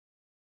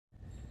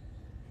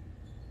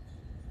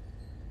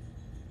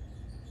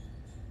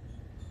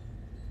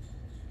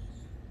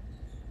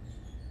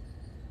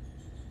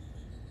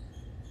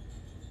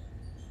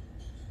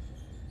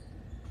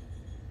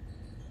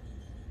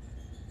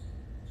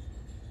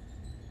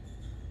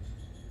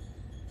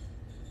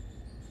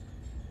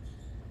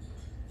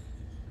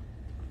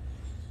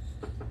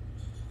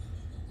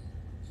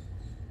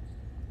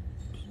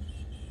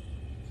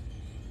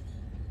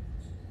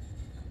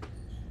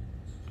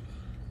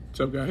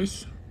up,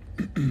 guys?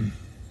 Hold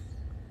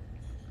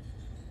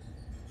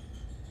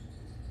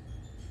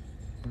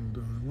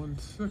on one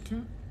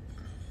second.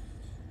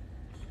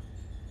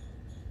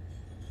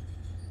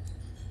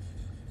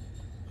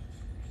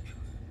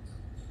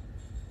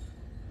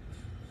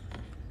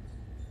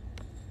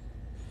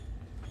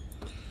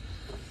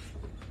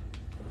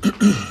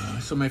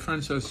 So my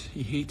friend says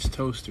he hates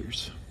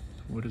toasters.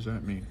 What does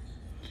that mean?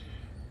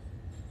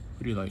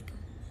 What do you like?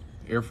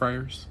 Air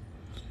fryers?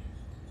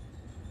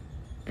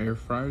 Air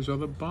fryers are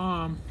the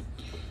bomb.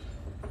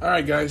 All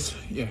right, guys.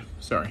 Yeah,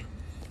 sorry.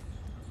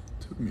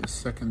 Took me a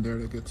second there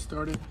to get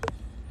started.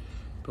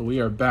 But we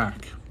are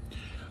back.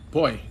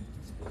 Boy,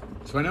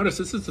 so I noticed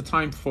this is the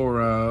time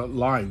for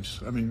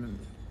lives. I mean,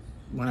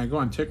 when I go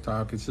on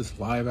TikTok, it's just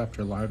live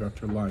after live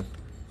after live.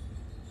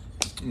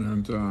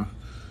 And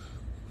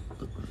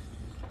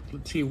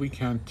let's see if we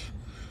can't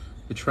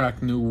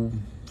attract new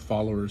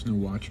followers, new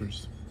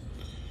watchers.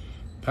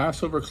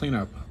 Passover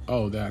cleanup.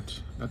 Oh,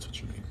 that's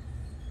what you mean.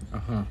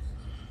 Uh-huh.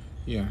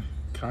 Yeah,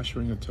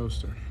 koshering a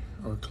toaster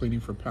or cleaning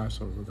for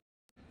Passover.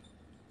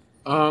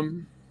 I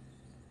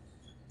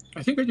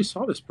think I just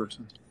saw this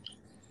person.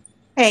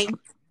 Hey.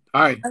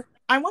 Hi.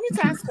 I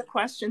wanted to ask a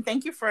question.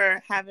 Thank you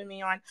for having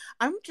me on.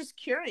 I'm just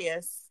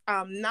curious.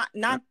 Not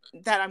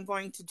that I'm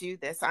going to do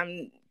this. I'm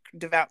a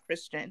devout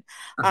Christian.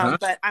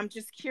 But I'm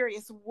just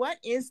curious, what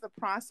is the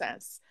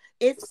process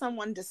if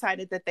someone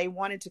decided that they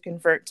wanted to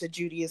convert to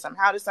Judaism?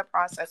 How does the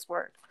process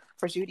work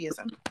for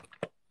Judaism?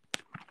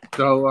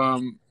 So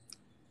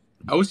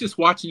I was just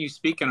watching you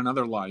speak in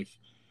another live.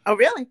 Oh,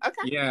 really?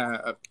 Okay.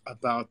 Yeah,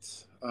 about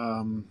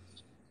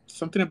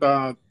something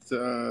about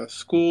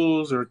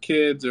schools or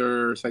kids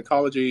or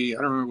psychology.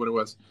 I don't remember what it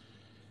was.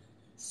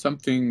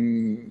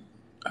 Something.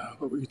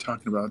 What were you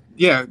talking about?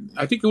 Yeah,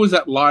 I think it was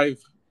that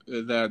live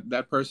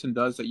that person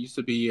does that used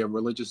to be a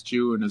religious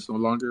Jew and is no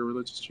longer a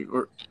religious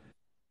Jew.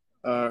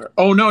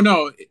 Or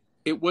no,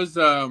 it was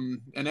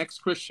an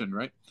ex-Christian,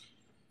 right?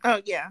 Oh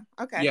yeah.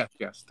 Okay.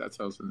 Yes, that's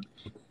how it was.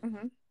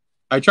 Mm-hmm.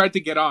 I tried to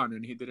get on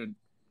and he didn't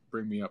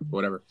bring me up.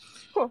 Whatever.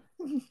 Cool.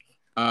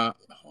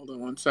 Hold on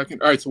one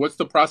second. All right. So what's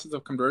the process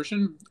of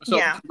conversion?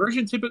 So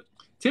conversion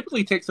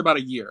typically takes about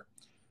a year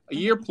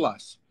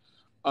plus.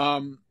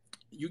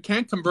 You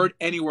can't convert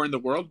anywhere in the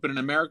world, but in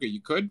America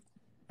you could.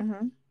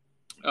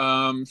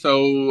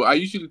 So I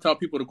usually tell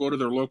people to go to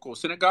their local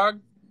synagogue,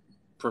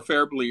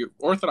 preferably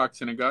Orthodox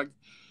synagogue,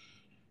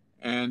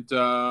 and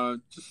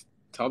just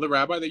tell the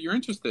rabbi that you're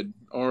interested.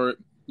 Or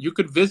you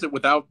could visit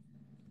without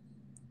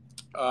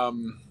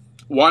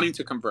wanting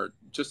to convert,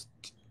 just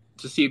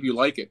to see if you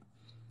like it.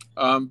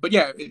 But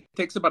yeah, it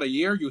takes about a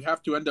year. You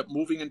have to end up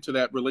moving into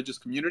that religious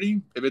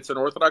community. If it's an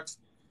Orthodox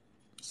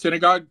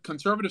synagogue,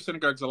 conservative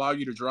synagogues allow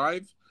you to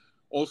drive.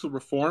 Also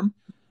Reform.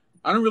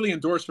 I don't really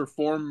endorse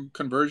Reform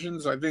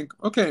conversions. I think,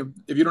 okay,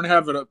 if you don't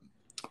have an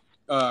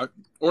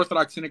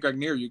Orthodox synagogue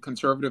near you,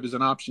 conservative is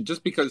an option.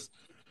 Just because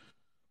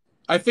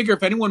I figure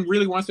if anyone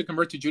really wants to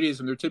convert to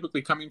Judaism, they're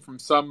typically coming from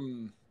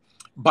some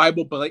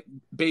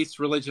Bible-based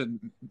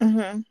religion.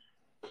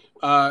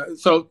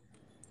 So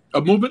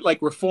a movement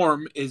like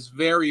Reform is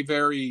very,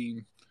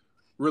 very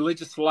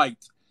religious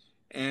light,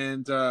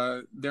 and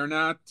they're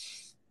not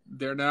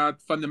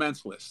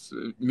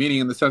fundamentalists, meaning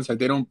in the sense that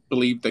they don't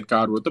believe that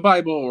God wrote the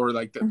Bible or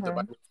like the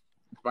Bible is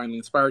divinely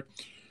inspired.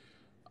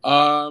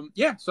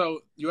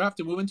 So you have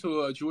to move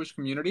into a Jewish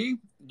community.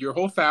 Your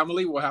whole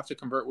family will have to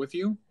convert with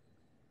you.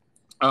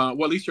 Well,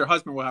 at least your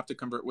husband will have to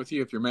convert with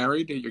you if you're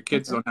married. Your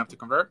kids don't have to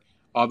convert,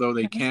 although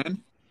they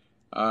can.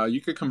 You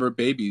could convert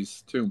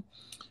babies too.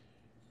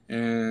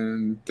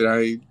 And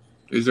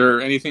is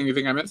there anything you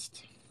think I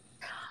missed?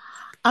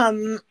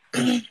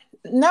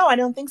 No, I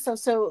don't think so.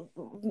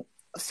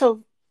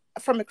 So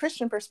from a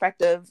Christian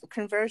perspective,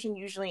 conversion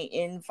usually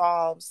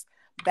involves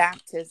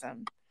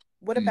baptism.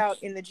 What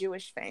about in the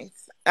Jewish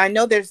faith? I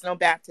know there's no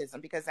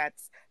baptism because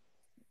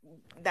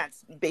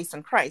that's based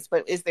on Christ,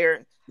 but is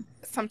there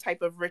some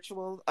type of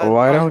ritual?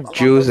 Why don't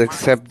Jews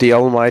accept the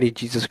Almighty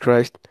Jesus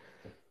Christ?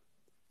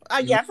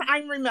 Yeah,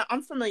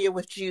 I'm familiar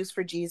with Jews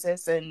for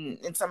Jesus and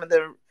some of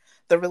the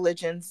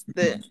religions,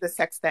 the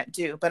sects that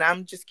do, but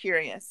I'm just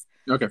curious.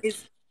 Okay.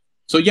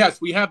 So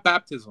yes, we have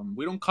baptism.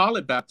 We don't call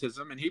it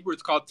baptism. In Hebrew,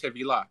 it's called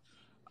tevilah.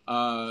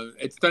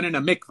 It's done in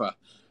a mikveh.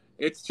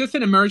 It's just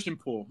an immersion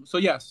pool. So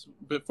yes,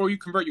 before you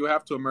convert, you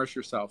have to immerse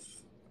yourself,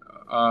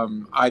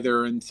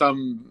 either in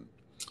some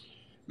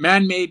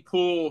man-made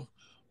pool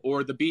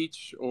or the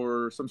beach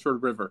or some sort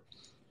of river.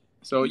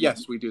 So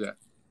yes, we do that.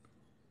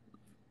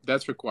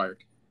 That's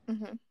required.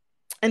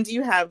 And do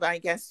you have, I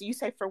guess, you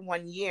say for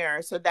 1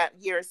 year, so that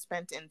year is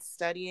spent in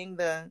studying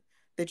the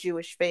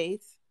Jewish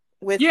faith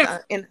with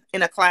in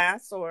a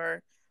class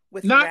or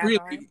with not a rabbi?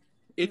 Really.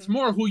 It's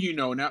more who you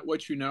know, not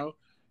what you know.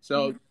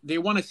 So they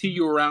want to see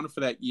you around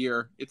for that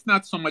year. It's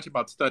not so much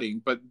about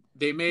studying, but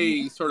they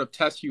may sort of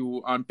test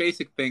you on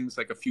basic things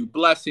like a few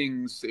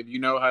blessings, if you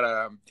know how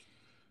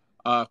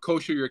to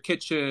kosher your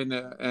kitchen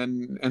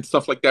and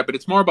stuff like that. But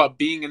it's more about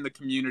being in the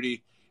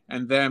community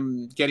and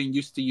them getting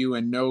used to you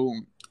and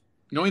knowing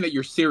that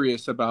you're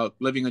serious about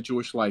living a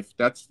Jewish life.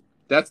 That's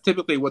That's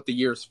typically what the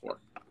year is for.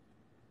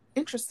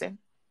 Interesting.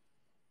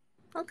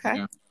 Okay.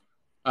 Yeah.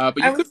 But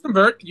you could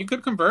convert. You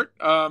could convert.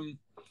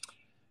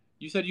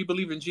 You said you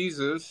believe in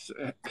Jesus.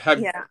 Have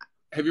you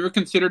ever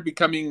considered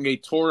becoming a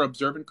Torah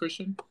observant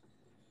Christian?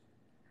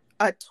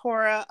 A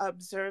Torah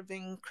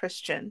observing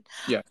Christian.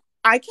 Yeah.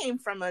 I came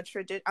from a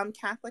tradition. I'm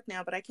Catholic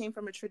now, but I came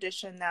from a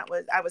tradition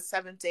I was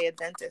Seventh-day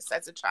Adventist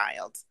as a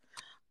child.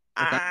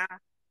 Okay.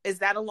 Is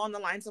that along the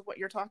lines of what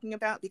you're talking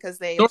about? Because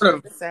they sort observe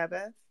of the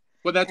Sabbath.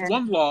 Well, that's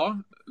one law.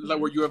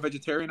 Were you a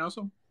vegetarian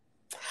also?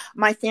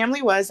 My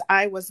family was.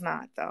 I was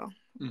not, though.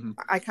 Mm-hmm.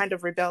 I kind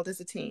of rebelled as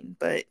a teen,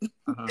 but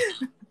well,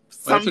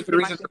 that's a good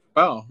reason to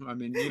rebel. I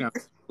mean,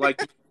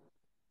 like,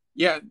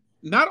 yeah,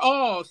 not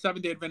all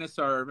Seventh-day Adventists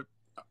are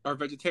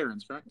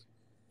vegetarians, correct?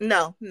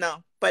 No,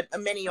 but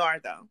many are,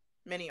 though.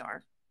 Many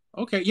are.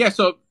 Okay, yeah,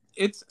 so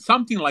it's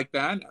something like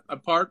that.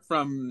 Apart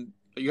from,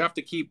 you have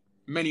to keep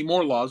many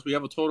more laws. We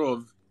have a total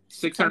of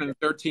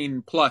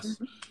 613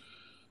 plus.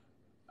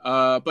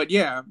 But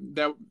yeah,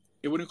 that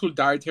it would include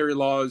dietary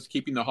laws,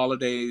 keeping the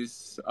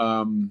holidays,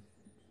 and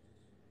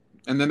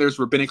then there's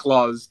rabbinic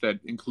laws that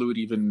include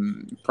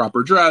even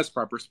proper dress,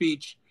 proper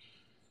speech.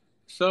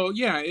 So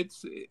yeah,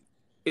 it's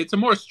a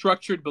more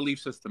structured belief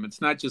system. It's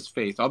not just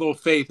faith, although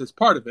faith is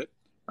part of it,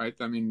 right?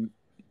 I mean,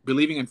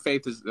 believing in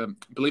faith is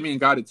believing in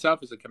God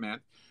itself is a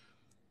command.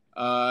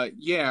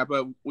 Yeah,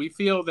 but we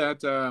feel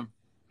that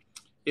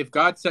if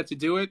God said to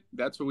do it,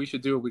 that's what we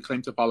should do. We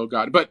claim to follow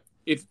God. But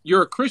if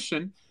you're a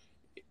Christian,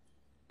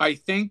 I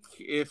think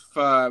if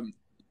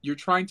you're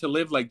trying to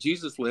live like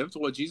Jesus lived,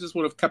 well, Jesus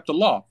would have kept the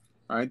law,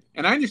 right?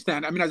 And I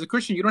understand. I mean, as a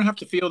Christian, you don't have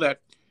to feel that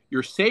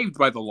you're saved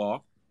by the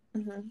law,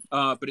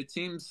 but it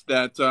seems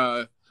that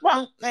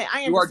well,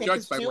 I you are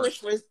understand judged by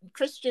Jewish was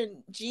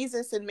Christian.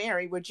 Jesus and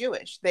Mary were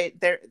Jewish. They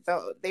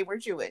were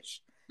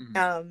Jewish.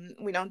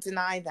 We don't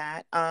deny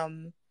that.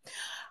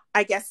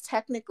 I guess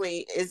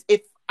technically,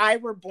 if I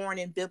were born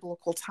in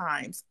biblical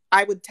times,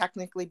 I would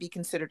technically be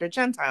considered a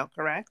Gentile,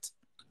 correct?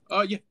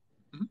 Yeah.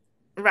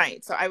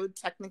 Right. So I would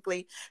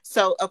technically,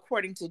 so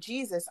according to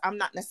Jesus, I'm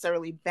not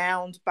necessarily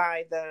bound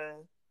by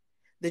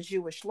the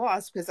Jewish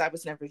laws because I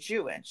was never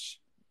Jewish.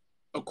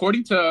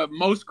 According to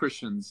most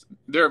Christians,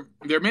 there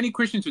are many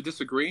Christians who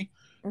disagree.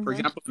 For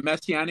example,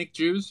 Messianic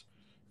Jews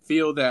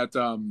feel that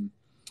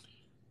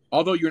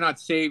although you're not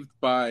saved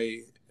by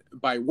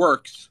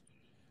works,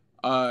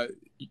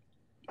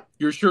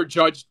 you're sure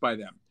judged by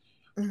them.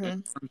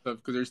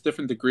 Because there's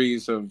different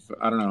degrees of,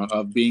 I don't know,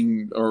 of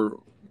being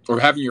or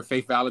having your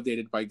faith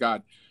validated by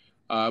God.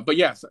 But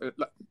yes,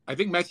 I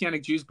think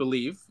Messianic Jews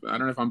believe, I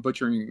don't know if I'm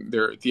butchering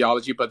their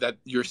theology, but that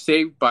you're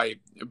saved by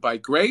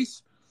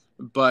grace,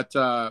 but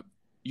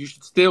you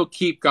should still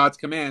keep God's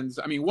commands.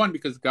 I mean, one,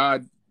 because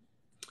God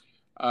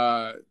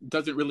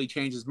doesn't really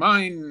change his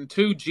mind.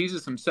 Two,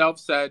 Jesus himself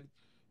said,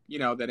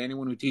 that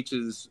anyone who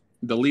teaches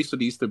the least of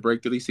these to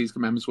break the least of these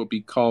commandments will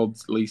be called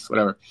least,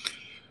 whatever.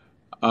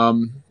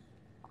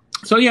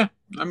 So yeah,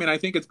 I mean, I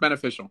think it's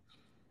beneficial.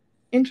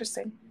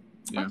 Interesting.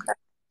 Yeah. Okay.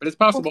 But it's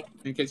possible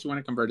in case you want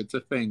to convert it to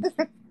thing.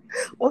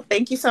 Well,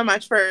 thank you so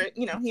much for,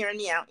 hearing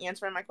me out,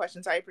 answering my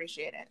questions. I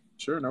appreciate it.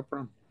 Sure, no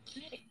problem.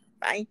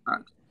 Bye. All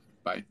right.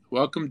 Bye.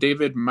 Welcome,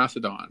 David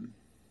Macedon.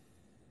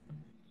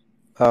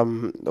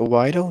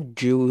 Why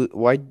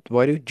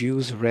do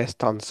Jews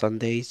rest on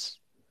Sundays?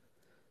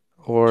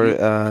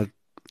 Or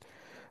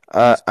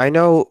I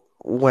know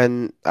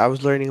when I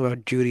was learning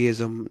about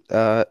Judaism,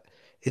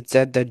 it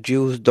said that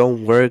Jews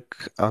don't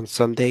work on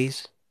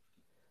Sundays.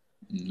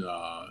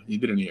 No, you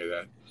didn't hear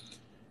that.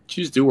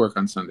 Jews do work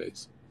on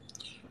Sundays.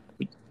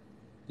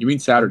 You mean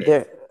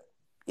Saturday?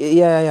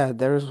 Yeah.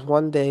 There was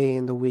one day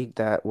in the week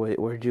that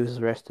where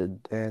Jews rested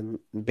and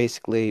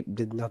basically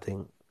did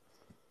nothing.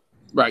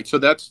 Right. So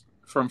that's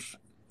from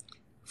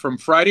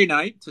Friday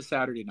night to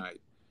Saturday night.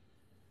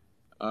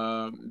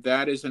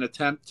 That is an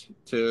attempt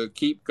to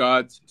keep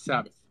God's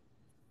Sabbath.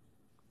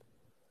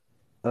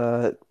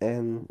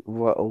 And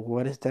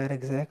what is that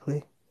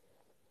exactly?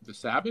 The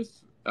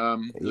Sabbath?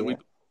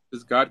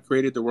 Because God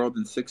created the world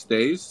in 6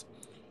 days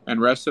and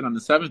rested on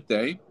the seventh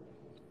day.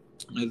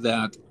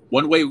 That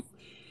one way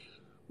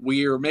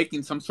we are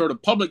making some sort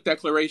of public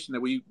declaration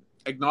that we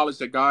acknowledge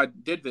that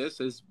God did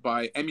this is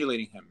by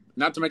emulating him.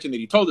 Not to mention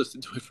that he told us to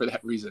do it for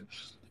that reason.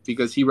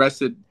 Because he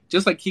rested,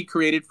 just like he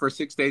created for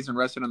 6 days and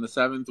rested on the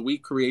seventh, we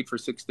create for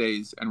 6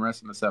 days and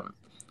rest on the seventh.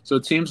 So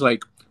it seems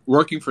like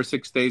working for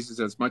 6 days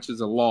is as much as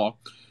a law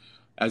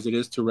as it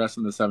is to rest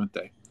on the seventh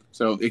day.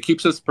 So it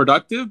keeps us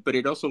productive, but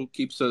it also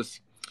keeps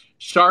us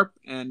sharp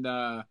and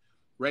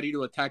ready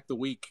to attack the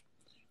week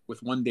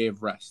with 1 day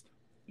of rest.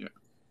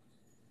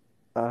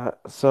 Yeah.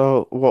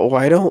 So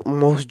why don't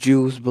most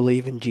Jews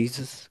believe in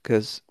Jesus?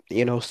 Because,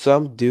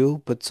 some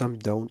do, but some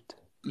don't.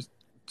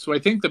 So I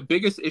think the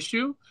biggest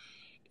issue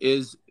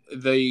is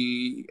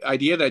the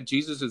idea that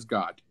Jesus is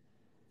God.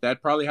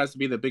 That probably has to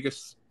be the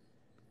biggest,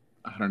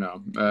 I don't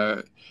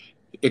know,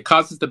 it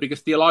causes the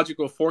biggest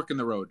theological fork in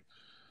the road.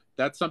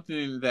 That's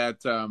something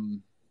that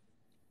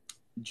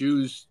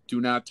Jews do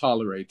not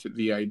tolerate.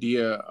 The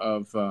idea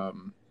of,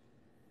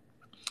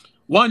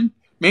 one,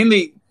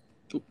 mainly,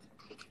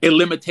 a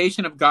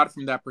limitation of God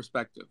from that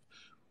perspective.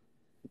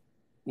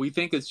 We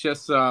think it's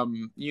just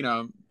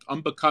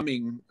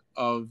unbecoming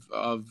of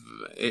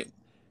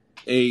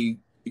a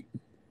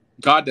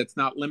God that's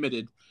not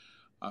limited.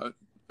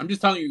 I'm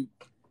just telling you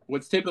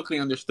what's typically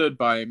understood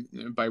by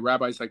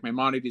rabbis like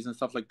Maimonides and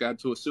stuff like that,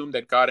 to assume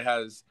that God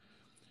has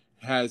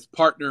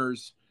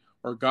partners,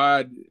 or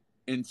God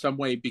in some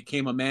way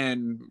became a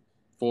man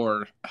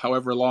for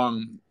however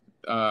long,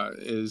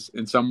 is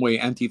in some way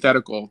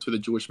antithetical to the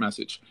Jewish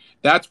message.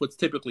 That's what's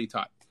typically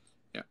taught.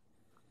 Yeah.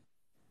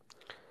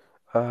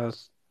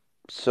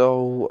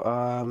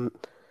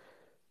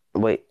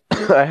 Wait,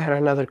 I had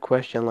another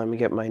question. Let me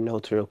get my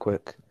notes real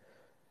quick.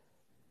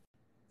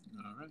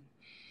 All right.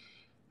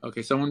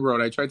 Okay, someone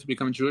wrote, I tried to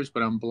become Jewish,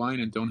 but I'm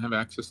blind and don't have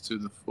access to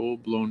the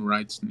full-blown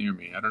rights near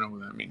me. I don't know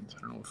what that means. I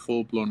don't know what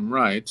full-blown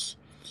rights.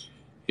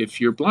 If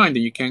you're blind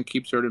and you can't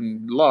keep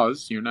certain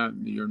laws, you're not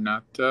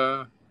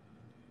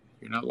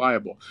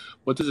liable.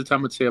 What does the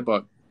Talmud say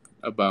about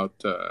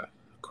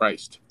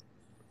Christ?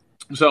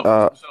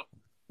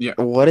 Yeah.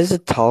 What is a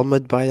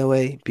Talmud, by the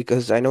way?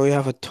 Because I know you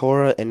have a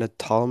Torah and a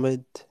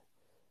Talmud.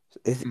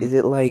 Is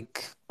it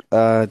like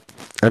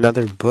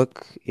another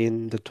book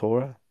in the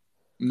Torah?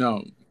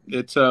 No,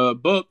 it's a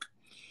book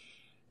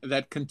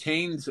that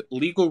contains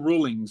legal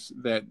rulings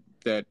that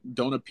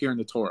don't appear in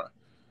the Torah.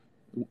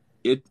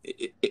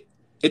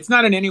 It's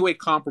not in any way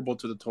comparable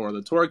to the Torah.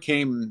 The Torah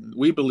came,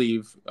 we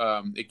believe,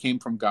 it came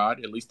from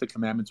God, at least the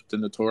commandments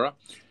within the Torah.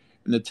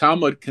 And the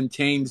Talmud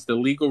contains the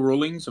legal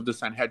rulings of the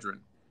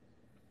Sanhedrin.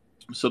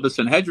 So the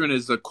Sanhedrin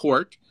is a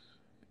court.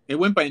 It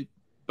went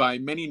by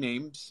many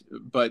names,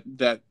 but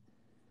that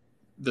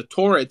the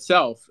Torah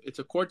itself, it's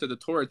a court that the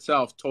Torah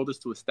itself told us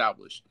to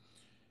establish.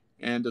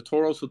 And the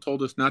Torah also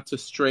told us not to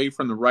stray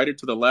from the right or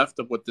to the left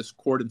of what this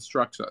court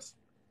instructs us.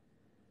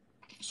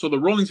 So the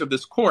rulings of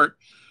this court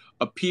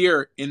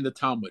appear in the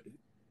Talmud.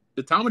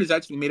 The Talmud is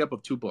actually made up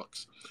of two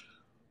books,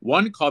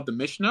 one called the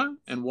Mishnah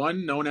and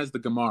one known as the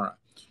Gemara.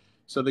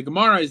 So the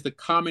Gemara is the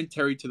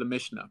commentary to the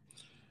Mishnah,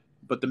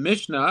 but the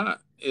Mishnah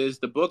is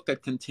the book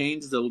that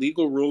contains the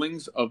legal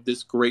rulings of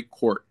this great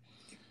court.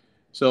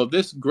 So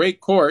this great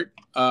court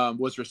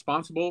was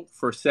responsible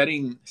for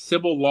setting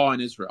civil law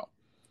in Israel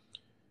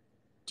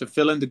to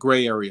fill in the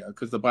gray area,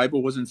 because the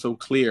Bible wasn't so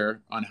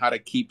clear on how to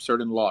keep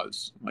certain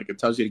laws. Like it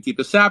tells you to keep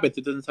the Sabbath,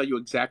 it doesn't tell you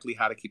exactly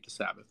how to keep the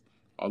Sabbath.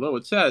 Although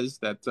it says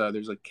that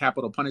there's a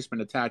capital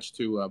punishment attached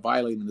to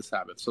violating the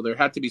Sabbath. So there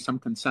had to be some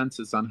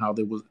consensus on how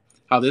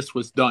this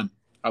was done,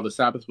 how the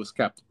Sabbath was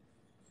kept.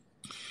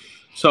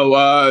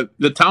 So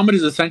the Talmud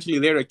is essentially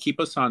there to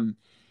keep us on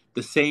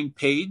the same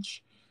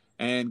page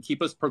and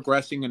keep us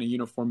progressing in a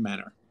uniform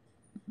manner.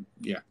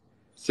 Yeah,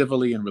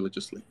 civilly and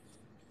religiously.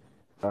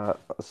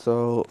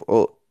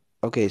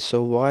 Okay,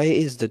 so why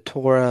is the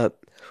Torah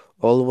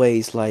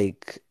always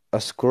like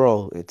a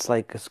scroll? It's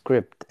like a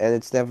script, and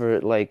it's never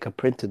like a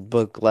printed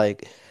book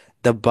like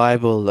the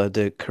Bible or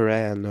the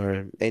Quran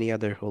or any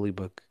other holy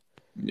book.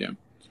 Yeah.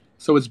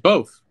 So it's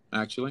both,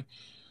 actually.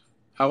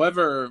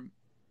 However,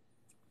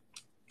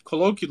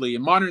 colloquially,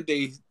 in modern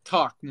day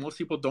talk, most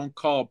people don't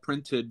call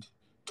printed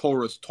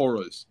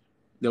Torahs.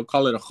 They'll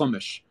call it a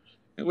Chumash,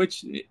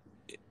 which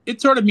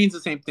it sort of means the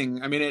same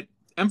thing. I mean, it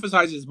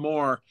emphasizes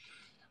more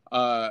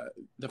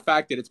the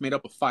fact that it's made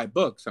up of 5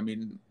 books. I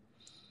mean,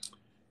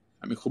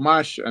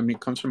 Chumash,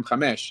 comes from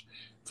Chamesh,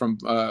 from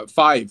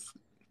 5.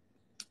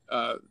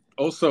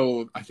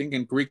 Also, I think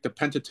in Greek, the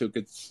Pentateuch,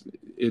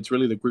 it's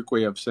really the Greek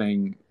way of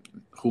saying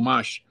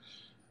Chumash.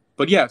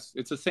 But yes,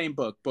 it's the same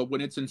book. But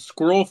when it's in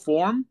scroll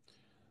form,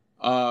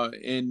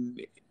 in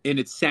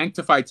its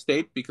sanctified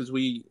state, because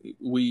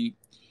we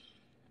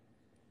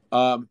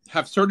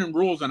have certain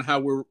rules on how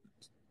we're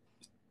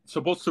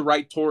supposed to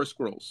write Torah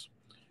scrolls.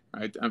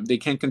 Right? They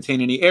can't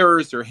contain any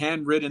errors. They're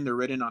handwritten. They're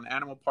written on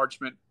animal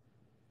parchment.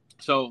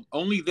 So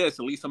only this,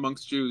 at least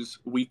amongst Jews,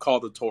 we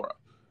call the Torah.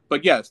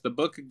 But yes, the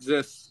book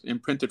exists in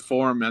printed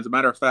form. As a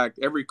matter of fact,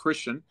 every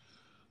Christian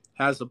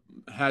has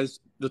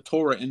the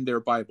Torah in their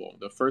Bible.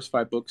 The first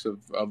 5 books of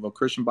a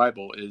Christian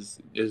Bible is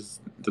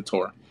the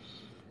Torah.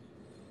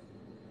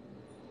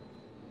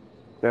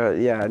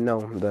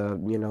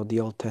 The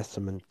Old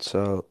Testament.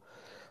 So,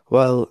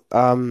 well,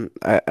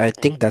 I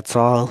think that's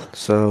all.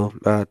 So,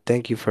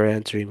 thank you for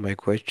answering my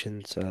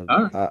questions. All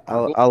right.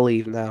 I'll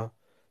leave now.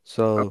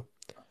 So,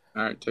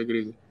 all right, take it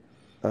easy.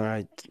 All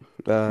right.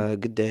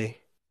 Good day.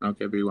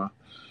 Okay, be well.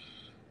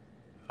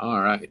 All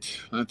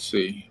right, let's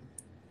see.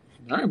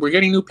 All right, we're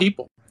getting new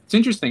people. It's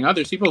interesting.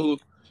 There's people who,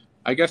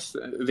 I guess,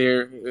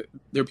 they're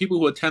people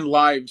who attend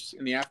lives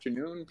in the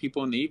afternoon,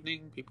 people in the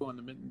evening, people in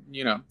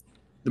the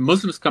the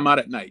Muslims come out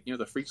at night.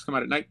 The freaks come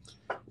out at night.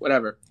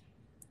 Whatever.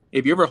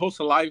 If you ever host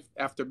a live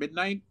after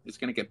midnight, it's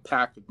going to get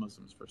packed with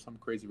Muslims for some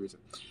crazy reason.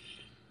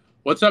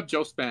 What's up,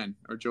 Joe Span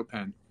or Joe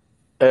Pan?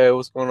 Hey,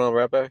 what's going on,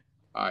 Rabbi?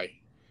 Hi.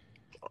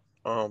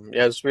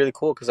 Yeah, it's really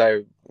cool because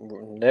I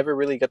never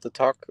really get to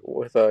talk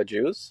with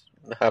Jews,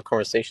 have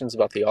conversations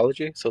about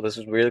theology. So this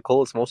is really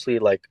cool. It's mostly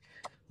like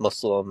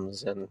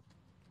Muslims and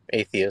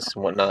atheists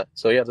and whatnot.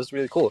 So yeah, this is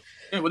really cool.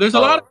 Yeah, well, there's a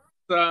lot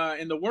of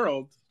in the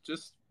world.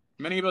 Just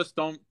Many of us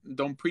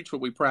don't preach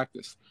what we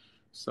practice.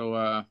 So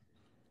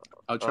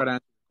I'll try to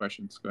answer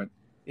questions. Go ahead.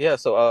 Yeah.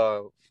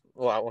 So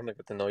well, I want to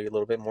get to know you a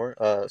little bit more.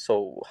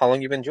 So how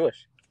long you been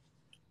Jewish?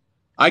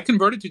 I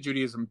converted to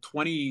Judaism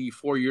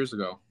 24 years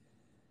ago.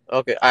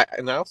 Okay. I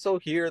also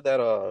hear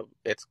that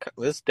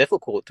it's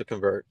difficult to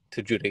convert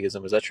to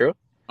Judaism. Is that true?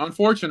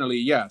 Unfortunately,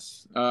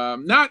 yes.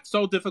 Not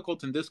so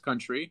difficult in this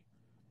country.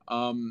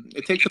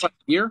 It takes about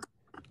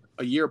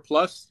a year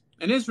plus.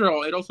 In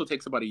Israel, it also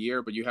takes about a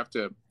year, but you have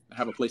to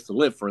have a place to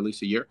live for at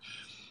least a year,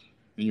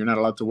 and you're not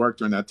allowed to work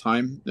during that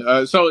time.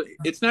 So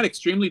it's not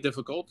extremely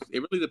difficult.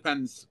 It really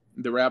depends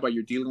the rabbi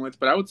you're dealing with,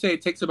 but I would say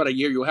it takes about a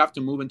year. You'll have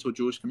to move into a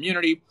Jewish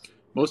community.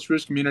 Most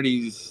Jewish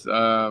communities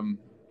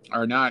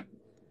are not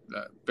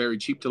very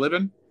cheap to live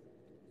in,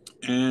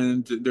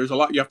 and there's a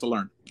lot you have to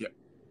learn. Yeah.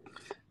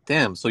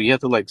 Damn. So you have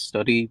to like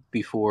study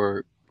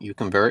before you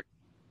convert?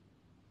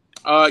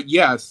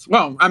 Yes.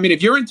 Well, I mean,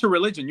 if you're into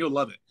religion, you'll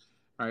love it,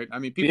 right? I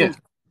mean, people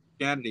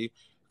Christianity,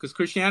 because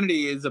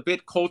Christianity is a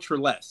bit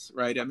cultureless,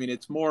 right? I mean,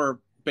 it's more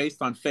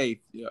based on faith,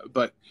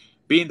 but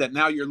being that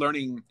now you're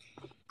learning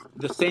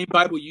the same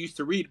Bible you used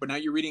to read, but now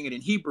you're reading it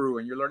in Hebrew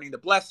and you're learning the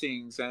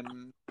blessings,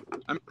 and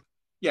I mean,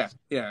 yeah,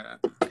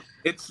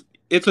 it's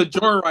a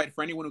joyride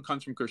for anyone who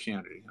comes from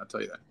Christianity. I'll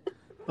tell you that.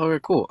 Okay,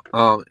 cool.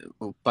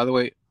 By the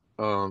way,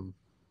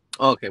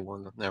 okay,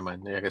 well, never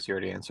mind. I guess you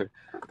already answered.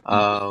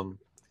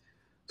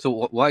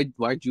 So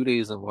why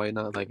Judaism? Why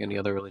not like any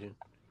other religion?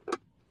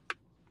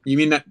 You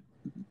mean that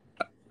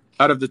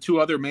out of the two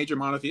other major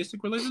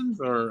monotheistic religions,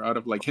 or out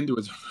of like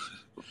Hinduism?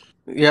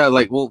 Yeah,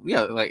 like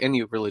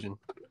any religion.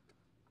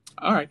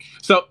 All right.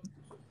 So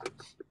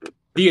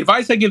the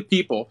advice I give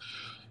people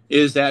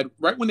is that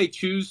right when they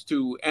choose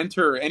to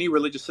enter any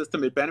religious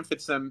system, it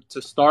benefits them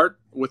to start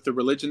with the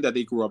religion that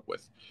they grew up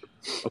with.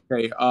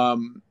 Okay.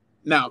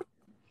 Now,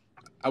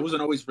 I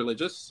wasn't always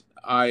religious.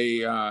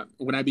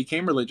 When I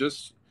became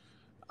religious,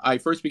 I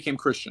first became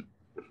Christian,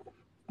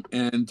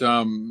 and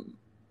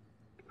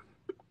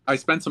I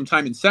spent some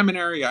time in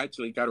seminary. I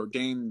actually got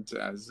ordained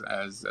as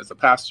a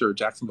pastor at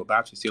Jacksonville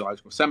Baptist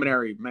Theological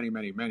Seminary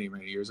many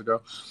years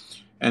ago.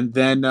 And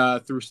then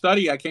through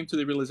study, I came to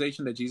the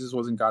realization that Jesus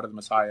wasn't God or the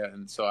Messiah.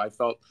 And so I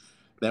felt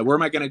that where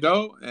am I going to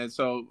go? And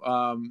so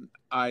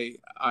I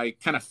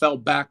kind of fell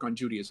back on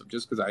Judaism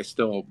just because I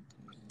still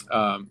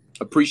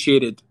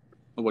appreciated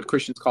what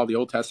Christians call the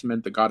Old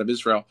Testament, the God of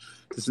Israel.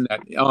 This and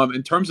that.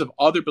 In terms of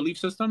other belief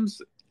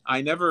systems,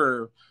 I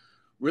never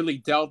really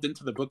delved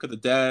into the Book of the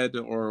Dead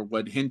or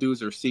what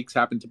Hindus or Sikhs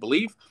happen to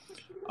believe.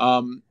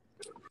 I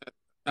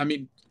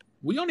mean,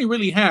 we only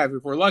really have,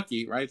 if we're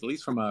lucky, right, at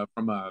least from a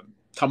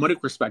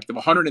Talmudic perspective,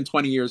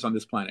 120 years on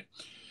this planet.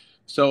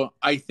 So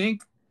I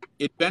think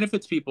it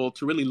benefits people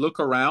to really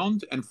look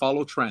around and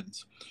follow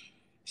trends.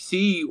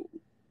 See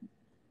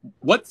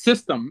what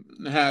system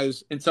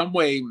has in some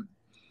way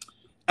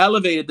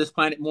elevated this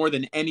planet more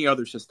than any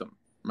other system,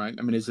 right?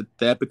 I mean, is it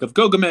the Epic of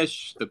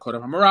Gilgamesh, the Code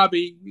of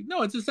Hammurabi?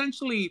 No, it's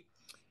essentially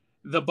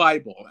the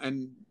Bible.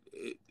 And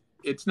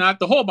it's not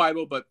the whole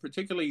Bible, but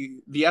particularly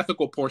the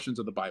ethical portions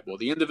of the Bible,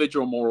 the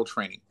individual moral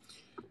training.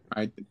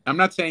 Right? I'm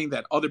not saying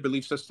that other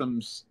belief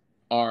systems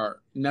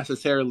are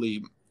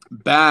necessarily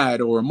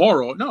bad or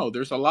immoral. No,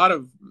 there's a lot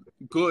of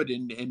good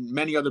in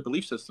many other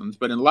belief systems.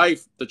 But in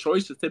life, the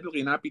choice is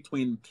typically not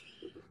between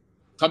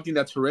something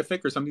that's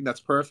horrific or something that's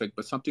perfect,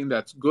 but something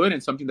that's good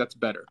and something that's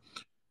better.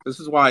 This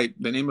is why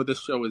the name of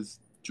this show is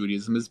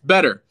Judaism is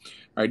Better.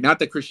 Right? Not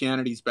that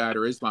Christianity is bad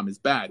or Islam is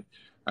bad.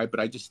 Right? But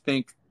I just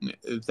think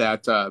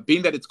that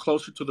being that it's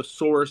closer to the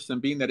source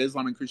and being that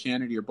Islam and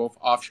Christianity are both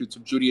offshoots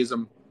of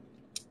Judaism,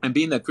 and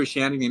being that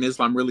Christianity and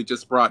Islam really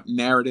just brought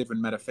narrative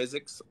and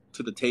metaphysics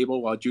to the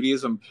table, while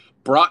Judaism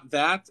brought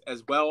that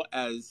as well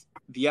as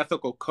the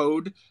ethical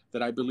code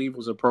that I believe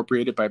was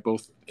appropriated by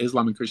both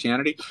Islam and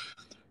Christianity.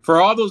 For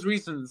all those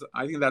reasons,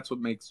 I think that's what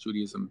makes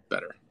Judaism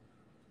better.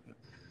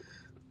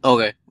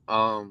 Okay.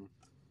 But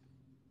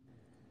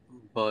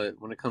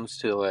when it comes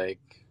to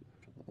like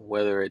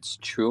whether it's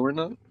true or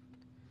not?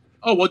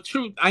 Oh, well,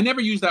 true. I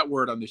never use that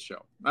word on this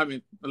show. I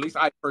mean, at least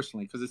I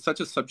personally, because it's such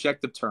a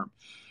subjective term.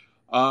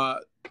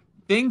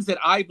 Things that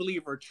I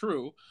believe are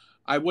true,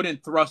 I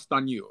wouldn't thrust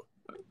on you.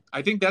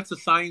 I think that's a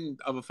sign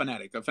of a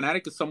fanatic. A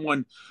fanatic is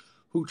someone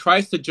who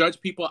tries to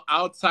judge people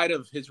outside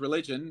of his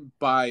religion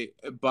by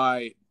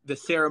the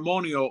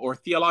ceremonial or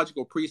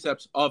theological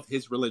precepts of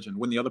his religion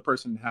when the other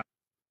person has.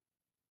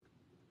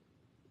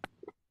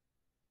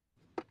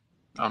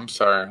 I'm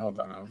sorry. Hold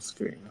on. I was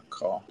getting a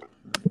call.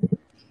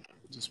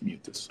 Just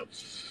mute this.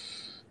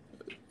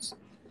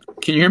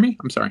 Can you hear me?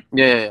 I'm sorry.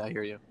 Yeah, I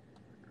hear you.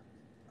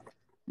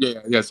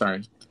 Yeah.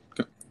 Sorry.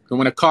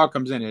 When a call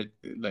comes in,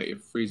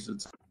 it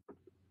freezes.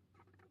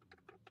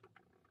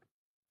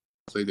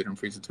 So they didn't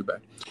freeze it too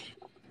bad.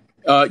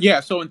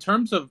 So in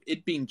terms of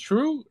it being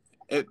true,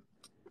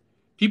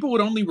 people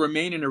would only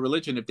remain in a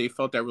religion if they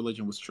felt that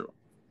religion was true.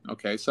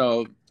 Okay,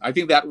 so I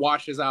think that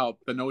washes out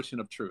the notion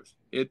of truth.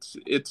 It's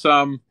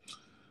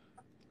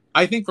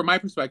I think from my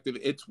perspective,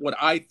 it's what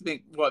I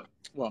think. Not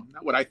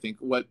what I think.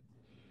 What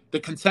the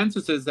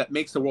consensus is that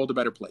makes the world a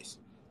better place,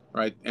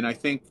 right? And I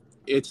think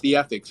it's the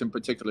ethics in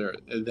particular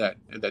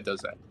that does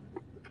that.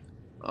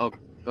 Oh,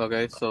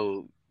 okay.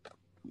 So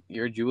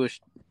you're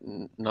Jewish,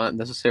 not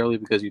necessarily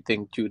because you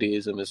think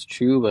Judaism is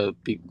true, but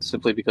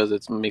simply because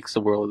it makes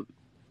the world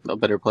a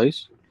better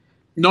place.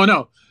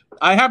 No.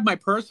 I have my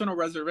personal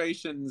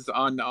reservations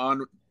on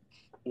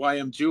why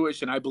I'm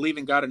Jewish, and I believe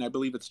in God, and I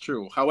believe it's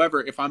true.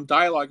 However, if I'm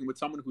dialoguing with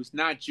someone who's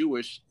not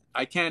Jewish,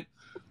 I can't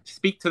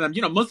speak to them.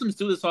 Muslims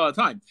do this all the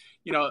time.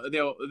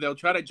 They'll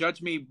try to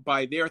judge me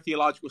by their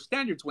theological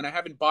standards when I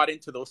haven't bought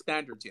into those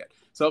standards yet.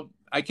 So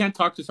I can't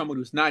talk to someone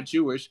who's not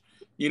Jewish,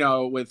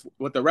 with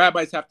what the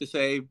rabbis have to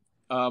say,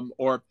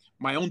 or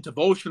my own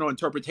devotional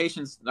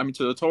interpretations,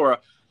 to the Torah.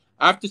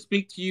 I have to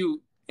speak to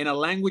you in a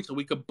language that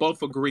we could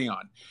both agree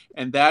on,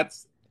 and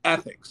that's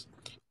ethics.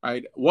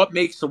 Right? What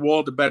makes the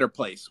world a better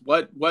place?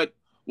 What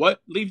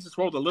leaves this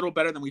world a little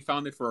better than we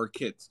found it for our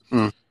kids?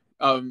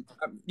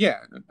 Yeah.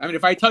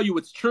 If I tell you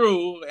it's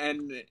true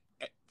and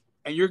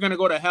you're going to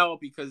go to hell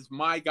because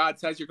my God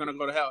says you're going to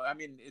go to hell,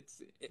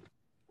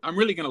 I'm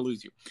really going to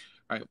lose you.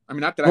 Right?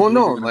 Not that I believe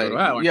you're going to go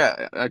to hell.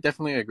 Yeah, I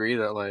definitely agree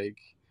that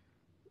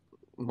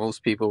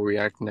most people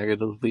react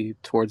negatively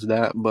towards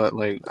that, but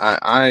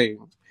I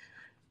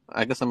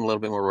guess I'm a little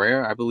bit more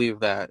rare. I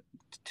believe that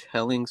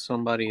telling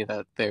somebody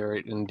that they're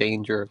in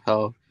danger of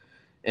hell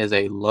is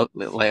as long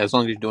as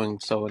you're doing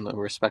so in a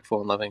respectful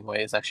and loving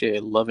way, is actually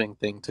a loving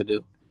thing to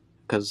do,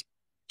 because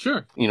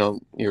sure,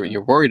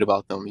 you're worried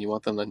about them. You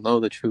want them to know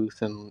the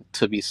truth and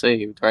to be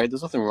saved, right?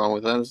 There's nothing wrong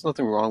with that. There's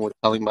nothing wrong with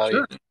telling somebody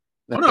that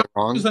they're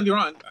wrong. There's nothing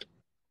wrong.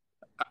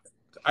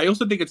 I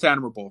also think it's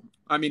admirable.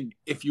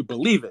 If you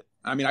believe it.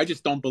 I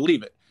just don't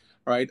believe it,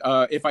 right?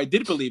 If I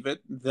did believe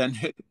it, then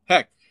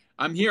heck,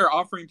 I'm here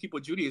offering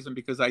people Judaism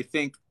because I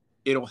think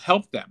it'll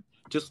help them.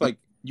 Just like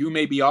you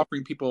may be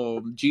offering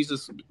people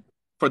Jesus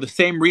for the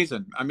same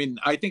reason.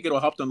 I think it'll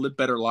help them live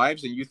better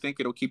lives, and you think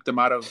it'll keep them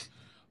out of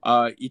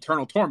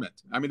eternal torment.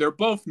 They're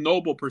both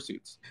noble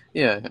pursuits.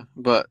 Yeah,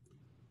 but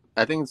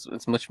I think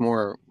it's much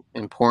more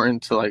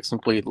important to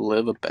simply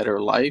live a better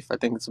life. I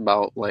think it's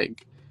about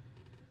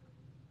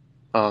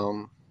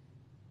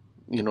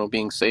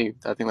being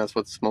saved. I think that's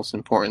what's most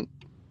important.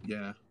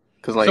 Yeah,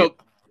 because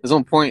there's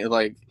no point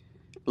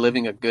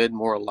living a good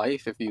moral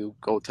life if you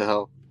go to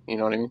hell. You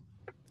know what I mean?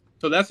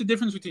 So that's the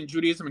difference between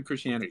Judaism and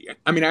Christianity.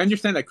 I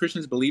understand that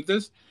Christians believe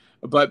this,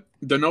 but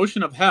the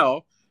notion of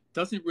hell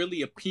doesn't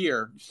really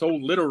appear so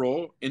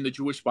literal in the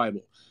Jewish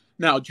Bible.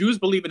 Now, Jews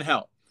believe in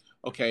hell.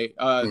 Okay,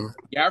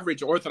 the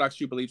average Orthodox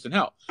Jew believes in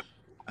hell.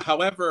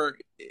 However,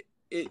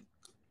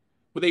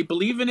 they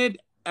believe in it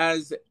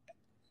as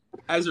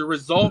a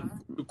result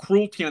of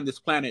cruelty on this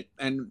planet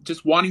and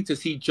just wanting to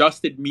see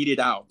justice meted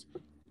out,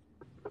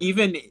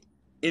 even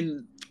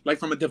in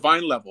from a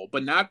divine level,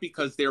 but not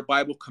because their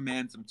Bible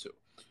commands them to.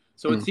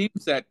 So it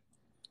seems that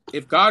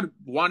if God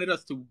wanted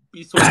us to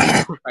be so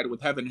satisfied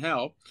with heaven and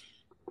hell,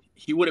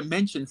 he would have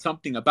mentioned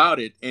something about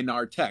it in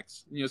our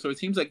text. So it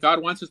seems like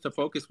God wants us to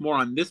focus more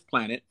on this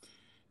planet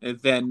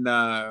than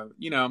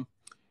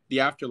the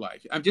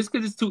afterlife. Just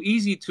because it's too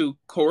easy to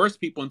coerce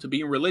people into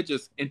being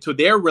religious, into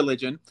their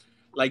religion,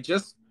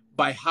 just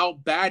by how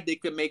bad they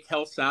can make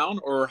hell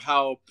sound or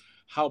how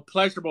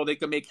pleasurable they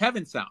can make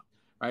heaven sound,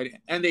 right?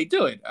 And they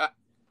do it.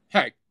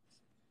 Heck,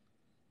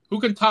 who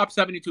can top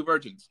 72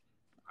 virgins?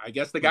 I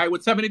guess the guy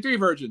with 73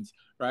 virgins,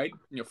 right?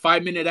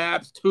 5-minute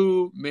abs,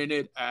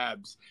 2-minute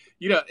abs.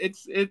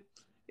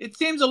 It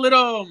seems a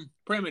little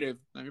primitive,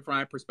 from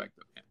my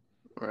perspective.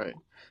 Right.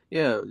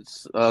 Yeah.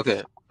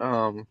 Okay.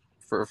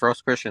 For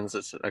us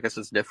Christians, I guess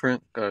it's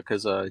different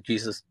because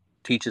Jesus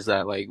teaches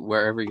that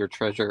wherever your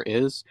treasure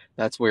is,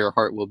 that's where your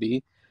heart will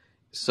be.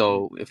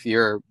 So if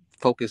your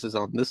focus is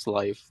on this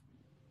life,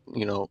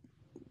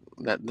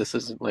 that this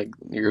is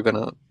you're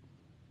gonna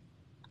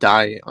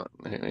die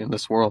in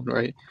this world,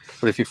 right?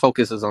 But if your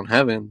focus is on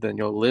heaven, then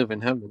you'll live in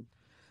heaven.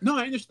 No,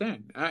 I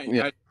understand.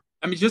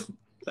 Just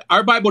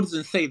our Bible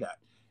doesn't say that.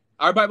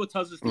 Our Bible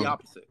tells us the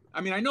opposite.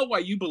 I know why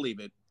you believe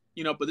it,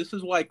 but this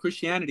is why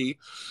Christianity,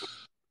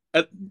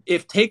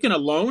 if taken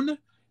alone,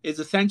 is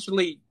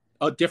essentially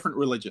a different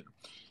religion.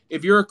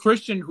 If you're a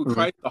Christian who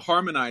tries to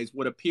harmonize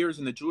what appears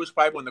in the Jewish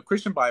Bible and the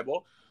Christian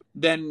Bible,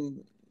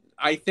 then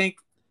I think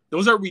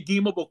those are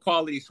redeemable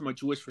qualities from a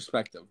Jewish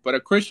perspective. But a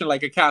Christian,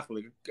 like a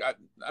Catholic,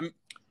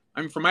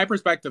 from my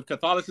perspective,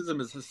 Catholicism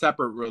is a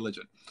separate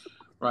religion,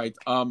 right?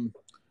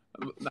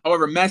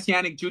 However,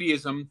 Messianic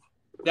Judaism,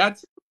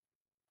 that's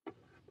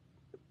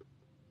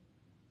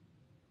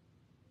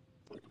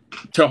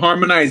to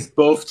harmonize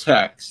both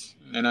texts.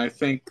 And I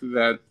think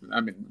that,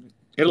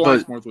 it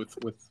aligns more with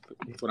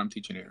what I'm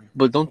teaching here.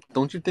 But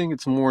don't you think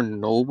it's more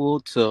noble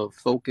to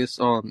focus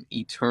on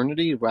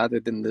eternity rather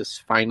than this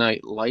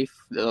finite life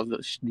of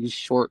these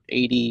short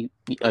 80,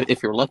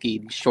 if you're lucky,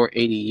 these short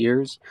 80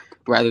 years,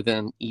 rather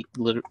than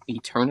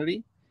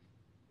eternity?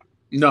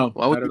 No,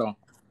 not at all.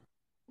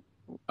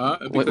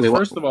 Because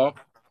first of all,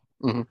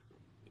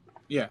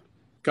 yeah,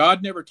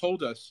 God never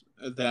told us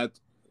that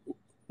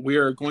we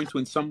are going to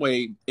in some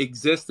way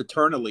exist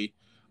eternally.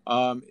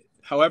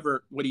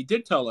 However, what he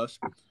did tell us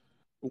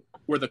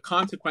were the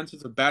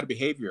consequences of bad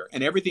behavior,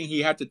 and everything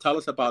he had to tell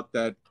us about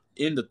that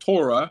in the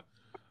Torah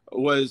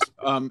was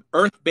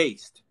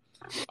earth-based.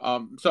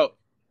 So,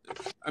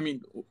 I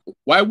mean,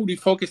 why would we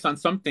focus on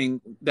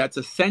something that's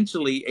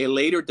essentially a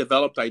later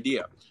developed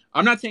idea?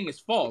 I'm not saying it's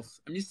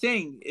false. I'm just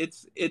saying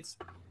it's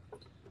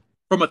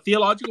from a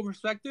theological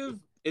perspective,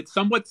 it's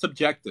somewhat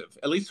subjective,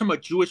 at least from a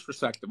Jewish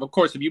perspective. Of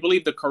course, if you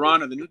believe the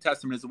Quran or the New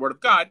Testament is the Word of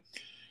God,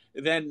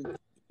 then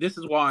this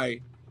is why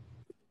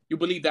you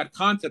believe that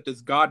concept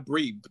is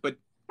God-breathed. But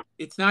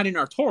it's not in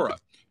our Torah.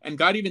 And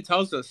God even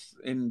tells us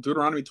in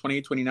Deuteronomy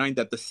 28:29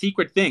 that the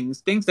secret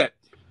things that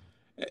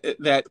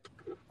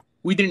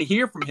we didn't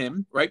hear from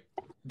him, right?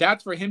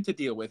 That's for him to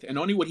deal with. And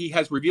only what he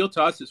has revealed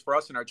to us is for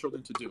us and our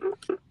children to do.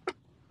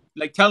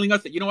 Like telling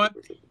us that, you know what?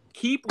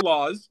 Keep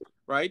laws,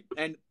 right?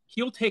 And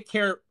he'll take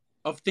care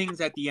of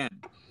things at the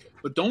end.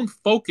 But don't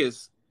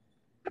focus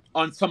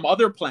on some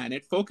other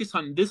planet. Focus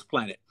on this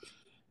planet.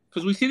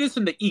 Because we see this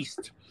in the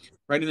East,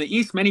 right? In the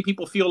East, many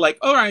people feel like,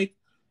 all right,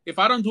 if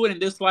I don't do it in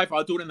this life,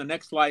 I'll do it in the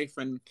next life.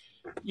 And,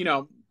 you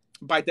know,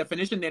 by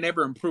definition, they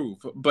never improve.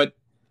 But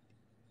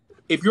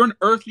if you're an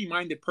earthly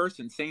minded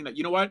person saying that,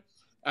 you know what,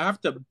 I have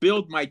to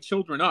build my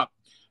children up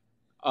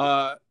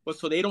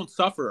so they don't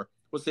suffer,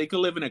 so they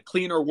can live in a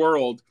cleaner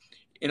world,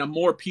 in a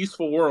more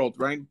peaceful world,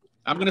 right?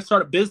 I'm going to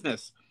start a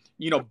business,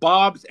 you know,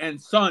 Bob's and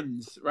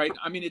Sons, right?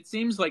 I mean, it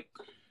seems like,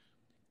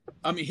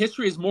 I mean,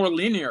 history is more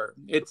linear.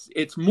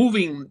 It's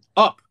moving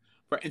up,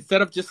 right?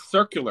 Instead of just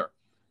circular,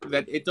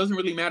 that it doesn't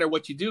really matter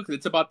what you do because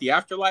it's about the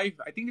afterlife.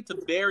 I think it's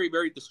a very,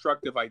 very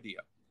destructive idea.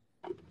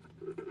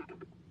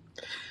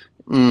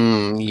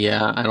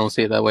 Yeah, I don't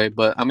see it that way,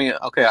 but I mean,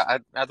 okay,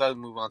 I'd rather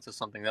move on to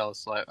something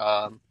else, like,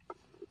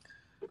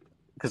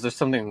 because there's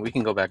something we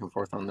can go back and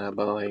forth on that,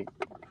 but like,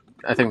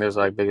 I think there's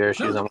like bigger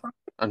issues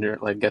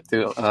get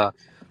through.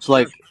 So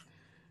like,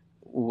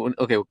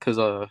 okay,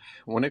 because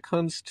when it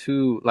comes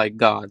to like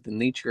God, the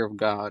nature of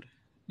God,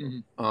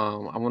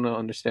 I want to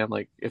understand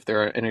like if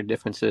there are any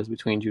differences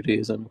between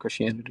Judaism and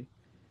Christianity.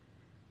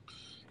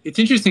 It's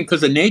interesting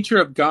because the nature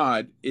of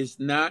God is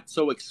not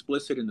so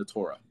explicit in the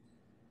Torah.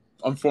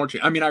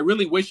 Unfortunately, I mean, I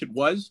really wish it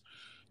was.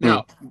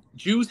 Now,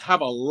 Jews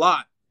have a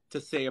lot to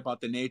say about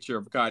the nature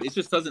of God. It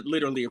just doesn't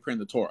literally appear in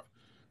the Torah.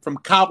 From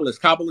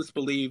Kabbalists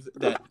believe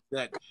that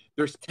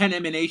there's 10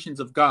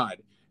 emanations of God,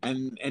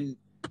 and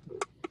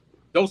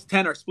those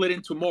 10 are split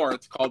into more.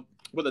 It's called,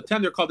 well, the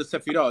 10 they're called the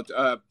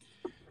Sefirot.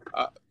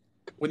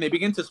 When they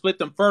begin to split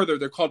them further,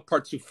 they're called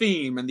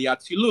Partsufim and the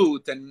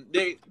Atzilut, and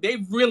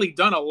they've really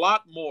done a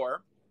lot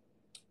more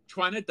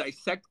trying to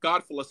dissect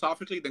God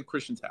philosophically than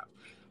Christians have,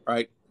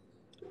 right?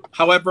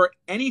 However,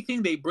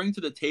 anything they bring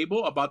to the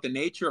table about the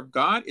nature of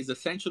God is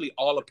essentially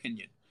all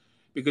opinion.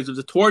 Because if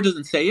the Torah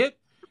doesn't say it,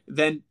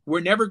 then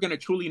we're never going to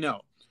truly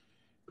know.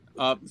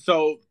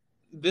 So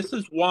this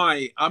is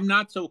why I'm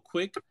not so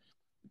quick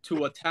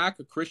to attack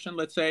a Christian,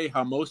 let's say,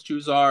 how most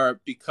Jews are,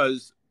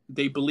 because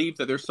they believe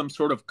that there's some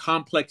sort of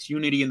complex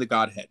unity in the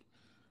Godhead.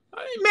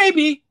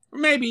 Maybe.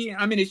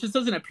 I mean, it just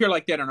doesn't appear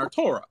like that in our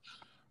Torah,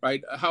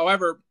 right?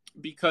 However,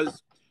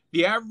 because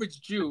the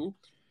average Jew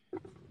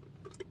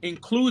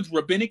includes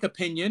rabbinic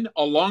opinion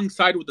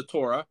alongside with the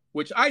Torah,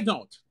 which I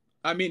don't.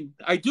 I mean,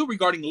 I do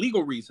regarding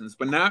legal reasons,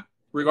 but not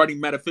regarding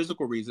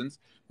metaphysical reasons.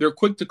 They're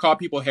quick to call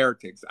people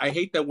heretics. I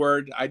hate that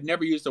word. I'd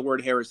never use the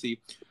word heresy,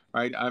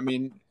 right? I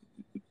mean,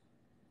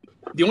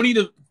 the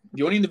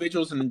only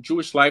individuals in the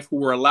Jewish life who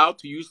were allowed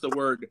to use the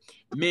word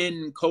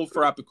min,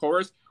 kofar,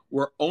 apikoros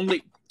were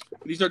only,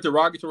 these are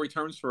derogatory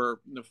terms for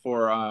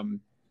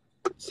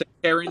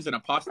sectarians and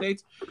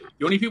apostates.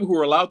 The only people who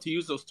were allowed to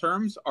use those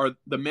terms are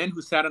the men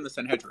who sat on the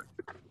Sanhedrin,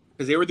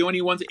 because they were the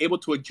only ones able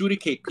to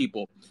adjudicate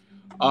people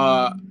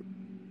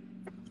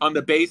on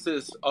the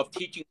basis of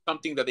teaching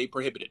something that they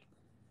prohibited.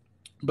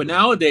 But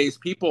nowadays,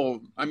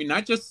 people, I mean,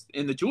 not just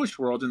in the Jewish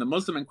world, in the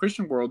Muslim and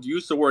Christian world,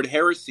 use the word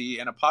heresy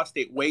and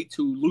apostate way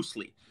too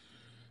loosely,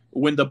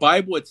 when the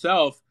Bible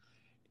itself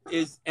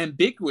is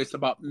ambiguous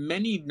about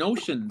many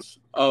notions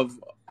of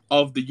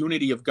the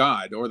unity of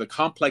God, or the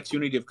complex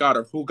unity of God,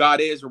 or who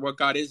God is or what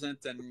God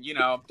isn't. And, you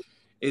know,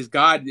 is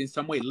God in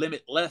some way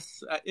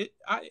limitless? If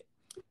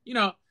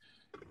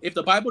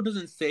the Bible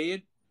doesn't say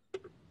it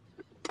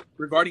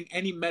regarding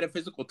any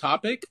metaphysical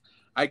topic,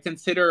 I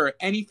consider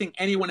anything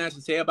anyone has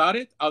to say about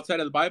it outside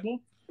of the Bible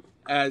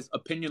as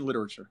opinion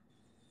literature.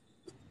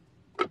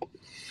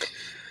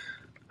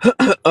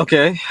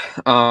 Okay.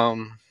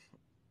 I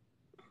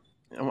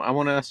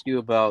want to ask you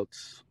about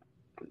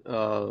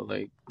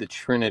like the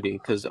Trinity,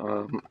 because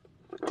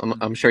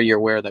I'm sure you're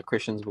aware that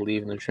Christians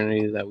believe in the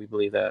Trinity, that we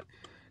believe that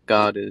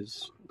God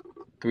is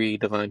 3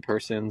 divine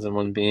persons and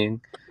 1 being.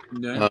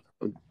 Yeah.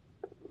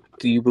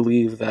 Do you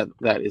believe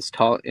that is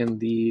taught in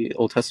the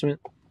Old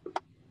Testament?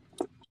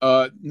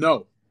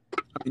 No, I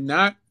mean,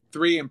 not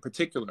 3 in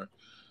particular.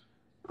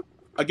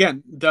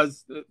 Again,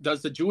 does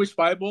the Jewish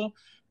Bible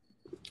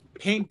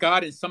paint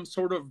God in some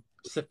sort of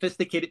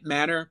sophisticated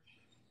manner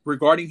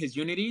regarding his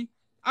unity?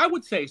 I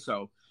would say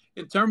so.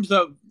 In terms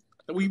of,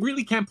 we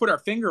really can't put our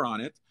finger on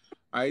it,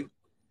 right?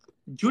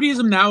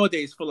 Judaism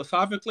nowadays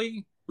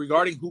philosophically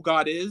regarding who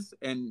God is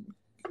and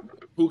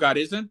who God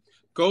isn't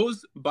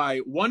goes by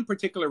one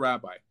particular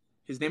rabbi.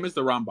 His name is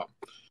the Rambam.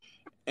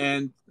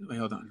 And wait,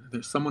 hold on.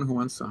 There's someone who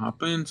wants to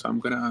hop in, so I'm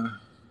gonna.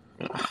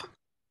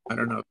 I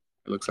don't know if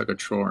it looks like a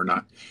troll or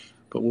not,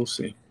 but we'll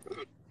see.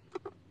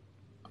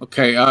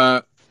 Okay,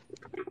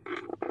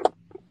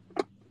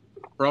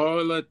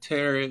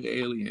 proletariat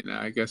alien.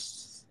 I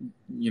guess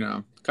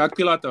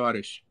Kakila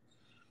Tawarish.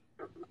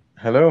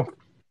 Hello.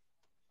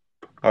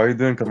 How are you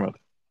doing, comrade?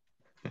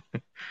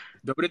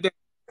 Добрый день.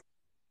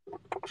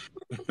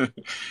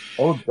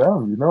 Oh,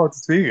 damn, you know how to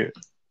speak it.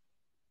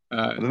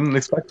 I didn't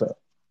expect that.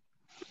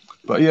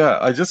 But yeah,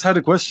 I just had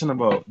a question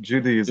about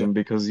Judaism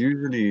because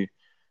usually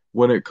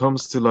when it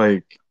comes to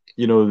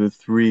the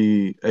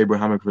three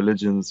Abrahamic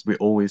religions, we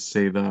always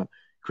say that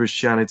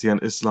Christianity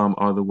and Islam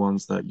are the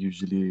ones that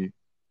usually,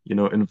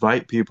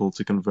 invite people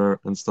to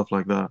convert and stuff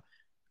like that.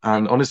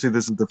 And honestly,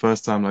 this is the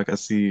first time I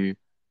see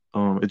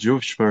a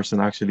Jewish person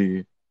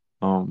actually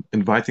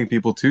inviting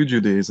people to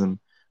Judaism.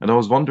 And I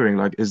was wondering,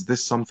 is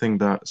this something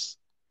that's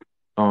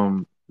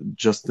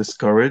just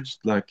discouraged,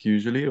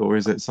 usually, or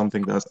is it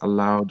something that's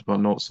allowed but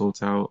not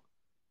sought out?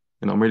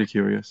 I'm really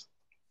curious.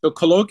 So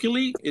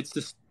colloquially,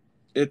 it's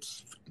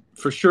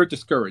for sure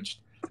discouraged.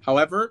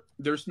 However,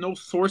 there's no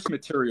source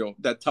material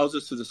that tells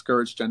us to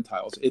discourage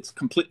Gentiles. It's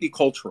completely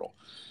cultural,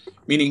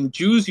 meaning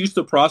Jews used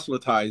to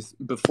proselytize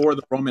before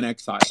the Roman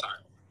exile,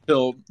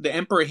 till the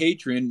Emperor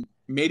Hadrian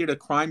made it a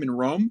crime in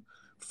Rome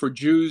for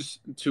Jews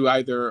to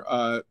either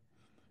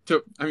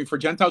for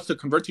Gentiles to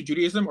convert to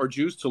Judaism or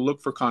Jews to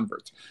look for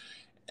converts.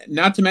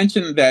 Not to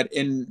mention that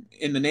in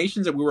the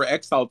nations that we were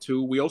exiled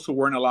to, we also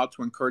weren't allowed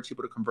to encourage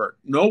people to convert.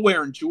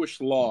 Nowhere in Jewish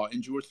law,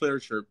 in Jewish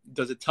literature,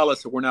 does it tell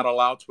us that we're not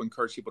allowed to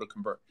encourage people to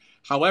convert.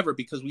 However,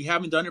 because we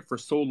haven't done it for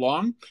so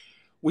long,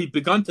 we've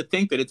begun to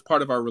think that it's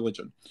part of our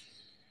religion.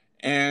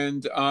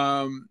 And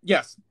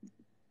yes,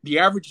 the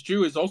average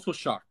Jew is also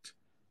shocked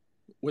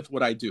with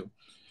what I do.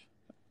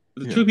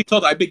 The truth be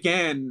told, I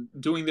began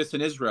doing this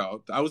in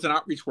Israel. I was an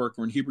outreach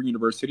worker in Hebrew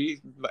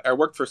University. I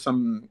worked for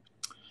some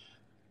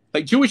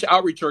Jewish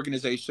outreach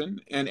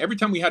organization, and every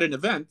time we had an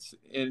event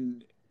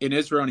in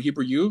Israel and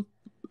Hebrew U,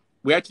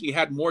 we actually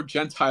had more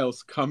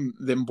Gentiles come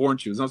than born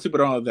Jews. Most people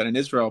don't know that in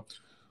Israel,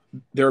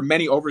 there are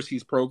many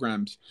overseas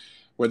programs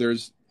where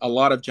there's a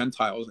lot of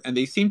Gentiles, and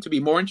they seem to be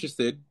more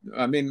interested.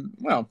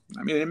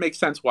 It makes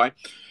sense why,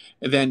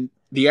 than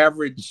the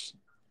average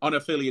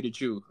unaffiliated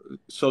Jew.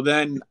 So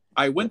then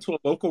I went to a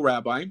local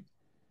rabbi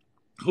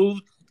who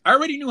I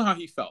already knew how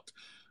he felt,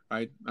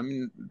 right?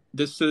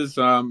 This is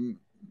for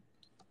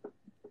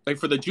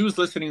the Jews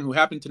listening who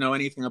happen to know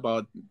anything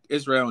about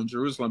Israel and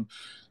Jerusalem.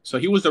 So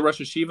he was the Rosh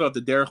Hashiva of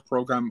the Derech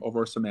program of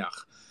Or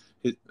Sameach.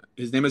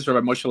 His name is Rabbi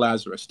Moshe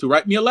Lazarus, to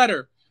write me a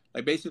letter,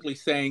 basically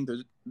saying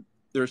that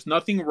there's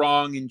nothing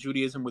wrong in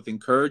Judaism with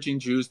encouraging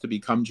Jews to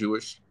become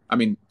Jewish.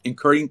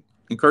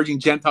 Encouraging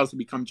Gentiles to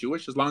become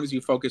Jewish, as long as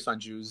you focus on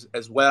Jews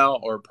as well,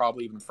 or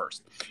probably even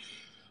first.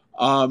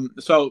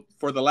 So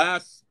for the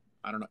last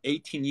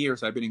 18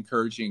 years, I've been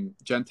encouraging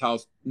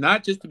Gentiles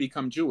not just to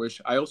become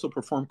Jewish. I also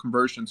perform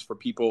conversions for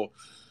people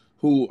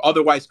who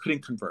otherwise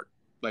couldn't convert.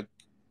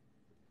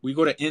 We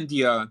go to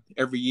India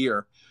every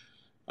year.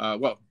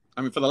 For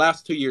the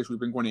last 2 years, we've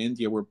been going to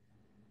India. We're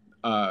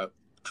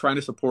trying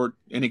to support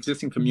an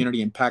existing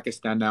community in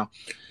Pakistan now.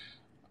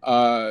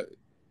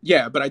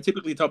 But I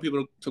typically tell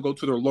people to go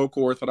to their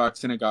local Orthodox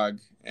synagogue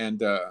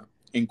and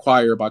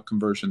inquire about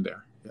conversion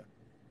there. Yeah.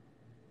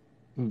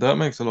 That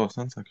makes a lot of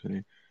sense,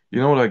 actually.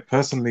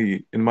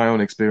 Personally, in my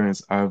own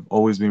experience, I've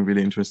always been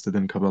really interested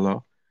in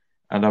Kabbalah,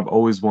 and I've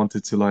always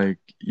wanted to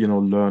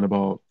learn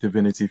about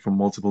divinity from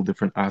multiple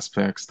different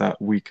aspects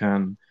that we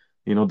can,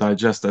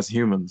 digest as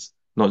humans,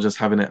 not just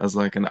having it as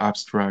an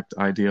abstract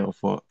idea of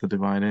what the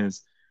divine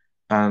is.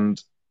 And,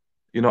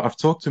 I've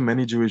talked to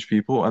many Jewish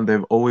people, and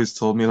they've always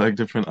told me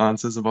different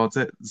answers about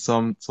it.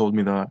 Some told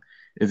me that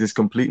it is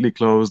completely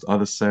closed.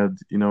 Others said,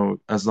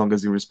 as long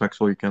as you're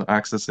respectful, you can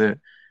access it.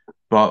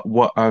 But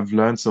what I've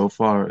learned so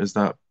far is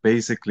that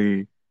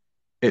basically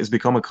it's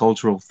become a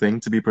cultural thing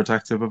to be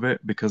protective of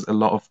it, because a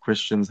lot of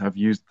Christians have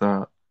used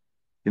that,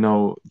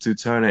 to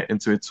turn it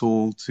into a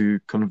tool to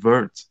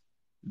convert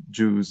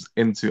Jews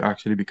into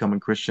actually becoming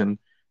Christian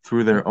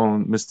through their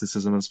own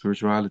mysticism and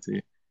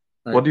spirituality.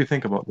 Right. What do you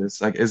think about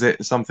this? Is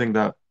it something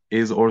that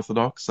is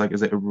orthodox?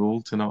 Is it a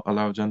rule to not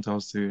allow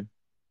Gentiles to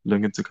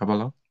look into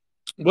Kabbalah?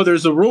 Well,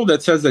 there's a rule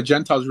that says that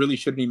Gentiles really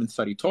shouldn't even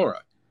study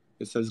Torah.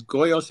 It says,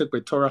 Goy osek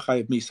b'Torah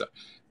chayav misa,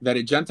 that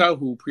a Gentile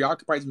who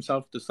preoccupies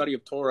himself with the study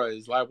of Torah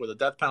is liable to the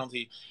death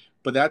penalty.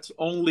 But that's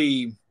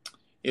only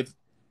if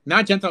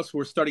not Gentiles who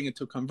are studying it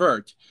to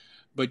convert,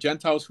 but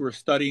Gentiles who are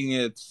studying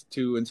it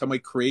to in some way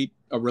create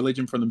a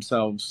religion for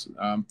themselves.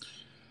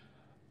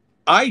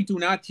 I do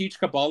not teach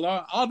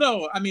Kabbalah,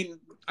 although,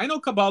 I know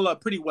Kabbalah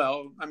pretty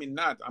well. I'm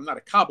not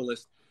a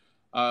Kabbalist,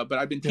 but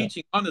I've been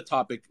teaching on the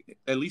topic,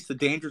 at least the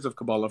dangers of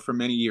Kabbalah, for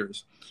many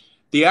years.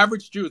 The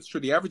average Jew, it's true,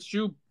 the average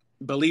Jew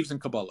believes in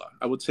Kabbalah.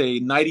 I would say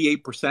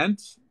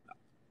 98%.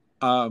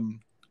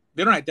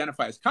 They don't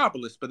identify as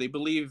Kabbalists, but they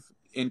believe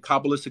in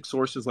Kabbalistic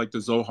sources like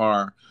the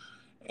Zohar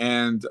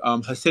and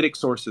Hasidic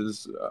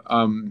sources.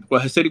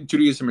 Hasidic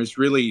Judaism is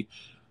really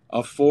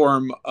a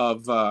form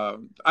of,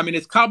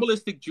 it's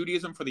Kabbalistic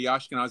Judaism for the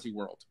Ashkenazi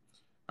world,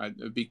 right?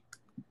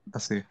 I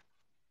see.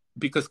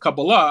 Because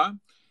Kabbalah,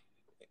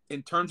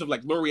 in terms of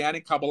like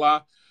Lurianic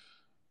Kabbalah,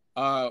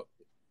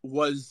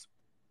 was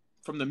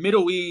from the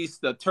Middle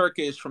East, the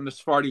Turkish, from the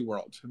Sephardi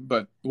world.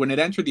 But when it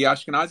entered the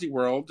Ashkenazi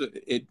world,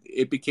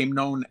 it became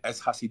known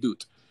as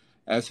Hasidut,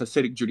 as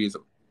Hasidic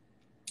Judaism.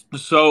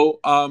 So,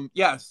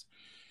 yes,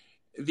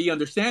 the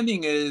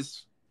understanding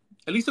is,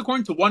 at least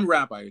according to one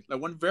rabbi,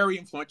 like one very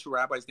influential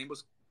rabbi, his name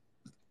was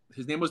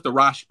the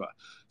Rashba.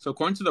 So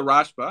according to the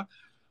Rashba,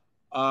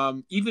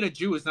 even a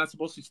Jew is not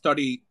supposed to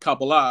study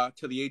Kabbalah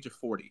till the age of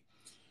 40.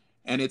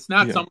 And it's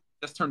not someone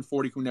who just turned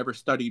 40 who never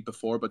studied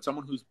before, but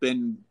someone who's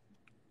been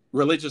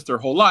religious their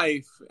whole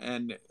life,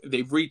 and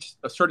they've reached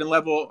a certain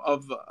level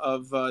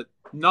of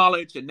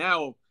knowledge, and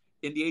now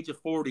in the age of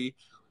 40,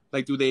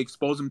 like, do they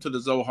expose them to the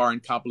Zohar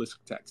and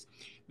Kabbalistic texts?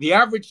 The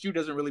average Jew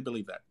doesn't really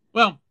believe that.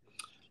 Well,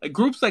 like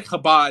groups like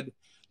Chabad,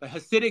 the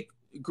Hasidic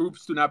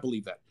groups do not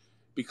believe that,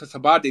 because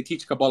Chabad, they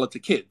teach Kabbalah to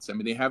kids. I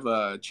mean, they have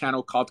a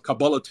channel called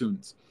Kabbalah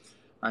Tunes.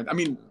 Right? I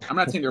mean, I'm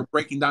not saying they're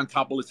breaking down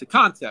Kabbalistic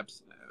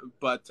concepts,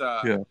 but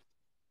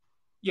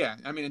yeah,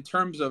 I mean, in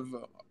terms of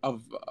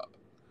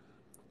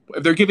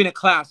if they're giving a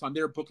class on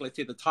their book, let's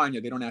say the Tanya,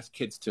 they don't ask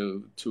kids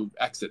to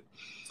exit.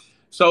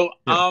 So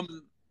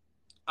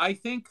I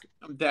think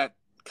that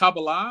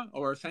Kabbalah,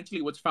 or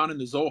essentially what's found in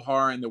the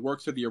Zohar and the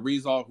works of the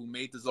Arizal, who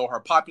made the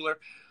Zohar popular,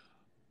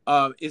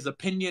 is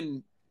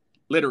opinion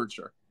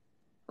literature,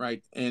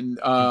 right? And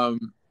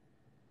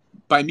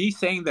by me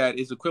saying that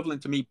is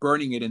equivalent to me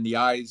burning it in the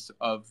eyes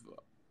of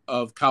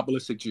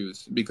Kabbalistic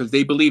Jews, because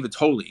they believe it's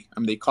holy. I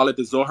mean, they call it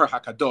the Zohar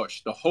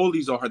HaKadosh, the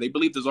holy Zohar. They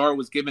believe the Zohar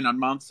was given on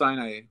Mount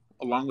Sinai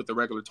along with the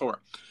regular Torah.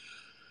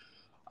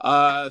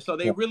 So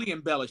they really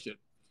embellish it.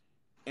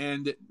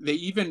 And they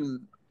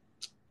even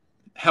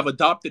have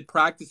adopted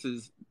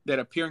practices that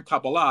appear in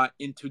Kabbalah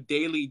into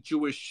daily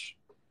Jewish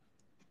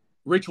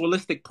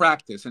ritualistic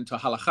practice, into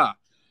halakha,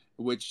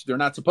 which they're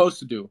not supposed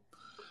to do.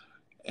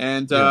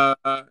 And I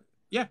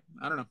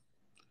don't know.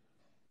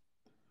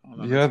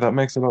 Yeah, that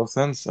makes a lot of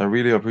sense. I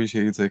really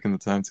appreciate you taking the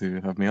time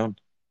to have me on.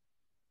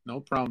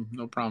 No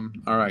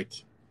problem. All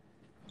right.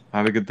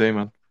 Have a good day,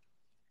 man.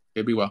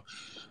 Okay, be well.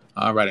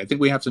 All right. I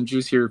think we have some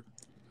Jews here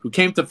who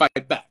came to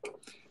fight back.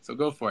 So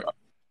go for it.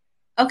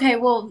 Okay,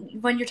 well,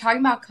 when you're talking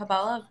about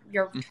Kabbalah,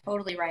 you're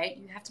totally right.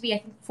 You have to be, I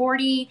think,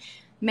 40,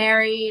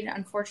 married.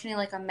 Unfortunately,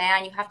 like a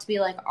man, you have to be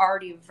like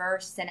already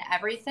versed in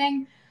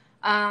everything.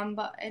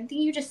 But I think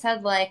you just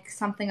said like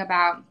something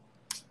about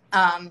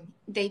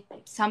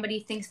somebody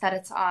thinks that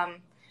it's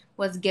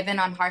was given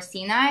on Har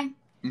Sinai.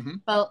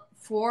 But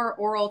for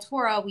oral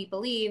Torah, we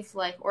believe,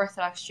 like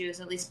Orthodox Jews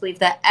at least believe,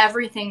 that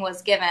everything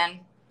was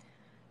given,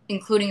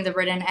 including the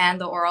written and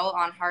the oral,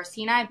 on Har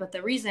Sinai. But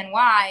the reason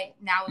why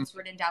now it's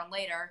written down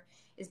later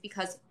is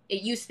because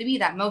it used to be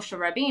that Moshe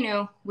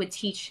Rabbeinu would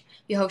teach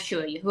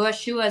Yehoshua.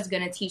 Yehoshua is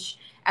going to teach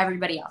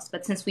everybody else.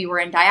 But since we were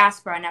in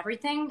diaspora and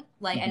everything,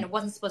 and it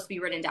wasn't supposed to be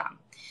written down.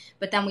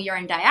 But then we are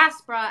in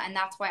diaspora, and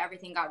that's why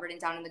everything got written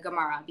down in the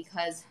Gemara,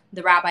 because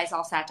the rabbis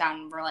all sat down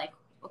and were like,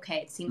 okay,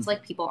 it seems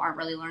like people aren't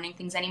really learning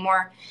things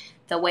anymore.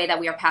 The way that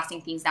we are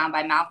passing things down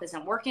by mouth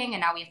isn't working,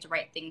 and now we have to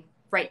write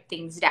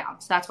things down.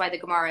 So that's why the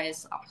Gemara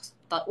is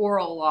the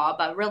oral law,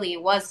 but really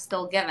it was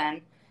still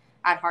given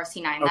at Har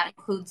Sinai, and that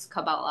includes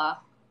Kabbalah.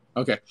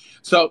 Okay,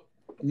 so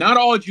not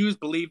all Jews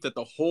believe that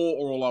the whole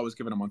oral law was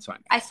given on Mount Sinai.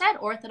 I said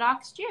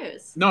Orthodox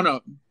Jews. No,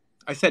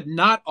 I said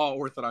not all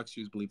Orthodox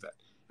Jews believe that.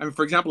 I mean,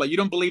 for example, like you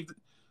don't believe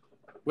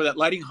that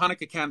lighting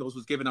Hanukkah candles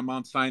was given on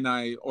Mount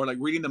Sinai, or like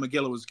reading the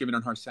Megillah was given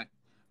on Har Sinai,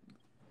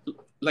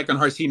 like on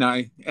Har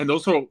Sinai, and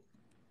those are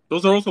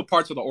also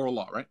parts of the oral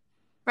law, right?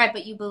 Right,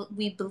 but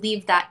we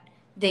believe that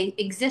they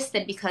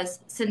existed because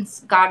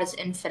since God is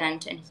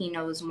infinite and He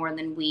knows more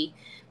than we,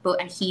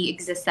 and He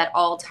exists at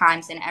all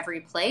times in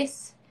every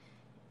place,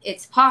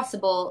 it's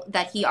possible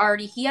that He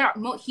already taught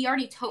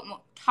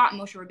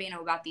Moshe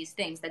Rabbeinu about these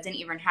things that didn't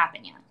even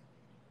happen yet.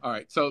 All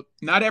right, so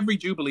not every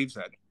Jew believes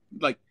that.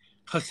 Like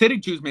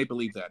Hasidic Jews may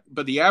believe that,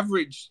 but the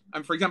average,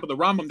 for example, the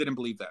Rambam didn't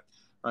believe that,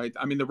 right?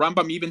 I mean, the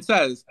Rambam even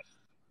says,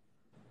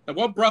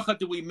 what bracha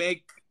do we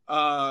make?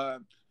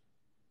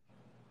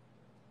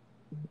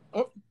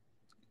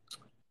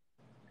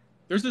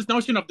 There's this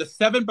notion of the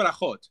 7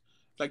 brachot,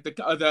 like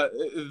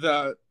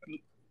the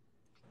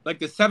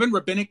 7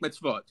 rabbinic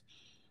mitzvot.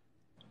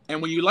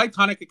 And when you light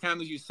Hanukkah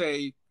candles, you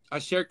say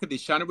Asher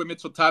Kadishanu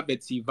b'mitzvotav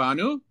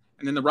v'tzivanu,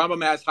 and then the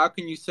Rambam asks, how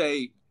can you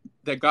say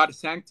that God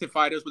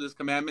sanctified us with His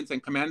commandments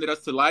and commanded us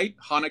to light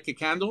Hanukkah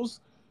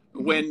candles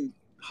when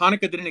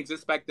Hanukkah didn't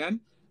exist back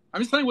then?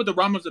 I'm just telling you what the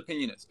Rambam's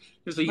opinion is.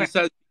 So he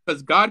says,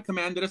 because God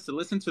commanded us to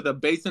listen to the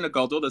Beis Din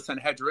Gadol, the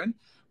Sanhedrin,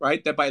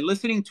 right? That by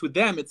listening to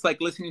them, it's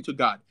like listening to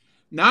God.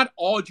 Not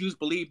all Jews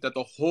believe that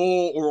the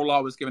whole oral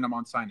law was given on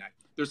Mount Sinai.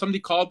 There's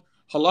something called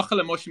Halacha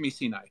LeMoshe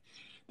MiSinai,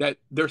 that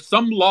there's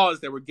some laws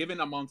that were given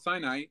on Mount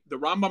Sinai. The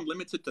Rambam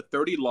limits it to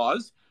 30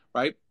 laws,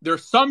 right?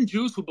 There's some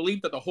Jews who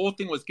believe that the whole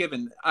thing was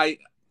given.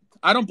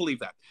 I don't believe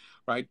that,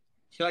 right?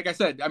 Like I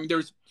said, I mean,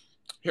 there's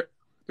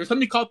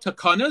something called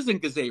takanas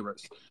and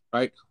gezeras,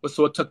 right?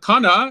 So a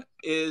takana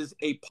is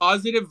a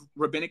positive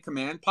rabbinic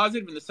command,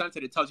 positive in the sense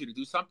that it tells you to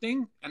do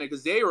something, and a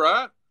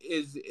gezera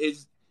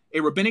is a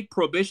rabbinic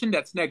prohibition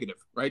that's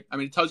negative, right? I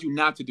mean, it tells you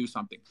not to do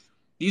something.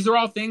 These are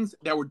all things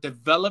that were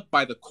developed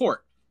by the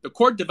court. The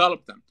court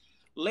developed them.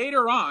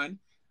 Later on,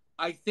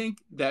 I think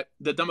that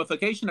the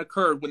dumbification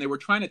occurred when they were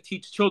trying to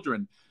teach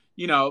children,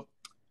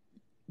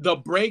 the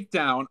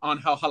breakdown on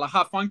how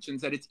halacha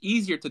functions, that it's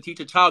easier to teach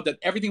a child that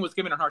everything was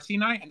given on Har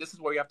Sinai, and this is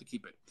where you have to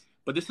keep it.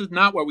 But this is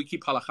not where we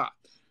keep halacha.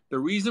 The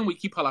reason we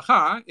keep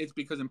halacha is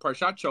because in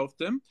Parshat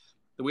Shoftim,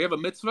 we have a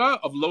mitzvah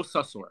of lo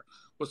sasor.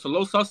 Well, so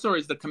lo sasor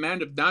is the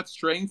command of not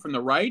straying from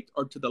the right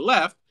or to the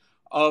left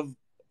of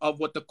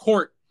what the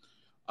court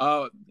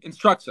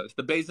instructs us.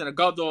 The Beis Din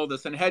Gadol, the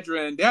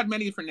Sanhedrin, they had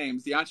many different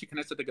names. The Anshi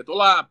Knesset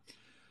Gedolah.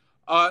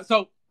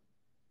 So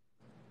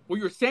what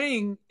you're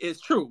saying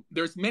is true.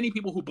 There's many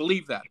people who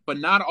believe that, but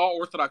not all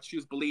Orthodox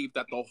Jews believe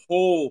that the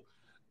whole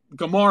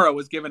Gemara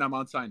was given on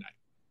Mount Sinai.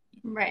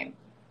 Right.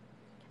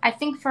 I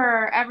think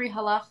for every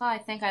halacha,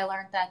 I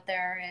learned that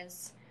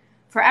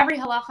for every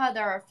halacha,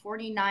 there are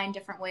 49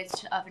 different ways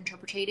of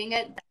interpreting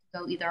it that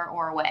go either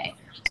or way.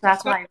 So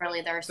that's why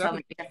really there are so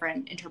many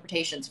different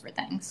interpretations for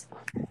things.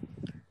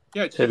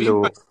 Yeah,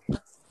 Hello.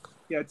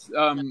 Yeah,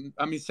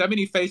 it's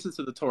 70 faces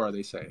of the Torah,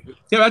 they say.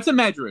 Yeah, that's a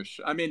medrash.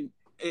 I mean,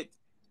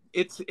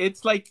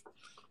 it's like,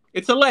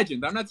 it's a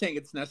legend. I'm not saying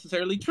it's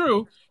necessarily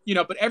true,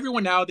 but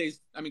everyone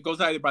nowadays, goes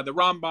either by the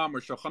Rambam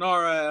or Shulchan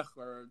Aruch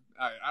or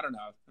I don't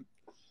know,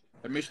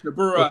 the Mishnah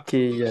Berurah.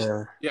 Okay,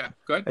 yeah,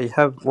 go ahead. I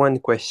have one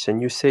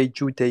question. You say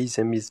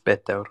Judaism is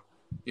better.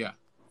 Yeah.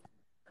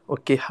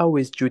 Okay, how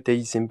is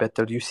Judaism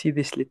better? You see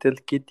this little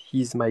kid,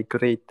 he's my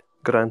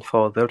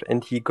great-grandfather,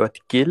 and he got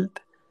killed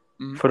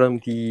from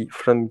the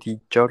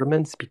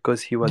Germans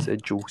because he was a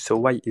Jew. So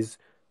why is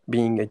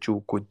being a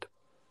Jew good?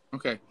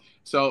 Okay,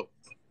 so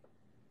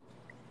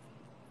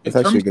it's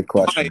actually a good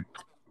question.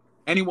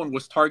 Anyone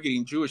was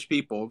targeting Jewish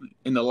people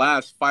in the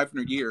last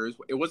 500 years,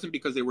 it wasn't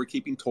because they were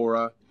keeping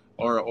Torah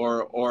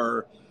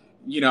or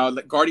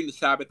guarding the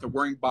Sabbath or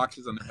wearing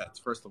boxes on their heads,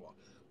 first of all.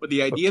 But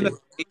the idea that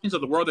the nations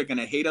of the world are going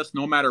to hate us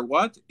no matter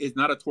what is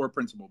not a Torah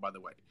principle, by the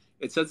way.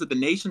 It says that the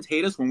nations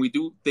hate us when we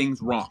do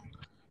things wrong.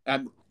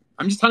 And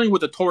I'm just telling you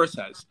what the Torah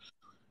says.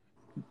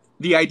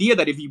 The idea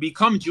that if you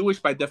become Jewish,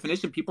 by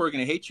definition, people are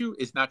going to hate you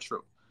is not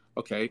true.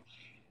 Okay?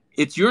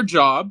 It's your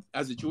job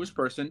as a Jewish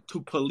person to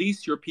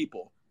police your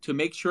people, to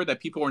make sure that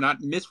people are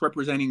not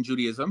misrepresenting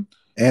Judaism.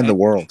 And the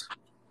world.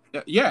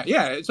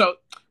 Yeah. So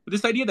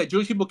this idea that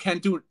Jewish people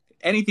can't do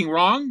anything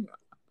wrong,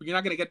 you're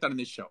not going to get that in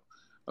this show.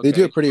 Okay? They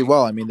do it pretty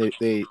well. I mean,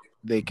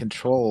 they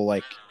control,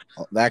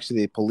 actually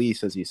they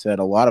police, as you said,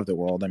 a lot of the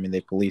world. I mean,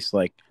 they're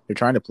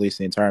trying to police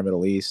the entire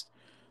Middle East.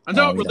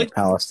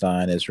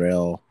 Palestine,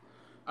 Israel.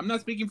 I'm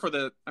not speaking for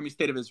the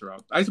state of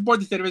Israel. I support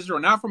the state of Israel,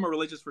 not from a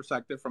religious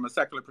perspective, from a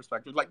secular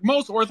perspective. Like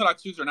most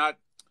Orthodox Jews are not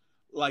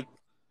like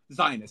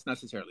Zionists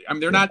necessarily. I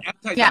mean, they're not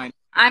anti-Zionist. Yeah,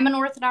 I'm an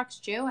Orthodox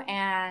Jew,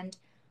 and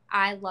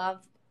I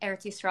love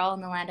Eretz Yisrael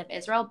and the land of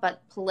Israel.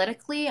 But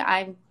politically,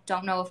 I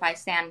don't know if I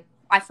stand.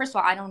 First of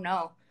all, I don't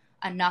know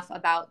enough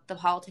about the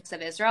politics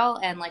of Israel,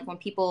 and when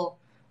people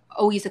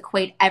always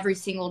equate every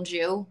single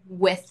Jew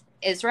with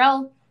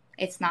Israel,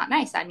 it's not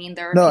nice. I mean,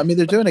 they're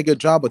doing a good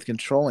job with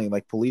controlling,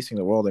 policing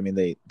the world. I mean,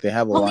 they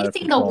have a lot of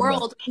policing the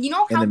world.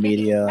 How big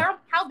media.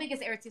 How big is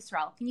Eretz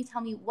Yisrael? Can you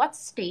tell me what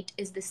state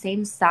is the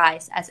same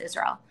size as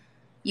Israel?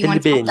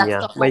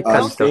 Albania, my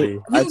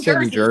country. I'd say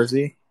New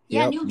Jersey.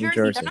 Yeah, New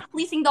Jersey. They're not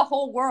policing the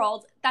whole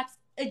world. That's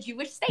a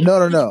Jewish state.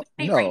 No.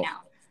 Right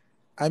now.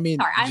 I mean,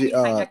 sorry,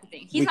 I'm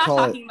he's not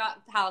talking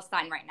about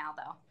Palestine right now,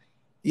 though.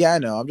 Yeah, I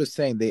know. I'm just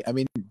saying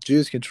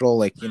Jews control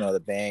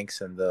the banks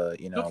and the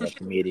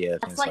the media,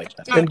 things like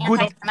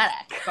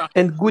that.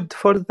 And good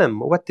for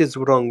them. What is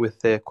wrong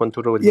with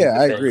controlling? Yeah,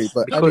 I agree.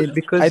 But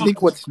because I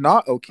think what's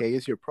not okay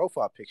is your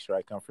profile picture.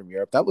 I come from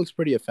Europe. That looks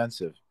pretty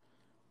offensive.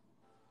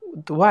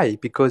 Why?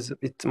 Because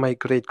it's my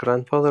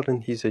great-grandfather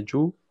and he's a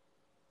Jew?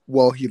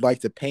 Well, he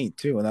liked to paint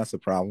too, and that's the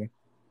problem.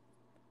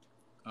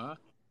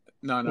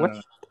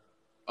 No.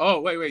 Oh,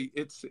 wait.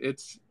 It's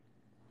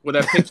well,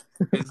 that picture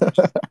is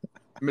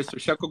Mr.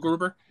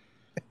 Scheckelgruber?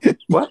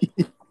 What?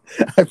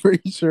 I'm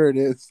pretty sure it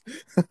is.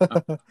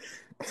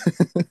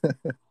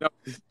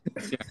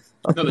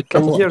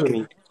 Can you hear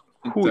me?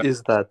 Who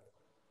is that?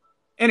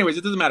 Anyways,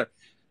 it doesn't matter.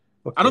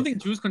 Okay. I don't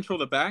think Jews control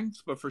the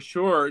banks, but for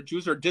sure,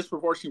 Jews are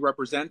disproportionately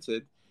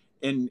represented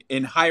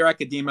in higher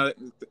academia.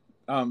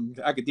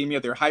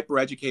 They're hyper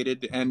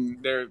educated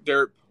and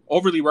they're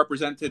overly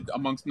represented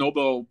amongst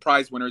Nobel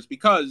Prize winners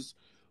because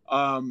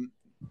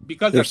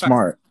they're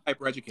smart,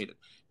 hyper educated.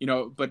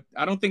 But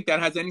I don't think that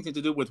has anything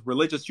to do with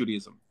religious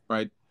Judaism,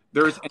 right?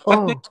 There's an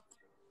ethnic,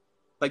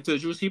 to the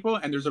Jewish people,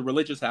 and there's a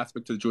religious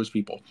aspect to the Jewish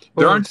people.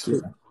 There aren't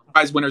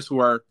prize winners who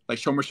are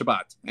Shomer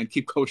Shabbat and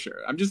keep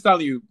kosher. I'm just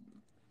telling you.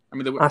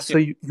 So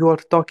you are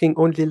talking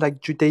only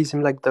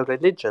Judaism, the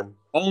religion?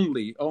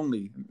 Only. I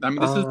mean,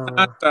 this is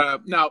not.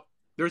 Now,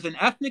 there's an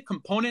ethnic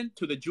component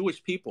to the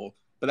Jewish people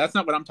but that's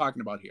not what I'm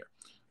talking about here,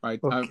 right?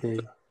 Okay.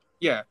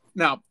 Yeah.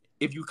 Now,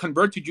 if you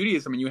convert to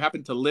Judaism and you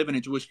happen to live in a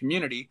Jewish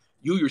community,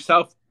 you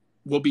yourself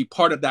will be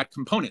part of that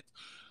component.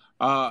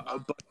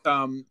 But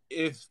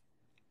if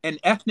an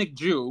ethnic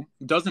Jew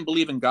doesn't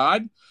believe in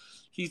God,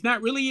 he's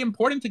not really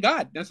important to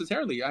God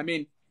necessarily. I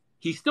mean,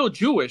 he's still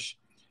Jewish,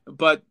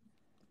 but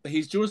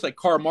he's Jewish like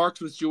Karl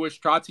Marx was Jewish,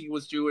 Trotsky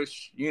was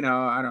Jewish,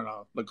 I don't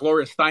know, like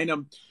Gloria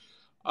Steinem.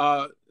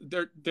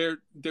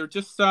 They're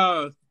just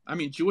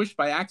Jewish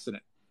by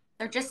accident.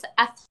 They're just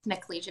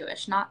ethnically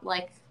Jewish, not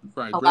like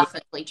right,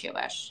 halakhically really.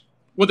 Jewish.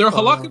 Well, they're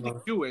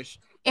halakhically Jewish.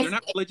 They're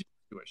not religiously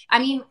Jewish. I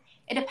mean,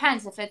 it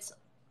depends. If it's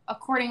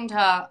according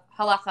to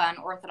halakha and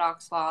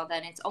Orthodox law,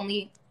 then it's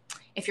only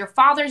if your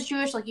father's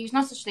Jewish. Like, there's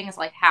no such thing as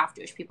like half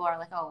Jewish. People are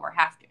like, oh, we're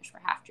half Jewish. We're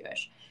half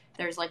Jewish.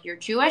 There's like you're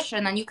Jewish,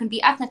 and then you can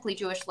be ethnically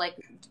Jewish, like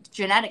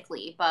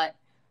genetically, but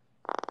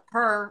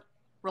per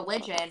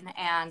religion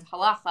and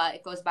halakha,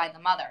 it goes by the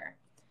mother.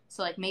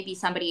 So, like, maybe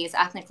somebody is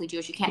ethnically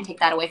Jewish. You can't take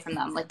that away from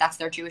them. Like, that's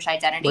their Jewish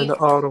identity.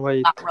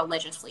 Not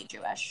religiously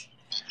Jewish.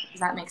 Does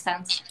that make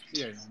sense?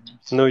 Yeah.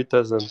 No, it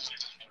doesn't.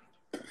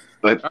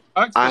 But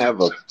I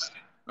have a... All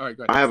right,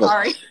 go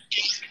ahead.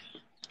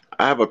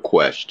 I have a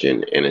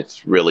question, and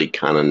it's really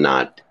kind of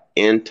not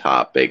in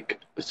topic.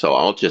 So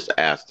I'll just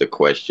ask the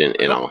question,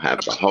 and I'll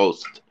have the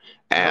host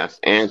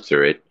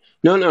answer it.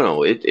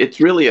 No. It's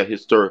really a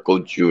historical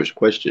Jewish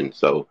question.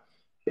 So...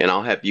 and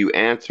I'll have you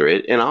answer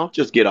it, and I'll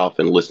just get off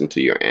and listen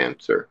to your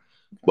answer.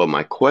 But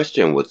my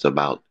question was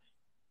about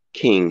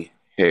King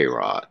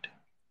Herod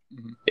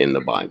in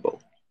the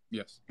Bible.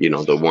 Yes.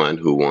 The one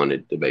who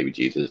wanted the baby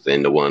Jesus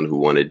and the one who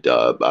wanted,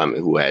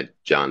 who had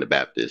John the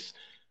Baptist.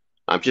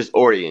 I'm just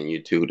orienting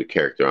you to the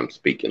character I'm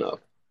speaking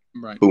of.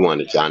 Right. Who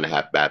wanted John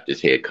the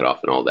Baptist's head cut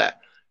off and all that.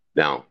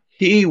 Now,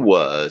 he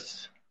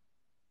was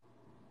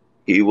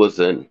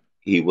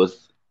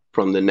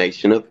from the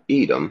nation of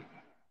Edom.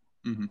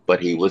 Mm-hmm. But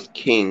he was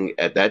king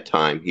at that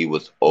time. He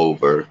was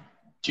over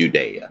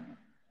Judea.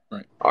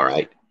 Right. All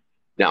right.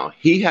 Now,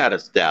 he had a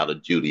style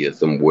of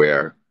Judaism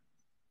where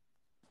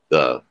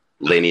the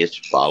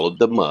lineage followed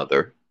the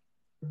mother.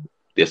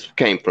 This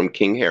came from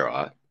King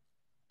Herod.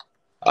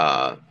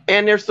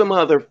 And there's some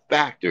other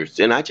factors.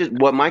 And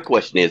what my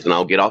question is, and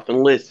I'll get off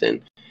and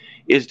listen,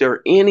 is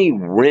there any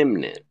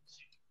remnant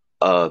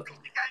of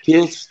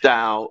his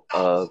style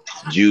of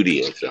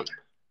Judaism?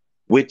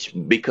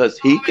 Because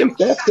he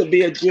confessed to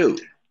be a Jew,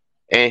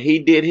 and he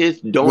did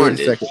his darndest.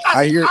 Wait a second.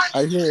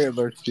 I hear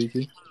Edward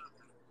speaking.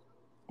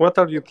 What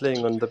are you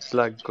playing on the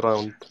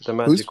background? The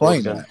magic Who's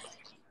playing organ? that?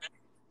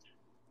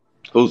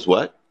 Who's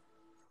what?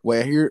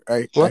 Wait,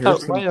 why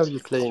are you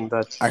playing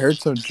that? I heard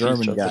some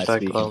German guy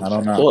speaking. I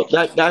don't know.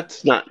 Well,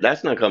 that's not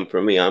coming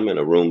from me. I'm in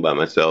a room by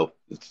myself.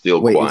 It's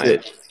still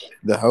quiet. Is it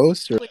the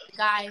host or the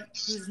guy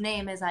whose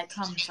name is I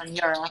come from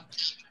Europe?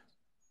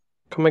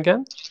 Come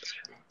again?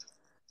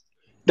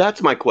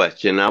 That's my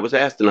question. I was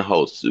asking the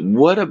host,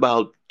 what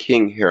about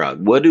King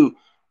Herod? What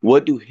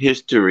do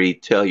history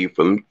tell you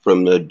from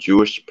the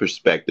Jewish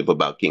perspective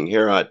about King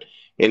Herod?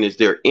 And is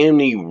there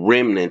any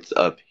remnants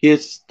of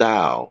his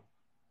style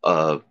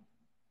of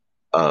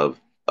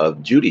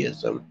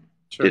Judaism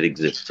that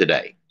exists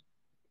today?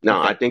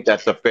 Now, I think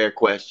that's a fair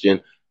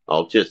question.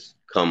 I'll just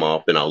come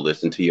off and I'll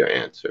listen to your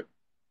answer.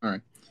 All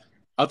right.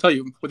 I'll tell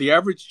you, for the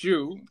average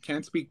Jew,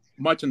 can't speak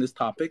much on this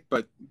topic,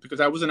 but because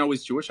I wasn't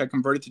always Jewish, I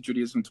converted to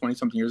Judaism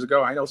 20-something years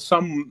ago. I know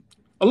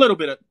a little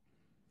bit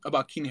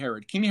about King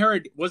Herod. King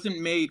Herod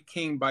wasn't made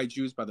king by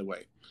Jews, by the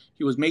way.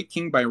 He was made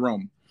king by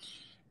Rome.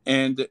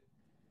 And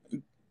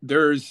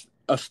there's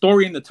a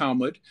story in the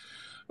Talmud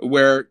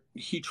where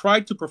he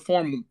tried to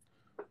perform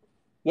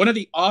one of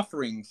the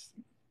offerings,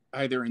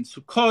 either in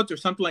Sukkot or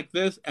something like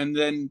this, and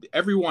then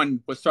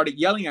everyone started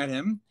yelling at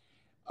him,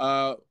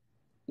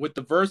 with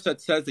the verse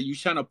that says that you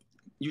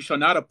shall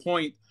not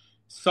appoint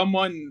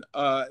someone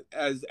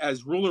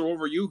as ruler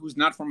over you who's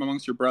not from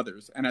amongst your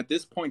brothers. And at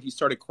this point, he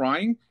started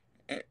crying,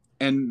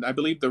 and I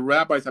believe the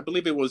rabbis,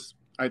 it was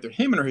either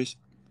him or his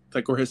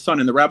son,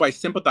 and the rabbis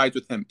sympathized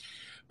with him.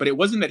 But it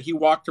wasn't that he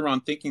walked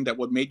around thinking that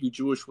what made you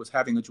Jewish was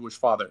having a Jewish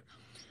father.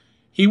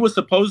 He was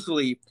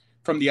supposedly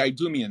from the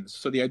Idumeans.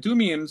 So the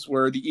Idumeans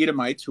were the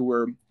Edomites who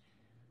were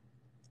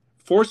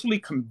forcibly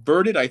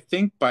converted, I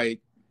think, by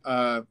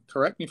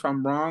correct me if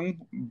I'm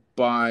wrong,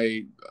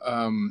 by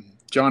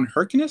John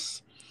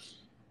Hyrcanus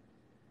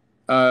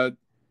in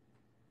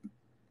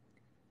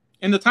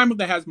the time of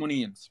the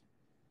Hasmoneans.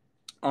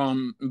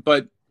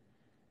 But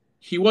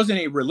he wasn't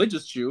a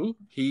religious Jew.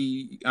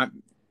 He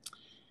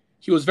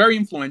was very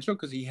influential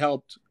because he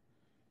helped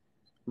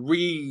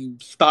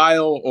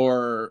restyle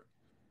or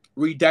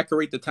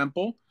redecorate the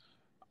temple,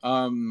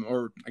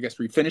 or I guess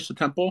refinish the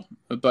temple.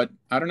 But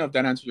I don't know if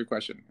that answers your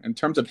question. In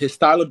terms of his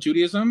style of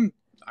Judaism,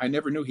 I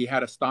never knew he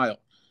had a style.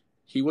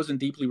 He wasn't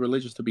deeply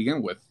religious to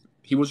begin with.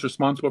 He was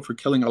responsible for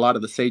killing a lot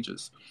of the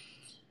sages.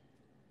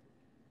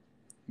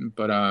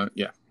 But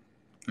yeah,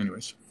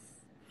 anyways.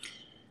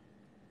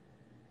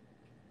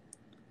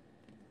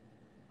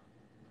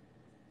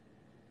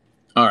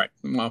 All right.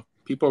 Well,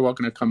 people are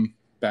welcome to come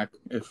back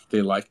if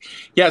they like.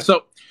 Yeah,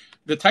 so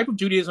The type of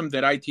Judaism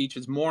that I teach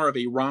is more of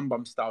a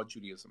Rambam-style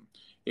Judaism,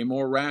 a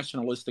more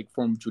rationalistic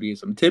form of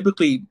Judaism,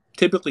 typically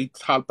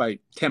taught by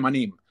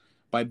Temanim,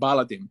 by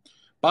Baladim.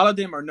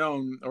 Baladim are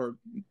known, or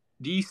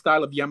these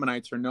style of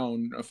Yemenites are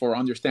known for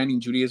understanding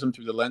Judaism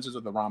through the lenses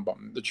of the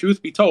Rambam. The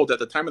truth be told, at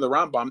the time of the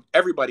Rambam,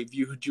 everybody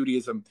viewed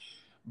Judaism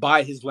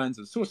by his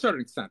lenses to a certain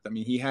extent. I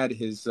mean, he had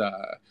his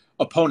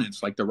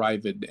opponents like the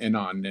Ravid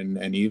Inon,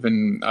 and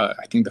even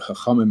I think the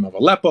Chachamim of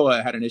Aleppo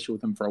had an issue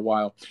with him for a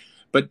while.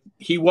 But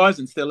he was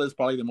and still is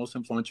probably the most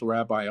influential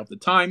rabbi of the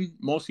time.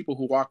 Most people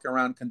who walk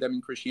around condemning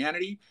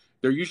Christianity,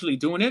 they're usually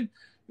doing it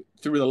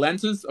through the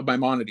lenses of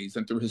Maimonides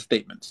and through his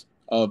statements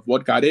of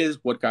what God is,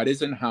 what God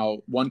isn't,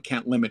 how one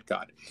can't limit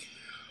God.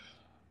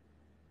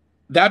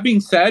 That being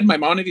said,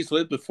 Maimonides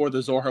lived before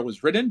the Zohar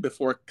was written,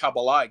 before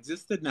Kabbalah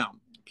existed. Now,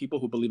 people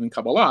who believe in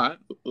Kabbalah,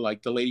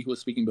 like the lady who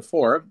was speaking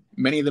before,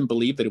 many of them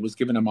believe that it was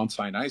given on Mount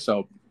Sinai.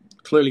 So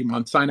clearly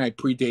Mount Sinai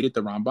predated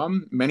the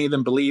Rambam. Many of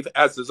them believe,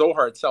 as the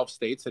Zohar itself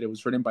states, that it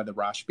was written by the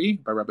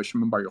Rashbi, by Rabbi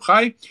Shimon Bar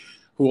Yochai,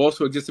 who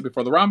also existed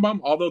before the Rambam,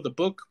 although the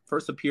book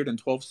first appeared in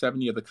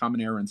 1270 of the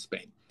Common Era in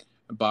Spain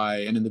by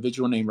an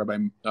individual named Rabbi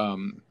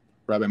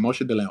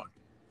Moshe de Leon.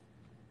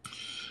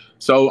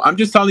 So I'm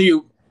just telling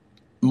you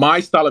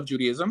my style of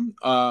Judaism.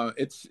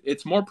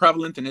 It's more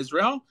prevalent in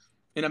Israel.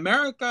 In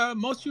America,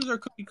 most Jews are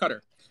cookie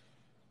cutter.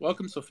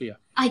 Welcome, Sophia.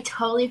 I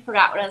totally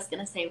forgot what I was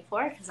going to say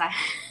before because I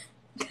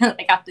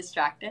got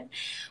distracted.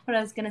 What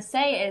I was going to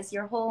say is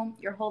your whole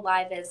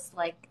live is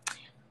like,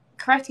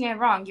 correct me if I'm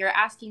wrong, you're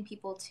asking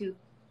people to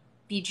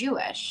be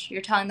Jewish.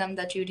 You're telling them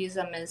that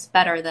Judaism is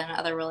better than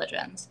other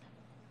religions.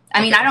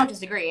 I mean, I don't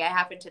disagree. I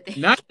happen to think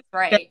that's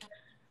right.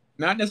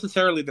 Not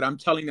necessarily that I'm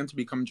telling them to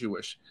become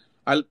Jewish.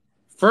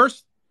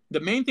 First,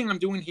 the main thing I'm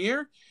doing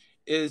here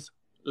is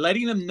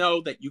letting them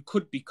know that you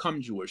could become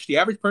Jewish. The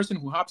average person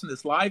who hops in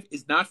this live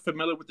is not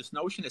familiar with this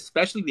notion,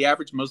 especially the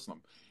average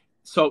Muslim.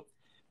 So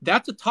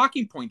that's a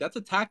talking point. That's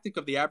a tactic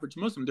of the average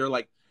Muslim. They're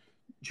like,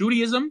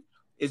 Judaism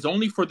is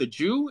only for the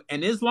Jew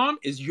and Islam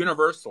is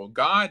universal.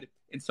 God,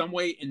 in some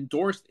way,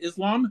 endorsed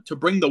Islam to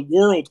bring the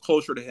world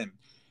closer to him.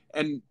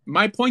 And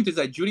my point is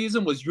that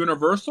Judaism was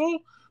universal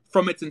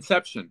from its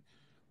inception.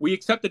 We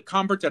accepted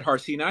converts at Har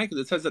Sinai because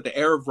it says that the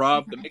Erev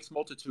Rav, the mixed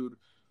multitude,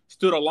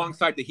 stood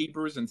alongside the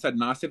Hebrews and said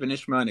Nasiv and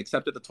Ishmael and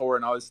accepted the Torah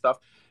and all this stuff.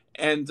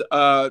 And,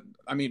 I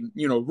mean,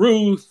 you know,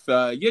 Ruth,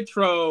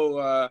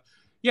 Yitro,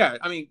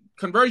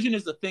 conversion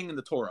is the thing in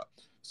the Torah.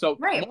 So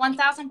right,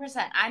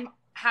 1,000%. I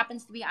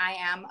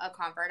am a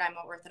convert. I'm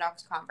an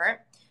Orthodox convert.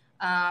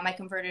 I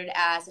converted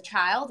as a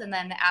child, and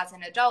then as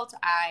an adult,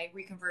 I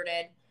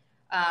reconverted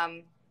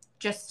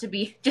just to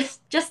be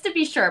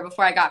sure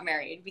before I got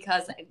married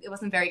because it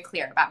wasn't very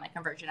clear about my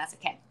conversion as a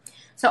kid.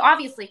 So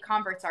obviously,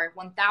 converts are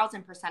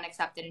 1,000%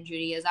 accepted in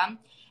Judaism,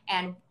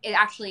 and it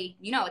actually,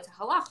 you know, it's a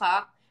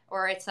halacha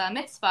or it's a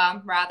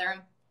mitzvah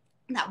rather.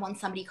 That when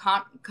somebody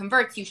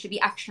converts, you should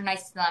be extra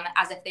nice to them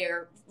as if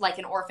they're like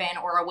an orphan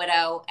or a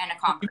widow and a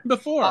convert.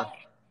 Before.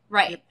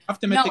 Right.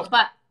 No,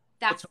 but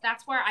that's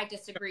where I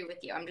disagree with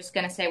you. I'm just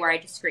going to say where I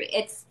disagree.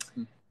 It's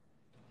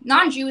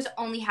non-Jews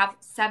only have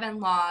 7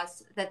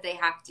 laws that they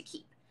have to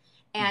keep.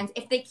 And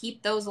if they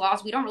keep those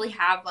laws, we don't really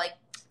have like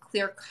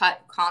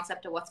clear-cut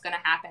concept of what's going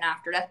to happen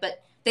after death,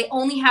 but they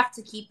only have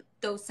to keep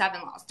those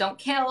 7 laws. Don't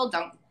kill,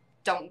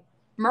 don't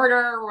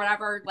murder or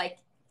whatever, like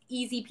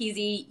easy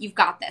peasy, you've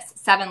got this.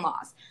 7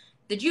 laws.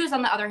 The Jews,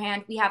 on the other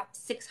hand, we have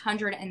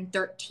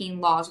 613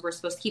 laws we're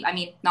supposed to keep. I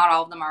mean, not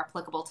all of them are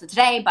applicable to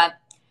today, but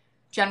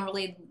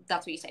generally,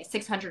 that's what you say,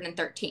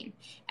 613.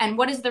 And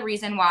what is the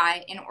reason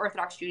why in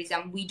Orthodox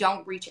Judaism, we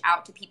don't reach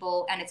out to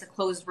people and it's a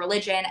closed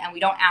religion and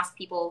we don't ask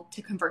people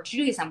to convert to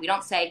Judaism? We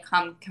don't say,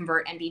 come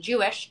convert and be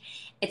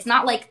Jewish. It's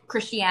not like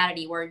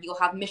Christianity where you'll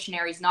have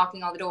missionaries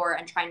knocking on the door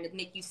and trying to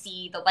make you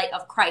see the light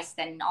of Christ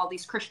and all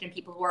these Christian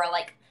people who are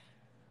like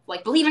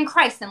believe in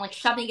Christ and like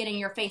shoving it in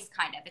your face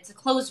kind of. It's a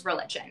closed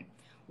religion.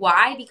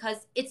 Why?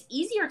 Because it's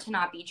easier to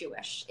not be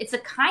Jewish. It's a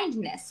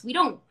kindness. We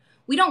don't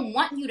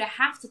want you to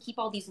have to keep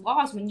all these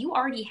laws when you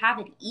already have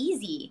it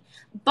easy.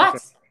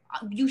 But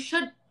you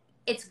should,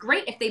 it's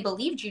great if they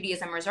believe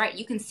Judaism is right.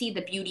 You can see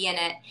the beauty in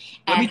it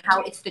and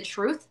how it's the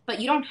truth,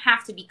 but you don't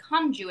have to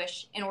become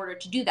Jewish in order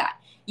to do that.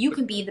 You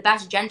can be the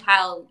best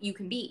Gentile you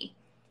can be.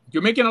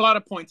 You're making a lot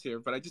of points here,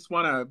 but I just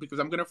want to, because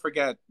I'm going to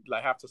forget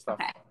like half the stuff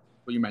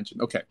what you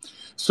mentioned. Okay.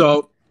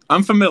 So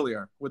I'm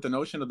familiar with the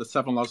notion of the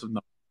 7 laws of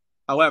Noah.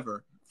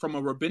 However, from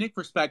a rabbinic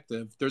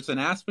perspective, there's an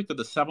aspect of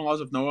the 7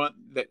 laws of Noah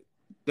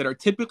that are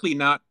typically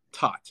not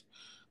taught.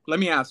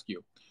 Let me ask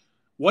you,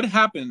 what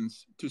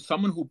happens to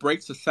someone who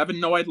breaks the 7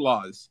 Noahide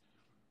laws?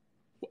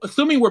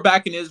 Assuming we're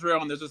back in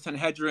Israel and there's a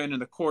Sanhedrin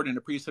and a court and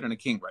a priesthood and a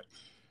king, right?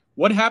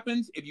 What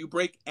happens if you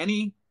break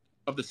any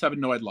of the 7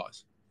 Noahide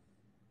laws?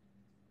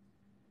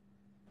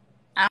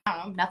 I don't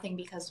know, nothing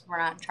because we're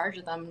not in charge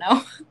of them,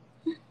 no.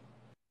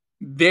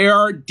 They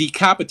are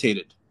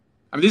decapitated.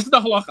 I mean, this is the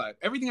halacha.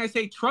 Everything I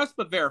say, trust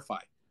but verify.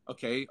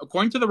 Okay,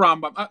 according to the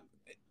Rambam,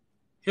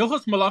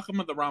 Hilchos Malachim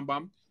of the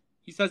Rambam,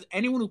 he says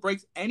anyone who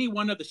breaks any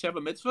one of the Sheva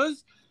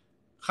mitzvahs,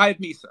 chayav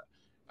misa.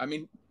 I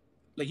mean,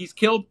 Like he's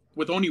killed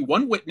with only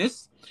one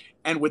witness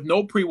and with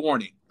no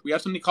pre-warning. We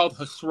have something called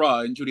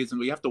hasra in Judaism.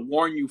 We have to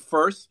warn you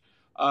first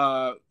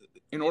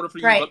in order for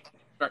you to...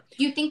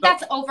 Do you think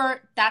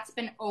that's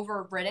been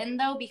overridden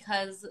though,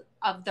 because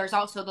there's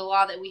also the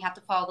law that we have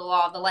to follow the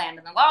law of the land,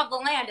 and the law of the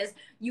land is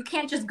you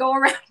can't just go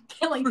around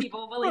killing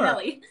people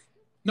willy-nilly.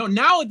 No,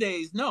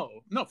 nowadays,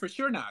 no, for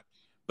sure not.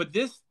 But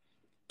this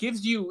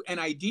gives you an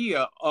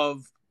idea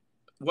of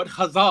what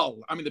Chazal,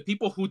 I mean, the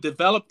people who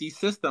developed these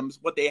systems,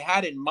 what they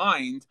had in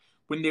mind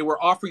when they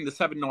were offering the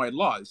 7 Noahide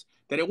laws,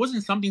 that it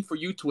wasn't something for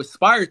you to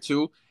aspire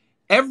to.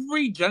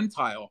 Every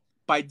Gentile,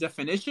 by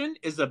definition,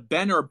 is a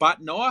ben or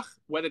bat Noach,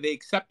 whether they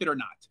accept it or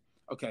not.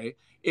 Okay,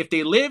 if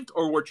they lived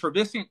or were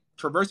traversing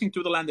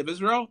through the land of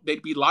Israel,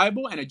 they'd be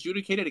liable and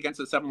adjudicated against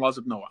the 7 laws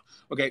of Noah.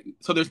 Okay,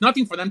 so there's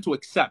nothing for them to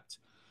accept.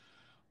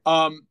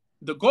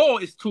 The goal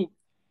is to,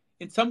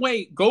 in some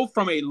way, go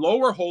from a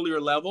lower, holier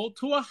level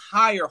to a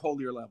higher,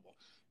 holier level.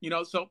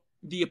 So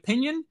the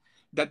opinion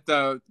that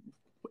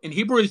in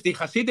Hebrew is the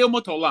Chasidei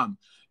Umot Olam,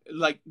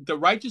 like the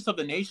righteous of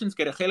the nations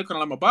get a chelik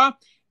olam haba,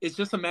 is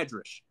just a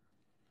medrash.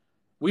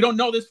 We don't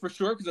know this for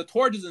sure because the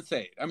Torah doesn't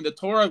say it. I mean, the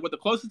Torah, what the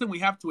closest thing we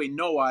have to a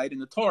Noahide in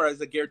the Torah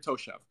is a Ger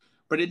Toshav.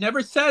 But it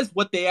never says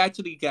what they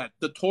actually get.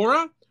 The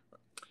Torah,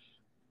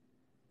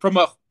 from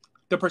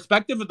the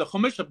perspective of the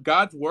Chumash of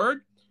God's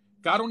word,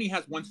 God only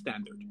has one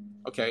standard.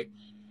 Okay?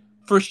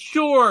 For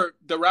sure,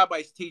 the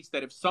rabbis teach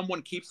that if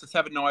someone keeps the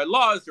 7 Noahide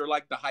laws, they're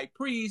like the high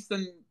priest,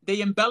 and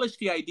they embellish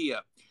the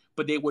idea.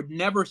 But they would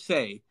never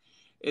say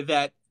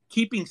that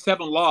keeping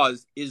 7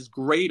 laws is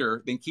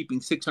greater than keeping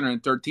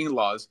 613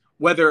 laws.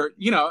 Whether,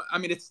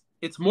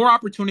 it's more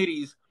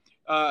opportunities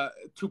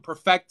to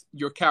perfect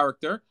your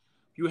character.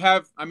 You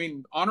have,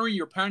 honoring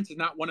your parents is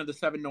not one of the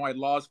 7 Noahide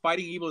laws.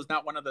 Fighting evil is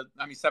not one of the,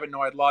 7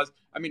 Noahide laws.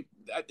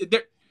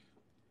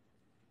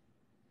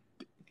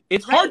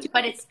 It's hard,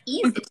 but it's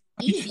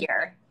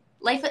easier.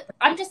 Life.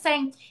 I'm just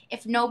saying,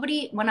 if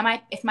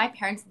my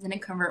parents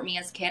didn't convert me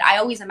as a kid, I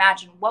always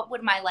imagine what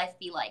would my life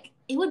be like.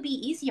 It would be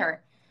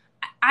easier.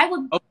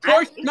 Of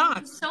course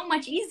not. So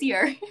much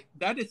easier.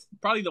 That is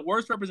probably the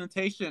worst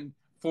representation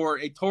for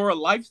a Torah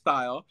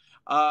lifestyle.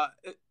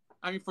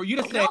 For you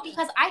to say... No,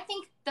 because I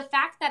think the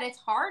fact that it's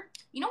hard,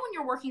 when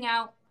you're working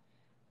out,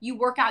 you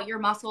work out your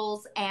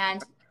muscles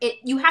and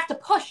you have to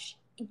push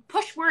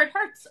where it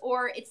hurts,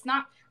 or it's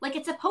not like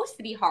it's supposed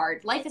to be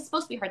hard. Life is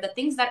supposed to be hard. The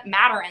things that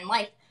matter in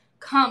life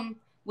come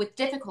with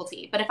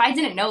difficulty. But if I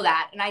didn't know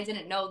that, and I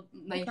didn't know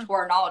my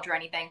Torah knowledge or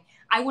anything,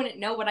 I wouldn't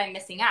know what I'm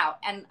missing out.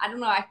 And I don't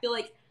know, I feel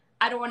like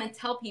I don't want to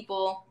tell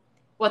people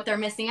what they're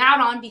missing out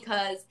on,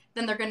 because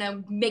then they're going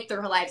to make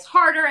their lives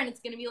harder, and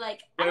it's going to be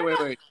like,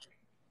 wait.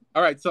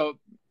 All right, so,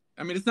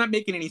 it's not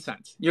making any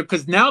sense.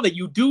 Because now that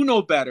you do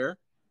know better,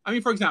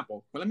 for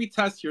example, let me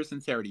test your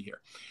sincerity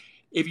here.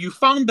 If you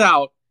found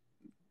out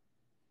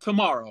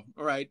tomorrow,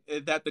 all right,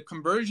 that the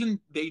conversion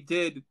they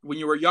did when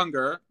you were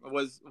younger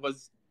was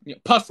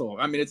puzzle.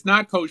 It's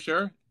not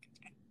kosher,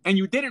 and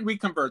you didn't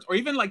reconvert, or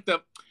even like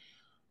the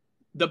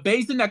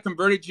Beis that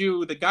converted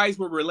you, the guys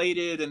were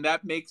related, and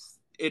that makes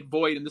it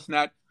void and this and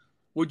that.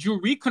 Would you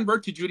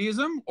reconvert to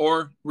Judaism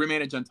or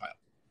remain a Gentile?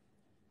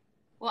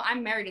 Well,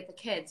 I'm married with a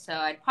kid, so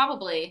I'd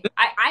probably...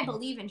 I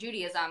believe in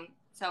Judaism,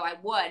 so I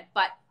would,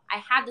 but I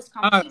had this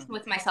conversation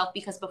with myself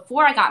because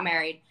before I got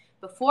married,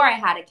 before I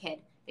had a kid,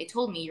 they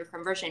told me your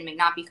conversion may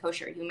not be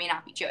kosher, you may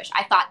not be Jewish.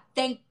 I thought,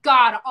 thank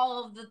God,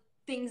 all the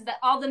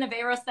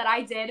Neveros that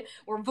I did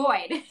were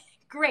void.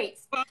 Great.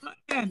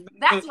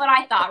 That's what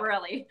I thought,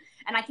 really.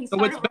 And I can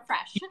start over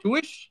fresh.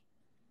 Jewish,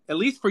 at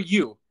least for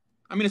you.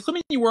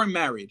 Assuming you weren't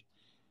married.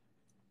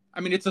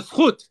 It's a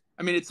zchut.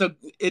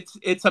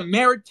 It's a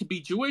merit to be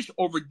Jewish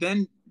over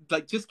then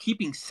like just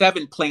keeping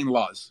 7 plain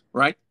laws,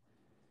 right?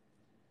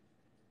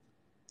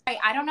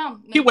 I don't know.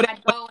 Maybe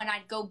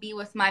I'd go be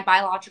with my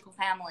biological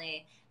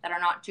family that are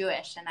not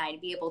Jewish, and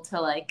I'd be able to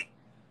like.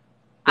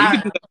 You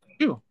could do that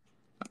too.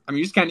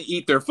 You just kind of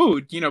eat their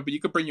food, but you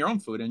could bring your own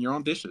food and your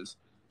own dishes.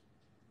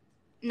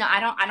 No, I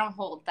don't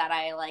hold that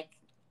I like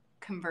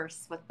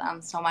converse with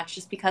them so much,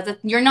 just because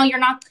you're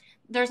not.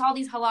 There's all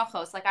these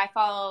halachos. Like I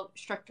follow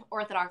strict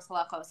Orthodox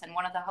halachos, and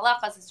one of the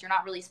halachos is you're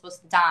not really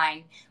supposed to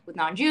dine with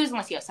non-Jews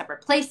unless you have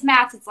separate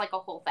placemats. It's like a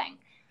whole thing.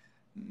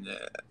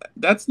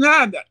 That's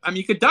not.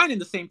 You could dine in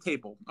the same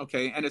table,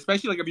 okay, and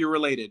especially like if you're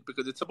related,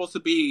 because it's supposed to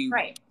be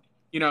right.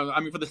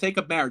 For the sake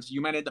of marriage,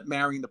 you might end up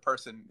marrying the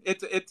person.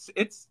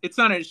 It's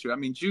not an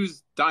issue.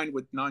 Jews dine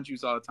with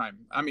non-Jews all the time.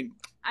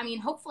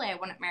 Hopefully I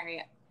wouldn't marry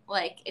it.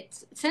 Like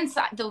it's since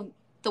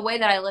the way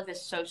that I live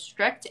is so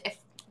strict. If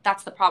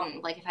that's the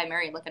problem, like if I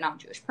marry like a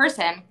non-Jewish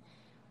person,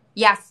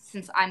 yes,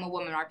 since I'm a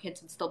woman, our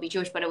kids would still be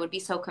Jewish, but it would be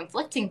so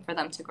conflicting for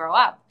them to grow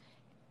up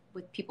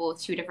with people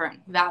with two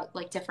different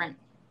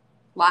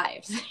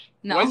lives.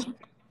 No, why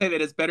say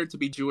that it's better to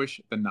be Jewish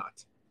than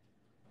not?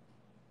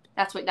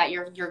 That's what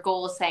your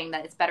goal is saying,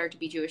 that it's better to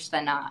be Jewish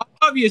than not.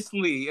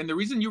 Obviously, and the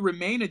reason you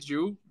remain a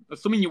Jew,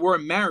 assuming you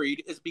weren't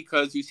married, is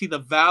because you see the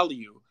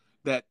value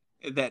that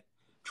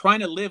trying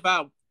to live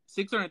out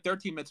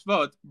 613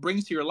 mitzvot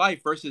brings to your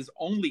life versus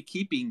only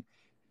keeping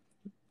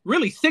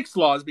really 6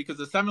 laws, because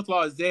the 7th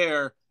law is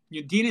there.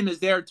 Dinim is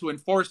there to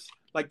enforce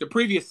like the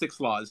previous 6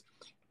 laws,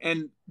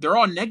 and they're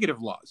all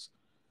negative laws,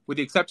 with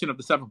the exception of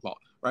the 7th law,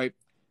 right?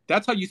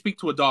 That's how you speak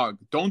to a dog.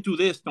 Don't do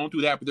this, don't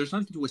do that, but there's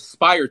nothing to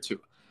aspire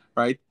to,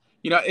 right?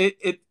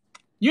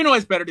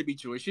 It's better to be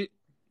Jewish.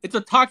 It's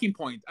a talking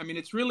point. I mean,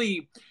 it's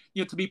really,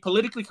 to be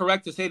politically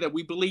correct to say that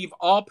we believe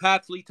all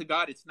paths lead to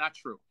God. It's not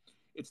true.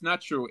 It's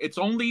not true. It's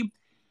only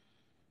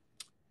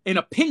an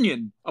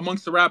opinion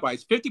amongst the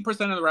rabbis.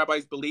 50% of the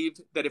rabbis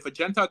believed that if a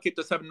Gentile kept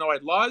the 7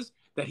 Noahide laws,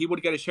 that he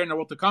would get a share in the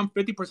world to come.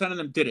 50% of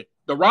them did it.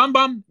 The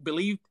Rambam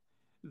believed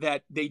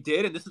that they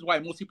did, and this is why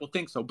most people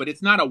think so, but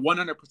it's not a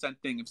 100%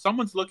 thing. If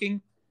someone's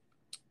looking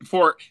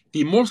for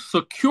the most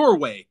secure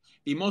way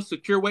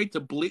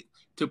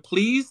to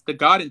please the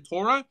God in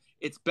Torah,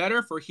 it's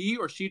better for he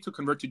or she to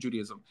convert to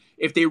Judaism.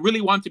 If they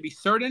really want to be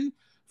certain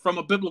from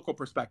a biblical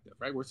perspective,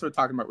 right? We're sort of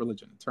talking about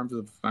religion in terms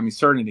of,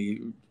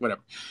 certainty,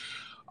 whatever.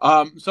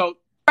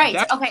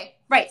 Right. Okay.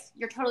 Right.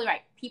 You're totally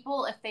right.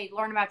 People, if they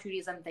learn about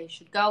Judaism, they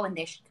should go and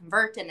they should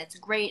convert, and it's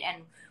great.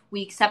 And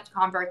we accept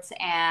converts,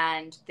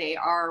 and they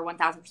are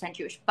 1,000%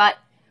 Jewish. But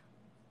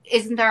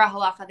isn't there a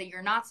halacha that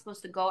you're not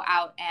supposed to go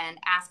out and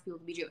ask people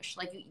to be Jewish?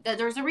 Like,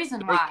 there's a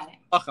reason why.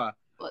 Halacha.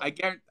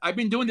 I've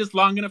been doing this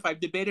long enough. I've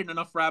debated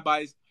enough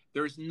rabbis.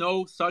 There's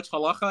no such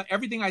halacha.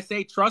 Everything I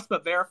say, trust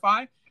but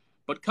verify.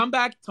 But come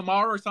back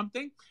tomorrow or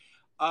something.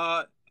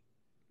 Okay.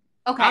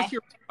 Ask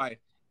your rabbi.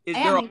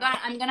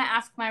 I'm gonna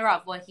ask my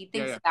Rav what he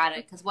thinks about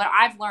it, because what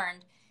I've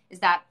learned is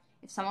that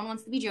if someone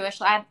wants to be Jewish,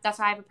 that's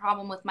why I have a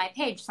problem with my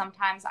page.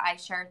 Sometimes I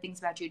share things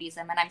about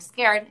Judaism, and I'm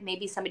scared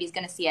maybe somebody's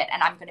going to see it,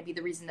 and I'm going to be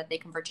the reason that they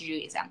convert to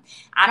Judaism.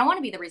 I don't want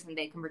to be the reason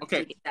they convert to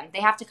Judaism.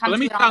 They have to come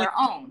to it on their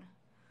own.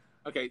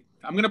 Okay,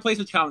 I'm going to place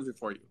a challenge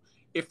for you.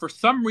 If for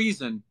some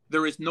reason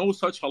there is no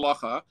such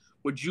halacha,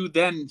 would you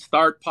then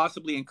start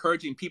possibly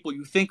encouraging people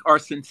you think are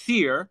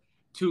sincere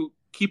to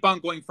keep on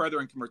going further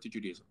and convert to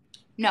Judaism?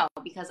 No,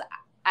 because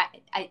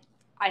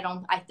I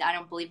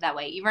don't believe that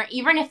way.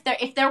 Even if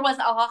there was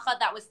a halacha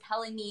that was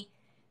telling me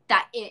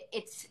that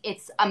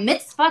it's a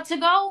mitzvah to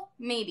go,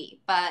 maybe.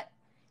 But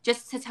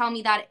just to tell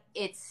me that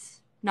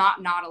it's not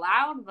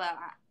allowed, but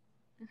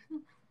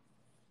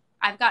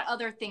I've got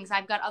other things.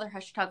 I've got other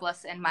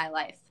hashtagless in my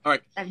life. All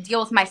right. I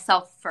deal with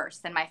myself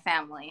first and my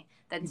family.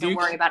 Then don't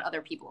worry about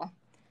other people.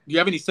 Do you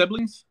have any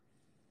siblings?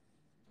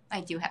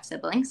 I do have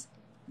siblings.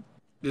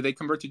 Did they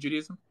convert to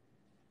Judaism?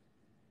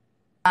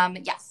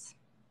 Yes.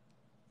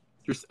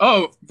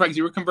 Frank,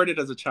 you were converted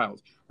as a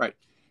child, right?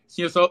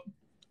 So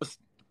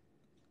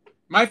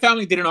my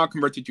family didn't all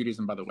convert to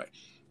Judaism, by the way,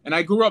 and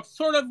I grew up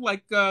sort of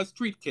like a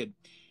street kid,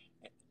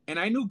 and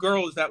I knew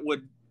girls that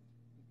would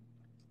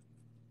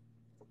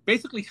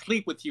basically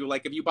sleep with you,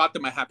 like if you bought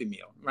them a Happy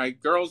Meal,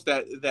 right? Girls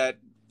that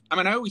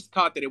I always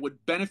thought that it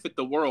would benefit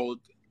the world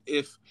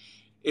if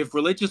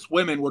religious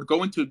women would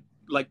go into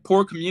like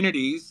poor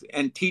communities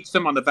and teach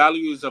them on the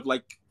values of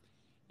like,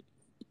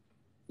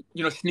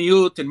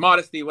 sniut and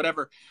modesty,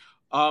 whatever.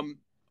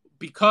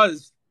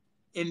 Because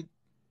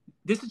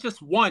this is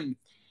just one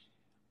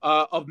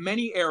of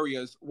many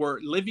areas where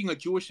living a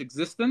Jewish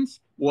existence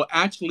will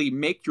actually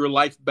make your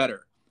life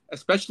better,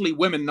 especially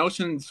women.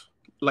 Notions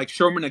like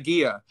Shomer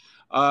Nagia,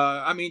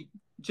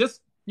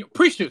 just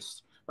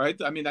precious, right?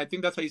 I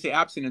think that's how you say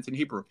abstinence in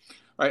Hebrew,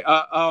 right?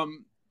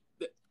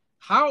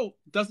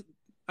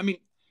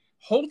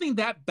 Holding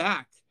that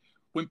back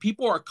when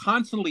people are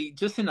constantly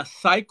just in a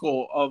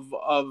cycle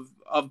of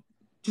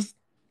just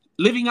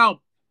living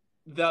out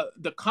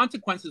the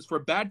consequences for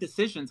bad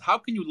decisions. How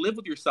can you live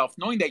with yourself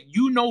knowing that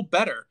you know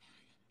better?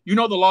 You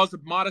know the laws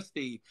of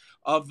modesty,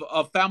 of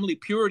family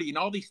purity, and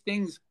all these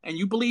things, and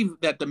you believe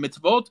that the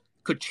mitzvot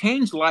could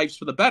change lives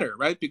for the better,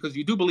 right? Because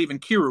you do believe in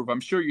kiruv,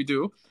 I'm sure you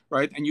do,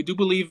 right? And you do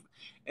believe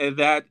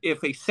that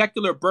if a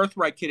secular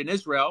birthright kid in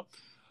Israel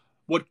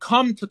would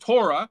come to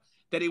Torah,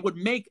 that it would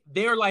make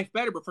their life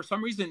better. But for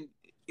some reason,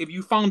 if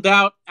you found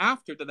out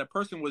after that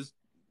person was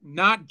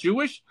not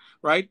Jewish,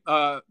 right,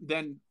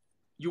 then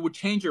you would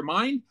change your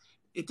mind.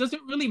 It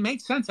doesn't really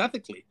make sense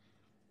ethically.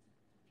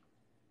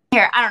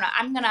 Here, I don't know.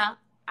 I'm going to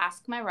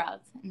ask my Rav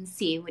and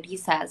see what he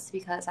says,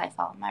 because I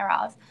follow my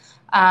Rav.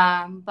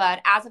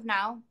 But as of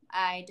now,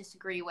 I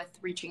disagree with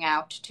reaching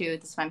out to,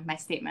 this is my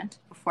statement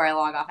before I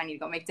log off, I need to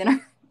go make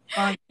dinner,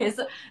 I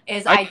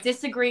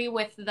disagree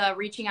with the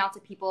reaching out to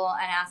people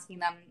and asking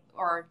them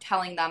or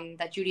telling them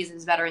that Judaism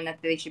is better and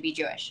that they should be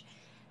Jewish.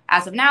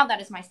 As of now, that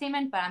is my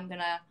statement, but I'm going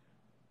to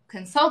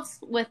consult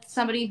with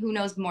somebody who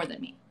knows more than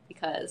me,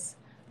 because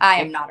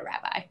I am not a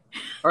rabbi.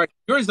 All right.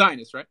 You're a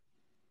Zionist, right?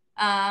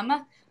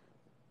 I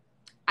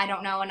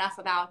don't know enough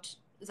about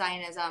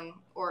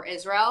Zionism or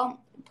Israel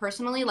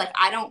personally. Like,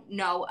 I don't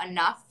know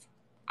enough.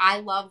 I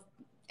love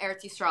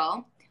Eretz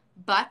Yisrael,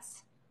 but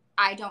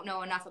I don't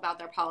know enough about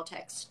their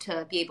politics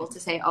to be able to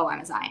say, oh,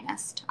 I'm a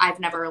Zionist. I've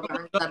never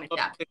learned them in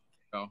depth.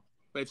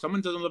 But if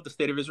someone doesn't love the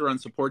state of Israel and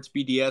supports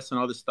BDS and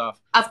all this stuff...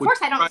 Of course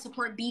I don't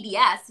support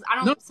BDS.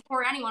 I don't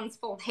support anyone who's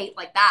full of hate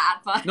like that.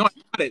 But... No, I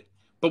got it.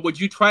 But would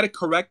you try to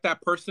correct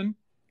that person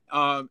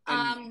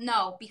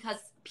No, because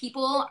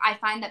I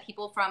find that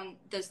people from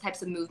those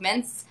types of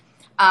movements,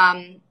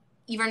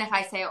 even if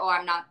I say, oh,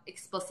 I'm not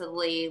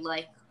explicitly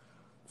like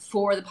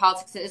for the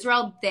politics of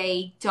Israel,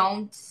 they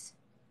don't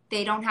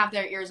have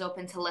their ears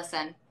open to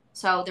listen.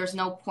 So there's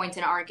no point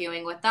in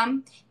arguing with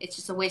them. It's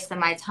just a waste of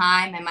my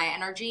time and my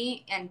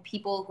energy. And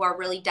people who are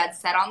really dead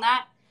set on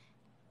that,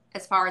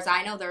 as far as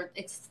I know, they're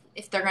just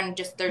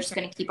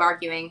going to keep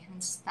arguing.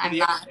 I'm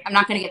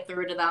not going to get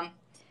through to them.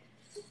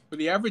 For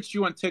the average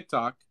Jew on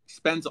TikTok,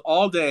 spends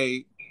all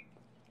day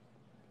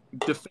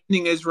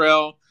defending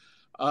Israel,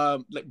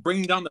 like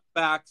bringing down the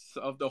facts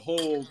of the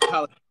whole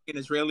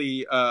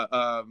Palestinian-Israeli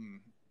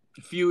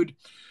feud.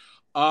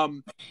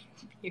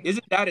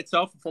 Isn't that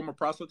itself a form of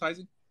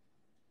proselytizing?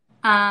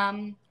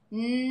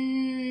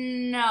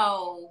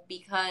 No,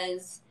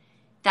 because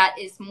that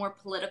is more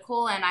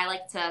political, and I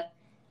like to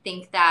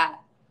think that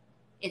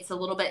it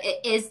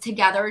is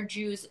together,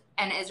 Jews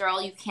and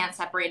Israel. You can't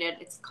separate it.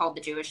 It's called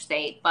the Jewish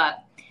state,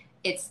 but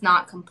it's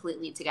not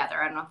completely together.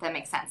 I don't know if that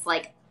makes sense.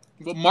 Like,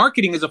 well,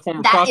 marketing is a form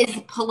of that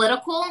is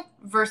political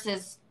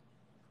versus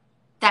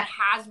that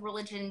has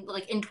religion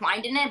like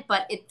entwined in it,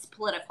 but it's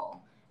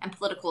political, and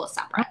political is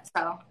separate.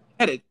 So I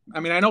get it. I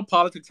mean, I know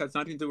politics has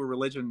nothing to do with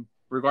religion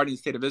regarding the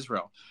state of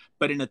Israel,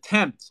 but an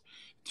attempt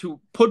to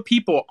put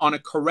people on a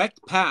correct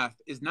path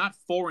is not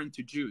foreign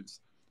to Jews,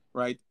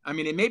 right? I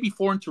mean, it may be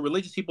foreign to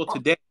religious people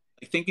today,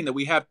 like thinking that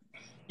we have,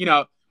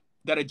 that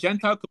a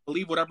Gentile could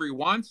believe whatever he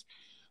wants,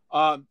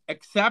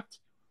 except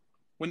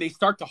when they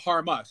start to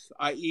harm us,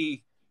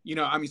 i.e.,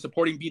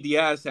 supporting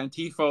BDS,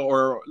 Antifa,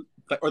 or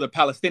the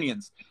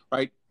Palestinians,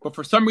 right? But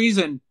for some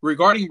reason,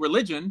 regarding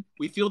religion,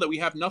 we feel that we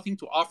have nothing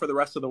to offer the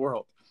rest of the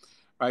world,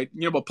 right?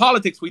 But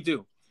politics, we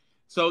do.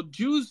 So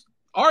Jews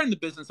are in the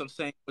business of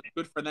saying what's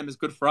good for them is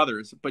good for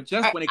others. But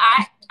just when it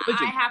comes to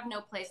religion, I have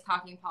no place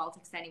talking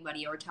politics to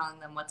anybody or telling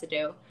them what to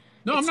do.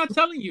 No, I'm not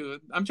telling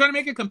you. I'm trying to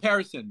make a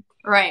comparison.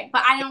 Right.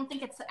 But I don't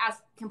think it's as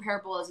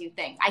comparable as you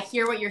think. I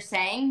hear what you're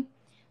saying,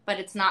 but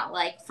it's not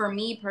like, for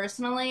me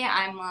personally,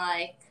 I'm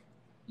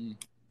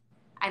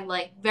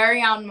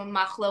very on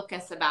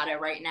machlokas about it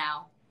right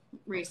now,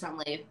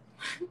 recently.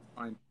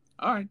 Fine.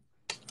 All right.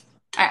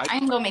 I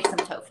can go make some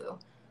tofu.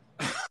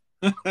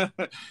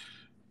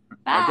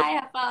 Bye,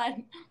 have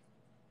fun.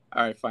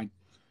 All right, fine.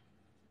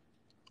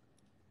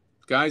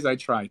 Guys, I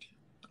tried.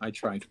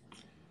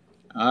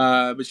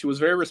 But she was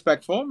very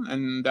respectful,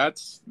 and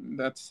that's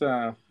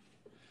the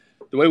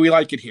way we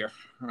like it here.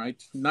 All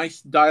right.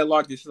 Nice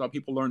dialogue. This is how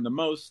people learn the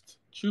most.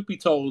 Truth be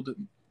told,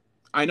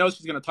 I know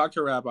she's going to talk to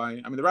her rabbi.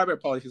 I mean, the rabbi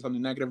probably says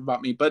something negative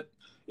about me, but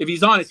if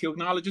he's honest, he'll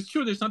acknowledge it's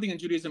true. There's something in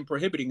Judaism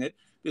prohibiting it.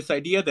 This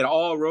idea that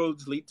all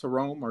roads lead to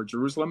Rome or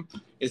Jerusalem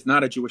is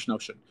not a Jewish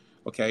notion.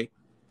 Okay.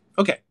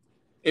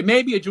 It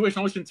may be a Jewish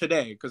notion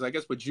today, because I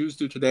guess what Jews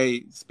do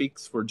today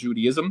speaks for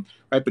Judaism,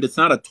 right? But it's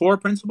not a Torah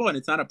principle, and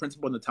it's not a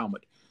principle in the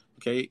Talmud.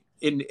 Okay.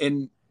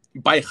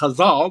 By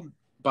Chazal,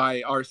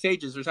 by our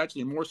sages, there's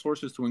actually more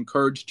sources to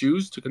encourage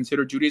Jews to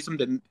consider Judaism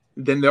than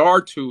there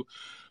are to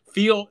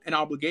feel an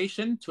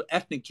obligation to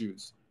ethnic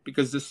Jews,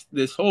 because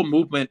this whole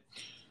movement,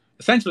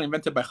 essentially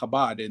invented by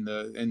Chabad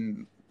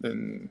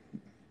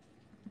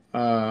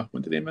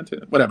when did they invent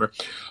it? Whatever,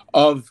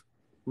 of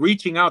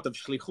reaching out, of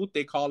shlichut,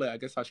 they call it. I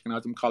guess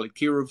Ashkenazim call it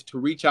kiruv, to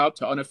reach out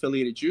to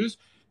unaffiliated Jews,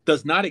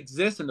 does not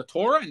exist in the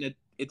Torah, and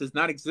it does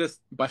not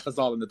exist by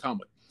Chazal in the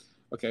Talmud.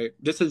 Okay,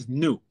 this is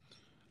new.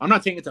 I'm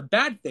not saying it's a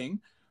bad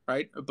thing,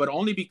 right? But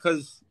only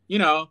because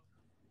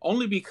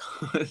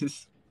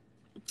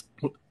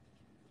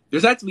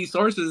there's actually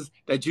sources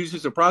that Jews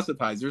used to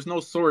proselytize. There's no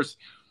source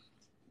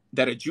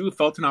that a Jew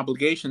felt an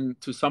obligation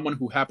to someone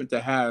who happened to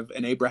have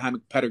an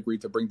Abrahamic pedigree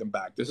to bring them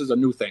back. This is a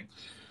new thing.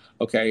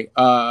 Okay.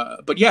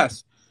 But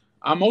yes,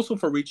 I'm also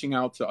for reaching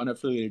out to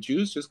unaffiliated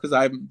Jews, just because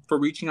I'm for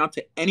reaching out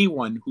to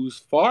anyone who's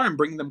far and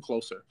bringing them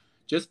closer,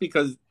 just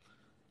because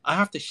I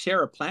have to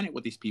share a planet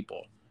with these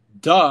people.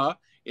 Duh.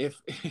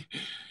 If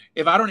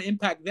I don't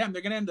impact them,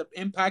 they're going to end up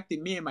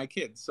impacting me and my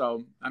kids.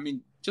 So, I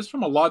mean, just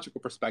from a logical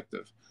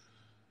perspective,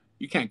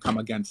 you can't come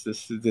against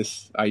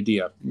this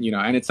idea,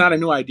 and it's not a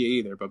new idea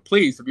either. But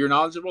please, if you're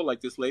knowledgeable like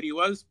this lady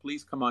was,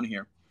 please come on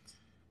here.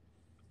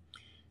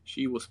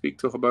 She will speak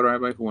to Chabad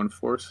rabbi who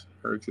enforce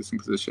her existing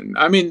position.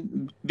 I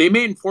mean, they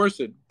may enforce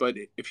it, but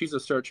if she's a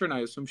searcher, and I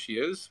assume she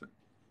is,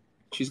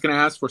 she's going to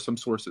ask for some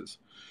sources.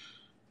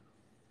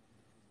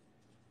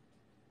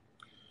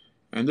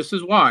 And this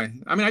is why.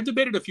 I mean, I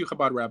debated a few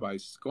Chabad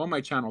rabbis. Go on my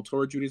channel,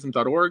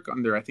 TorahJudaism.org.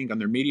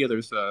 Under media,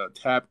 there's a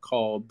tab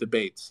called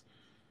Debates.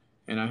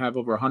 And I have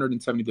over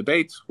 170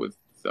 debates with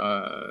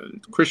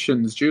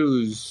Christians,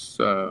 Jews,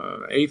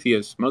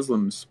 atheists,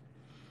 Muslims.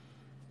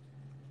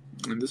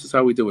 And this is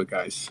how we do it,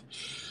 guys.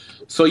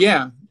 So,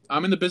 yeah,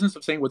 I'm in the business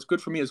of saying what's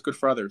good for me is good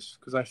for others,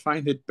 because I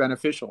find it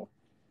beneficial.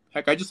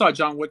 Heck, I just saw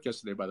John Wick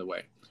yesterday, by the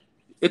way.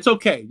 It's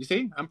okay. You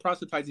see, I'm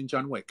proselytizing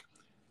John Wick.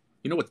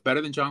 You know what's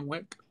better than John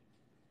Wick?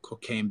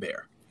 Cocaine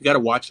Bear. You got to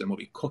watch that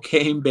movie.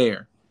 Cocaine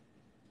Bear.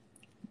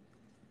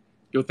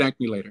 You'll thank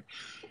me later.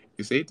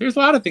 You see, there's a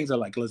lot of things I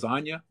like.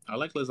 Lasagna. I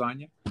like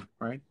lasagna,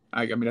 right?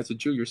 I mean, as a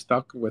Jew, you're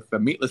stuck with the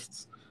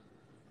meatless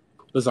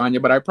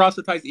lasagna, but I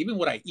proselytize even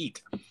what I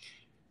eat.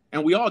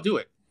 And we all do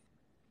it.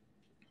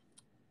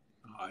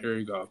 Oh, here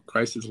you go.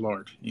 Christ is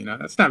Lord.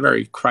 That's not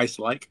very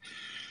Christ-like.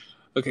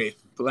 Okay,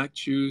 Black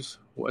Jews,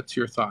 what's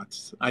your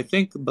thoughts? I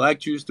think Black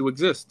Jews do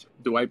exist.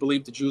 Do I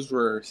believe the Jews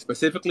were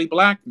specifically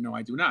Black? No,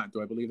 I do not.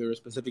 Do I believe they were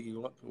specifically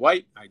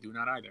white? I do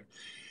not either.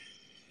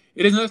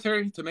 It is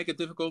necessary to make it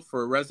difficult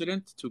for a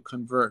resident to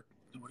convert.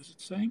 What does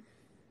it say?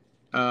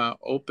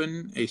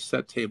 Open a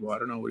set table. I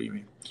don't know. What do you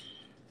mean?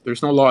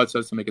 There's no law that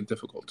says to make it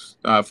difficult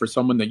for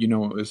someone that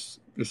is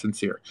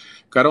sincere.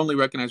 God only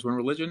recognized one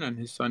religion and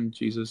his son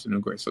Jesus in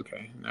grace.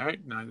 Okay. All right.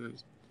 Now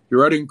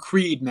you're writing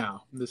creed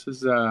now. This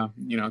is,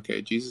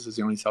 okay, Jesus is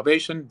the only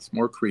salvation. It's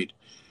more creed.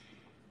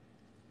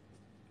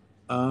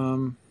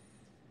 I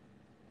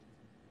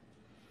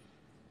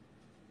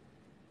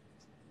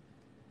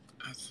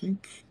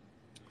think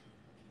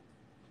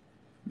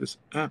this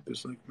app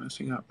is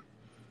messing up.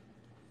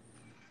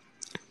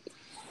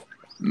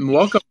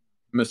 Welcome,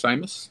 Miss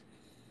Imus.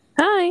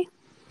 Hi.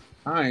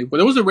 Hi. Well,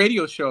 there was a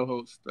radio show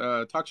host,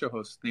 talk show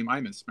host named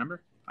Imus.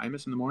 Remember?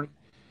 Imus in the morning?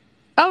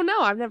 Oh, no,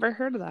 I've never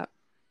heard of that.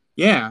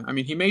 Yeah. I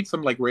mean, he made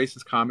some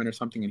racist comment or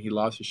something and he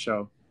lost his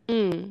show.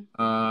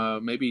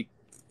 Maybe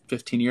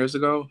 15 years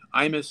ago.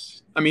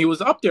 Imus, he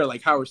was up there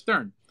like Howard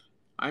Stern.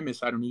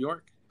 Imus out of New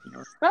York.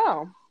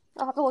 Oh,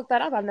 I'll have to look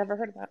that up. I've never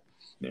heard of that.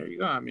 There you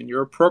go.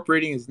 You're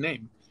appropriating his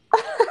name.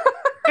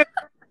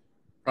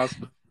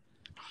 Possible.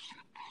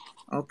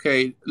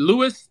 Okay.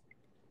 Lewis,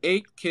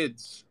 8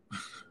 kids.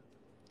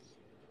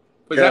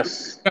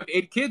 Yes. You have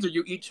 8 kids or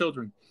you eat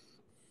children?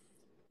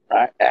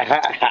 No,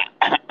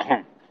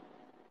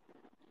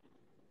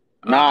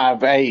 I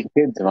have 8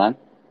 kids, man.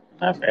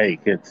 I have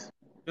 8 kids.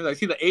 I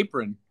see the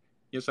apron.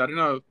 Yes, I don't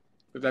know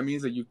if that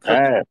means that you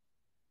cook.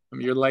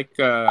 You're like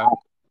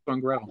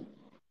Gretel.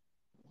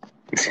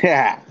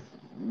 Yeah.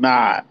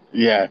 Nah,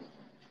 yeah.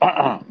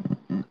 All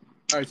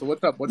right, so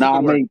what's up? What's the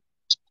good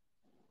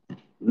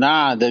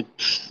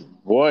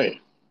word?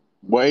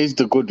 What is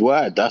the good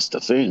word? That's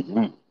the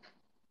thing.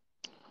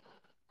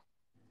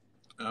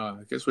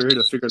 I guess we're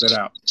here to figure that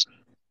out.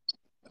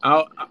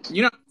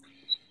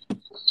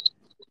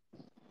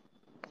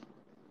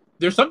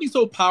 There's something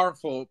so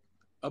powerful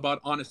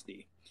about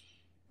honesty.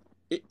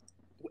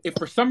 If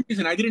for some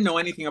reason I didn't know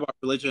anything about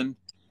religion,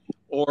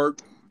 or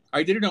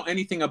I didn't know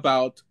anything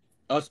about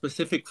a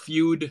specific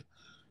feud,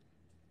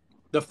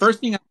 the first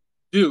thing I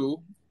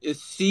do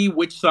is see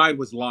which side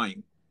was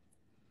lying,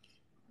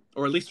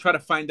 or at least try to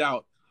find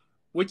out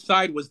which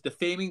side was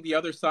defaming the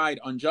other side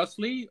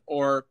unjustly,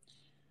 or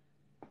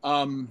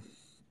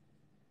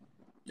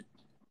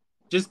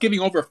just giving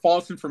over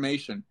false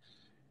information.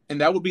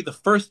 And that would be the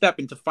first step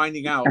into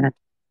finding out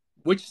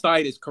which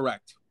side is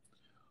correct.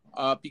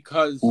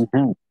 Because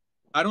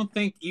I don't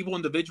think evil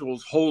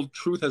individuals hold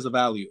truth as a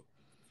value.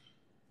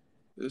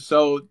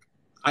 So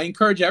I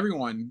encourage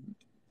everyone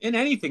in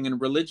anything, in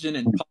religion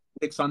and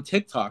politics, on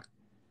TikTok,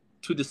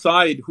 to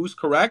decide who's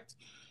correct,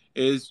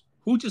 is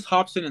who just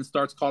hops in and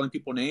starts calling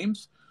people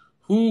names,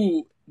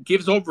 who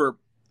gives over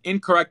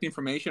incorrect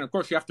information. Of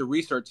course, you have to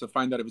research to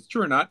find out if it's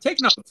true or not.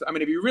 Take notes.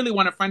 If you really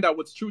want to find out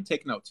what's true,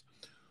 take notes.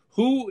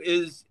 Who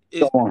is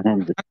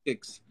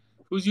tactics?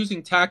 Who's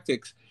using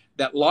tactics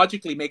that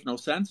logically make no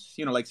sense?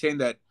 Like saying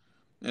that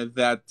I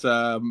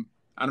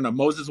don't know,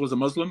 Moses was a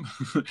Muslim,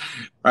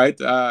 right?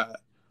 I'm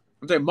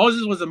saying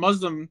Moses was a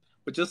Muslim,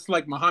 but just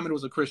like Muhammad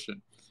was a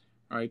Christian,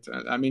 right?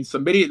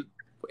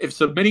 If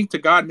submitting to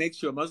God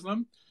makes you a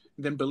Muslim,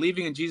 then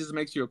believing in Jesus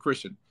makes you a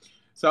Christian.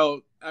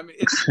 So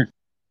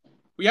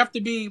we have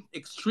to be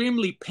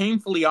extremely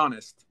painfully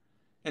honest,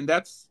 and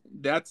that's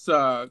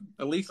at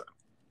least.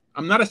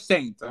 I'm not a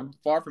saint. I'm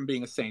far from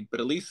being a saint, but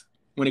at least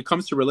when it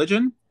comes to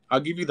religion, I'll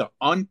give you the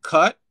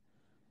uncut,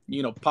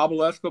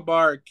 Pablo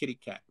Escobar kitty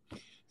cat. So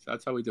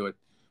that's how we do it.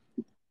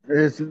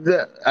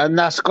 And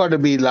that's got to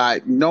be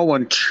no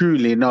one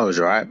truly knows,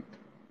 right?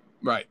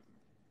 Right.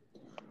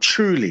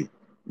 Truly,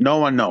 no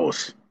one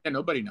knows. Yeah,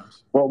 nobody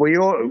knows. Well, we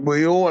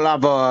all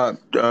have our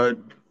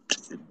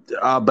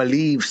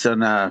beliefs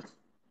and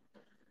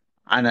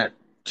do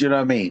you know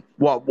what I mean?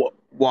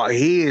 What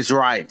he is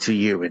right to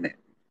you in it.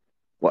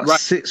 What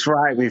sits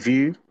right with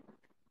you.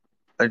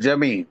 Do you know what I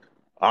mean?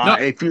 No.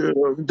 If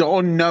you're the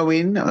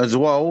unknowing as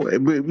well, do you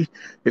know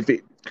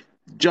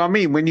what I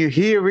mean? When you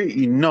hear it,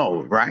 you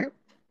know, right?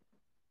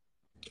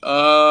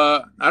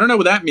 I don't know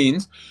what that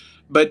means,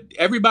 but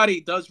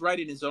everybody does right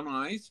in his own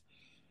eyes.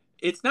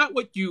 It's not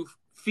what you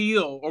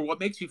feel or what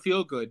makes you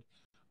feel good.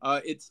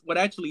 It's what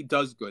actually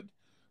does good.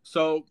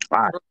 So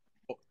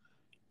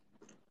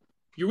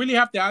you really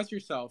have to ask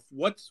yourself,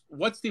 what's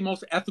the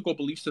most ethical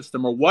belief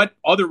system, or what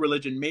other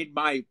religion made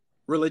my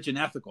religion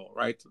ethical,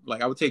 right?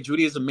 Like I would say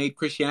Judaism made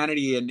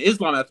Christianity and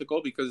Islam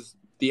ethical because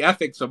the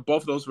ethics of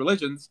both of those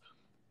religions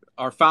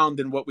are found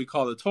in what we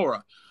call the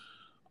Torah.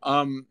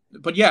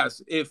 But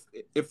yes, if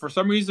for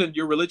some reason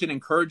your religion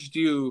encouraged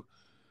you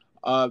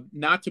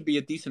not to be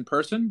a decent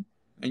person,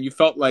 and you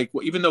felt like,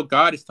 well, even though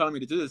God is telling me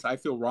to do this, I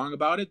feel wrong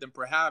about it, then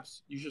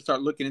perhaps you should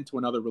start looking into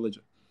another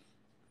religion.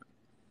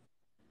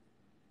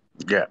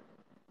 Yeah.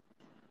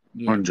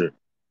 100.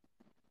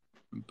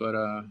 But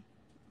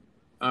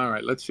all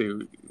right, let's see.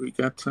 We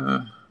got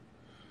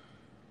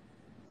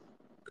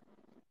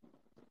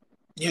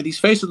yeah, these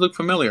faces look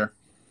familiar.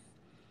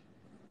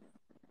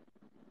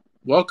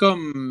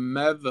 Welcome,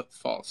 Mev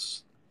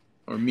False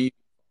or me.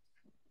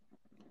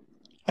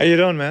 How you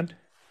doing, man?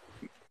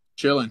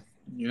 Chilling.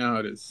 You know how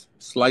it is.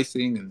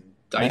 Slicing and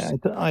dicing.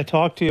 I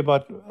talked to you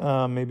about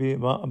maybe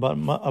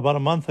about a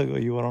month ago.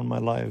 You were on my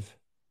live.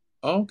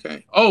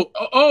 Okay.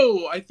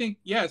 Oh, I think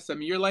yes. I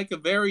mean, you're like a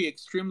very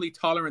extremely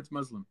tolerant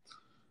Muslim.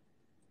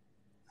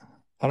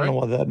 I don't know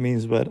what that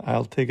means, but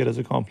I'll take it as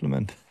a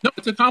compliment. No,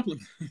 it's a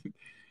compliment.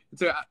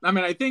 I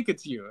mean, I think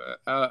it's you.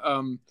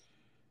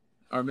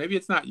 Or maybe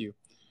it's not you.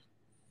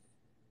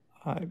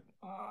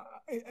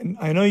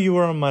 I know you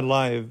were on my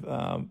live,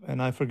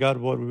 and I forgot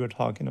what we were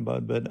talking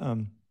about, but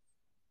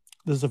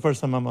this is the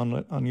first time I'm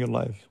on your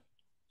live.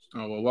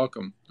 Oh well,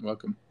 welcome.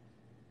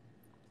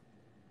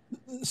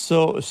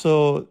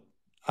 So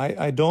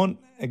I don't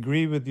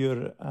agree with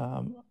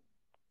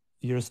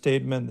your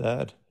statement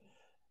that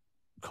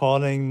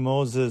calling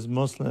Moses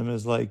Muslim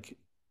is like,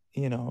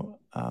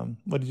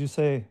 what did you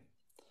say?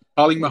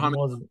 Calling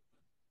Muhammad.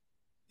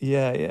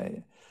 Yeah.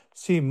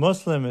 See,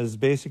 Muslim is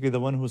basically the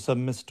one who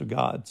submits to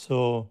God.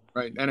 So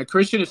right, and a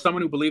Christian is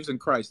someone who believes in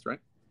Christ, right?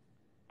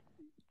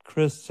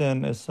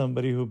 Christian is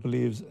somebody who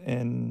believes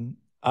in,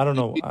 I don't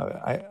know,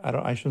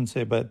 I shouldn't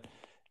say, but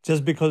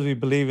just because we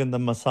believe in the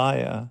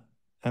Messiah,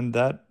 and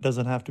that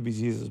doesn't have to be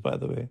Jesus, by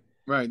the way.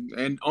 Right,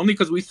 and only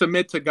because we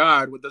submit to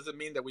God, what doesn't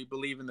mean that we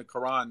believe in the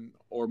Quran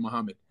or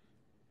Muhammad.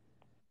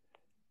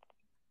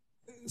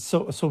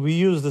 So we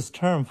use this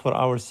term for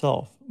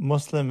ourselves.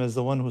 Muslim is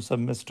the one who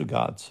submits to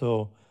God.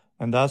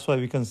 And that's why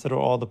we consider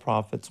all the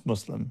prophets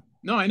Muslim.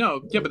 No, I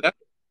know. Yeah, but that's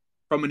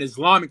from an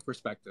Islamic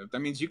perspective.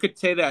 That means you could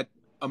say that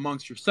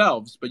amongst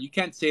yourselves, but you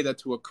can't say that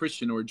to a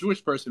Christian or a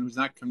Jewish person who's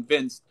not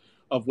convinced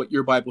of what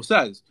your Bible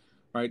says,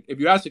 right? If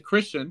you ask a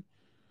Christian,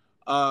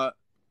 what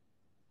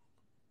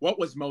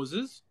was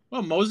Moses?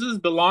 Well, Moses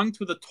belonged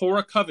to the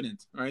Torah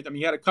covenant, right? I mean,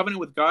 he had a covenant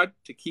with God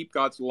to keep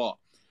God's law,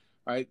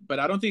 right? But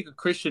I don't think a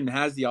Christian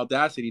has the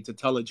audacity to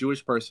tell a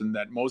Jewish person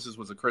that Moses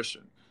was a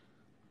Christian.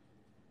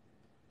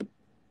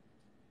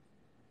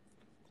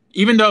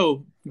 Even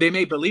though they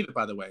may believe it,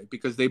 by the way,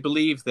 because they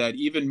believe that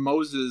even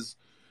Moses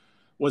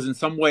was in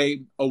some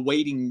way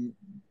awaiting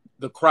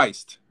the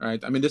Christ,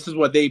 right? I mean, this is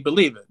what they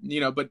believe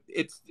in, but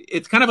it's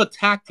kind of a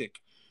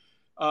tactic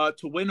to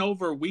win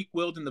over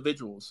weak-willed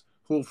individuals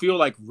who feel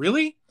like,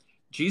 really?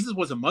 Jesus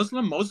was a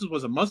Muslim? Moses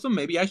was a Muslim?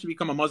 Maybe I should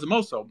become a Muslim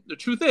also. The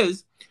truth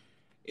is,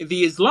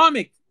 the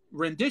Islamic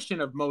rendition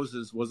of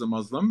Moses was a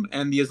Muslim,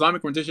 and the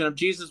Islamic rendition of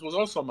Jesus was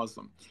also a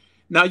Muslim.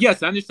 Now,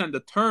 yes, I understand the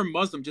term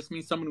Muslim just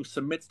means someone who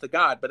submits to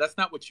God, but that's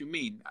not what you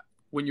mean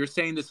when you're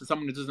saying this to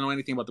someone who doesn't know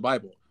anything about the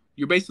Bible.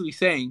 You're basically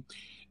saying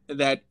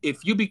that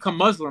if you become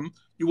Muslim,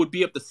 you would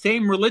be of the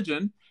same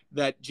religion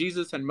that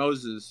Jesus and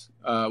Moses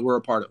were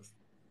a part of.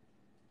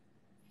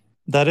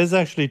 That is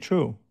actually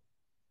true.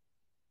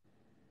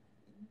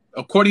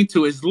 According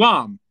to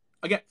Islam.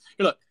 Again,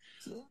 look.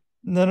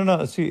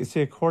 No. See,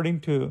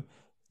 according to,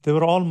 they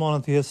were all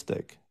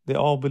monotheistic. They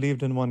all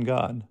believed in one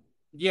God.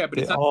 Yeah, but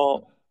it's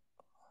not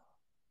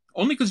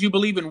only because you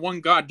believe in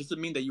one God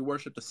doesn't mean that you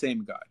worship the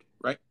same God,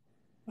 right?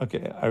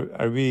 Okay,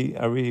 are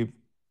we?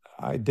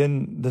 I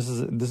didn't. This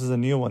is a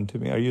new one to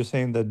me. Are you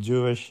saying that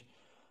Jewish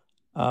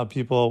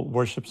people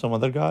worship some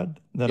other God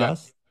than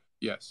us?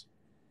 Yes.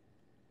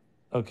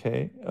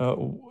 Okay.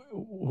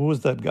 Who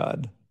is that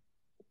God?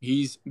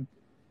 He's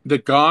the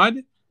God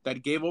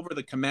that gave over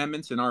the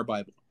commandments in our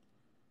Bible,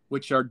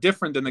 which are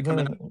different than the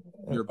commandments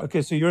in your Bible.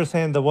 Okay, so you're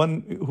saying the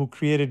one who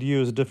created you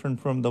is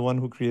different from the one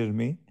who created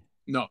me?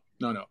 No.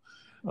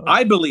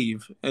 I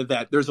believe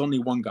that there's only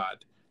one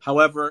God.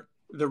 However,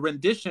 the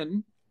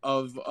rendition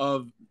of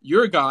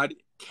your God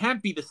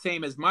can't be the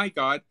same as my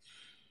God,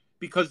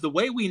 because the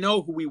way we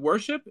know who we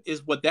worship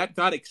is what that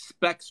God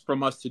expects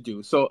from us to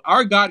do. So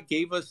our God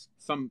gave us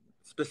some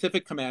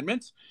specific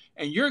commandments,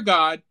 and your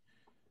God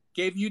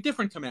gave you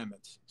different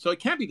commandments. So it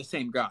can't be the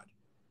same God.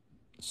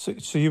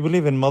 So you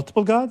believe in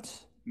multiple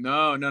gods?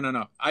 No.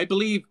 I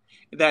believe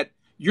that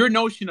your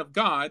notion of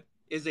God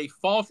is a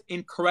false,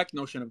 incorrect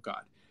notion of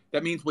God.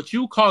 That means what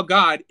you call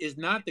God is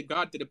not the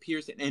God that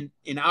appears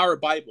in our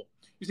Bible.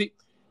 You see,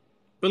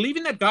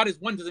 believing that God is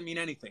one doesn't mean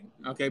anything,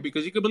 okay?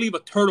 Because you could believe a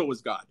turtle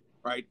is God,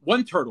 right?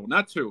 One turtle,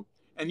 not two.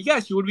 And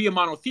yes, you would be a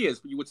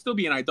monotheist, but you would still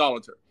be an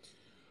idolater.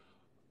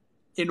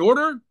 In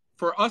order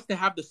for us to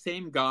have the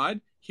same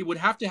God, he would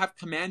have to have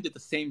commanded the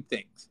same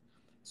things.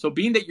 So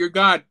being that your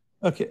God...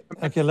 Okay,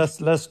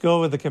 let's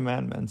go with the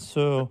commandments.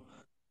 So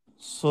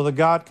the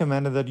God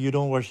commanded that you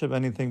don't worship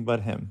anything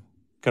but him,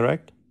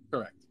 correct?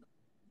 Correct.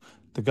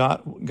 The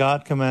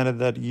God commanded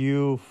that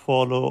you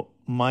follow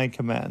my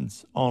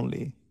commands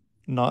only,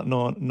 not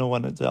no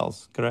one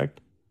else, correct?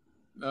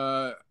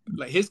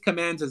 Like his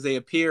commands as they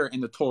appear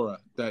in the Torah,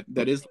 that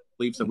Islam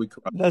believes that we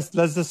corrupt.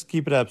 Let's just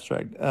keep it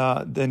abstract.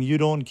 Then you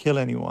don't kill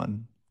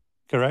anyone,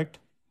 correct?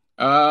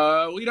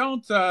 We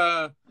don't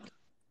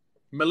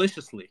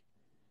maliciously.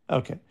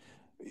 Okay.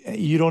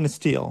 You don't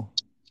steal.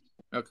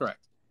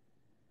 Correct.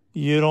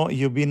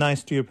 You be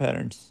nice to your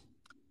parents.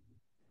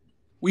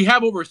 We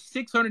have over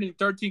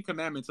 613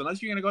 commandments.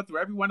 Unless you're going to go through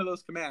every one of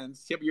those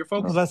commands, you're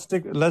focused.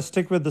 Let's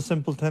stick with the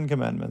simple 10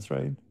 commandments,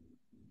 right?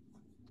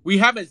 We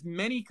have as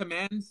many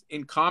commands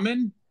in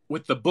common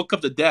with the Book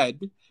of the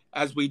Dead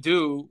as we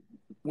do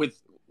with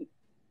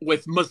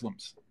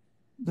Muslims.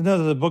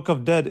 No, the Book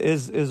of Dead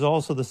is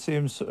also the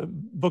same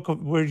book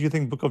of. Where do you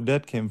think Book of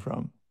Dead came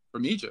from?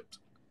 From Egypt.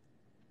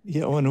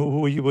 Yeah,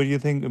 and where do you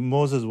think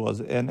Moses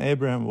was, and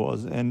Abraham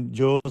was, and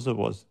Joseph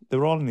was? They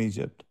were all in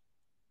Egypt.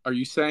 Are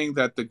you saying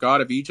that the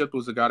God of Egypt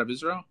was the God of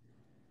Israel?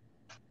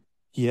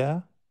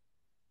 Yeah.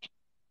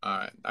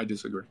 I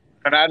disagree.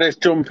 Can I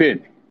just jump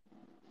in?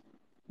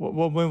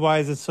 Why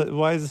is it?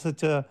 Why is it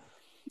such a?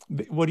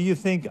 What do you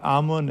think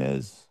Amun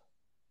is?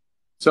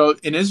 So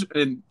in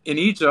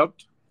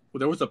Egypt,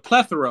 there was a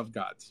plethora of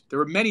gods. There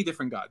were many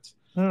different gods.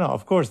 No.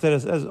 Of course, there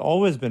has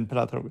always been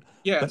plethora.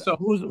 Yeah. But so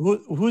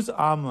who's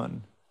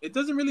Amun? It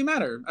doesn't really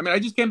matter. I mean, I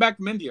just came back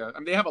from India. I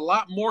mean, they have a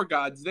lot more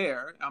gods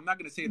there. I'm not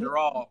going to say they're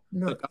all.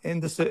 No,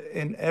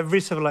 in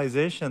every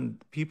civilization,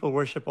 people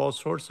worship all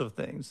sorts of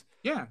things.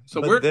 Yeah.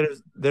 So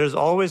there's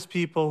always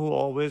people who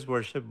always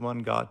worship one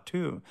God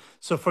too.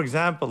 So, for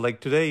example, like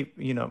today,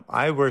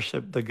 I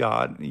worship the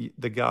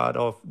God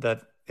of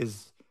that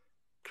is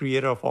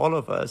creator of all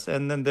of us,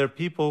 and then there are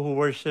people who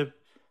worship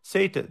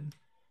Satan.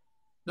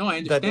 No, I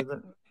understand.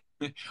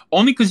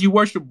 Only because you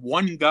worship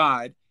one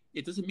God,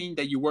 it doesn't mean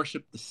that you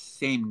worship the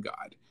same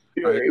God.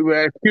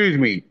 Right? Excuse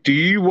me. Do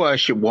you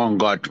worship one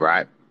God,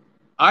 right?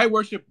 I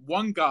worship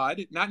one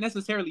God, not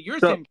necessarily your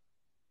same.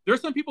 There are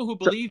some people who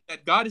believe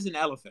that God is an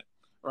elephant,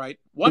 right?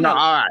 All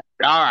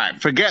right.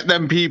 Forget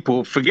them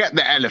people. Forget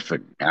the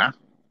elephant, yeah?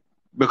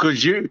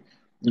 Because you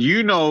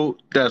know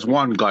there's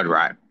one God,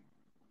 right?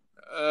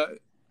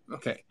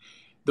 Okay.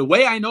 The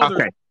way I know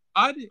there's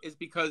God is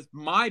because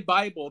my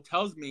Bible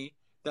tells me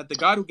that the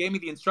God who gave me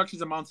the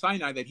instructions on Mount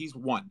Sinai, that he's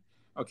one.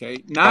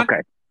 Okay.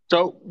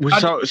 So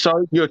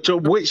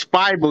which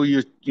Bible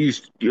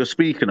you're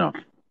speaking of?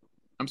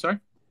 I'm sorry?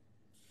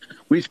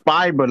 Which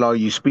Bible are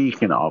you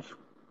speaking of?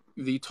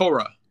 The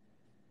Torah.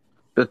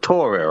 The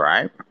Torah,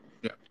 right?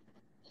 Yeah.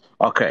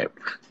 Okay.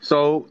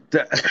 So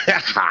the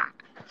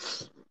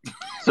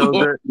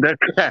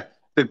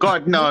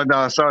God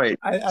sorry.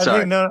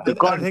 The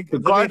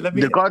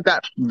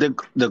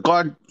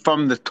God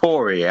from the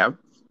Torah, yeah?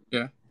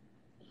 Yeah.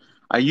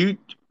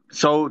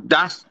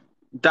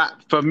 That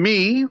for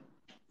me,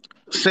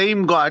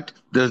 same God,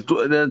 there's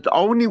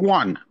only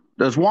one.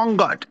 There's one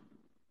God.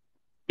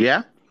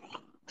 Yeah?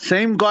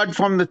 Same God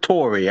from the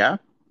Torah, yeah?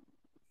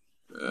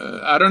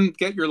 I don't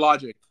get your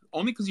logic.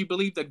 Only because you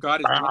believe that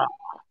God is one.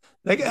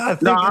 I'm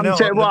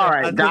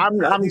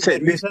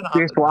saying this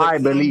is why I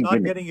believe I'm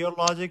in not getting your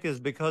logic is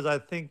because I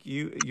think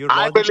your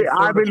logic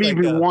I believe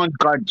in one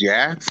God,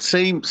 yeah?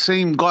 Same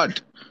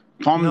God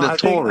from the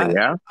Torah,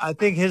 yeah? I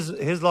think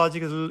his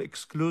logic is a little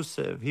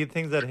exclusive. He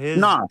thinks that his...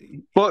 No,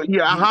 but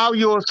how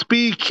you're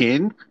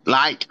speaking,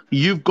 like,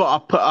 you've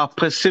got a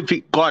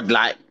specific God,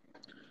 like,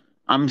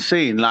 I'm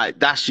saying, like,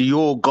 that's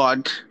your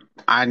God,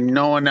 and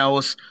no one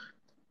else...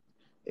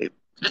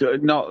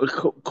 No,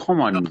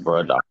 come on,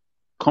 brother.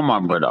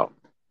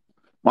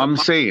 I'm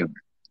saying...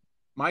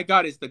 My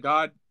God is the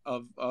God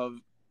of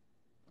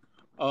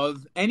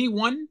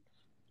anyone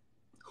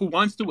who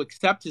wants to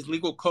accept his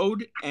legal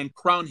code and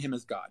crown him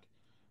as God.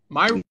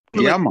 My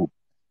religion,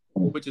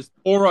 which is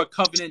Torah,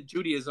 Covenant,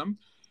 Judaism,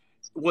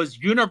 was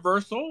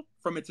universal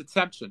from its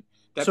inception.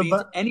 That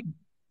means anyone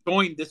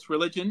join this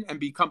religion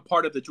and become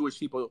part of the Jewish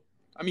people.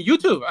 I mean, you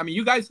too. I mean,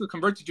 you guys could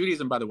convert to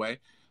Judaism, by the way.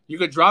 You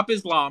could drop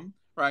Islam,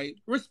 right,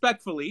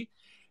 respectfully,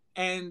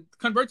 and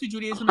convert to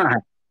Judaism.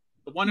 100%.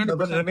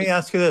 But let me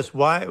ask you this: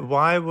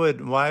 why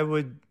would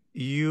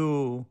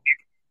you?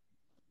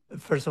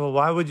 First of all,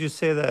 why would you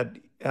say that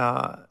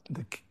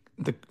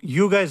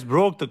you guys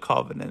broke the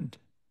covenant?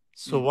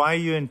 So why are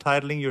you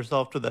entitling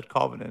yourself to that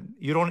covenant?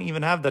 You don't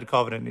even have that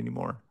covenant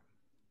anymore.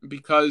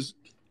 Because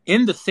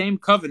in the same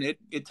covenant,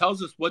 it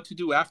tells us what to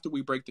do after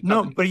we break the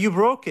covenant. No, but you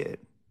broke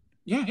it.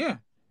 Yeah.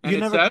 And you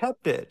never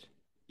kept it.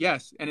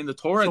 Yes, and in the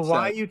Torah, so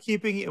why are you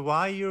keeping it?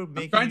 Why are you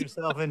making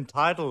yourself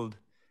entitled,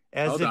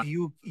 as if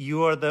you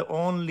are the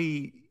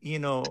only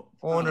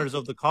owners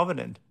of the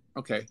covenant?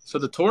 Okay, so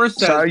the Torah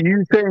says. So are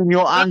you saying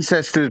your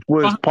ancestors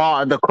was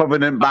part of the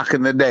covenant back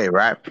in the day,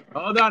 right?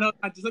 Oh no!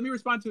 Just let me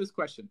respond to his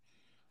question.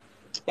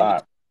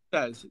 It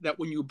says that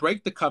when you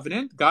break the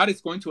covenant, God is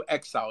going to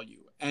exile you,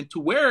 and to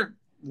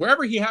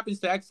wherever He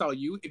happens to exile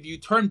you, if you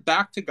turn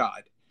back to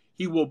God,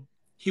 He will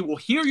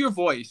hear your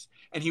voice,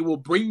 and He will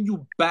bring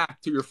you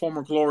back to your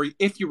former glory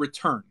if you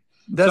return.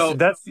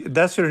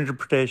 That's your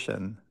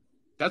interpretation.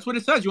 That's what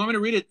it says. You want me to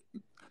read it?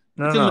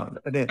 No.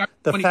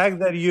 The fact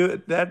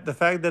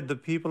that the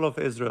people of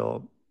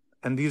Israel,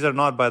 and these are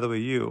not, by the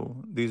way,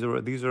 these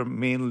are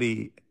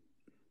mainly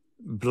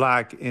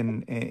black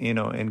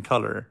in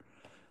color.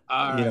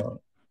 Come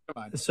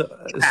on. So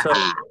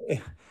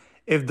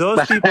If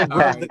those people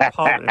broke the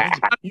covenant,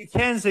 I mean, you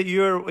can't say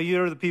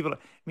you're the people. I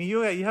mean,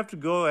 you have to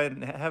go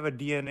and have a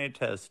DNA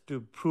test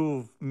to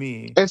prove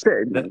me Is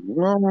it? that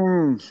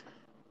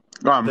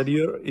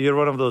you're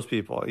one of those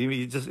people.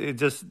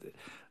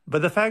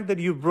 But the fact that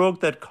you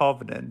broke that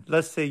covenant,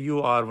 let's say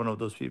you are one of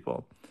those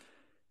people,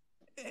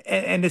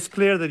 and it's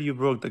clear that you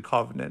broke the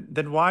covenant,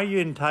 then why are you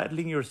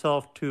entitling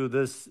yourself to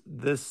this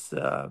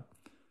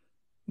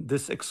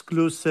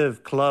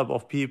exclusive club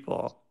of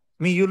people?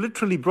 I mean, you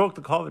literally broke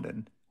the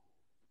covenant.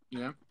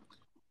 Yeah.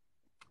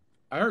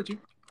 I heard you.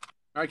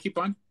 All right, keep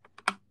on.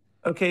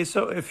 Okay,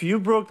 so if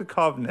you broke the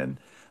covenant,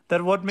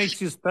 then what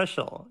makes you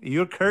special?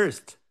 You're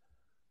cursed.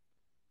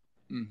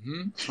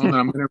 Mm-hmm. Hold on,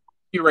 I'm going to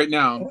you right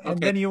now. Okay. And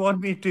then you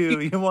want me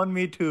to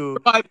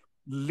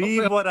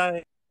leave what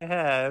I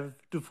have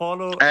to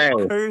follow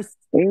a curse.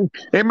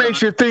 It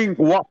makes you think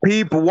what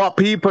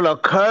people are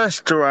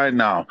cursed right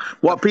now.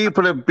 What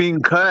people have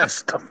been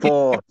cursed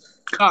for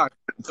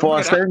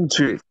a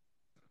century.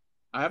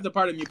 I have the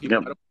part of you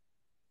people. Yep.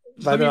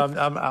 By the way,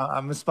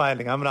 I'm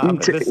smiling. I'm not.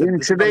 In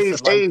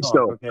today's age,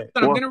 though, okay.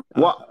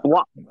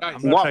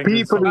 what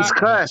people is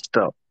cursed,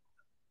 though?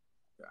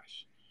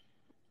 Gosh.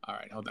 All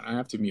right, hold on. I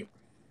have to mute.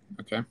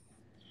 Okay.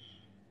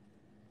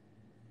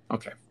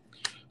 Okay.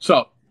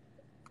 So,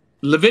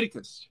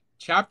 Leviticus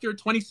chapter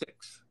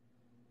 26,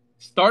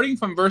 starting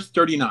from verse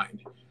 39.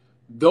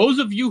 Those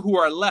of you who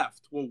are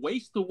left will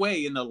waste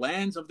away in the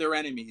lands of their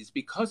enemies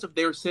because of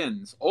their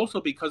sins. Also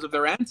because of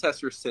their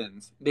ancestors'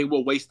 sins, they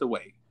will waste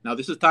away. Now,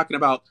 this is talking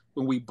about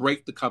when we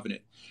break the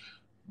covenant.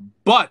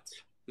 But,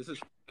 this is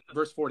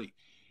verse 40.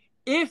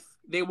 If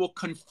they will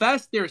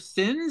confess their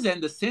sins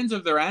and the sins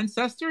of their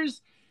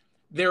ancestors,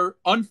 their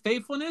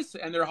unfaithfulness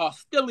and their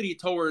hostility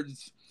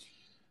towards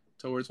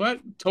what?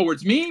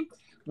 Towards me,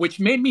 which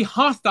made me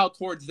hostile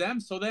towards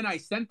them. So then I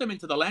sent them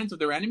into the lands of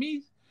their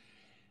enemies.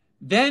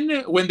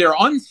 Then when their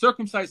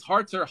uncircumcised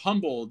hearts are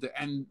humbled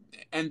and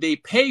they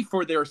pay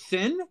for their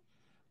sin,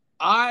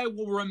 I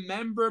will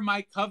remember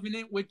my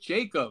covenant with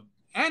Jacob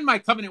and my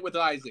covenant with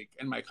Isaac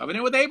and my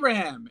covenant with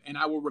Abraham. And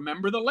I will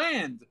remember the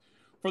land,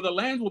 for the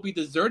land will be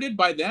deserted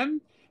by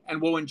them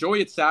and will enjoy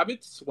its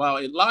Sabbaths while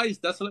it lies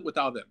desolate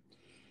without them.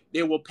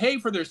 They will pay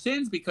for their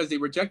sins because they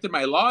rejected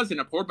my laws and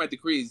abhorred my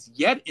decrees.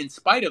 Yet in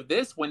spite of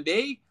this, when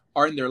they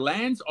are in their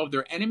lands of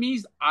their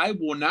enemies, I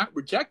will not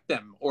reject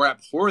them or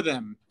abhor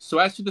them so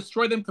as to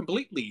destroy them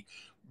completely,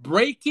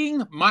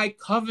 breaking my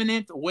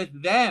covenant with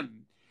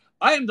them.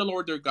 I am the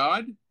Lord their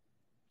God,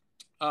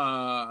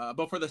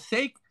 but for their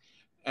sake,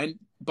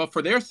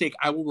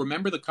 I will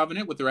remember the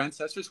covenant with their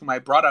ancestors whom I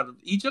brought out of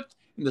Egypt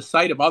in the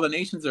sight of all the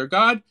nations their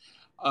God,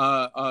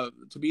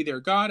 to be their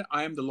God.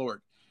 I am the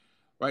Lord.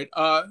 Right?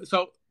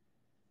 So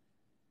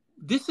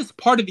this is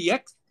part of the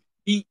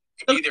be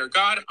their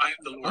God. I am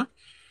the Lord.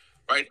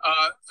 Right.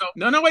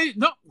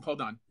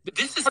 Hold on.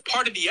 This is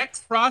part of the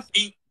process.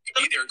 Be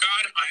their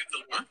God. I am the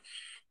Lord.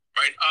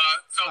 Right.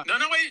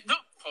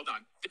 Hold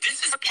on.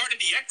 This is part of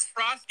the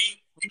process.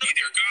 Be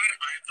their God.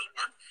 I am the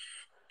Lord.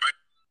 Right.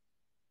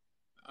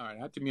 All right. I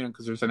have to mute him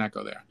because there's an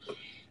echo there.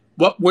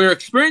 What we're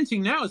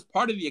experiencing now is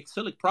part of the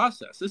exilic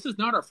process. This is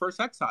not our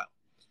first exile.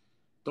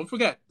 Don't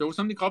forget, there was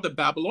something called the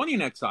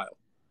Babylonian exile.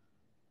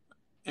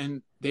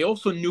 And they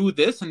also knew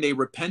this, and they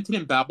repented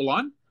in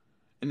Babylon.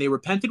 And they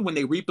repented when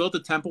they rebuilt the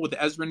temple with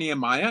Ezra and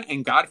Nehemiah,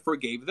 and God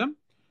forgave them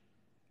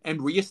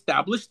and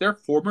reestablished their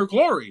former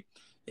glory.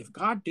 If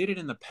God did it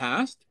in the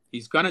past,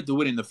 he's going to do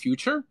it in the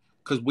future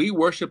because we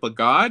worship a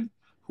God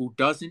who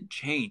doesn't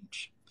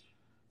change.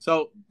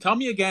 So tell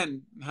me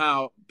again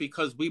how,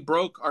 because we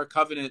broke our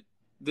covenant,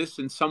 this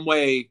in some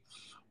way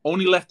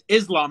only left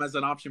Islam as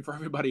an option for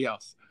everybody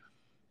else.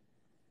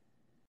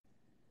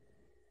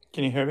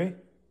 Can you hear me?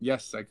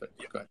 Yes, I could.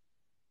 Go ahead.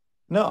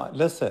 No,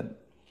 listen.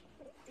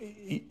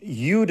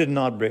 You did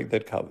not break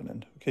that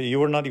covenant. Okay,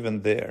 you were not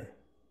even there.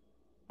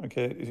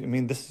 Okay, I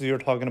mean, you're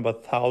talking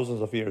about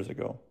thousands of years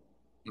ago.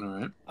 All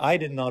right. I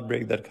did not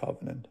break that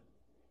covenant.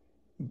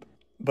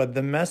 But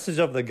the message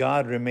of the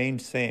God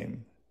remained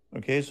same.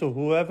 Okay, so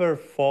whoever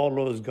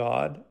follows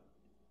God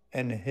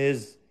and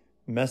his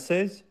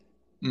message,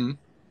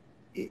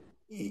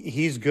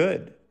 he's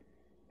good.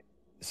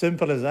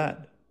 Simple as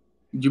that.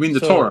 You mean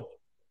the Torah?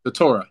 The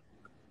Torah.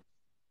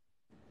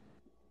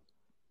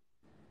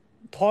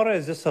 Torah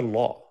is just a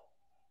law.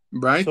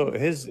 Right. So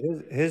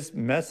his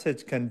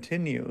message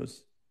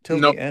continues till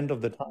the end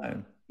of the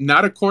time.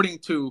 Not according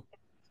to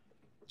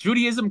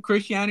Judaism,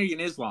 Christianity,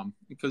 and Islam.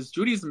 Because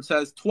Judaism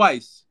says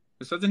twice,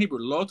 it says in Hebrew,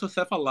 Lo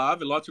tosef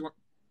alav v'lo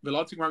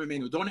tigram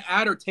mimenu. Don't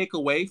add or take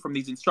away from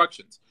these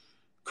instructions.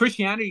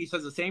 Christianity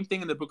says the same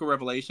thing in the book of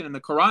Revelation, and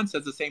the Quran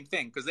says the same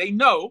thing. Because they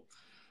know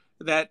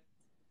that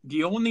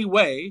the only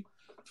way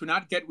to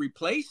not get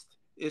replaced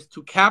is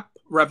to cap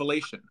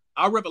revelation.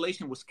 Our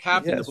revelation was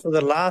capped. Yeah, so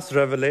the last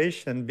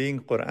revelation,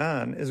 being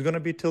Quran, is going to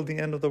be till the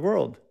end of the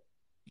world.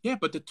 Yeah,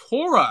 but the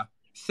Torah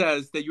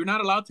says that you're not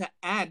allowed to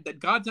add, that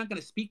God's not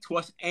going to speak to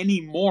us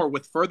anymore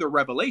with further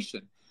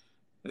revelation.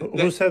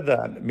 Who said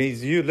that? It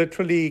means you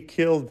literally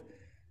killed,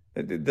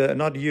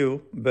 not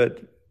you,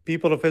 but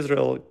people of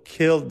Israel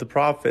killed the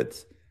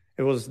prophets.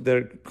 It was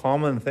their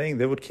common thing.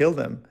 They would kill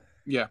them.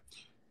 Yeah.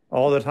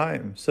 All the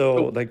time. So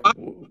like,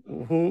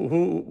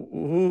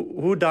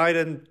 who died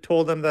and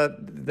told them that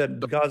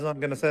God's not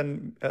going to send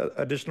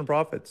additional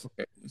prophets?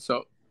 Okay. So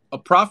a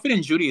prophet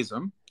in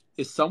Judaism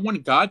is someone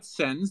God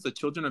sends the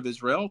children of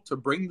Israel to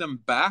bring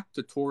them back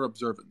to Torah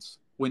observance.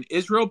 When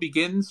Israel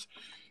begins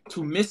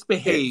to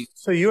misbehave.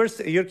 So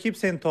you keep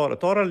saying Torah.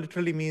 Torah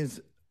literally means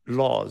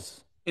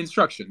laws.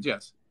 Instructions,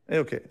 yes.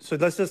 Okay, so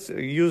let's just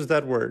use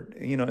that word.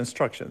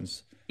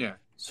 Instructions. Yeah.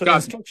 So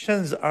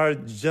instructions are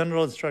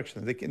general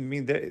instructions. They can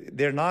mean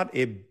they're not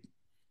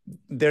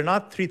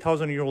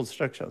 3,000-year-old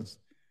instructions.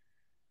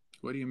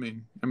 What do you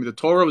mean? I mean, the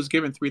Torah was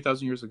given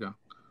 3,000 years ago.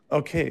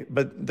 Okay,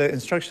 but the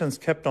instructions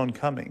kept on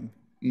coming.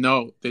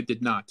 No, they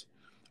did not.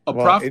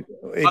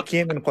 It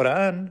came in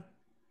Quran.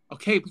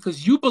 Okay,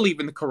 because you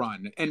believe in the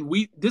Quran, and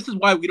this is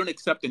why we don't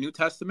accept the New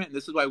Testament, and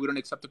this is why we don't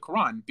accept the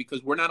Quran,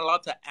 because we're not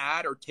allowed to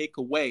add or take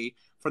away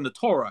from the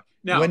Torah.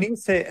 Now, when you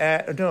say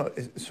add, no,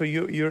 so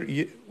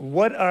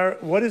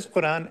what is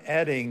Quran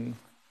adding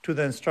to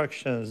the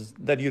instructions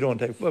that you don't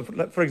take?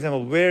 For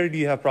example, where do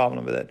you have a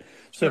problem with it?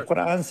 So sure. If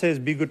Quran says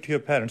be good to your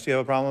parents, do you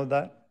have a problem with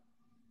that?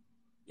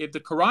 If the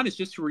Quran is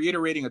just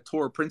reiterating a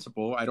Torah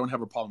principle, I don't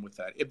have a problem with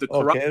that. If the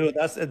Quran, okay, well,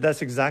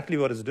 that's exactly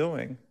what it's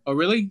doing. Oh,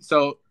 really?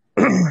 So,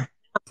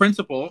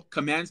 principle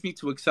commands me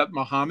to accept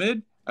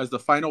Muhammad as the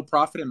final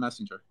prophet and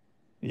messenger.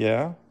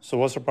 Yeah. So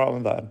what's the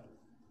problem with that?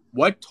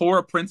 What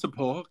Torah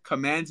principle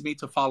commands me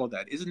to follow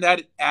that? Isn't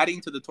that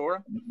adding to the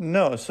Torah?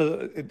 No.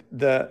 So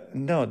the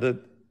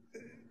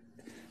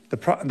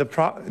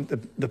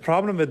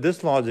problem with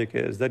this logic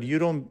is that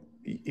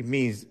it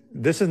means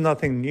this is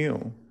nothing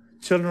new.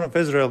 Children of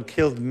Israel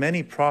killed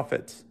many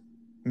prophets.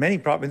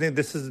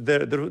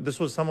 This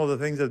was some of the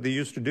things that they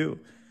used to do.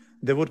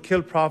 They would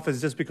kill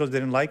prophets just because they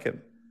didn't like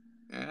him.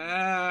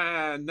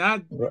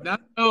 Not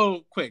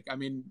so quick. I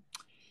mean,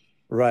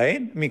 right?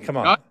 I mean, come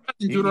on.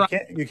 You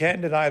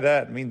can't deny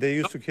that. I mean, they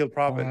used to kill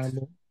prophets.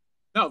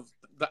 No,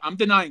 I'm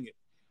denying it.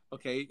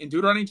 Okay, in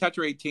Deuteronomy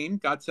chapter 18,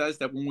 God says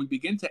that when we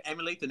begin to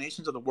emulate the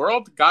nations of the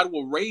world, God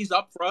will raise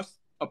up for us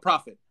a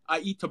prophet,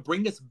 i.e., to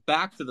bring us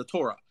back to the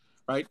Torah.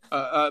 Right?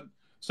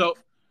 So,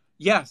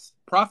 yes,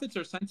 prophets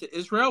are sent to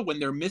Israel when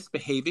they're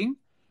misbehaving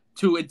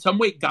to, in some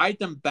way, guide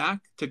them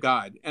back to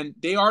God, and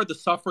they are the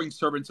suffering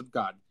servants of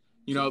God.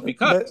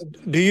 Because.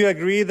 Do you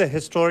agree that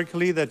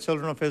historically that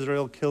children of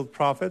Israel killed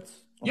prophets?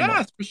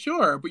 Yes, for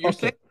sure. But you're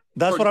saying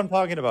that's what I'm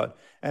talking about.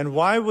 And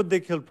why would they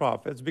kill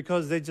prophets?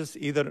 Because they just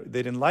either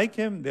they didn't like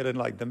him, they didn't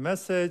like the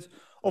message,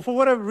 or for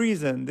whatever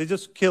reason, they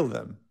just killed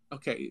them.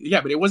 Okay,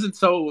 yeah, but it wasn't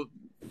so.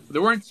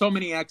 There weren't so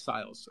many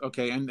exiles.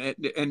 Okay,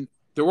 and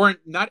there weren't.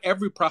 Not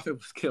every prophet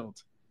was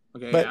killed.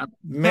 Okay, but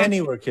many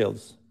were killed.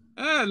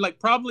 Like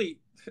probably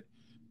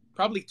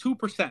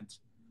 2%.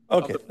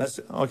 Okay, let's.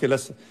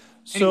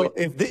 So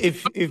anyway.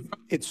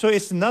 So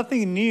it's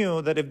nothing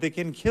new that if they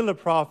can kill a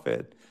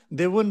prophet,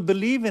 they wouldn't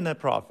believe in a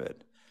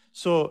prophet.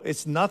 So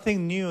it's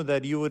nothing new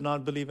that you would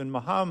not believe in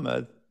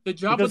Muhammad. The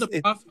job of the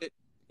prophet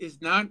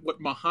is not what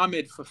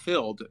Muhammad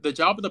fulfilled. The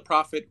job of the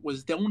prophet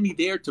was only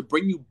there to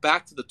bring you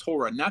back to the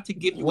Torah, not to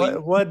give you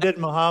what did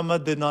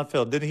Muhammad did not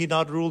fulfill? Did he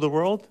not rule the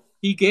world?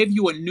 He gave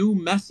you a new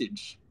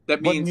message.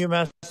 That means what new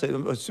message?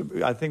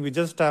 I think we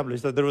just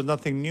established that there was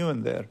nothing new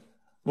in there.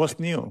 What's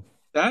new?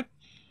 That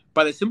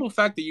by the simple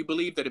fact that you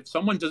believe that if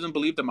someone doesn't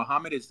believe that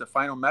Muhammad is the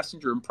final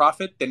messenger and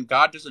prophet, then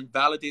God doesn't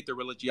validate their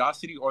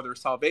religiosity or their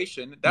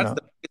salvation. That's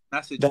the biggest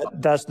message.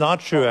 That's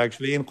not true.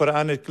 Actually, in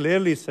Quran it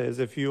clearly says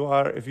if you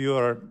are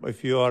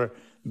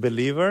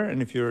believer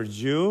and if you're a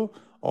Jew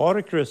or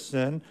a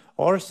Christian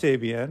or a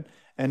Sabian,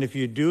 and if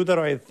you do the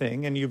right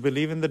thing and you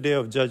believe in the day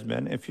of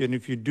judgment, if you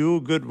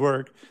do good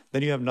work,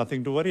 then you have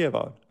nothing to worry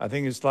about. I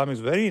think Islam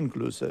is very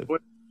inclusive.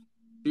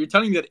 You're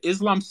telling me that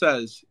Islam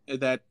says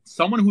that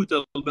someone who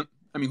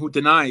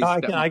denies.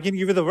 I can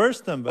give you the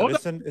verse number.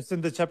 It's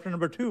in the chapter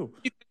number 2.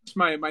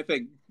 My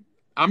thing.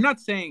 I'm not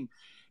saying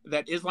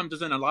that Islam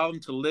doesn't allow them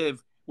to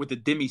live with a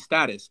dhimmi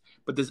status,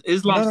 but does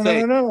Islam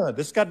say? No.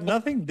 This got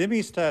nothing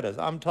dhimmi status.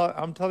 I'm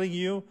telling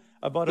you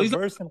about a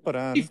verse in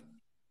Quran.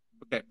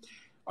 Okay.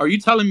 Are you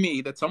telling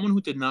me that someone who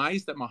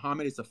denies that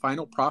Muhammad is the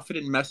final prophet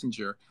and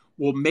messenger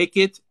will make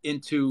it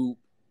into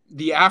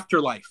the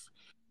afterlife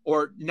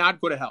or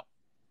not go to hell?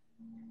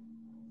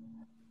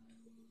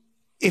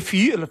 If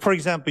you, for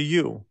example,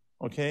 you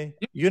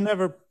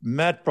never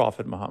met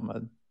Prophet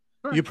Muhammad.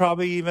 Sure. You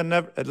probably even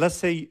never, let's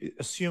say,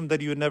 assume that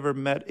you never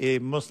met a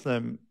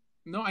Muslim.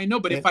 No, I know,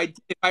 but if I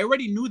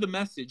already knew the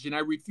message and I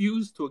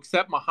refused to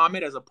accept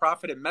Muhammad as a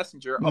prophet and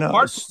messenger,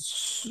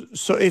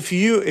 so if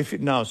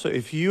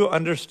you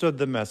understood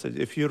the message,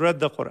 if you read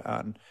the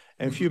Quran,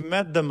 and if you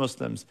met the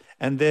Muslims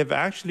and they've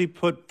actually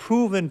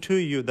proven to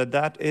you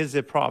that is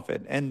a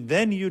prophet, and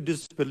then you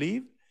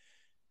disbelieve,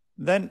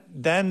 then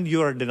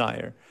you are a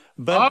denier.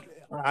 But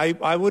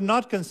I would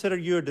not consider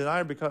you a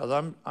denier because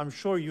I'm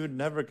sure you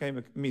never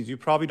means you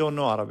probably don't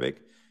know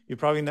Arabic. You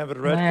probably never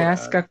read. May I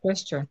ask a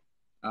question?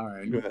 All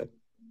right.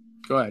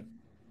 Go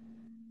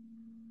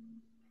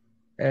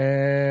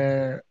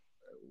ahead.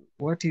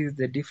 What what is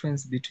the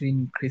difference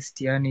between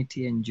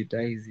Christianity and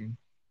Judaism?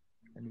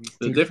 And we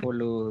still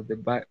follow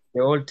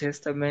the Old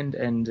Testament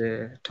and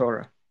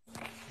Torah.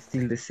 It's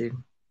still the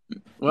same.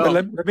 Well,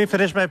 let me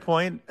finish my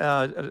point,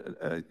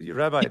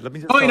 Rabbi. Let me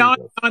just going on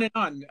and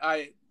on.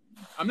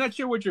 I'm not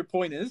sure what your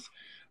point is,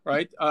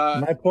 right?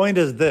 My point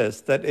is this: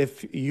 that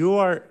if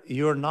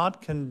you're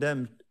not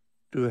condemned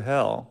to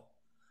hell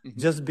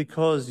just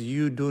because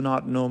you do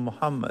not know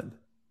Muhammad,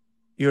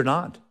 you're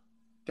not.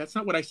 That's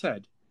not what I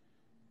said.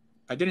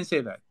 I didn't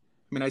say that.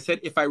 I mean, I said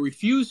if I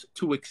refuse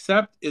to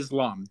accept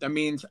Islam, that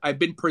means I've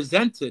been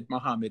presented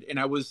Muhammad, and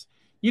I was,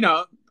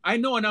 I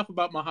know enough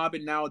about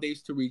Muhammad nowadays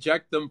to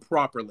reject them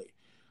properly,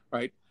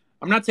 right?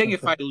 I'm not saying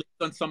if I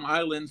lived on some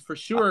islands, for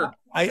sure.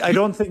 I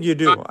don't think you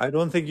do. I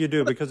don't think you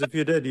do, because if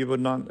you did, you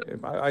would not.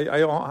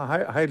 I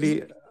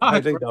highly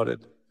doubt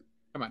it.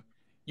 Come on.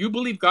 You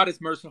believe God is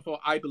merciful.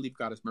 I believe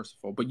God is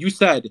merciful. But you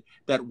said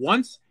that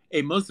once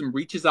a Muslim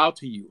reaches out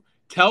to you,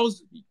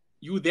 tells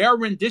you their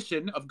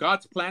rendition of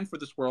God's plan for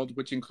this world,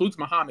 which includes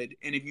Muhammad,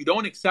 and if you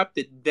don't accept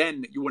it,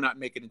 then you will not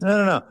make it into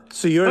No.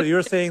 So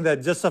you're saying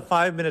that just a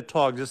 5-minute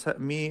talk, just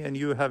me and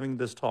you having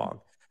this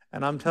talk,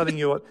 and I'm telling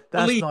you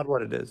that's not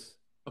what it is.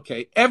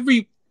 Okay,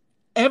 every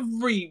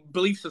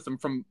belief system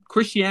from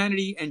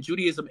Christianity and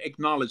Judaism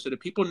acknowledge that if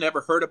people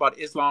never heard about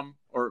Islam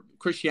or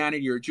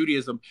Christianity or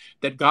Judaism,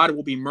 that God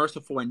will be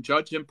merciful and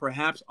judge him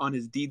perhaps on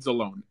his deeds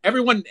alone.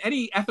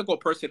 Any ethical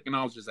person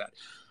acknowledges that.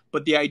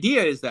 But the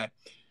idea is that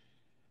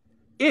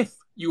if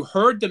you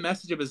heard the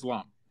message of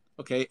Islam,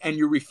 okay, and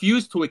you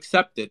refuse to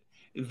accept it,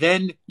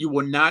 then you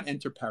will not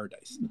enter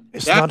paradise.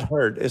 It's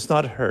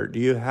not heard.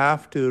 You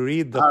have to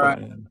read the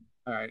Quran.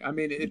 All right. I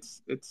mean,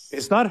 it's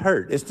not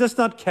heard. It's just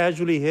not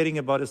casually hearing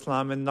about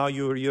Islam and now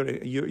you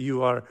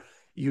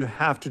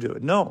have to do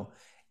it. No,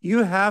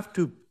 you have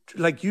to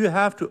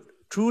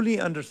truly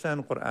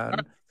understand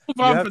Quran.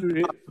 You have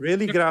to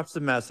really grasp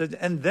the message,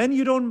 and then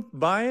you don't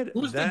buy it.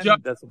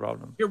 That's the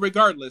problem.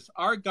 Regardless,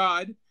 our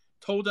God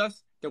told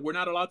us that we're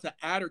not allowed to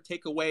add or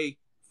take away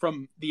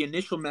from the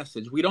initial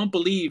message. We don't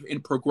believe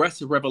in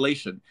progressive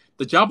revelation.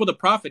 The job of the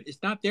prophet is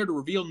not there to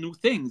reveal new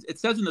things. It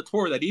says in the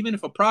Torah that even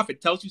if a prophet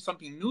tells you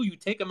something new, you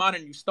take him out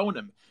and you stone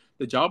him.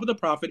 The job of the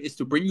prophet is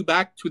to bring you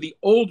back to the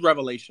old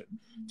revelation.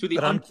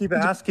 But I keep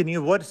asking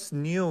you, what's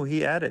new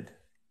he added?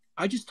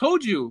 I just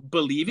told you,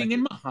 believing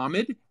in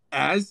Muhammad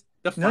as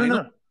the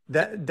final. No.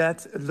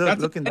 That's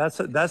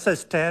a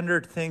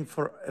standard thing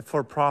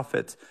for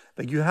prophets.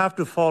 Like, you have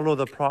to follow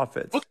the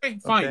prophets. Okay,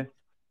 fine. Okay?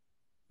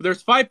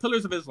 There's 5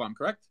 pillars of Islam,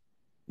 correct?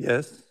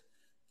 Yes.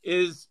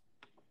 Is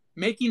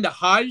making the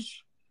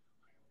Hajj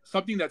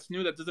something that's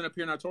new that doesn't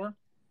appear in our Torah?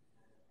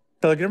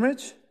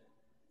 Pilgrimage?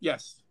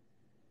 Yes.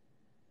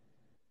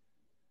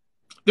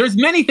 There's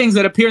many things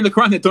that appear in the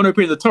Quran that don't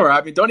appear in the Torah.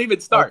 I mean, don't even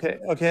start.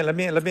 Okay. Let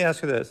me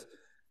ask you this.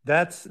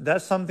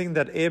 That's something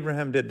that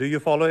Abraham did. Do you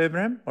follow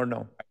Abraham or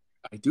no?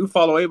 I do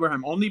follow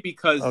Abraham only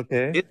because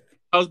it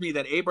tells me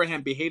that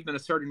Abraham behaved in a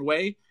certain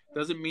way.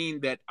 Doesn't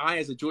mean that I,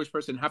 as a Jewish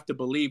person, have to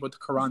believe what the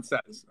Quran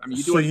says. I mean,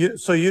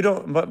 you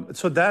don't. But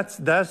so that's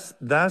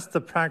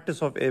the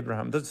practice of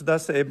Abraham. That's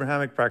the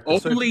Abrahamic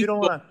practice. Only, you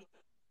don't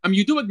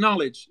you do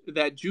acknowledge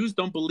that Jews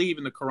don't believe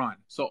in the Quran.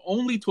 So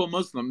only to a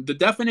Muslim, the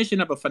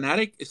definition of a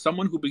fanatic is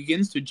someone who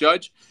begins to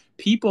judge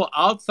people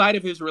outside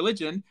of his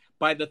religion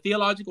by the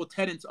theological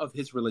tenets of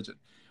his religion.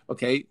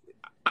 Okay,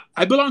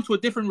 I belong to a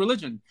different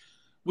religion.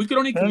 We could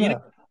only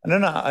communicate.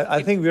 No.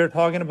 I think we're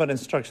talking about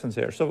instructions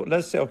here. So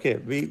let's say, okay,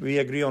 we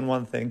agree on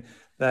one thing,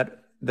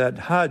 that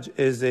Hajj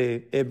is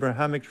a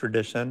Abrahamic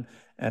tradition,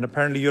 and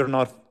apparently you're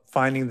not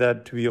finding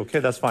that to be okay.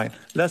 That's fine.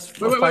 Let's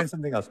find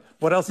something else.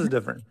 What else is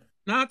different?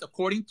 Not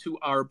according to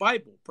our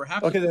Bible,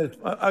 perhaps. Okay,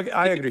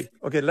 I agree.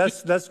 Okay,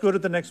 let's go to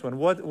the next one.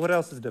 What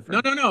else is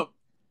different? No.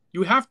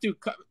 You have to.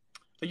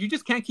 You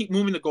just can't keep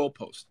moving the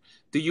goalpost.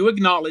 Do you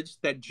acknowledge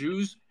that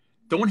Jews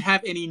don't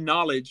have any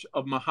knowledge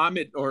of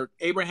Muhammad or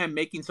Abraham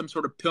making some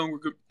sort of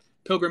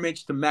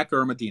pilgrimage to Mecca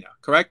or Medina,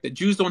 correct? That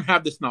Jews don't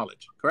have this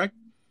knowledge, correct?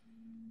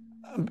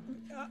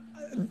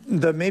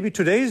 Maybe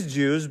today's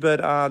Jews,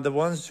 but the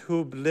ones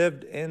who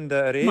lived in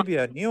the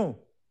Arabia knew.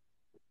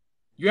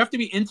 You have to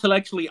be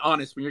intellectually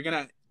honest when you're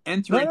going to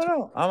enter into...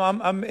 No.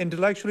 I'm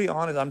intellectually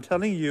honest. I'm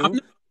telling you. I'm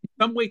in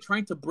some way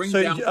trying to bring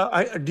down...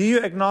 do you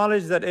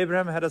acknowledge that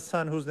Abraham had a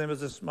son whose name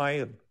was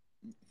Ismail?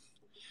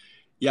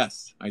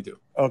 Yes, I do.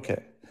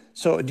 Okay.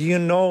 So do you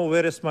know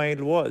where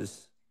Ismail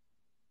was?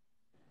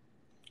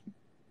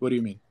 What do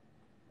you mean?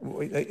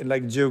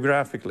 Like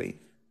geographically,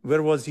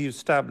 where was he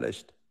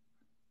established?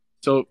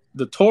 So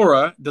the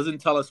Torah doesn't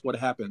tell us what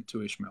happened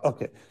to Ishmael.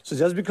 Okay. So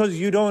just because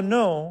you don't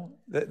know,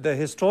 that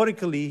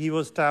historically he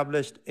was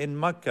established in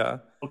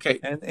Mecca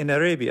and in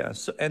Arabia.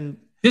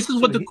 This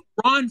is what the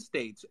Quran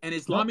states, an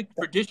Islamic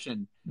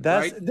tradition.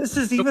 This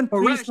is even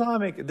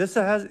pre-Islamic. This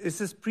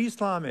is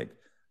pre-Islamic.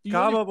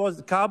 Kaaba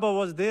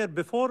was there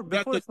before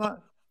Islam.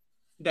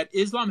 That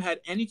Islam had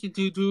anything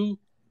to do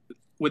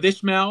with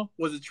Ishmael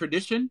was a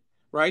tradition,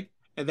 right?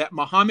 And that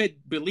Muhammad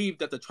believed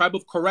that the tribe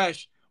of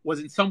Quraysh was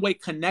in some way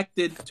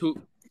connected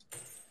to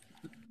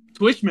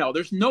to Ishmael.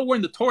 There's nowhere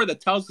in the Torah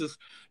that tells us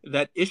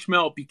that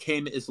Ishmael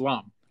became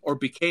Islam or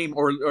became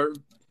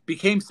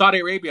Saudi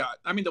Arabia.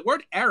 I mean, the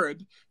word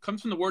Arab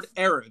comes from the word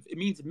Arab. It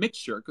means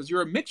mixture, because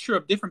you're a mixture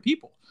of different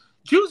people.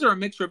 Jews are a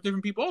mixture of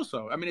different people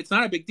also. I mean, it's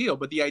not a big deal,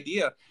 but the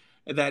idea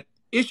that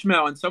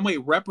Ishmael in some way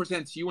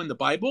represents you in the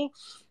Bible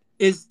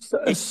is...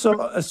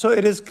 So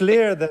it is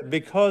clear that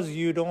because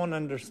you don't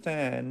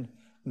understand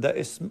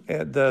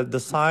the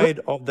side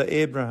of the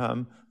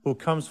Abraham who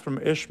comes from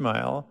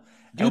Ishmael,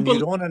 you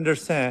don't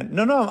understand.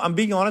 No, I'm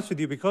being honest with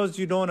you. Because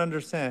you don't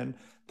understand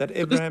that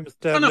Abraham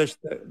established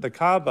the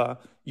Kaaba,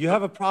 you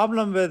have a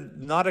problem with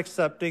not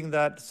accepting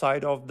that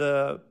side of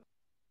the...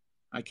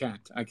 I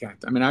can't. I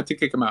mean, I have to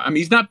kick him out. I mean,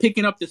 he's not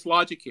picking up this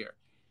logic here.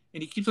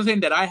 And he keeps on saying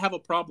that I have a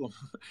problem.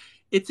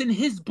 It's in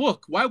his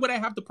book. Why would I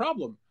have the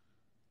problem?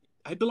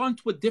 I belong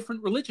to a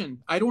different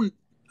religion. I don't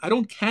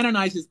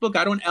canonize his book.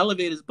 I don't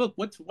elevate his book.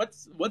 What's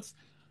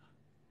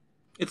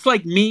it's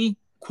like me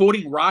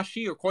quoting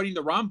Rashi or quoting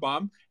the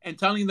Rambam and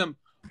telling them,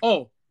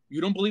 oh,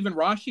 you don't believe in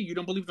Rashi, you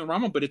don't believe in the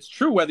Rambam, but it's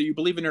true whether you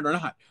believe in it or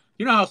not.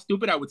 You know how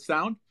stupid I would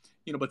sound?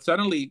 But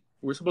suddenly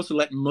we're supposed to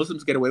let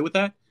Muslims get away with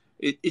that?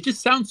 It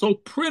just sounds so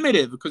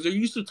primitive, because they're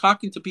used to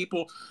talking to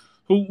people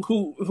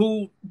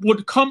who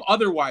would come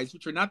otherwise,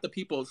 which are not the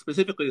people,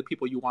 specifically the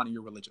people you want in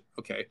your religion.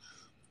 Okay.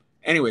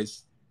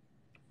 Anyways,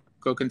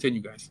 go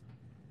continue, guys.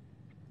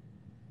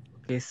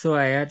 Okay, so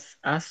I had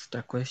asked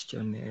a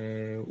question.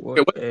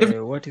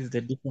 What is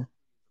the difference?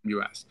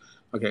 You asked.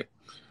 Okay.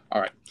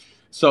 All right.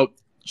 So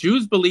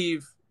Jews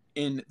believe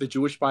in the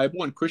Jewish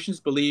Bible and Christians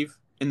believe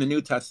in the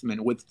New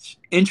Testament, which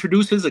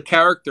introduces a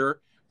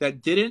character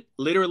that didn't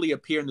literally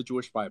appear in the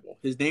Jewish Bible.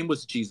 His name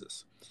was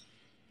Jesus.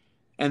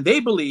 And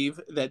they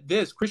believe that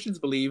Christians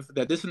believe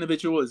that this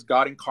individual is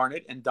God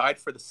incarnate and died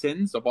for the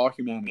sins of all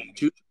humanity.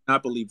 Jews do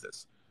not believe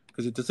this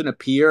because it doesn't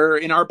appear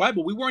in our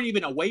Bible. We weren't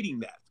even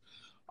awaiting that.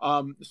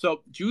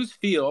 So Jews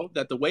feel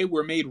that the way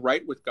we're made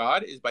right with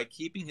God is by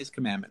keeping his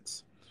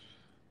commandments.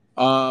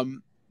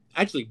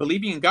 Actually,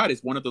 believing in God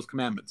is one of those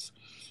commandments.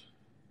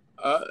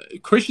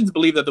 Christians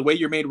believe that the way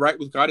you're made right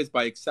with God is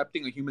by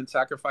accepting a human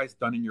sacrifice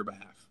done in your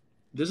behalf.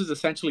 This is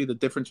essentially the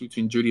difference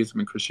between Judaism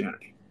and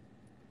Christianity.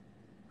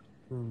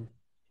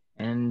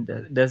 And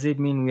does it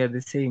mean we are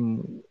the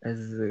same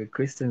as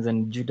Christians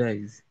and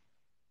Judaism?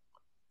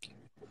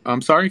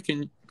 I'm sorry,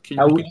 can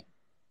you repeat?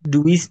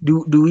 Do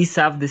we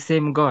serve the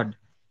same God?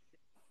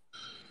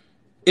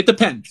 It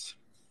depends.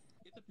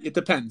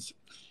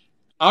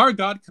 Our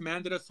God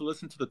commanded us to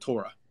listen to the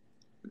Torah,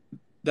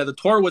 that the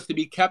Torah was to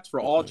be kept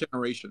for all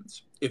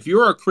generations. If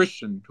you're a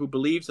Christian who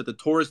believes that the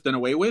Torah is done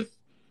away with,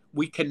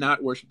 we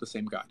cannot worship the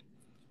same God.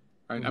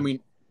 Right? I mean,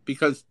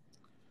 because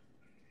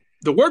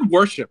the word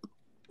worship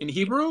in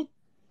Hebrew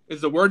is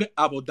the word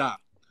avodah.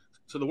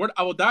 So the word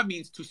avodah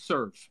means to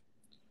serve.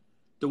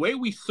 The way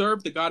we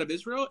serve the God of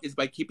Israel is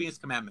by keeping his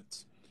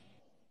commandments.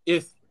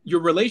 If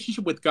your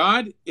relationship with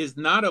God is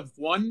not of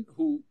one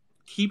who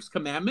keeps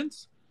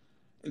commandments,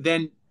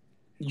 then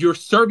you're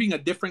serving a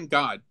different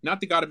God, not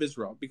the God of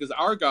Israel. Because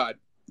our God,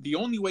 the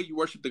only way you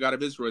worship the God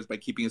of Israel is by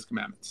keeping his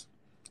commandments.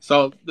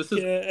 So this is...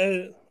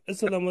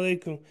 Assalamu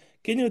alaikum.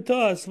 Can you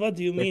tell us what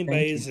do you mean by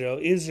Israel?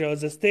 Israel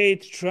as a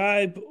state,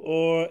 tribe,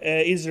 or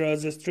Israel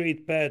as a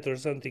straight path or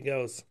something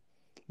else?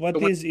 What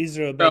is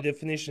Israel by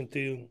definition to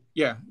you?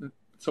 Yeah.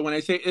 So when I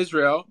say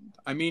Israel,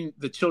 I mean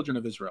the children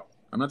of Israel.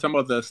 I'm not talking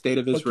about the state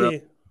of Israel.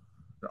 Okay.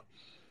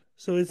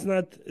 So it's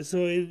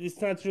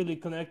not really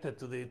connected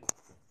to the...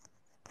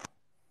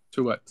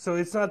 To what? So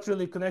it's not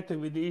really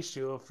connected with the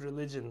issue of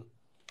religion.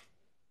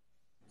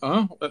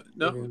 Oh,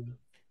 no.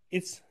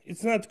 It's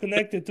not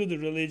connected to the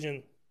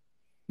religion.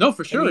 No,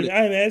 for sure. I mean,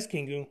 I'm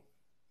asking you.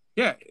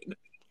 Yeah.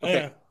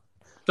 Okay.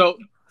 Yeah.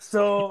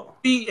 So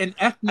be an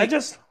ethnic.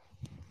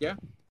 Yeah.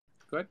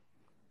 Go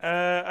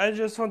ahead. I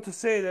just want to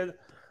say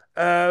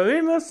that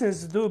we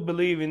Muslims do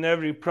believe in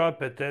every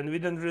prophet, and we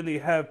don't really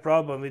have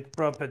problem with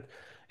Prophet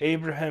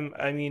Ibrahim,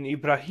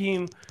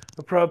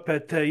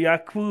 Prophet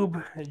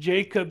Yaqub,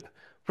 Jacob,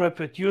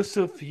 Prophet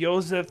Yusuf,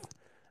 Joseph,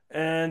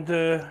 and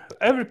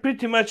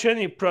pretty much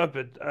any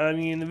prophet. I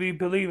mean, we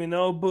believe in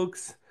all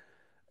books.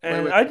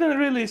 And I don't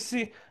really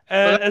see,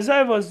 as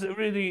I was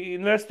really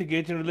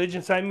investigating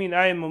religions, I mean,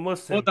 I am a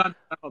Muslim,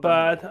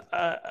 but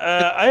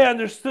I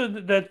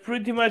understood that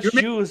pretty much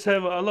Jews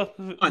have a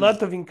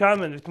lot of in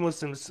common with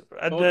Muslims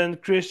than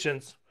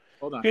Christians.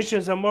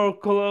 Christians are more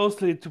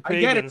closely to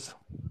pagans.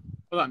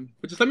 Hold on,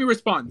 but just let me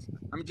respond.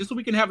 I mean, just so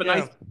we can have a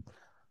nice...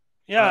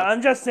 Yeah,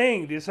 I'm just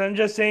saying this.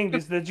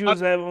 The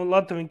Jews have a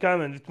lot of in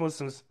common with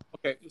Muslims.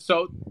 Okay,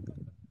 so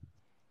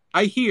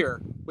I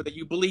hear that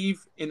you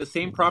believe in the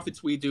same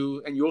prophets we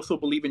do, and you also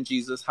believe in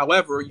Jesus.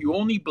 However, you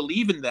only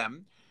believe in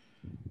them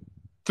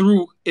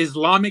through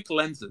Islamic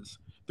lenses.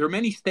 There are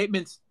many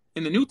statements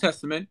in the New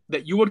Testament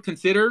that you would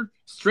consider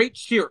straight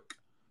shirk,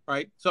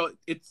 right? So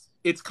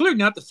it's clearly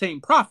not the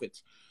same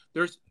prophets.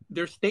 There's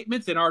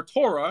statements in our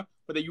Torah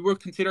that you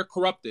would consider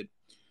corrupted.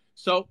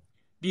 So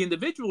the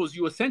individuals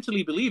you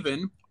essentially believe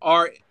in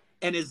are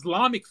an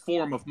Islamic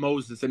form of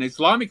Moses, an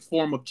Islamic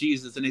form of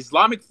Jesus, an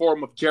Islamic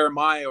form of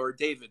Jeremiah or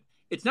David.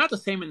 It's not the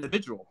same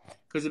individual,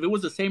 because if it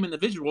was the same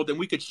individual, then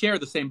we could share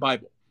the same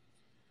Bible.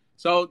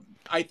 So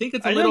I think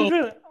it's a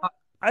little.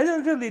 I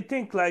don't really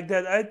think like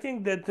that. I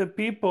think that the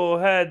people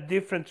had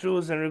different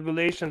rules and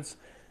regulations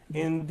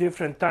in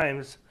different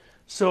times.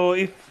 So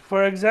if,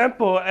 for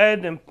example,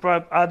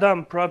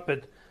 Adam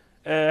prophet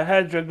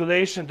had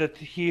regulation that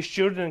his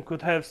children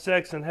could have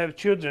sex and have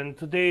children,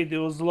 today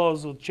those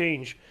laws will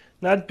change.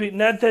 Not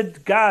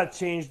that God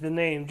changed the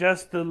name,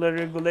 just the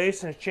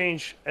regulations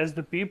changed as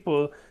the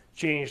people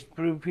changed.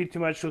 Pretty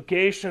much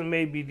location,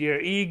 maybe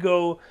their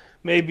ego,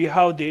 maybe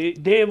how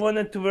they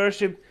wanted to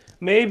worship.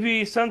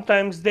 Maybe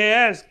sometimes they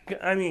ask,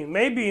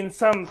 maybe in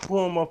some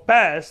form of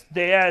past,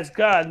 they ask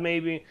God,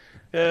 maybe,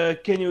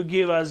 can you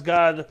give us,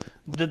 God,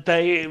 the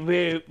day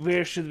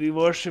where should we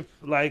worship,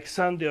 like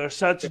Sunday or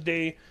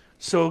Saturday?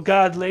 So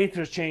God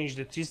later changed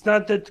it. It's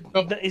not that,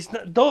 it's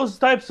not those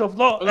types of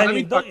law.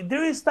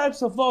 There is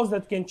types of laws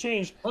that can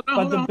change,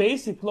 but the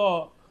basic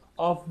law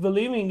of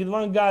believing in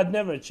one God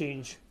never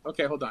change.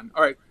 Okay, hold on.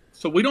 All right.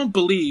 So we don't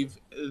believe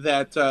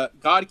that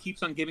God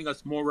keeps on giving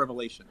us more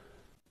revelation.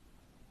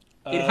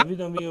 We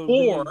don't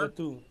believe that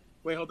too.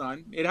 Wait, hold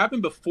on. It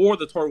happened before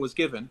the Torah was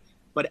given,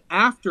 but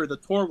after the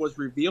Torah was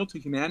revealed to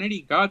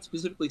humanity, God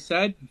specifically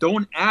said,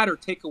 "Don't add or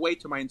take away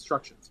to my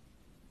instructions."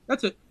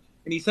 That's it.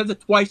 And he says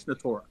it twice in the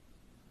Torah.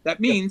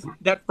 That means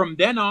that from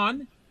then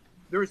on,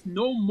 there is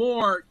no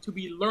more to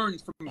be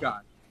learned from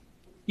God.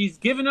 He's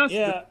given us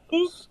the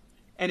tools,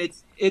 and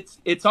it's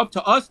up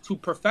to us to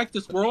perfect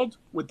this world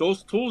with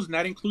those tools, and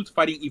that includes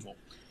fighting evil.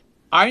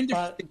 I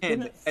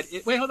understand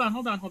wait, hold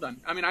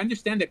on. I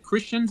understand that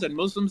Christians and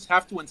Muslims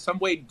have to in some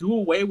way do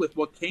away with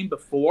what came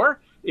before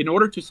in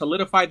order to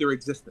solidify their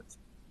existence.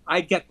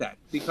 I get that,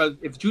 because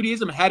if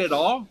Judaism had it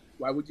all,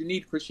 why would you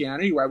need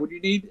Christianity? Why would you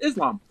need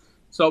Islam?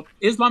 So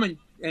Islam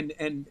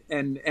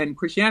and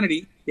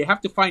Christianity, they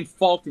have to find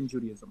fault in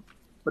Judaism.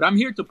 But I'm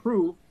here to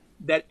prove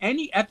that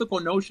any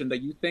ethical notion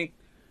that you think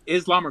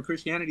Islam or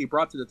Christianity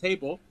brought to the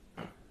table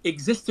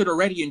existed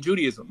already in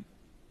Judaism.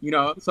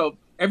 So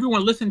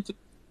everyone listening to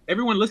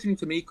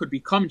me could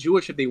become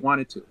Jewish if they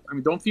wanted to.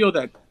 Don't feel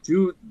that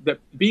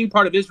being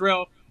part of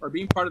Israel or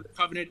being part of the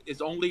covenant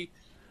is only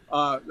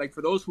like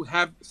for those who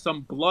have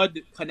some blood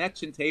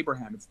connection to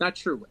Abraham. It's not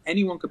true.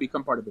 Anyone could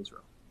become part of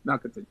Israel. Now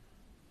continue.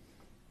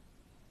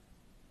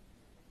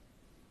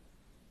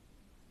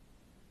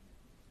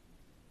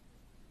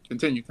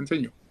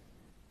 Continue.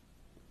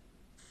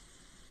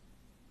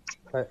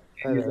 I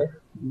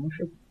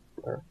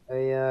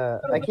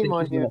came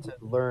on here to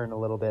learn a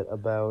little bit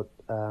about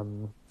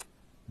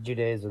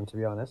Judaism, to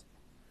be honest.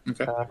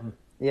 Okay.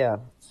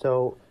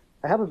 So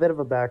I have a bit of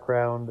a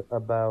background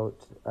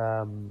about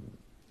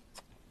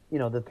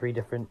the three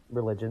different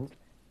religions,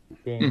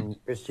 being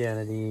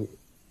Christianity,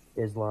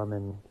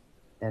 Islam,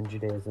 and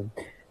Judaism.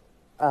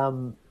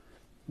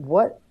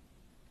 What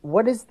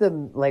is the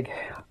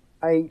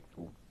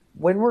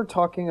when we're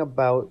talking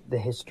about the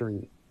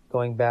history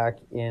going back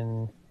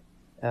in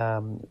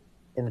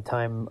the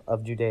time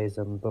of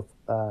Judaism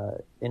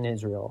in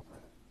Israel,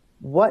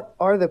 what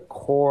are the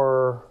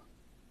core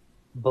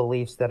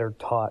beliefs that are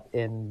taught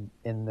in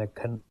the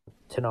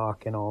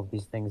Tanakh and all of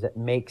these things that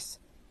makes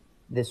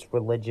this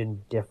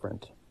religion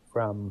different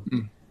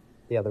from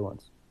the other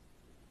ones?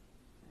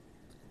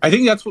 I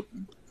think that's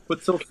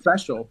what's so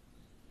special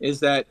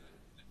is that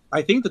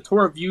I think the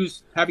Torah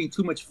views having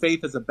too much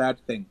faith as a bad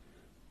thing,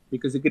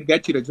 because it could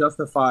get you to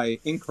justify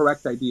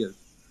incorrect ideas.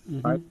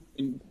 Right?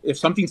 And if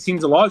something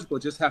seems illogical,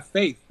 just have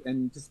faith,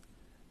 and just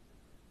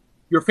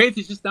your faith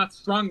is just not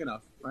strong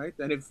enough, right?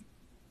 And if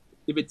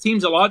it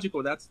seems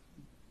illogical, that's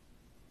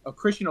a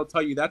Christian will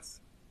tell you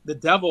that's the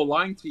devil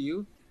lying to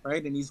you,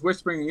 right? And he's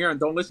whispering in your ear, and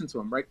don't listen to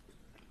him, right?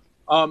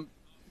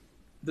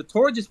 The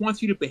Torah just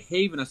wants you to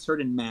behave in a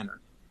certain manner.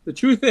 The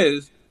truth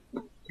is,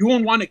 you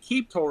won't want to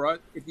keep Torah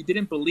if you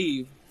didn't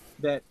believe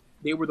that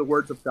they were the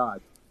words of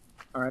God.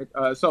 All right.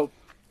 So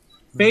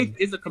faith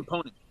is a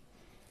component,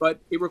 but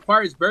it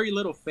requires very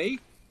little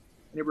faith,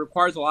 and it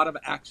requires a lot of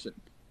action.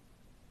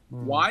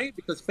 Why?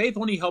 Because faith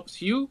only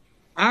helps you.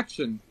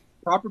 Action,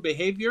 proper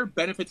behavior,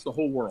 benefits the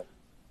whole world.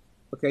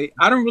 Okay?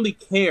 I don't really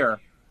care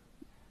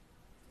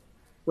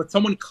what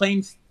someone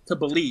claims to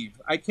believe.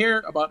 I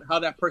care about how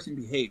that person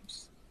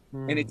behaves.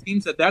 And it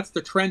seems that that's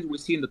the trend we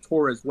see in the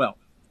Torah as well.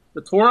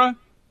 The Torah,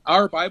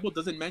 our Bible,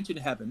 doesn't mention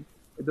heaven.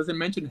 It doesn't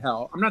mention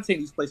hell. I'm not saying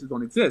these places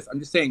don't exist. I'm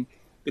just saying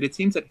that it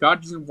seems that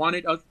God doesn't want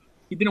us.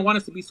 He didn't want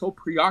us to be so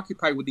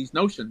preoccupied with these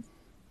notions,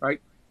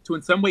 right? To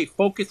in some way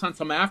focus on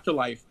some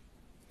afterlife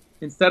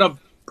instead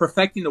of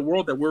perfecting the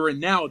world that we're in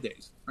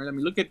nowadays. Right?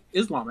 Look at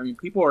Islam.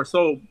 People are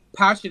so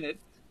passionate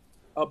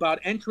about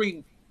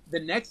entering the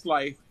next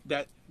life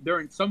that they're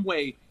in some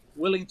way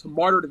willing to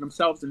martyr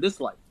themselves in this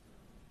life.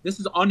 This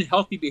is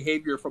unhealthy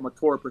behavior from a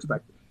Torah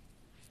perspective.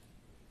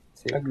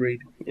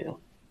 Agreed. Yeah.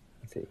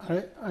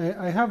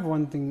 I have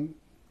one thing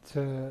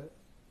to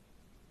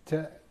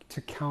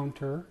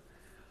counter.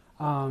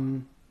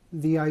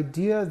 The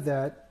idea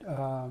that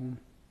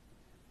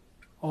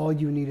all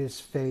you need is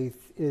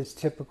faith is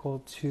typical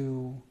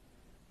to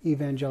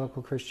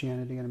evangelical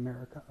Christianity in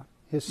America.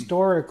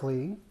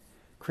 Historically,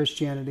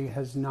 Christianity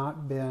has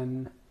not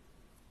been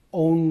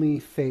only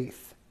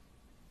faith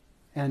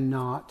and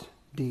not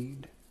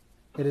deed.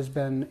 It has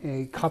been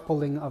a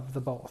coupling of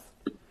the both.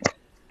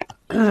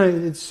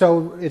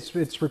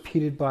 It's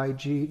repeated by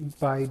James,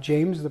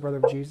 the brother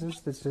of Jesus.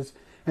 That says,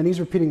 and he's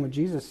repeating what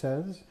Jesus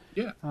says.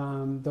 Yeah.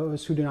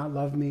 Those who do not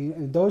love me,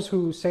 those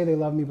who say they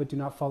love me but do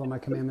not follow my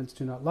commandments,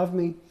 do not love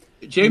me.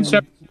 James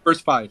chapter verse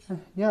 5.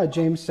 Yeah,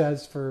 James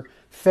says, for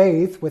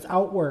faith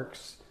without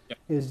works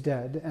is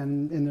dead,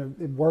 and in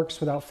the works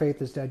without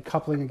faith is dead.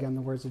 Coupling again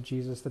the words of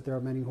Jesus, that there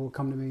are many who will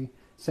come to me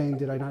saying,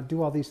 "Did I not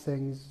do all these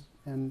things?"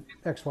 and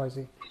X, Y,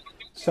 Z.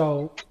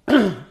 So,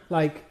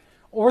 like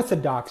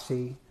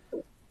orthodoxy,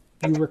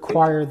 you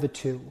require the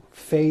two: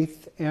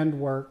 faith and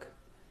work,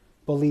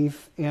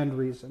 belief and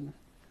reason.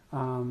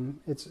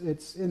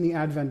 It's in the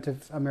advent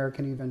of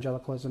American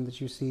evangelicalism that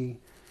you see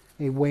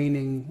a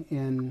waning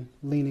in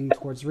leaning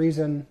towards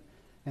reason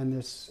and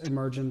this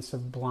emergence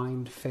of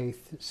blind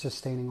faith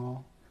sustaining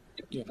all.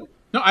 Yeah.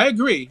 No, I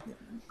agree.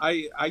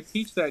 I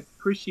teach that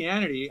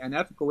Christianity and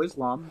ethical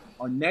Islam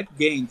are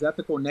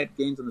ethical net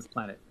gains on this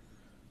planet.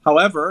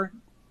 However,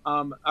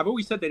 I've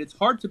always said that it's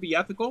hard to be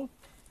ethical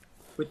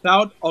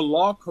without a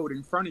law code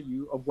in front of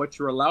you of what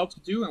you're allowed to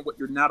do and what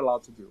you're not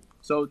allowed to do.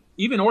 So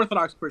even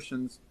Orthodox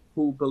Christians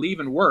who believe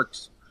in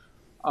works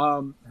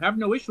have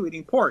no issue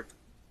eating pork,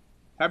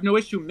 have no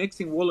issue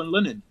mixing wool and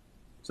linen.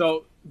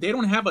 So they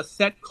don't have a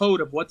set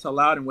code of what's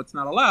allowed and what's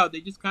not allowed.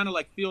 They just kind of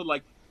like feel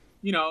like,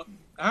 I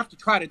have to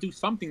try to do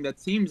something that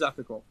seems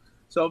ethical.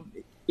 So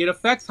it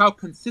affects how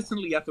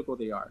consistently ethical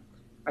they are.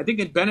 I think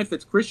it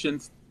benefits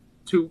Christians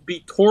to be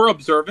Torah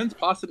observant,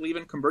 possibly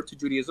even convert to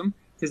Judaism,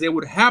 because they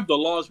would have the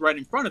laws right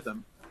in front of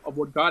them of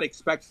what God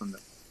expects from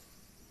them.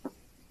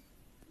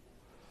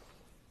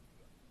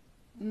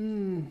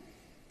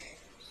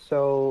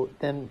 So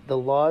then the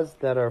laws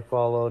that are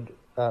followed,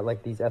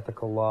 like these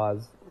ethical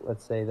laws,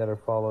 let's say, that are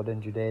followed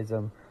in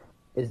Judaism,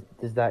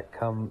 does that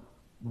come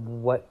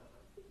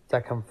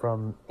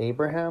from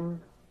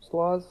Abraham's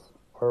laws,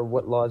 or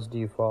what laws do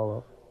you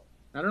follow?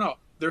 I don't know.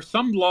 There's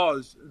some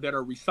laws that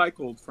are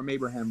recycled from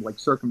Abraham, like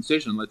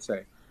circumcision, let's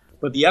say.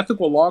 But the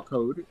ethical law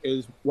code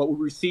is what we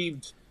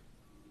received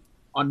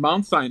on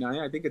Mount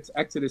Sinai. I think it's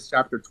Exodus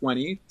chapter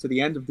 20 to the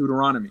end of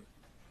Deuteronomy.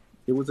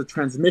 It was a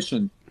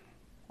transmission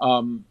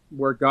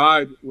where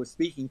God was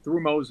speaking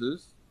through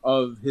Moses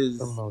of his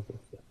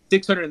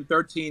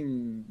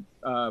 613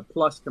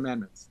 plus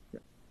commandments.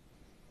 Yeah.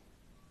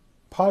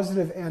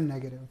 Positive and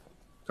negative.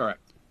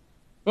 Correct.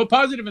 Well,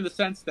 positive in the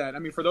sense that,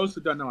 for those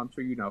who don't know, I'm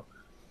sure you know,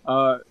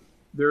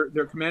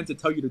 they're commands that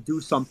tell you to do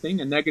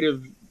something, and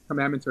negative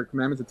commandments are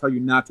commandments that tell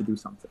you not to do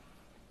something.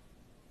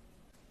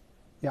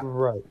 Yeah.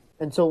 Right.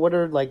 And so what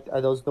are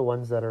those the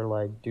ones that are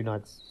like, do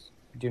not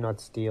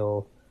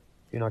steal,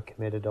 do not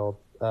commit adult?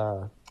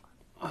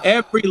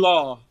 Every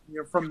law,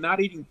 from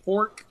not eating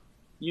pork,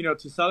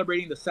 to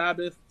celebrating the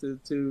Sabbath, to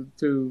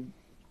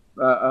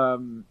I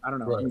don't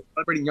know, Right.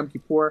 Celebrating Yom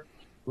Kippur.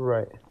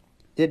 Right.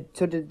 Did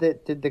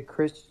the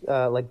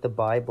like the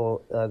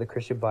Bible, the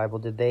Christian Bible,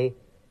 did they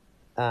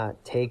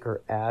take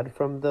or add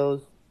from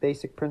those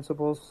basic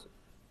principles?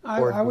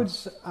 I would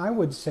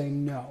say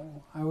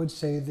no. I would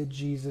say that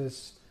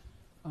Jesus,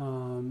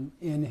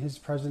 in his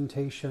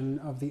presentation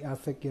of the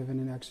ethic given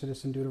in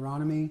Exodus and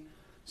Deuteronomy,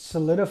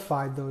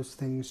 solidified those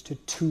things to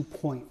 2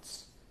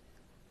 points.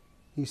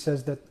 He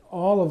says that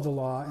all of the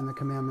law and the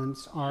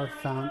commandments are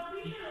found.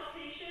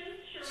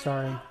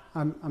 Sorry,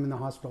 I'm in the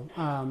hospital.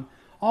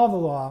 All the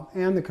law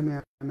and the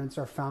commandments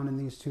are found in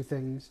these two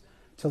things: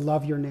 to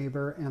love your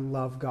neighbor and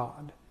love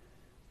God.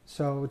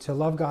 So to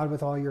love God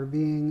with all your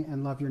being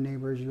and love your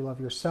neighbor as you love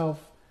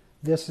yourself,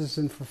 this is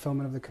in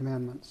fulfillment of the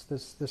commandments.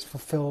 This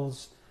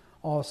fulfills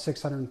all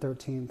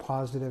 613,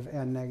 positive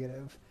and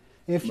negative.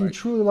 If you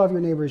truly love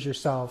your neighbor as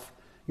yourself,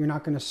 you're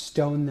not going to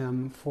stone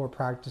them for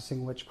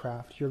practicing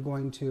witchcraft. You're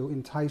going to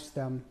entice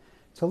them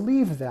to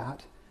leave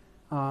that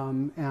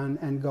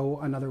and go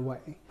another way,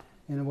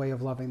 in a way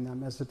of loving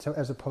them,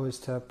 as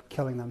opposed to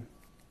killing them,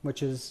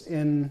 which is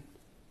in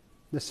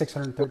the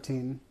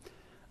 613.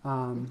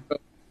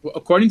 Well,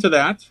 according to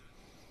that,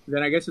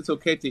 then I guess it's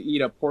okay to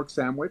eat a pork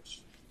sandwich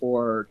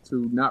or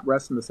to not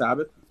rest on the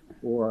Sabbath.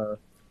 Or,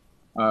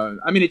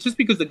 it's just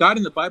because the God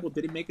in the Bible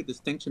didn't make a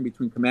distinction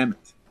between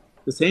commandments.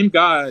 The same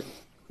God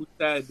who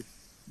said,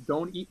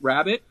 don't eat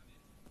rabbit,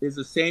 is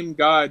the same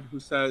God who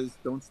says,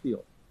 don't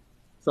steal.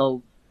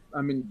 So,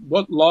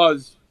 what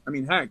laws,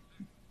 heck,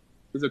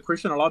 is a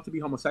Christian allowed to be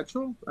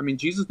homosexual?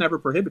 Jesus never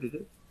prohibited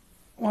it.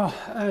 Well,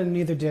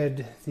 neither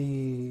did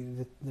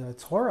the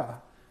Torah.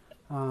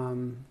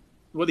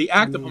 Well, the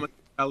act of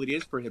homosexuality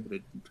is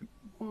prohibited.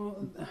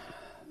 Well,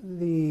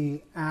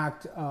 the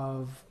act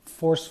of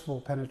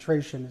forceful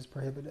penetration is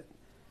prohibited.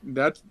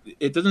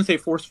 It doesn't say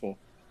forceful.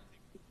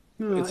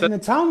 No, in the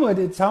Talmud,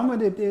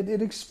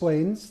 it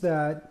explains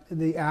that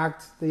the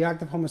act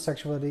of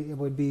homosexuality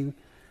would be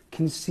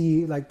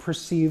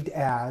perceived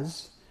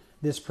as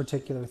this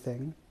particular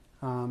thing,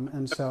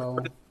 and so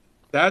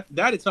that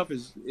itself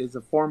is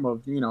a form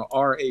of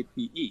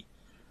rape.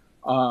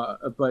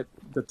 But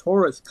the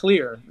Torah is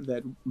clear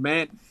that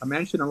a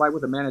man shouldn't lie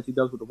with a man as he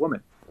does with a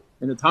woman.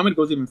 And the Talmud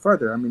goes even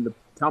further. I mean, the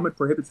Talmud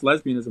prohibits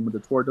lesbianism, but the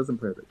Torah doesn't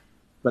prohibit.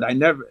 But I've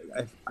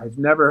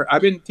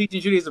been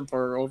teaching Judaism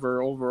for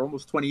over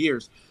almost 20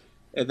 years,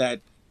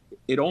 that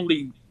it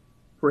only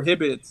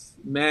prohibits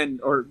men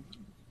or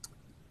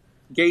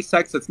gay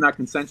sex that's not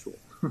consensual.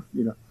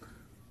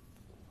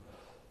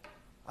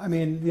 I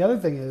mean, the other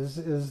thing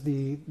is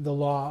the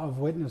law of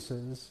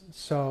witnesses.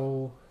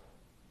 So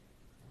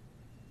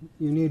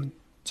you need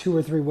 2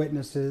 or 3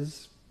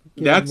 witnesses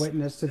giving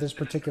witness to this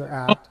particular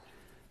act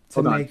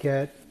to make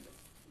it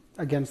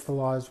against the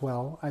law as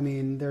well. I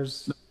mean,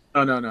 there's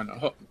no.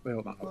 Wait,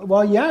 hold on.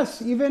 Well,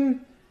 yes,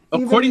 even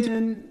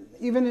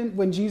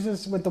when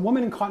Jesus, with the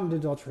woman caught in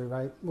adultery,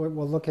 right?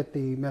 We'll look at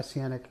the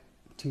messianic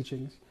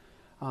teachings,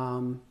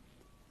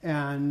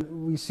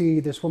 and we see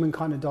this woman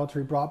caught in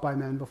adultery brought by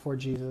men before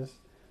Jesus,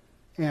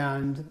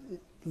 and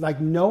like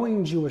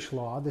knowing Jewish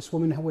law, this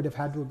woman would have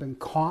had to have been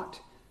caught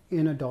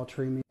in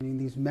adultery, meaning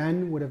these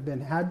men would have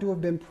had to have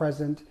been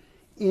present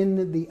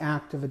in the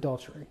act of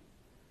adultery.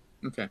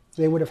 Okay.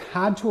 They would have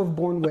had to have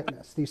borne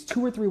witness. These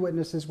 2 or 3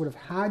 witnesses would have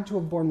had to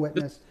have borne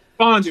witness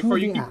to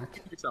the act.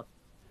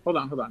 Hold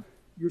on.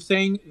 You're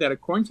saying that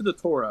according to the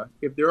Torah,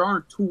 if there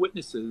aren't 2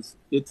 witnesses,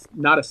 it's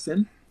not a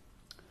sin?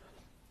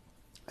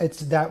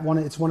 It's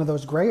one of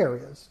those gray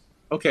areas.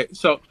 Okay,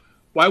 so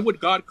why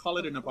would God call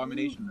it an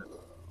abomination then?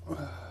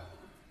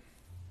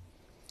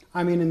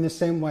 I mean, in the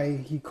same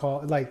way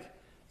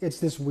it's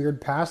this weird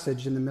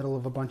passage in the middle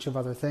of a bunch of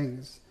other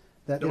things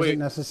that isn't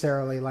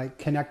necessarily like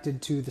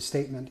connected to the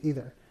statement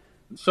either.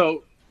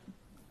 So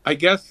I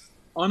guess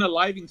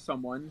unaliving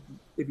someone,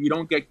 if you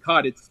don't get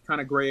caught, it's kind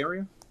of gray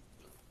area?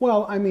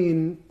 Well, I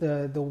mean,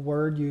 the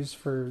word used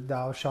for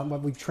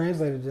what we've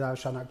translated to thou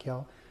shalt not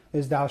kill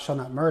is thou shalt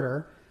not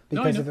murder.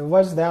 Because if it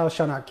was thou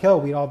shalt not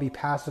kill, we'd all be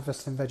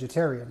pacifists and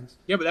vegetarians.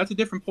 Yeah, but that's a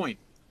different point.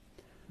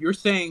 You're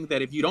saying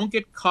that if you don't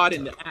get caught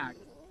in the act,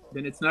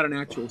 then it's not an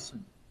actual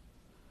sin.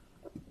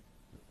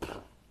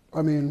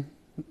 I mean,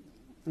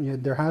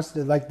 there has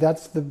to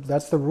that's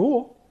the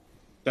rule.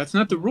 That's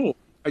not the rule.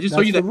 I just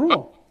told you that.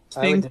 Rule.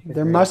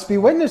 There must be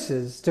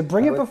witnesses to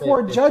bring it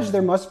before a judge.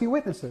 There must be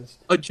witnesses.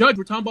 A judge.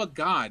 We're talking about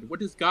God. What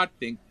does God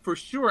think? For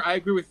sure, I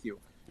agree with you.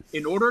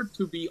 In order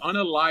to be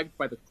unalived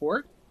by the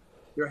court,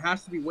 there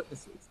has to be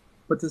witnesses.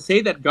 But to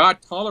say that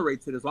God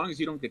tolerates it as long as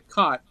you don't get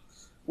caught,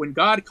 when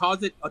God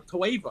calls it a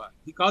toeva,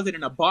 he calls it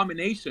an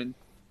abomination.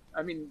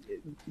 I mean,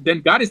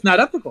 then God is not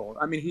ethical.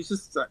 I mean, he's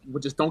just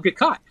just don't get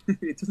caught.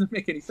 It doesn't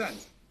make any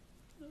sense.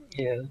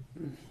 Yeah.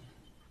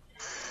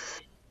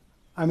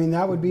 I mean,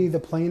 that would be the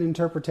plain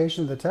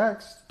interpretation of the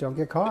text. Don't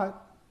get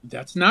caught.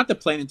 That's not the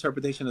plain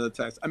interpretation of the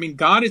text. I mean,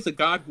 God is a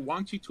God who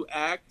wants you to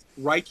act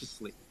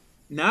righteously,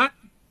 not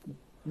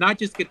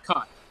just get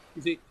caught.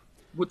 You see,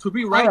 to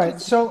be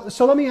righteous. All right.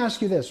 So let me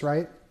ask you this,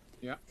 right?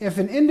 Yeah. If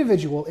an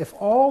individual, if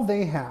all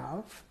they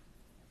have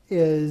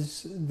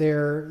is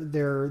their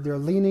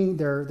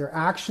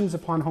actions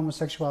upon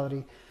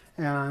homosexuality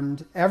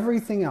and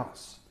everything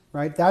else,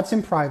 right? That's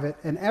in private,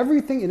 and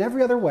everything in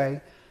every other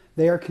way,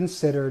 they are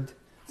considered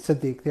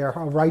Siddiq. They are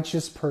a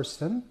righteous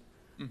person,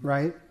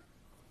 right?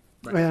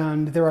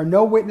 And there are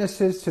no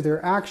witnesses to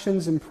their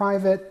actions in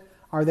private.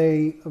 Are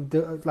they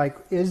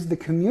is the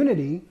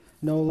community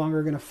no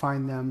longer going to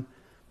find them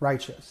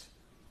righteous?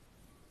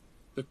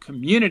 The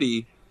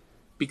community,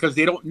 because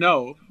they don't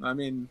know. I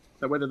mean,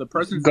 whether the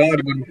person's God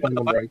wouldn't find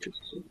them righteous.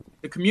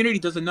 The community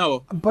doesn't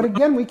know. But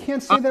again, we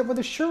can't say that with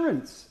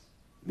assurance,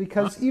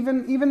 because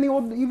even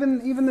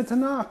the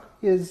Tanakh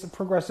is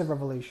progressive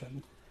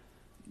revelation.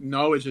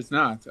 No, it's just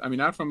not. I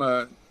mean,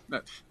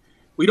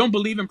 we don't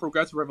believe in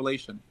progressive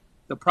revelation.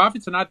 The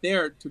prophets are not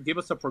there to give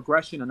us a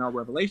progression in our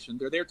revelation.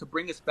 They're there to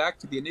bring us back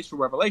to the initial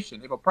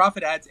revelation. If a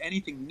prophet adds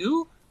anything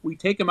new, we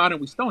take him out and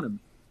we stone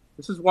him.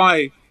 This is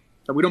why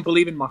we don't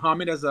believe in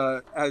Muhammad as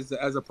a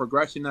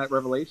progression in that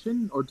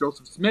revelation, or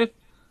Joseph Smith,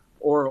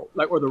 or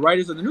the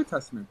writers of the New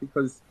Testament,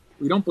 because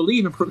we don't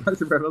believe in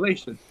progressive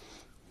revelation.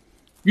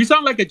 You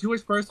sound like a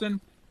Jewish person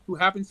who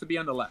happens to be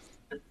on the left.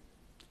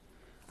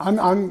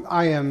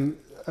 I am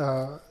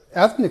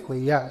ethnically,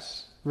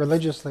 yes.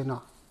 Religiously,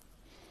 not.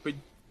 But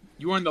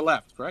you're on the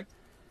left, correct?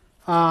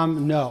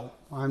 No,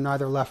 I'm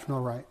neither left nor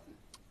right.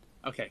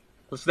 Okay,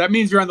 so that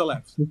means you're on the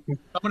left.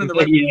 Someone on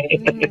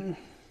the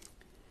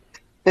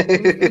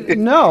right.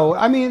 No,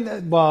 I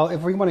mean, well,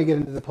 if we want to get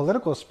into the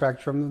political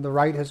spectrum, the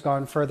right has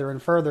gone further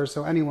and further.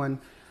 So anyone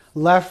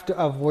left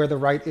of where the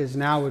right is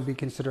now would be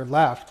considered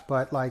left.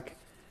 But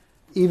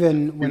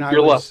even when I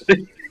was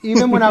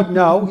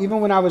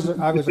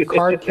a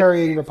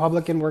card-carrying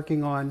Republican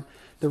working on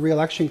the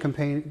re-election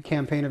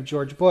campaign of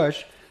George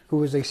Bush, who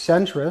was a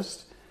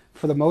centrist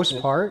for the most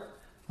part,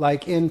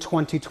 in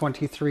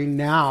 2023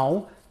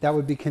 now, that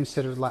would be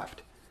considered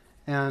left.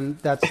 And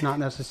that's not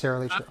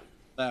necessarily true.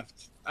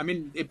 Left. I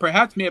mean, it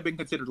perhaps may have been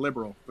considered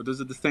liberal, but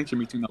there's a distinction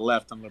between the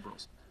left and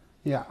liberals.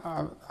 Yeah,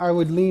 I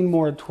would lean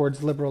more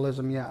towards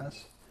liberalism,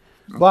 yes.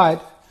 Okay.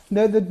 But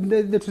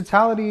the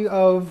totality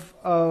of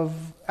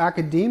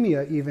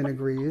academia even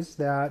agrees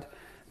that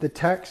the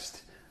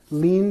text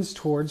leans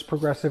towards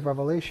progressive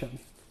revelation.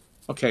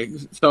 Okay,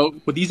 so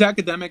but these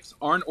academics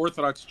aren't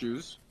Orthodox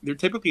Jews. They're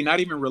typically not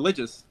even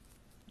religious.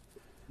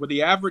 Where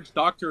the average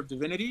doctor of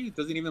divinity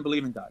doesn't even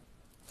believe in God.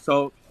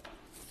 So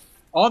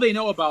all they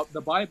know about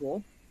the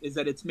Bible is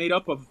that it's made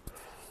up of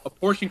a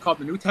portion called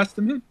the New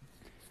Testament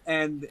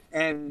and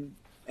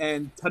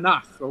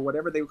Tanakh, or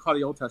whatever they would call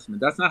the Old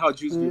Testament. That's not how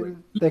Jews view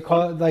it. They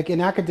call it, like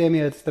in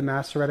academia, it's the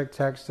Masoretic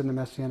text and the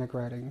Messianic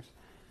writings.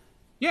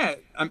 Yeah,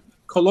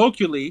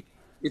 colloquially,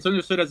 it's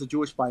understood as a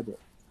Jewish Bible.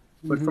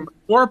 But from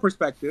a Torah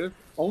perspective,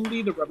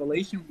 only the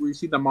revelation we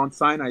receive on Mount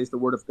Sinai is the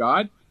word of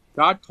God.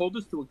 God told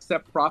us to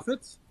accept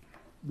prophets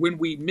when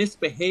we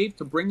misbehave,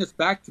 to bring us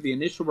back to the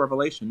initial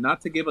revelation, not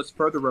to give us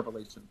further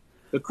revelation.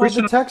 The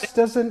text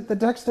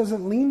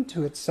doesn't lean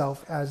to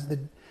itself as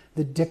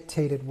the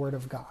dictated word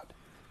of God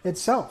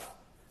itself.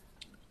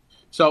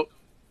 So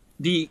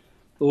the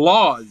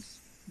laws,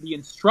 the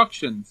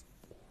instructions,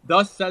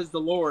 thus says the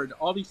Lord,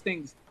 all these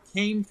things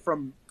came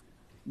from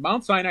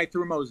Mount Sinai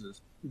through Moses.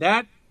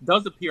 That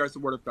does appear as the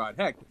word of God.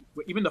 Heck,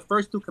 even the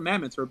first 2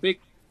 commandments are big.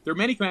 There are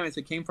many commandments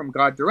that came from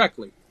God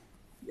directly.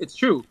 It's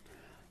true.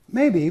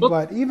 Maybe,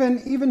 but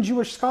even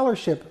Jewish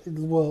scholarship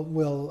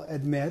will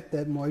admit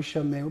that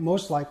Moshe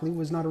most likely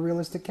was not a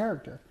realistic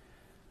character.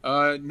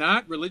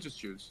 Not religious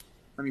Jews.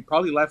 I mean,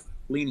 probably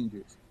left-leaning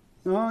Jews.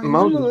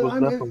 Moses was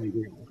definitely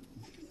real.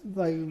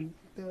 Like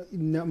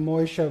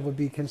Moshe would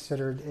be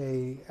considered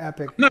a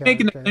epic I'm not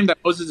making the character. claim that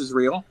Moses is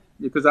real,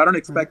 because I don't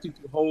expect you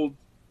to hold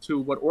to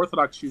what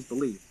Orthodox Jews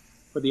believe.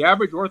 For the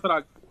average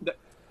Orthodox,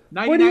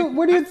 where do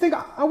you think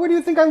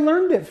I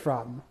learned it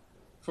from?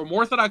 From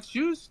Orthodox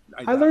Jews?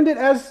 I learned it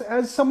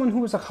as someone who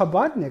was a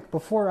Chabadnik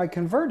before I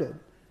converted.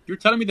 You're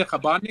telling me the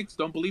Chabadniks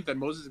don't believe that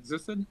Moses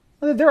existed?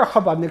 There are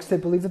Chabadniks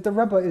that believe that the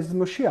Rebbe is the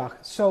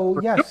Moshiach.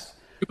 So yes,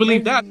 you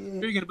believe that.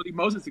 You're going to believe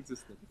Moses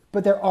existed.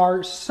 But there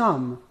are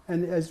some,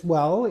 and as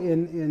well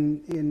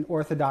in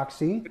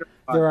Orthodoxy,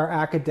 there are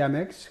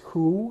academics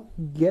who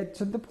get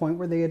to the point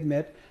where they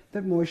admit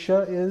that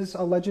Moshe is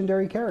a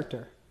legendary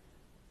character.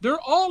 They're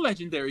all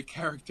legendary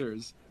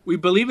characters. We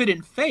believe it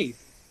in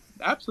faith,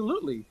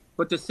 absolutely.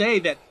 But to say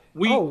that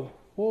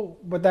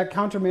but that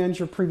countermands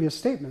your previous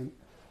statement.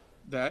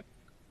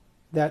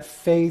 That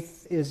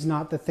faith is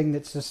not the thing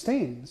that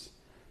sustains.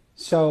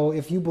 So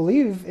if you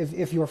believe,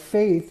 if your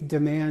faith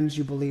demands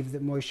you believe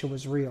that Moshe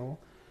was real,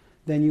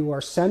 then you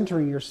are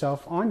centering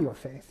yourself on your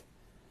faith.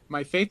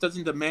 My faith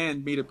doesn't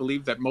demand me to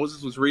believe that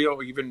Moses was real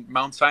or even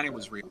Mount Sinai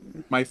was real.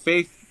 My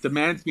faith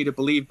demands me to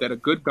believe that a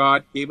good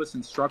God gave us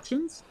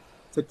instructions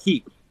to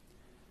keep.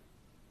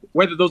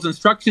 Whether those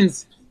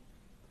instructions,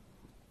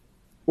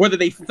 whether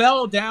they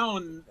fell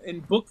down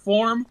in book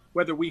form,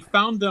 whether we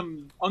found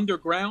them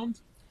underground,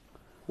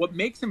 what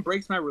makes and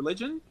breaks my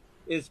religion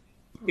is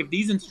if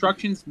these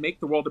instructions make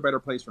the world a better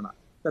place or not.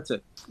 That's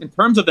it. In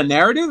terms of the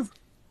narrative,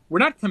 we're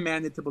not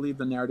commanded to believe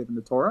the narrative in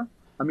the Torah.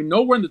 I mean,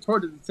 nowhere in the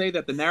Torah does it say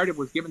that the narrative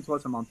was given to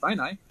us on Mount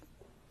Sinai.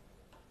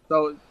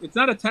 So it's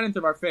not a tenet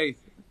of our faith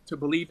to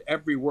believe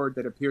every word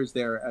that appears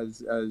there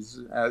as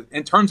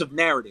in terms of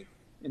narrative,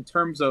 in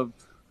terms of,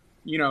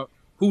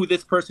 who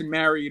this person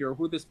married or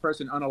who this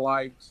person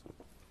unalives.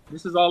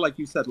 This is all, like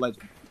you said,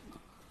 legend.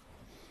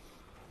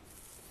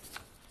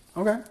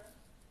 Okay.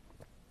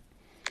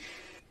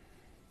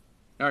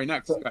 All right,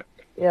 next.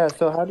 Yeah,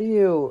 so how do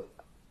you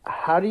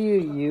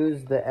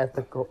use the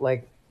ethical,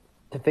 like,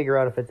 to figure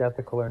out if it's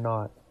ethical or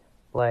not?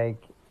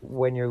 Like,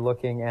 when you're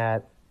looking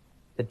at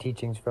the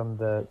teachings from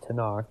the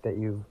Tanakh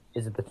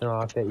is it the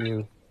Tanakh that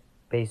you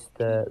base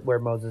where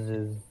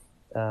Moses'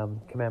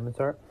 commandments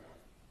are?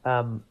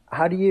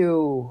 How do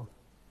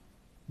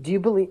you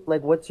believe,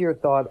 like, what's your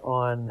thought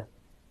on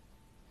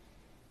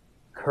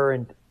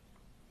current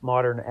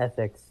modern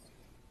ethics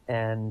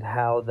and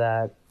how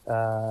that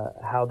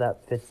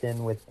fits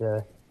in with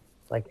the,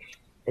 like,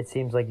 it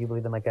seems like you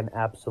believe in like an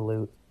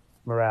absolute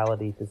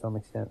morality to some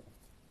extent.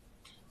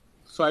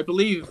 So I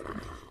believe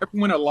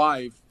everyone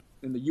alive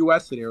in the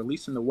U.S. today, or at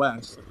least in the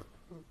West,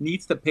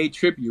 needs to pay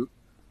tribute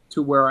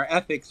to where our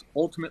ethics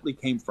ultimately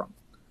came from.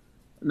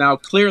 Now,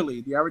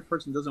 clearly, the average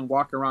person doesn't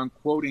walk around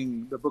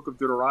quoting the book of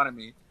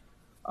Deuteronomy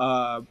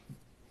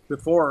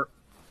before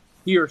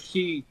he or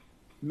she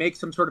makes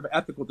some sort of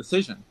ethical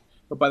decision.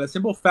 But by the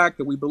simple fact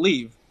that we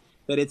believe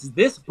that it's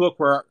this book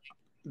where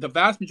the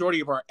vast majority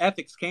of our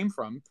ethics came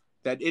from,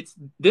 that it's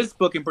this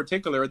book in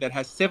particular that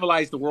has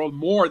civilized the world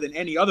more than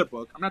any other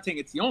book. I'm not saying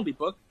it's the only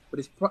book, but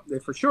it's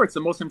for sure it's the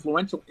most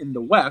influential in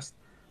the West.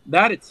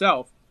 That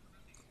itself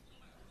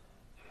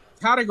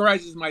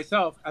categorizes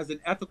myself as an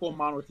ethical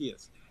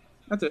monotheist.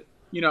 That's it.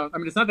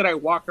 It's not that I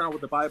walk around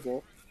with the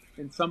Bible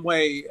in some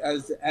way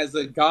as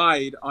a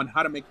guide on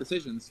how to make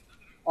decisions.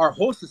 Our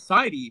whole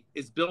society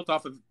is built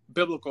off of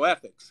biblical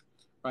ethics,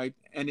 right?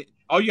 And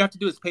all you have to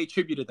do is pay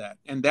tribute to that.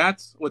 And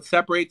that's what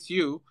separates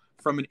you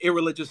from an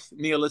irreligious,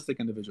 nihilistic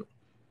individual.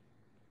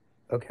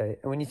 Okay.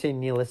 And when you say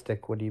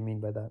nihilistic, what do you mean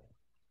by that?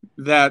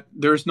 That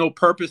there's no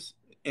purpose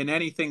in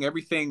anything.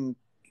 Everything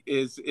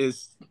is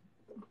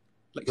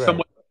like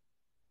somewhat.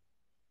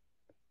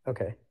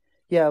 Okay.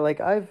 Yeah, like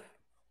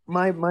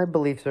my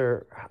beliefs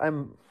are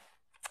I'm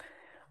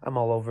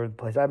all over the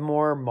place. I'm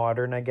more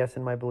modern, I guess,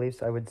 in my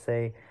beliefs. I would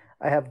say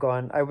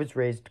I was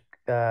raised,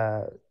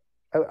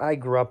 I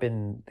grew up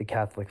in the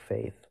Catholic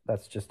faith.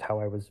 That's just how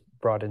I was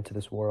brought into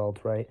this world,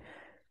 right?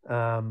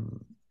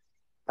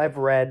 I've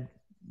read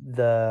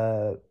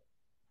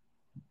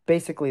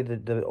basically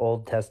the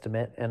Old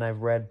Testament, and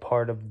I've read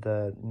part of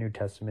the New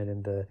Testament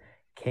in the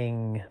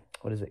King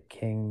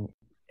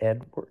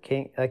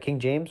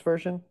James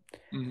version.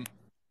 Mm-hmm.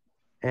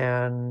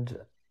 And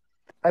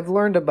I've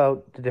learned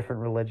about the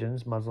different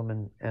religions,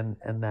 Muslim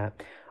and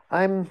that.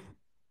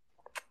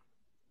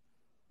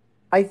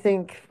 I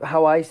think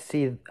how I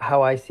see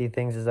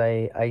things is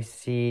I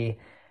see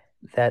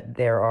that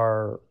there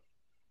are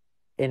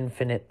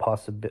infinite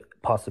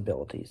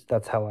possibilities.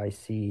 That's how I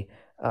see.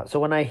 So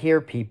when I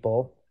hear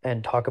people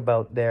and talk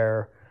about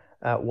their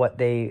what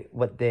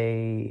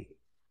they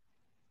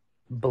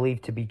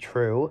believe to be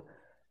true,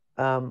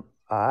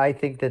 I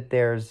think that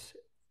there's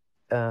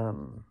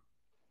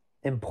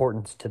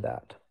importance to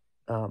that.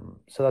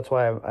 So that's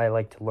why I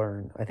like to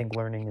learn. I think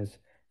learning is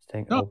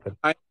staying open.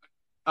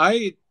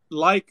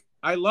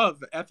 I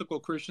love ethical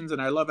Christians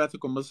and I love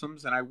ethical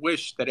Muslims, and I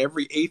wish that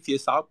every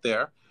atheist out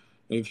there,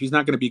 if he's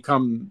not going to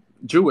become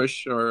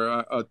Jewish or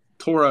a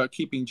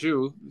Torah-keeping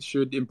Jew,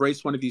 should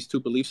embrace one of these two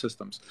belief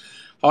systems.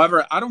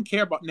 However, I don't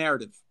care about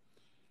narrative.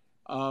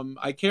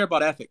 I care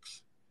about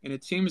ethics. And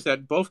it seems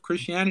that both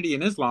Christianity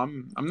and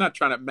Islam, I'm not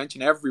trying to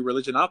mention every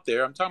religion out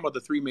there, I'm talking about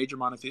the three major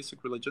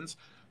monotheistic religions,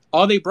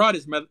 all they brought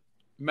is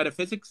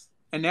metaphysics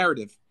and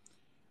narrative.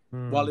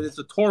 While it is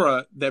the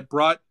Torah that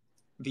brought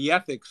the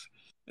ethics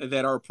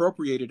that are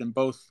appropriated in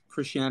both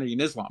Christianity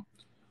and Islam,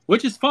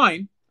 which is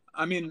fine.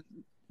 I mean,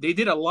 they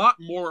did a lot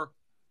more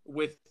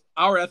with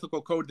our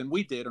ethical code than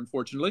we did,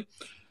 unfortunately.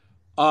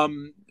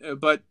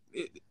 But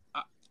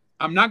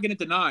I'm not going to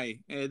deny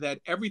that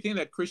everything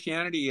that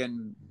Christianity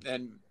and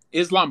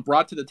Islam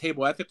brought to the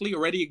table ethically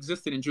already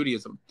existed in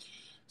Judaism.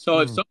 So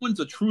if someone's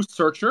a true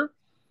searcher,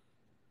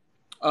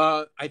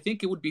 I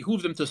think it would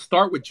behoove them to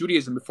start with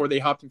Judaism before they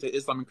hopped into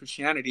Islam and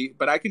Christianity.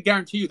 But I could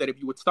guarantee you that if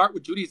you would start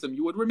with Judaism,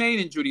 you would remain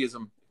in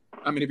Judaism.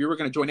 I mean, if you were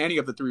going to join any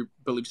of the three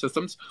belief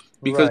systems,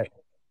 because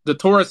the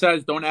Torah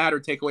says don't add or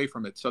take away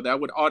from it. So that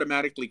would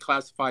automatically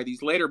classify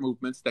these later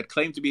movements that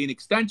claim to be an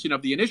extension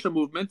of the initial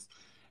movements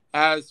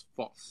as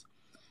false.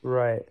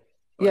 Right.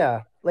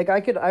 Yeah. Like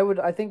I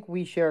think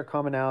we share a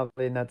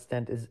commonality in that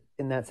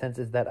sense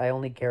is that I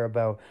only care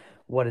about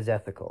what is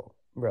ethical,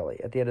 really.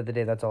 At the end of the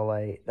day, that's all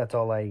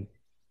I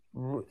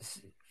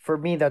for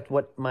me, that's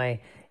what my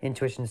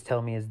intuitions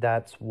tell me is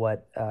that's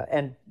what,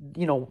 and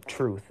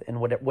truth and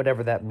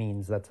whatever that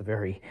means. That's a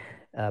very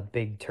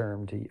big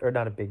term or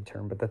not a big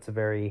term, but that's a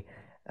very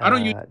I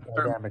don't use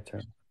dynamic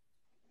term.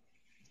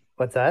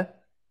 What's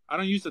that? I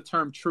don't use the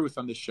term truth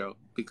on this show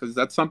because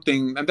that's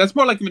something, and that's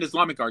more like an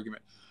Islamic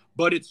argument.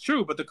 But it's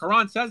true. But the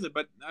Quran says it.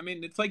 But I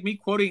mean, it's like me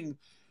quoting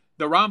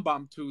the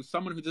Rambam to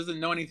someone who doesn't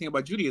know anything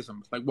about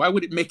Judaism. Like, why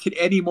would it make it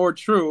any more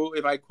true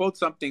if I quote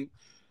something?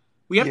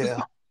 We have to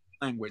see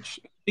language.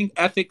 I think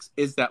ethics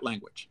is that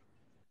language.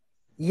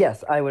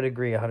 Yes, I would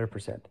agree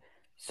 100%.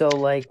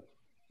 So I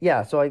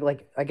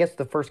guess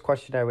the first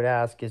question I would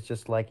ask is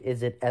just like,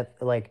 is it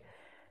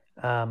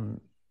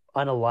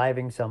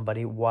unaliving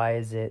somebody? Why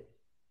is it?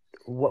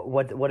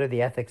 What are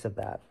the ethics of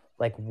that?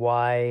 Like,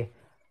 why?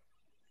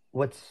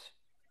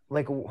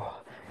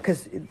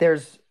 Because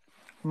there's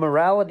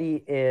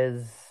morality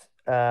is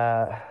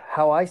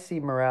how I see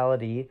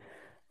morality,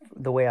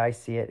 the way I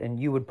see it, and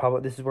you would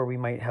probably, this is where we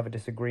might have a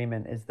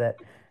disagreement, is that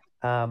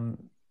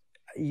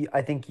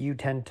I think you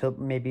tend to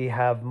maybe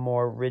have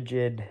more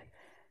rigid,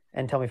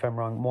 and tell me if I'm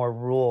wrong, more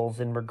rules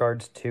in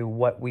regards to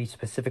what we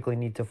specifically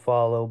need to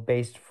follow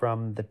based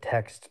from the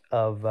text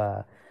of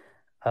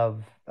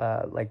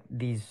like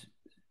these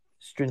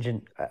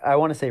stringent, I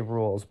want to say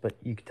rules, but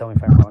you can tell me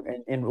if I'm wrong,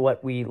 and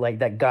what we like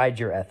that guide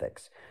your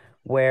ethics,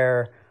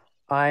 where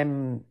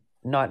I'm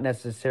not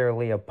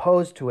necessarily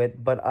opposed to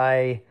it, but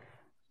I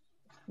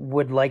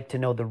would like to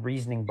know the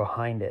reasoning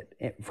behind it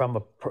from a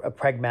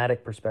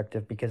pragmatic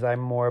perspective, because I'm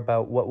more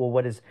about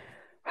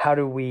how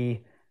do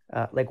we,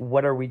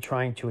 what are we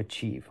trying to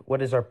achieve?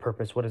 What is our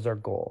purpose? What is our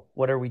goal?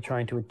 What are we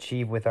trying to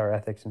achieve with our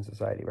ethics in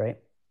society, right?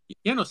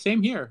 Yeah, no,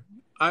 same here.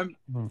 I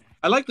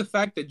like the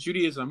fact that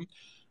Judaism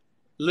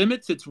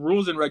limits its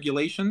rules and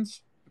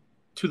regulations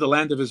to the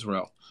land of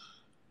Israel.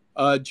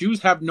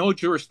 Jews have no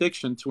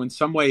jurisdiction to in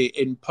some way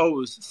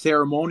impose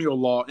ceremonial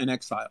law in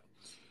exile.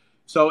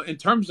 So in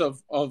terms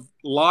of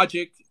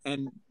logic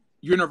and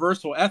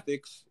universal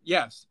ethics,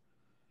 yes,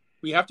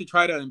 we have to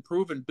try to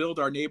improve and build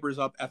our neighbors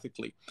up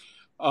ethically.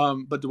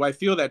 But do I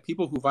feel that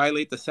people who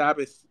violate the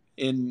Sabbath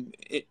in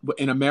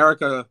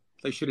America,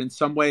 they should in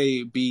some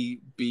way be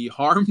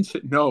harmed?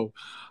 No.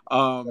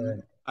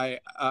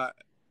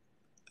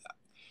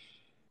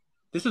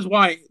 This is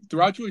why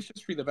throughout Jewish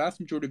history, the vast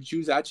majority of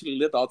Jews actually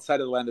lived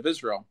outside of the land of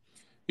Israel,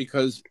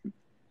 because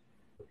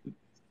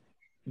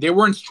they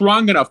weren't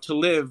strong enough to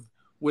live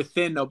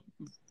within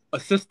a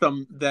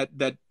system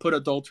that put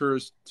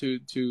adulterers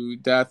to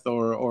death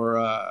or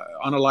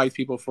unalive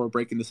people for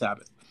breaking the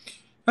Sabbath.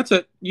 That's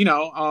it.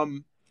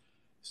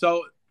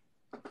 So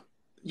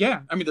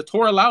yeah, I mean, the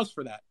Torah allows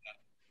for that.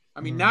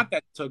 I mean, not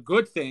that it's a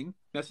good thing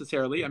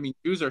necessarily. I mean,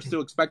 Jews are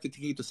still expected to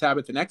keep the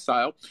Sabbath in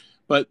exile,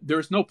 but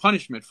there's no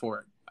punishment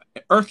for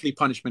it, earthly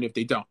punishment if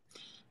they don't.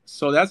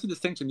 So that's the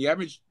distinction. The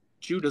average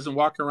Jew doesn't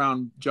walk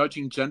around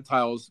judging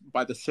Gentiles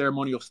by the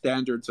ceremonial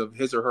standards of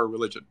his or her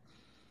religion.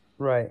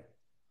 Right.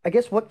 I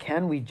guess what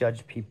can we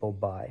judge people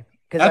by?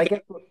 Because I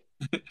guess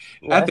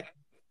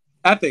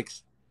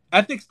ethics.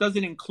 Ethics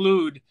doesn't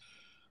include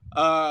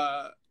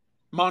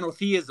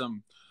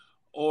monotheism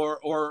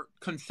or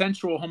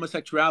consensual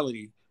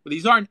homosexuality. But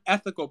these aren't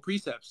ethical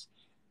precepts.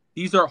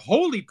 These are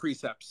holy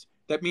precepts.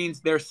 That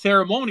means they're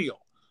ceremonial.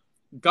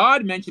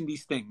 God mentioned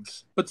these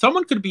things, but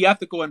someone could be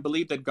ethical and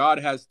believe that God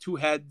has two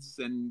heads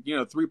and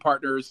 3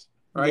 partners,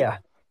 right?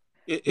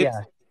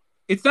 Yeah.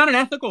 It's not an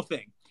ethical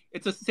thing.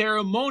 It's a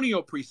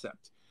ceremonial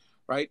precept,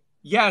 right?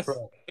 Yes, right.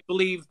 I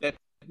believe that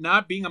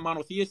not being a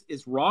monotheist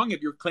is wrong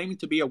if you're claiming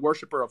to be a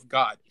worshiper of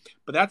God,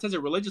 but that's as a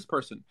religious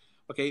person.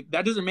 Okay,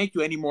 that doesn't make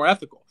you any more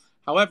ethical.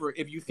 However,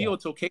 if you feel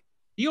it's okay to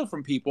steal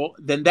from people,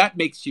 then that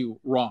makes you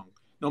wrong,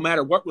 no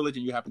matter what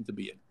religion you happen to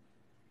be in.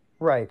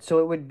 Right. So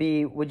it would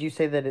be, would you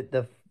say that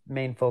the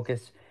main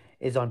focus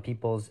is on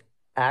people's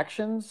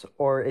actions,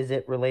 or is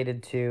it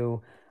related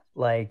to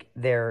like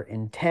their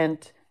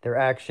intent, their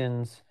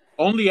actions?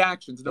 Only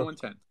actions, no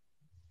intent.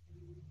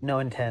 No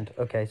intent.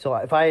 Okay. So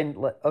if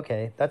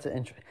okay, that's an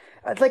interesting.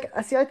 It's like,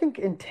 see, I think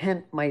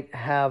intent might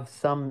have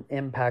some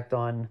impact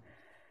on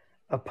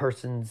a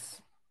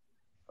person's,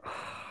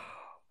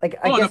 like,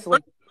 I guess,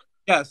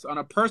 yes,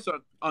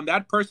 on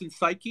that person's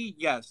psyche,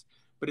 yes,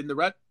 but in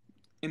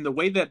the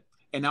way that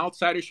an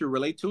outsider should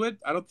relate to it,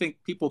 I don't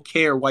think people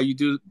care why you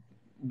do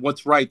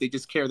what's right. They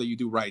just care that you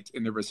do right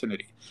in their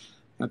vicinity.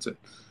 That's it.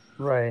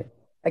 Right.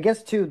 I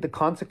guess too, the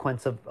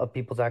consequence of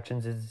people's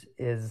actions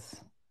is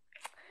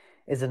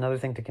another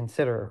thing to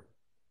consider,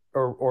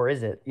 or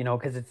is it?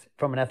 Because it's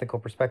from an ethical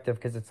perspective.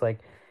 Because it's like,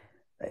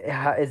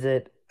 how is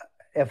it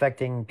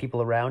affecting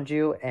people around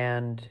you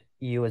and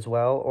you as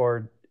well,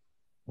 or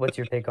what's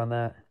your take on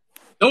that?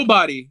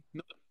 Nobody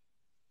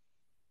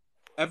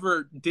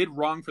ever did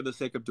wrong for the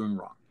sake of doing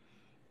wrong.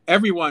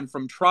 Everyone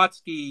from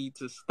Trotsky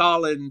to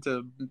Stalin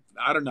to,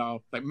 I don't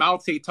know, like Mao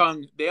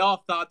Zedong, they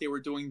all thought they were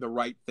doing the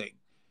right thing.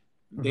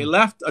 Mm-hmm. They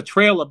left a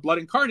trail of blood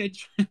and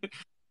carnage,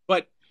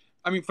 but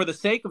I mean, for the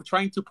sake of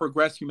trying to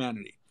progress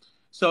humanity.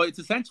 So it's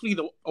essentially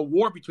a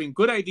war between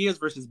good ideas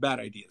versus bad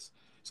ideas.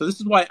 So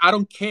this is why I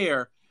don't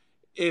care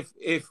if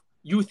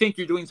you think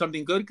you're doing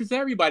something good, because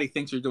everybody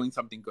thinks you're doing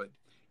something good.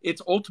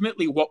 It's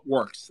ultimately what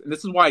works. And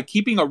this is why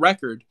keeping a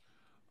record,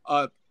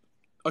 a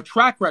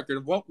track record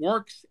of what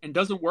works and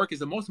doesn't work is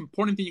the most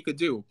important thing you could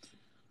do.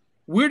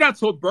 We're not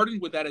so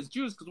burdened with that as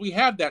Jews because we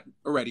have that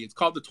already. It's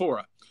called the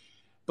Torah.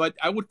 But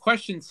I would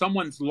question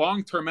someone's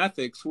long-term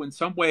ethics who in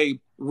some way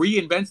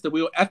reinvents the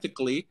wheel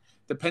ethically,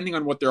 depending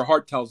on what their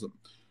heart tells them.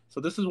 So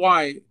this is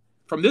why,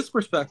 from this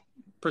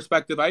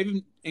perspective, I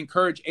even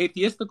encourage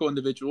atheistical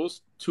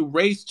individuals to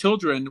raise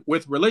children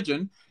with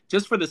religion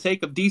just for the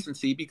sake of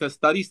decency, because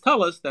studies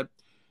tell us that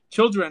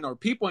children or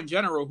people in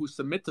general who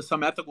submit to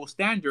some ethical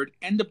standard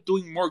end up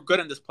doing more good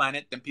on this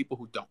planet than people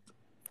who don't.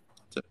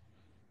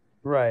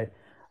 Right.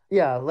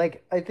 Yeah.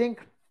 Like, I think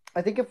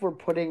if we're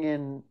putting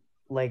in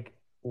like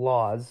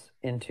laws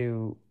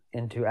into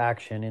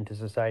action, into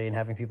society, and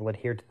having people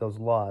adhere to those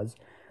laws,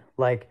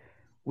 like,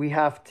 we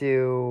have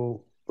to,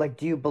 like,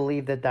 do you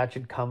believe that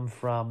should come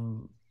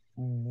from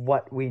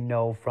what we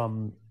know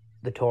from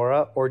the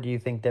Torah, or do you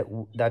think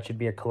that should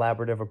be a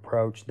collaborative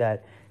approach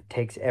that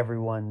takes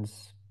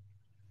everyone's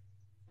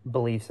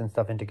beliefs and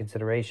stuff into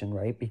consideration,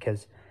 right?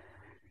 Because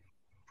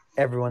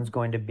everyone's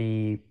going to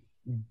be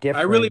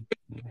different. I really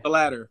wish the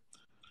latter.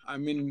 I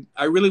mean,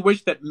 I really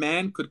wish that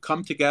man could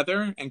come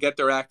together and get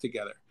their act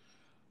together.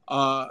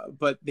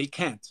 But they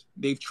can't.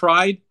 They've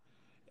tried,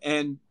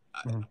 and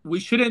we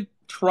shouldn't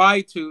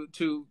try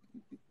to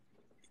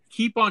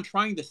keep on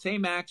trying the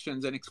same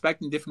actions and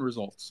expecting different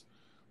results.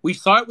 We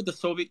saw it with the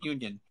Soviet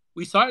Union.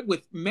 We saw it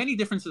with many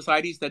different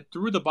societies that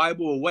threw the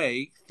Bible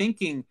away,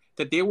 thinking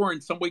that they were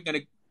in some way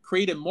going to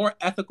create a more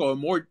ethical, a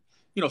more,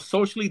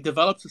 socially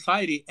developed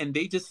society, and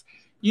they just,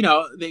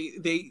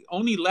 they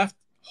only left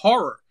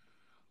horror.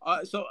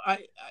 So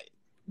I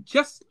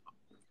just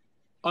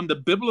on the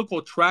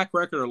biblical track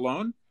record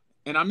alone,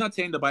 and I'm not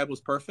saying the Bible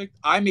is perfect.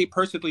 I may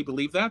personally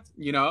believe that,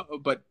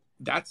 but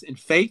that's in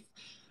faith.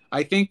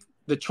 I think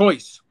the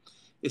choice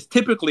is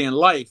typically in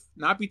life,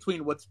 not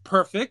between what's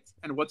perfect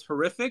and what's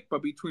horrific,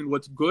 but between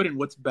what's good and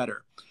what's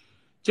better.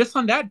 Just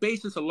on that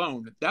basis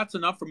alone, that's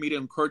enough for me to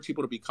encourage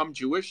people to become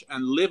Jewish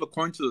and live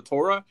according to the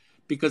Torah,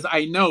 because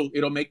I know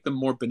it'll make them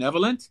more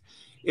benevolent.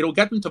 It'll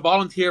get them to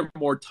volunteer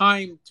more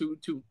time to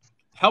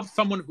help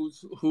someone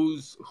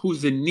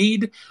who's in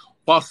need,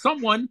 while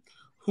someone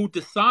who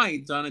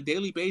decides on a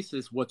daily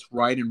basis what's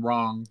right and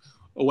wrong,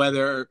 or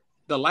whether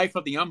the life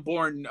of the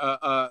unborn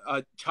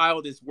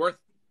child is worth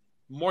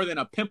more than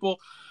a pimple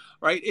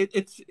right?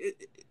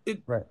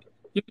 Right.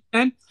 You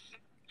understand?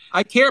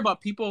 I care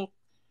about people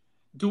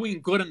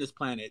doing good on this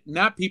planet,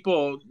 not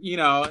people,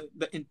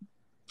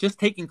 just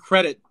taking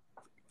credit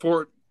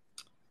for,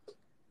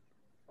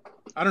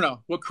 I don't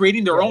know,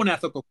 creating their own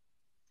ethical.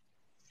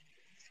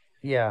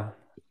 Yeah.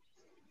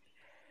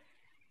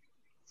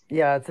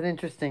 Yeah, it's an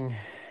interesting,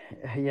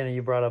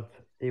 you brought up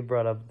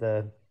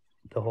the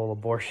whole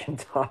abortion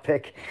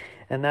topic,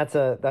 and that's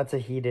a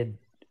heated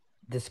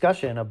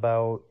discussion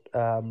about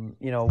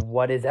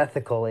what is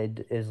ethical.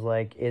 It is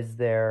like, is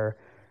there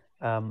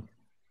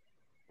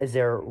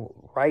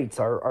rights,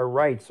 are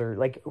rights, or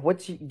like,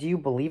 do you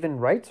believe in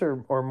rights,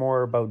 or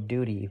more about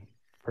duty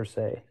per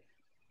se?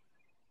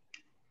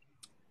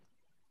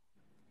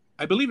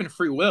 I believe in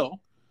free will.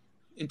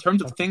 In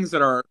terms of things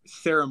that are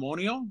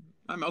ceremonial,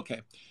 I'm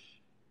okay.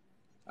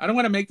 I don't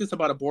want to make this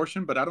about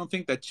abortion, but I don't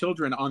think that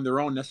children on their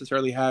own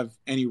necessarily have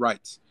any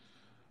rights.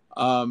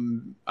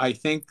 I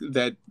think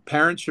that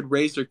parents should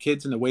raise their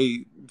kids in the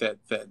way that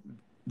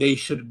they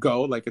should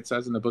go, like it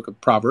says in the book of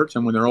Proverbs,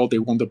 and when they're old, they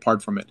won't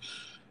depart from it.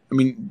 I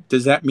mean,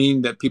 does that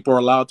mean that people are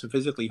allowed to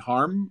physically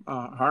harm?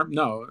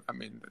 No. I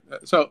mean,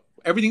 so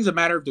everything's a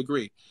matter of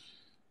degree.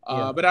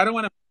 But I don't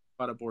want to talk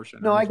about abortion.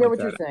 No, I get what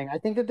you're saying. I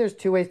think that there's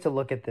two ways to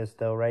look at this,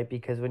 though, right?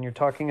 Because when you're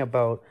talking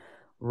about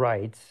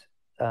rights,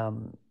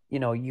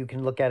 you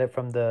can look at it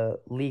from the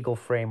legal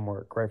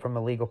framework, right? From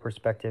a legal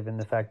perspective, and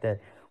the fact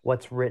that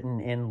what's written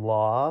in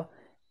law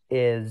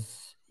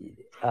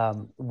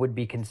would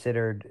be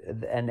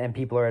considered, and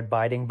people are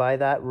abiding by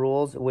that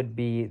rules,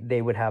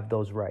 they would have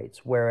those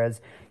rights.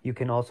 Whereas you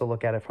can also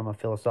look at it from a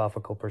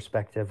philosophical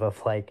perspective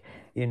of, like,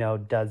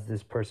 does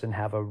this person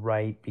have a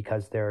right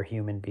because they're a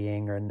human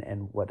being,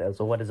 and what is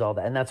all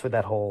that? And that's where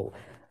that whole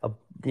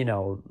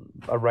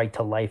a right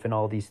to life and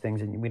all these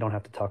things, and we don't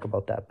have to talk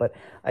about that. But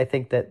I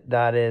think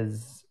that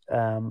is,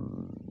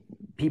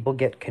 people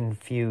get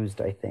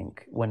confused, I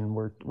think, when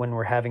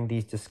we're having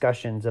these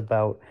discussions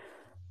about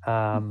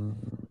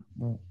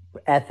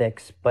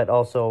ethics, but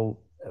also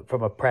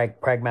from a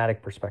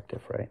pragmatic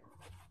perspective, right?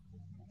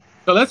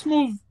 So let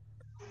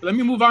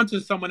me move on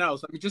to someone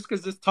else. I mean, just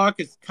because this talk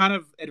is kind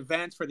of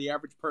advanced for the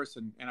average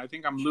person, and I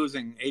think I'm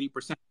losing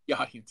 80% of the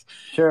audience.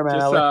 Sure,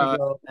 man. I'll let you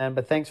go, man.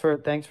 But thanks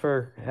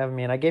for having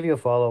me, and I gave you a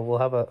follow. We'll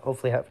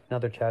hopefully have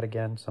another chat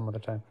again some other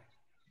time.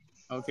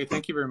 Okay,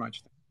 thank you very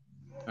much.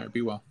 All right,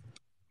 be well.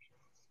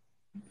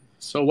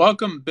 So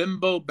welcome,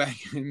 Bimbo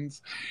Baggins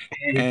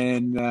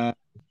and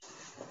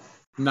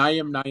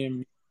Naim.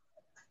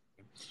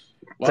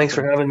 Welcome. Thanks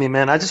for having me,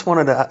 man. I just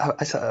wanted to.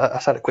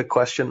 I had a quick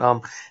question.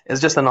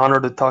 It's just an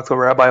honor to talk to a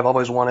rabbi. I've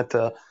always wanted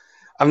to.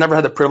 I've never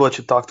had the privilege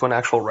to talk to an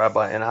actual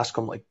rabbi and ask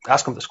him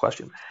this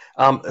question.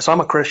 So I'm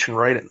a Christian,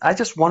 right? And I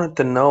just wanted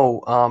to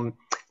know,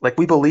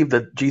 we believe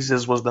that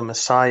Jesus was the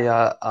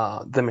Messiah,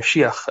 the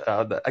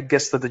Mashiach. I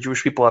guess that the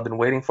Jewish people have been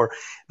waiting for.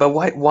 But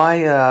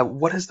why?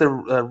 What is the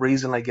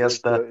reason? I guess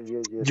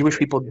that Jewish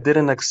people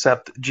didn't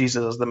accept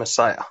Jesus as the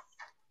Messiah.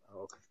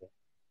 Okay.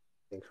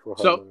 Thanks for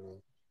having me.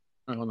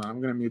 Hold on,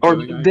 I'm going to mute or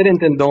the other guy.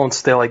 Didn't and don't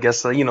still, I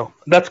guess.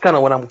 That's kind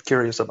of what I'm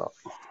curious about.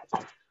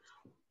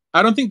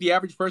 I don't think the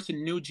average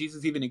person knew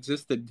Jesus even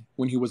existed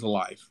when he was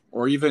alive,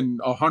 or even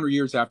 100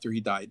 years after he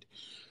died.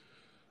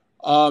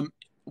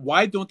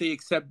 Why don't they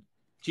accept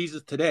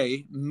Jesus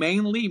today?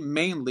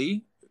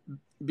 Mainly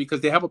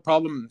because they have a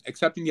problem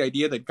accepting the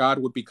idea that God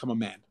would become a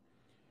man.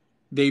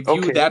 They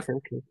view that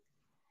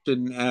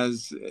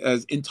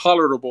as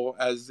intolerable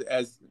as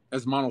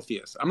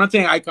monotheists. I'm not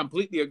saying I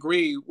completely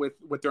agree with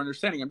their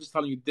understanding. I'm just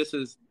telling you this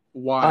is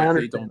why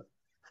they don't.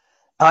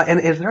 And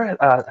is there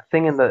a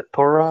thing in the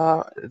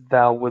Torah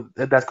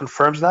that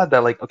confirms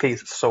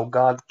that so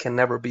God can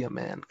never be a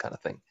man, kind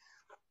of thing?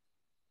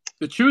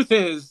 The truth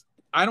is,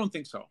 I don't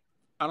think so.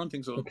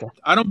 Okay.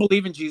 I don't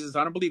believe in Jesus.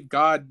 I don't believe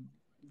God,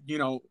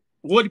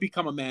 would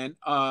become a man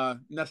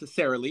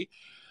necessarily.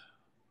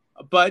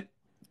 But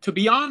to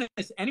be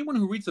honest, anyone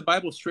who reads the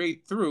Bible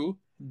straight through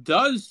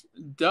does.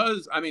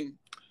 I mean,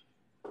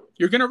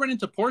 you're going to run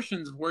into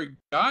portions where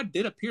God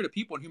did appear to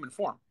people in human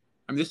form.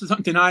 I mean, this is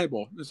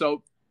undeniable.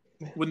 So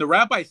when the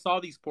rabbis saw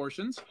these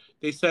portions,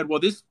 they said, well,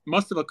 this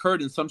must have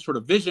occurred in some sort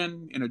of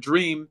vision, in a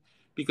dream,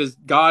 because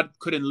God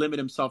couldn't limit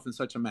himself in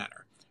such a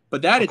manner.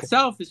 But that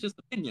itself is just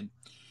opinion.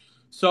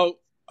 So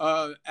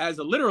as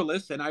a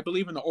literalist, and I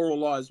believe in the oral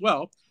law as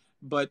well,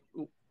 but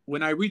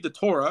when I read the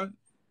Torah,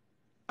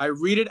 I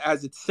read it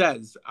as it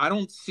says. I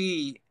don't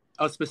see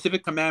a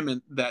specific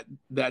commandment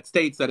that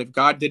states that if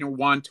God didn't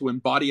want to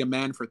embody a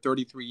man for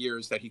 33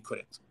 years, that he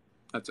couldn't.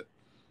 That's it.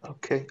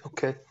 Okay.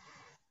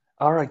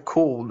 All right,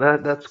 cool.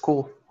 That's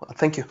cool.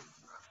 Thank you.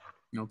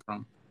 No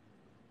problem.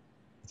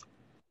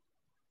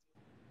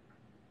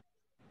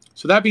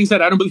 So that being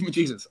said, I don't believe in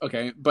Jesus.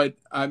 Okay, but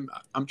I'm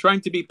trying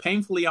to be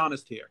painfully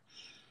honest here.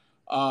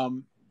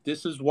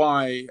 This is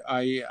why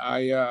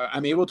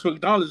I'm able to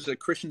acknowledge that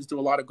Christians do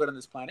a lot of good on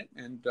this planet,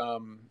 and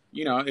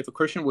if a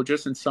Christian would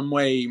just in some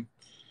way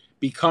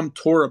become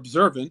Torah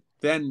observant,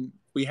 then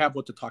we have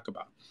what to talk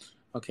about.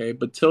 Okay,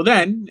 but till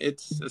then,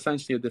 it's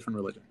essentially a different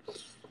religion.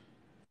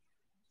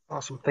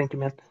 Awesome. Thank you,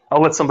 man.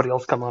 I'll let somebody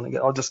else come on again.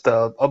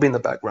 I'll be in the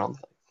background.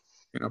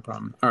 No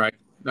problem. All right.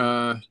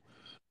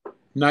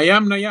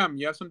 Nayam,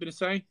 you have something to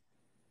say?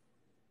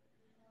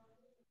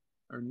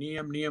 Or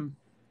Niam?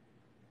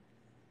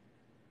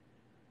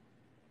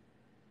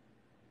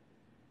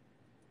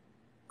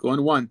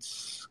 Going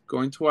once,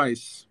 going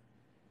twice.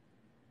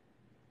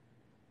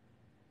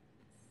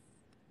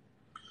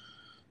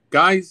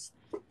 Guys,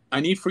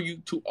 I need for you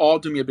to all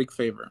do me a big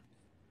favor.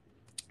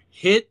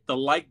 Hit the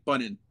like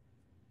button.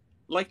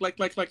 Like, right?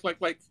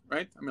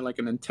 I mean, like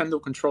a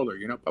Nintendo controller,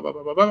 you know? Bah, bah,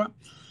 bah, bah, bah.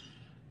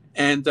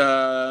 And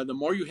the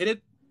more you hit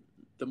it,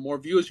 the more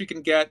viewers you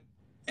can get.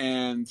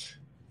 And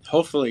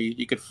hopefully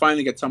you could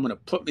finally get someone to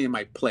put me in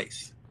my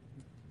place.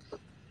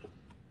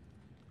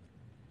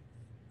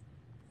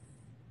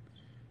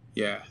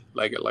 Yeah,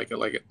 like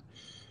it.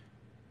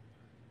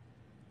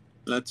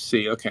 Let's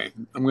see. Okay,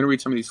 I'm going to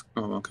read some of these.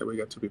 Oh, okay, we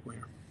got two people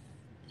here.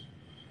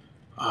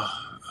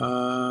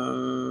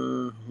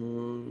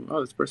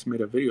 This person made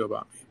a video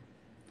about me.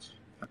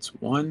 That's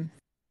one.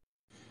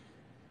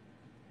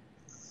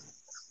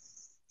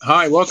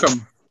 Hi,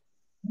 welcome.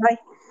 Hi.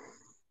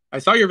 I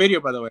saw your video,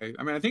 by the way.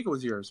 I mean, I think it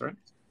was yours, right?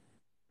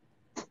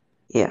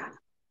 Yeah.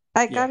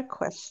 I got a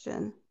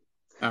question.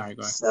 All right,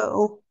 go ahead.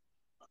 So,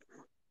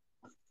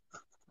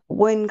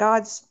 when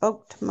God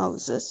spoke to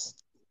Moses,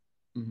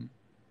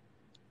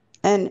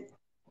 and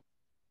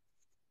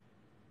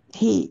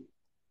he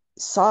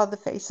saw the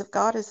face of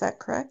God, is that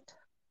correct?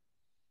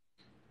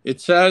 It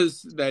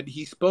says that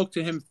he spoke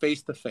to him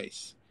face to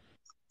face.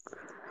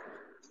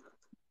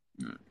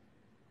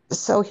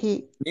 So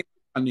he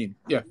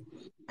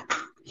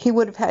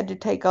would have had to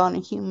take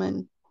on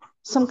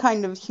some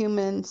kind of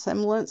human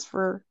semblance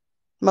for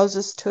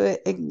Moses to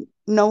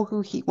know who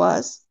he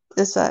was.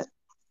 Is that?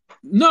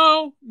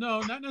 No,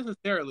 not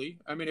necessarily.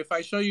 I mean, if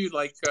I show you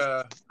like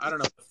I don't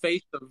know, the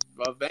face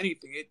of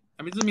anything, it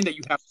doesn't mean that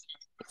you have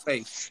a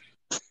face.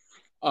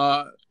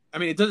 I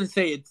mean, it doesn't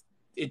say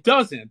it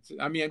doesn't.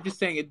 I mean, I'm just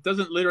saying it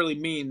doesn't literally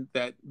mean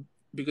that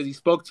because he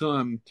spoke to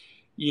him,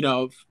 you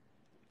know,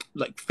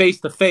 like face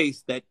to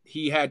face, that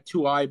he had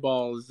two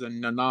eyeballs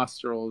and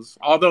nostrils.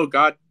 Although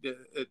God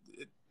it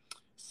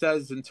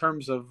says in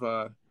terms of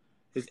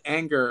his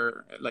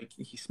anger, like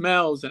he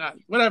smells and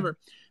whatever.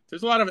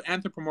 There's a lot of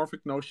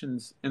anthropomorphic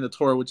notions in the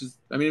Torah, which is,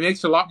 I mean, it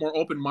makes it a lot more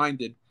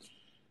open-minded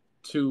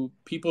to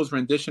people's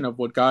rendition of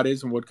what God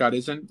is and what God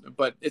isn't.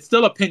 But it's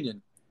still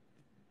opinion.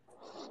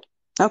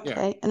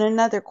 Okay, yeah. And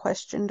another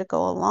question to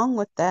go along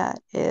with that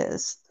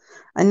is,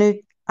 I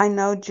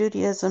know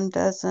Judaism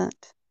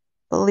doesn't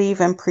believe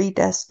in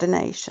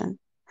predestination.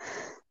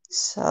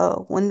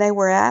 So when they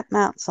were at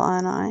Mount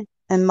Sinai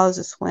and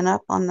Moses went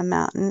up on the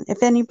mountain,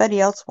 if anybody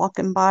else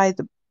walking by,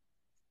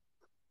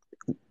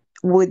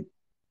 would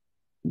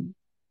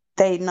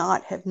they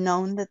not have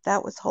known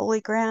that was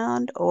holy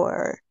ground,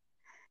 or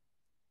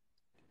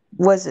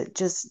was it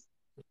just?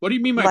 What do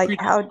you mean by like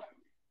how?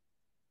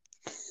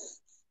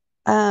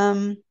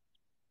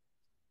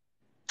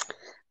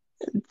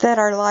 That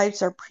our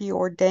lives are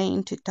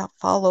preordained to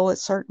follow a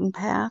certain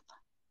path?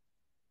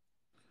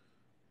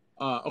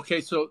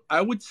 Okay, so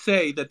I would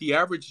say that the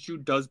average Jew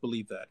does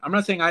believe that. I'm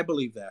not saying I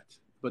believe that,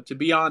 but to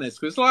be honest,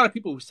 because there's a lot of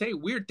people who say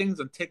weird things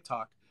on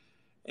TikTok,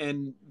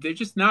 and they're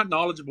just not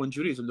knowledgeable in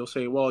Judaism. They'll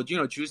say, well, you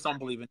know, Jews don't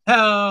believe in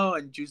hell,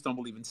 and Jews don't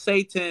believe in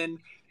Satan.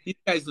 These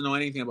guys don't know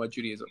anything about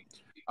Judaism.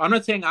 I'm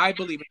not saying I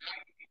believe in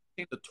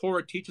it. The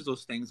Torah teaches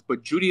those things,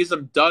 but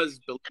Judaism does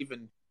believe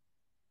in,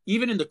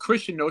 even in the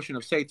Christian notion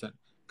of Satan.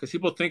 Because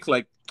people think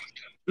like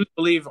Jews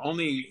believe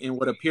only in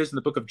what appears in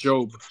the book of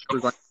Job.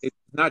 It's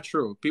not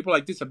true. People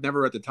like this have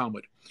never read the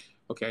Talmud.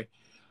 Okay.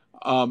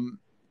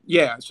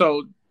 Yeah.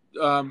 So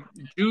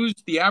Jews,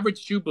 the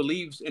average Jew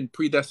believes in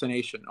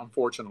predestination,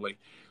 unfortunately.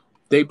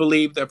 They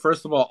believe that,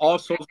 first of all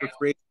souls were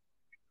created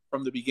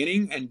from the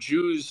beginning, and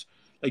Jews,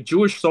 like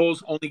Jewish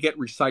souls, only get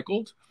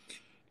recycled.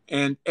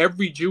 And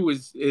every Jew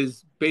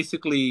is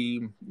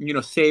basically, you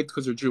know, saved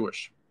because they're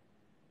Jewish.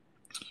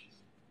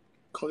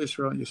 Call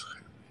Israel.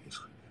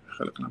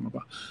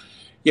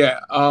 Yeah.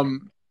 I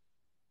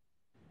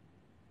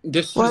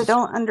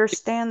don't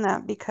understand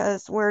that,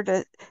 because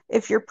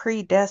if you're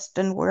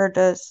predestined, where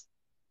does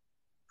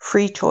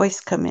free choice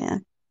come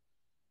in?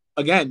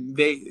 Again,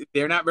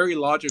 they're not very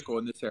logical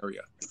in this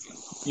area.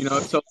 You know,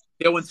 so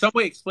they'll in some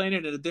way explain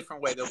it in a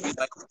different way. They'll be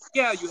like,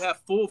 yeah, you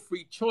have full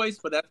free choice,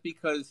 but that's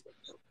because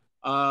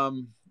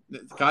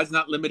God's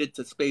not limited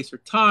to space or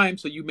time.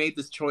 So you made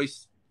this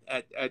choice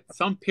at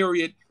some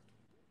period.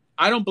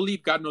 I don't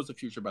believe God knows the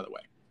future, by the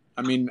way.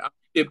 I mean,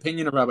 the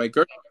opinion of Rabbi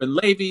Gershon ben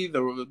Levi,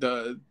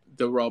 the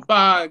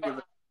Rabbi,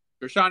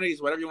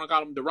 Gershonis, whatever you want to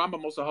call them, the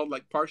Rambam also held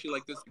like partially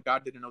like this.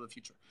 God didn't know the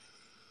future,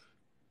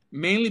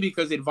 mainly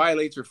because it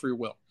violates your free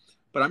will.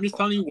 But I'm just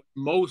telling you what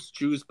most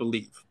Jews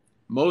believe.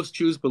 Most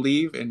Jews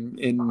believe in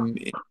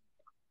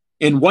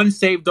one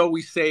saved,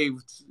 always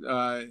saved,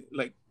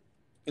 like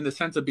in the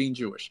sense of being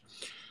Jewish.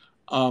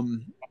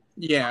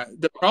 Yeah,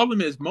 the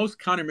problem is most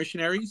counter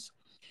missionaries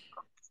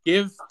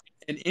give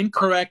an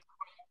incorrect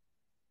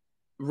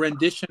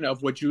rendition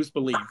of what Jews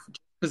believe.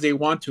 because they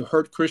want to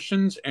hurt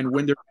Christians and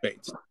win their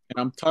debates. And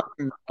I'm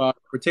talking about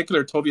in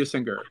particular Tovia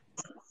Singer.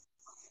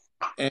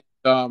 And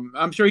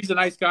I'm sure he's a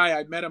nice guy.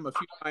 I met him a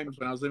few times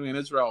when I was living in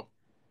Israel.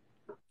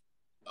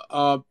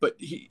 But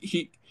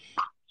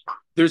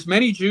there's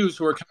many Jews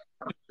who are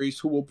contemporaries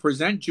who will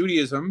present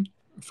Judaism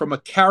from a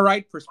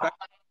Karaite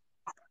perspective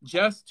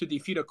just to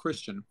defeat a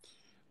Christian,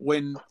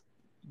 when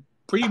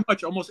pretty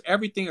much almost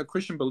everything a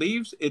Christian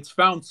believes, it's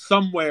found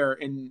somewhere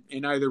in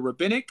either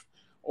rabbinic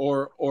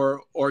or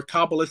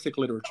Kabbalistic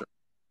literature.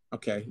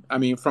 Okay, I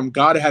mean, from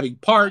God having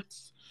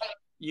parts,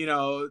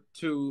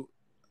 to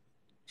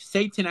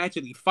Satan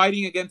actually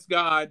fighting against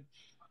God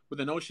with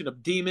the notion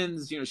of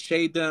demons,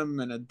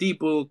 Shadim and a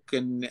Dibuk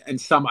and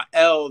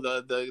Samael,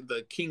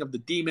 the king of the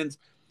demons.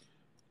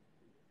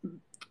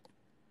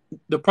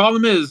 The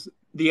problem is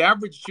the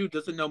average Jew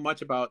doesn't know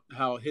much about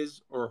how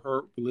his or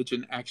her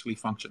religion actually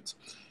functions.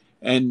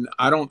 And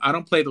I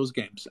don't play those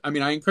games. I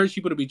mean, I encourage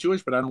people to be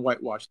Jewish, but I don't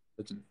whitewash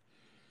religion.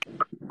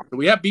 So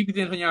we have Bibi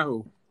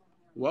Netanyahu.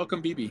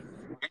 Welcome, Bibi.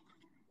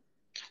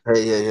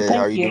 Hey, how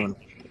are you doing?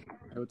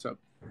 Hey, what's up?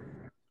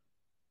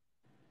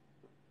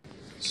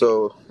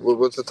 So,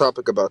 what's the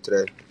topic about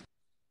today?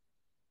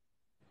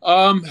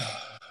 Well,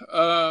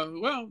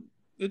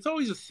 it's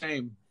always the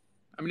same.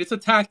 I mean, it's a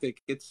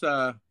tactic. It's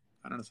I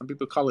don't know. Some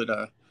people call it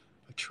a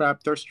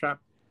trap, thirst trap,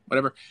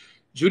 whatever.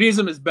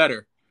 Judaism is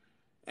better,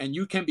 and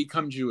you can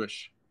become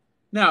Jewish.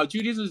 Now,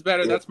 Judaism is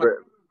better. That's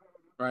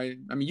right.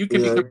 I mean, you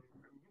can become.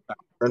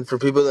 And for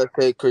people that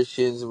say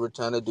Christians, we're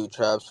trying to do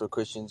traps for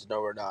Christians. No,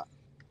 we're not,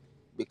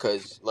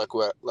 because like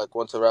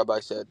once a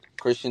rabbi said,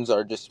 Christians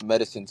are just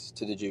medicines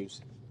to the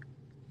Jews.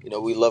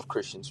 We love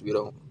Christians. We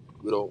don't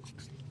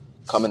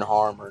come in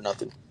harm or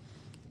nothing.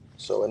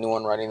 So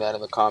anyone writing that in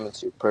the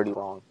comments, you're pretty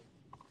wrong.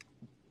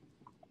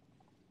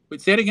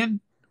 Wait, say it again.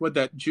 What,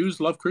 that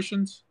Jews love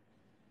Christians?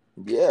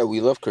 Yeah,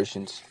 we love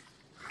Christians.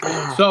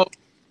 So,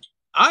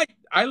 I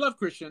love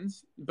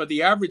Christians, but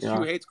the average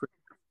Jew hates Christians.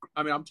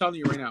 I mean, I'm telling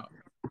you right now.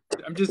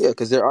 I'm just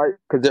because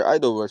they're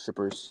idol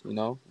worshippers.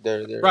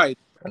 They're right.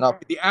 They're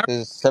not. The average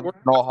There's seven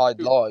Noahide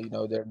law.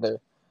 They're you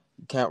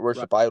can't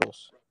worship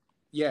idols.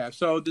 Yeah.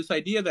 So this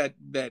idea that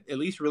at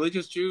least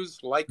religious Jews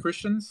like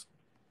Christians.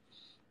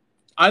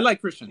 I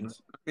like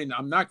Christians. I mean,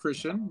 I'm not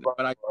Christian,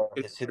 but I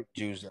Hasidic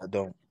Jews that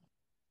don't.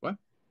 What?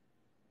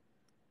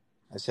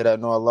 I said I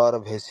know a lot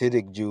of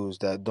Hasidic Jews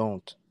that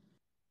don't.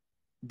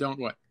 Don't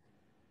what?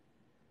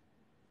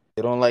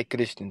 They don't like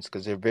Christians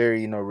because they're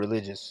very,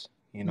 religious.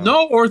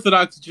 No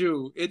Orthodox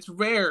Jew. It's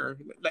rare.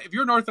 Like, if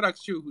you're an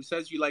Orthodox Jew who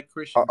says you like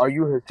Christians, are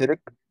you Hasidic?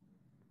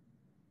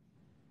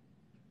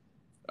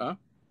 Huh?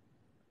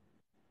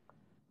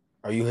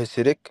 Are you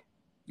Hasidic?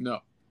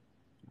 No.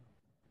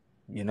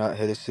 You're not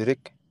Hasidic?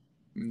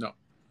 No.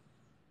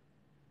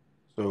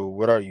 So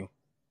what are you?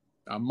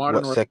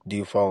 Modern what sect do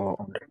you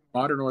follow?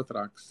 Modern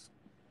Orthodox.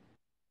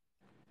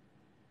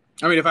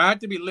 I mean, if I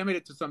had to be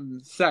limited to some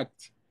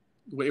sect,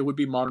 it would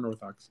be modern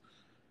Orthodox.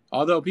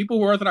 Although people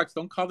who are Orthodox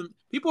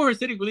people who are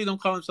Hasidic really don't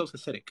call themselves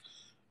Hasidic.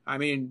 I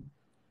mean,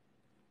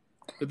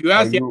 if you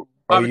ask,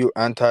 are you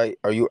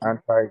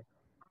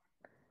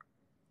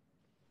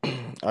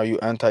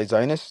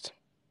anti-Zionist?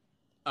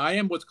 I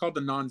am what's called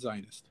the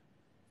non-Zionist.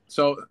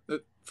 So,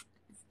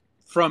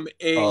 from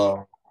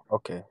a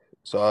okay,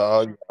 so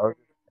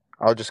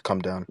I'll just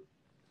come down.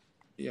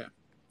 Yeah.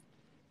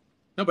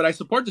 No, but I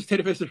support the state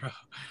of Israel.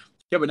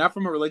 Yeah, but not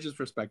from a religious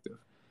perspective,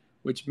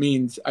 which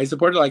means I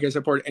support it like I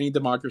support any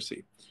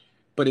democracy.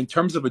 But in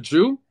terms of a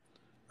Jew,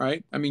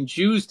 right? I mean,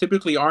 Jews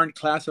typically aren't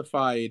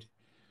classified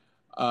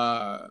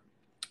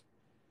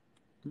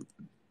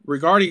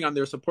regarding on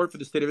their support for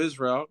the state of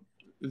Israel.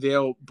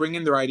 They'll bring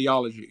in their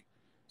ideology.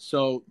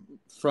 So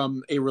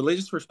from a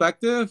religious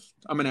perspective,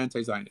 I'm an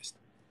anti-Zionist.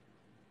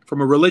 From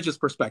a religious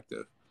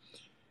perspective,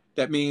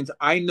 that means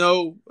I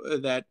know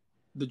that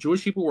the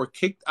Jewish people were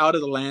kicked out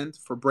of the land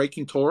for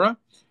breaking Torah.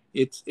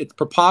 It's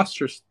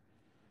preposterous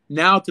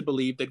now to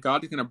believe that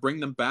God is going to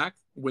bring them back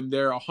when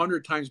they're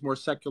 100 times more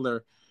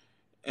secular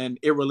and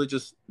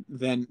irreligious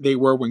than they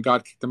were when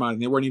God kicked them out.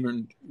 And they weren't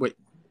even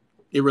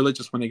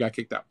irreligious when they got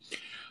kicked out.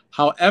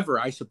 However,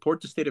 I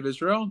support the state of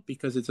Israel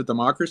because it's a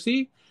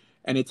democracy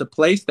and it's a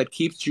place that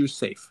keeps Jews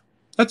safe.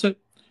 That's it.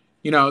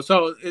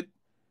 So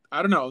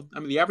I don't know. I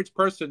mean, the average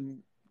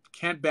person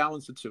can't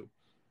balance the two,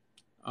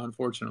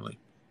 unfortunately.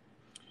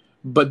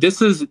 But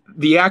this is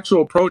the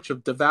actual approach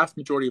of the vast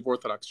majority of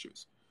Orthodox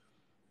Jews.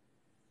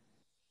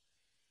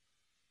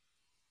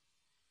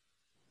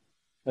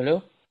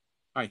 Hello?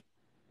 Hi.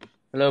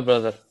 Hello,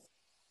 brother.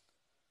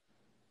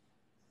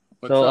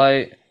 What's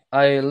up?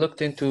 I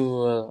looked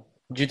into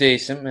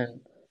Judaism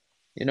and,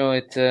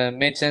 it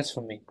made sense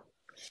for me.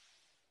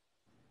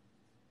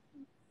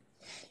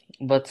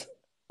 But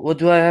what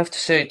do I have to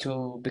say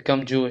to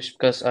become Jewish?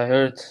 Because I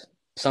heard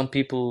some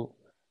people,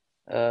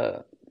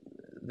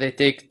 they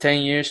take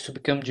 10 years to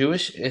become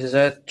Jewish. Is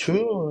that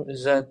true, or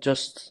is that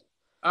just...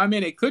 I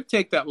mean, it could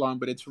take that long,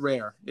 but it's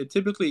rare. It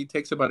typically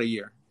takes about a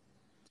year.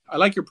 I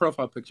like your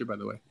profile picture, by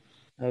the way.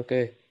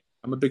 Okay.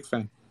 I'm a big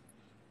fan.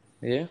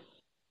 Yeah?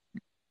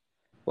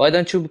 Why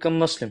don't you become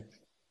Muslim?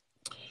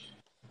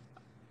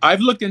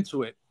 I've looked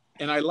into it,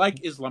 and I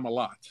like Islam a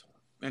lot.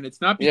 And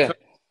it's not because of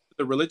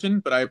the religion,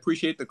 but I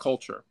appreciate the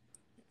culture.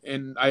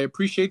 And I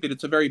appreciate that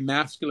it's a very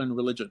masculine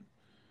religion.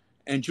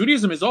 And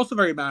Judaism is also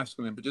very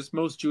masculine, but just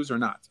most Jews are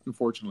not,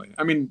 unfortunately.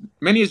 I mean,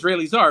 many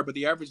Israelis are, but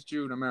the average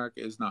Jew in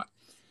America is not.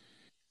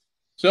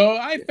 So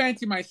I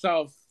fancy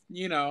myself,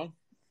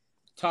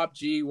 top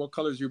G, what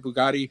color is your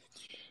Bugatti,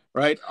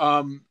 right?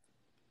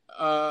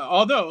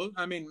 Although,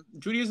 I mean,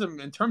 Judaism,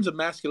 in terms of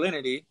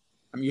masculinity,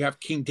 I mean, you have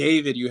King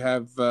David, you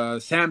have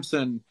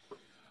Samson,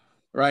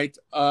 right?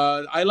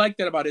 I like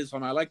that about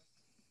Islam. I like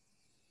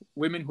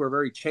women who are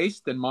very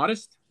chaste and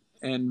modest,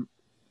 and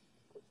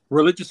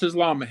religious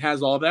Islam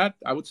has all that.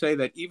 I would say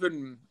that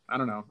even, I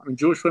don't know, I mean,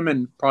 Jewish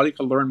women probably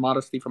could learn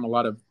modesty from a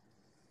lot of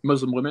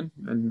Muslim women,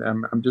 and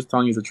I'm just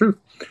telling you the truth.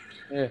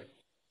 Yeah.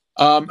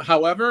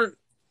 However,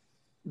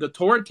 the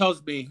Torah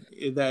tells me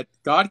that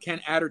God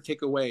can add or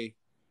take away.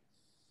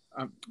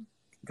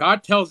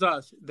 God tells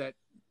us that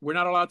we're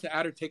not allowed to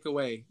add or take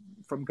away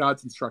from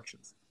God's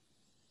instructions.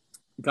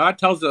 God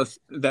tells us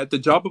that the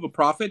job of a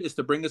prophet is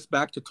to bring us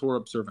back to Torah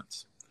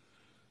observance.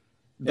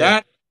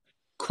 That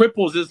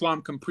cripples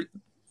Islam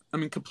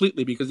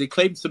completely, because it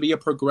claims to be a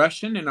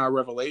progression in our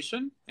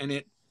revelation, and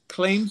it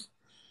claims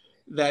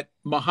that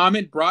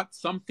Muhammad brought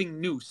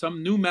something new,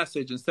 some new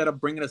message, instead of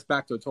bringing us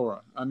back to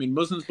Torah. I mean,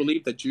 Muslims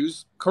believe that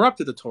Jews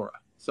corrupted the Torah.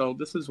 So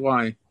this is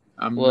why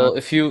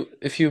if you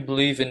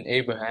believe in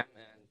Abraham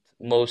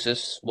and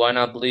Moses, why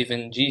not believe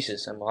in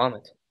Jesus and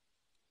Muhammad?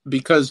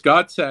 Because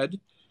God said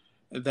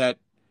that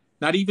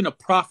not even a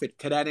prophet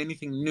could add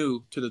anything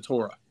new to the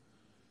Torah.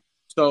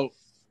 So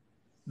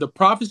the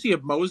prophecy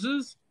of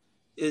Moses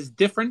is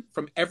different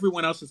from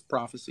everyone else's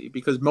prophecy,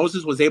 because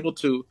Moses was able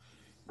to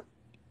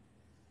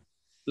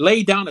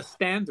lay down a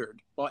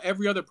standard, while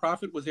every other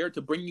prophet was there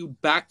to bring you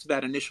back to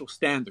that initial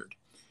standard.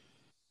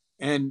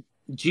 And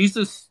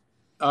Jesus,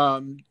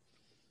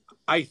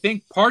 I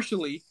think,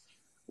 partially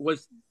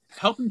was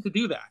helping to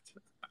do that.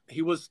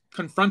 He was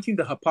confronting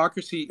the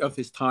hypocrisy of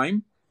his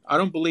time. I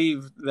don't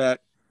believe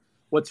that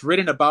what's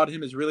written about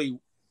him is really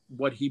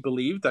what he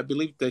believed. I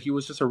believe that he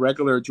was just a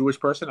regular Jewish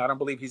person. I don't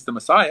believe he's the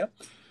Messiah.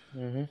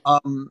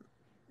 Mm-hmm.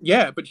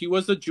 Yeah, but he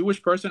was a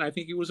Jewish person. I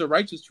think he was a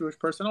righteous Jewish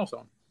person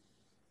also.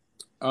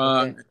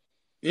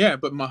 Yeah,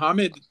 but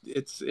Muhammad,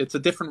 it's a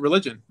different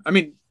religion. I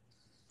mean,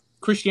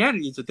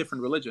 Christianity is a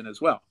different religion as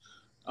well,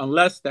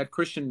 unless that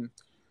Christian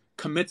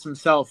commits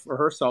himself or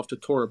herself to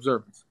Torah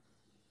observance.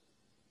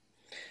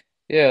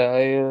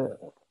 Yeah,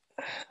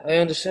 I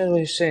understand what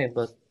you're saying,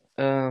 but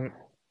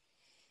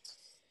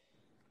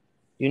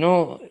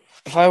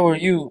if I were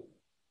you,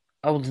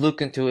 I would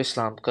look into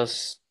Islam,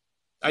 because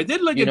I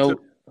did look into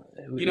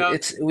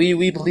it's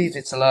we believe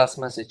it's the last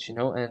message,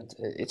 and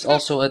it's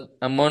also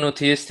a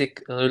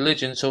monotheistic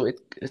religion, so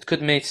it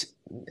could make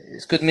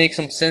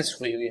some sense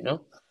for you,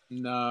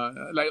 No,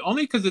 like,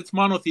 only because it's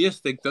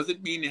monotheistic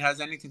doesn't mean it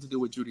has anything to do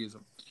with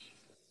Judaism.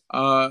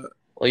 Well,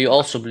 you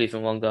also believe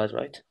in one God,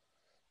 right?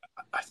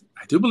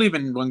 I do believe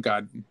in one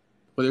God,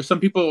 but there's some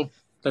people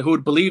who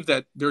would believe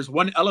that there's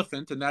one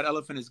elephant and that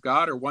elephant is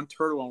God, or one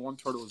turtle and one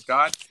turtle is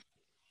God.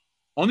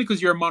 Only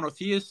because you're a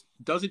monotheist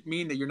doesn't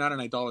mean that you're not an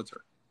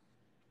idolater.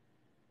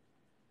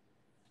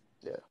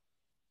 Yeah.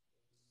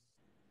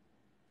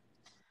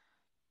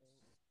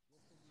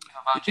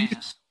 How about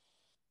Jesus?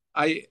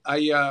 A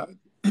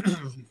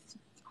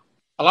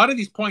lot of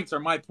these points are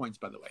my points,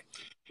 by the way,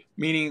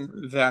 meaning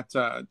that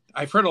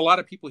I've heard a lot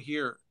of people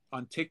here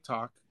on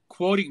TikTok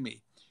quoting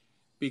me,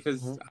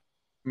 because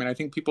I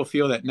think people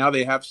feel that now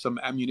they have some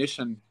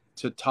ammunition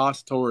to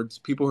toss towards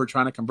people who are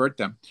trying to convert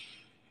them.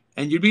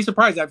 And you'd be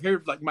surprised. I've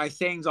heard my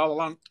sayings all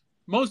along.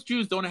 Most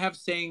Jews don't have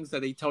sayings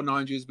that they tell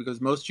non-Jews,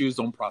 because most Jews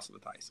don't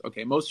proselytize.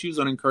 Okay, most Jews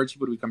don't encourage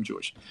people to become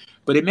Jewish.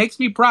 But it makes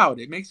me proud.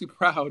 It makes me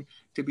proud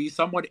to be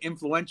somewhat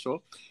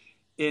influential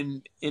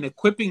in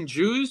equipping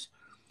Jews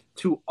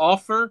to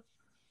offer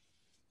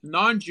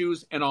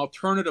non-Jews an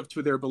alternative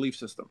to their belief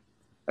system,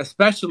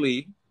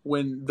 especially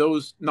when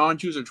those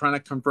non-Jews are trying to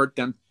convert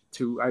them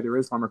to either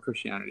Islam or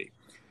Christianity,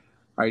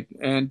 right?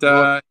 And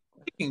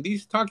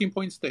these talking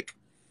points stick.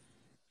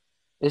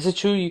 Is it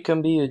true you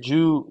can be a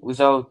Jew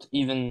without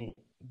even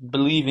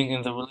believing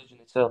in the religion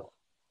itself?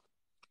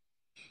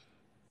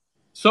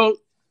 So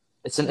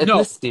it's an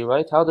ethnicity,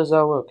 right? How does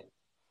that work?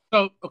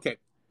 So, okay,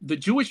 the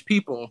Jewish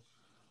people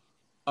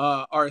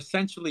are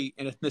essentially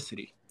an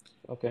ethnicity.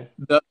 Okay.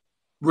 The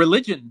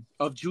religion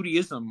of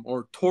Judaism,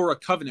 or Torah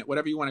covenant,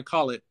 whatever you want to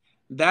call it,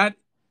 that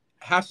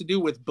has to do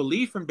with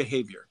belief and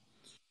behavior.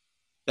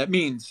 That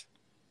means,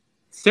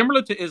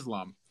 similar to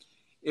Islam,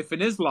 if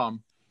in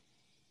Islam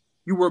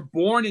you were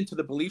born into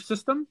the belief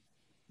system,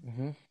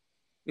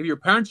 if your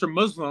parents are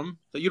Muslim,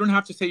 that you don't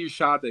have to say your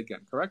Shahada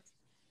again, correct?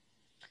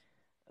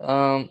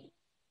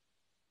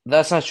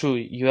 That's not true.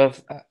 You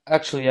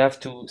have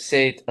to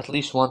say it at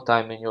least one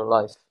time in your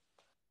life.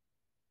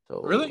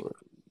 So really?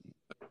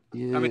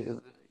 Then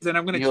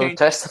I'm going to you're change.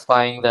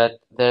 Testifying that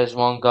there's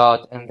one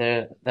God and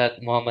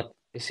that Muhammad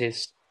is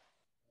his.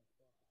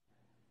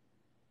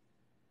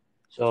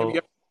 So have you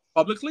ever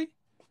publicly?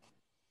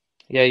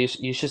 Yeah,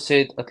 you should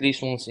say it at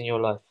least once in your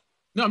life.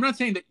 No, I'm not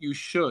saying that you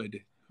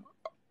should.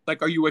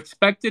 Like, are you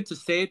expected to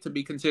say it to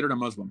be considered a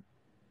Muslim?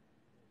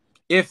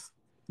 If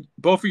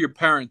both of your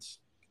parents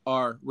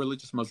are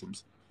religious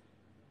Muslims.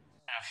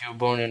 If you're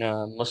born in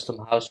a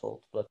Muslim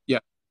household, but yeah,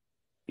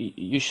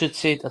 you should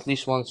say it at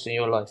least once in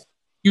your life.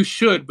 You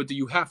should, but do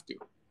you have to?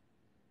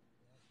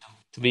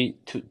 To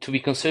be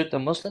considered a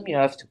Muslim, you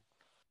have to.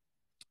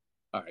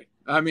 All right.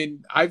 I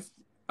mean, I've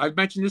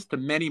mentioned this to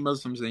many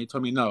Muslims, and they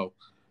told me no.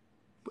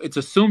 It's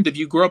assumed if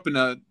you grew up in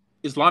a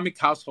Islamic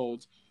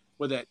household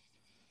where that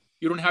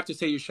you don't have to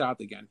say your shahad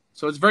again.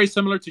 So it's very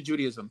similar to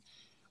Judaism.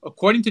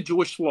 According to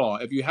Jewish law,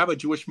 if you have a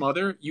Jewish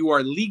mother, you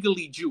are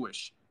legally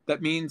Jewish.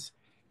 That means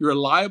you're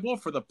liable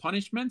for the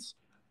punishments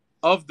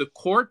of the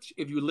court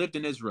if you lived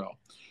in Israel.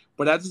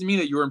 But that doesn't mean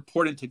that you're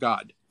important to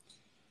God.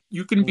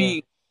 You can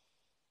be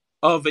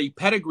of a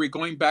pedigree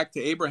going back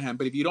to Abraham,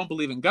 but if you don't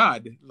believe in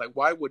God, like,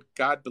 why would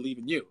God believe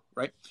in you,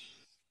 right?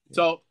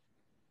 So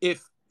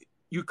if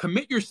you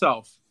commit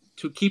yourself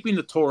to keeping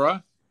the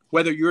Torah,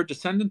 whether you're a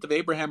descendant of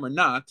Abraham or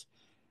not,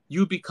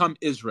 you become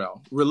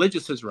Israel,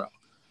 religious Israel.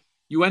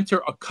 You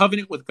enter a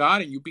covenant with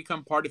God and you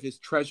become part of his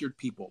treasured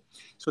people.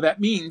 So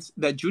that means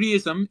that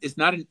Judaism is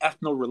not an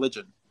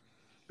ethno-religion,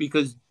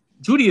 because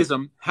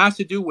Judaism has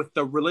to do with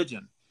the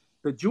religion.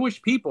 The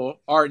Jewish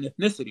people are an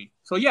ethnicity.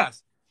 So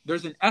yes,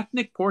 there's an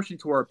ethnic portion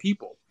to our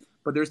people,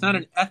 but there's not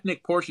an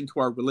ethnic portion to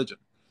our religion.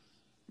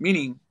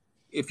 Meaning,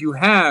 if you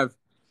have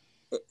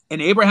an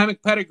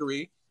Abrahamic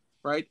pedigree,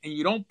 right, and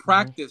you don't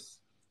practice,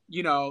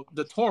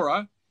 the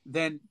Torah,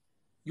 then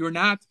you're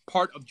not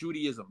part of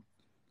Judaism.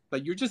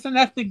 Like, you're just an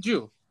ethnic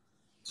Jew.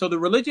 So the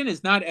religion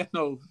is not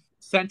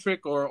ethnocentric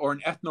or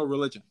an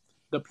ethno-religion.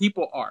 The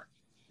people are,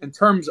 in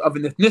terms of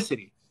an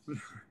ethnicity.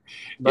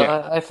 But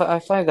I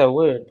find that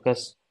weird,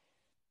 because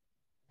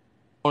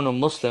you're born a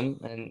Muslim,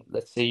 and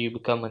let's say you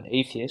become an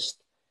atheist,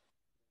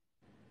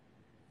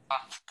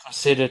 not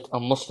considered a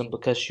Muslim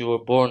because you were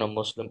born a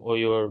Muslim or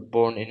you were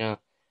born in a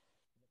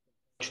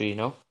country,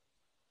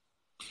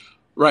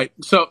 Right.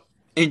 So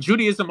in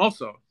Judaism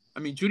also,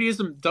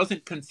 Judaism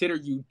doesn't consider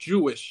you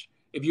Jewish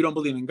if you don't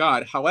believe in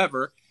God.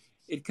 However,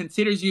 it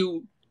considers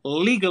you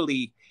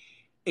legally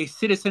a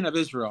citizen of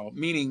Israel,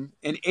 meaning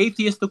an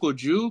atheistical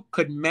Jew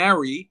could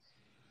marry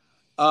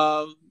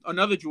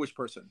another Jewish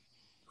person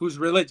who's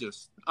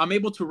religious. I'm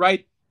able to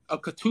write a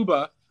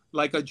ketubah,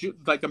 like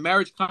a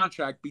marriage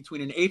contract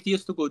between an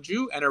atheistical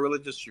Jew and a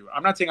religious Jew.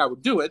 I'm not saying I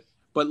would do it,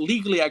 but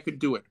legally I could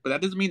do it. But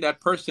that doesn't mean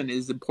that person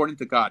is important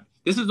to God.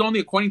 This is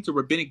only according to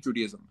rabbinic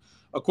Judaism.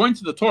 According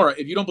to the Torah,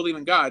 if you don't believe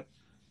in God,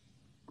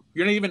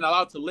 you're not even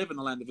allowed to live in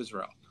the land of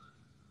Israel.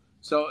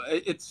 So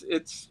it's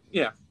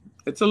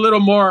a little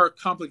more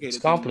complicated.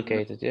 It's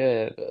complicated,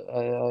 yeah.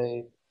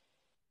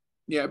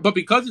 Yeah, but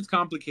because it's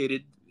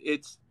complicated,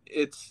 it's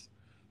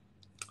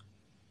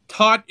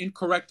taught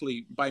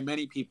incorrectly by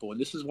many people,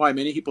 and this is why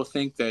many people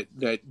think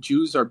that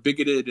Jews are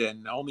bigoted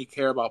and only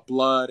care about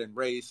blood and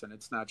race, and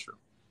it's not true.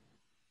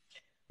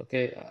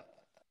 Okay.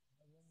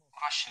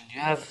 Question: do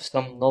you have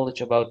some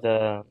knowledge about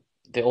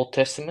the Old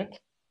Testament?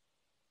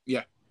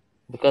 Yeah.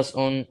 Because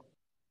on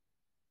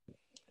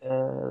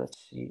let's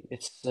see,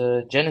 it's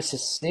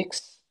Genesis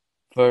 6,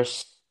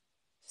 verse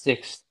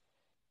 6.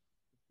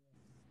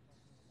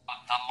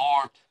 The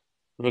Lord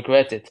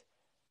regretted.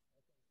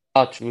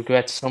 God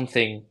regrets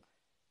something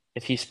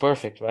if he's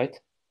perfect, right?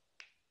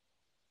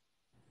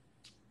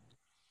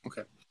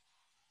 Okay.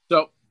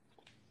 So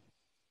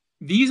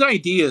these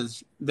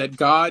ideas that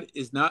God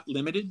is not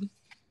limited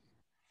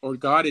or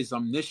God is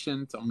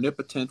omniscient,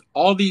 omnipotent,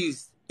 all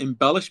these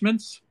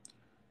embellishments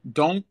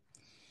don't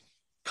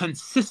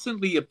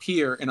consistently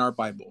appear in our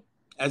Bible,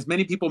 as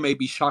many people may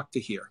be shocked to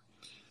hear.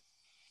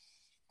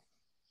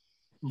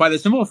 By the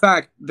simple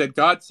fact that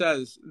God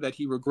says that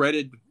he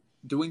regretted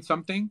doing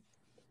something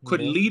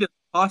could lead us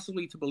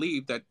possibly to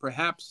believe that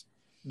perhaps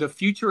the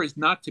future is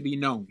not to be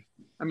known.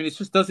 It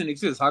just doesn't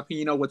exist. How can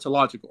you know what's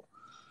illogical?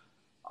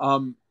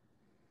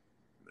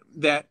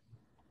 That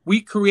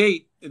we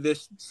create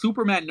this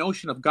Superman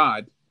notion of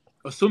God,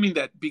 assuming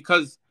that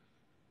because,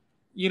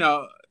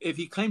 if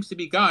he claims to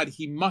be God,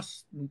 he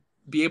must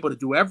be able to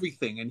do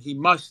everything and he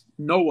must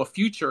know a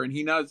future, and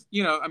he knows,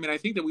 I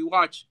think that we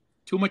watch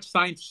too much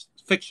science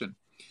fiction.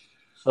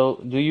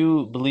 So do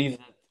you believe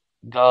that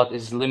God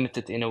is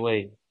limited in a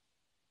way?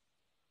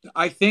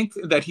 I think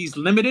that he's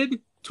limited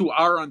to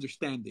our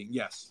understanding,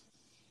 yes.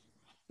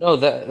 No,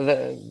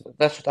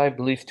 that's what I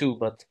believe too,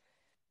 but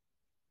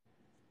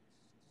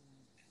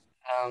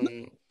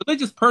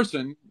religious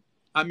person,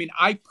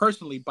 I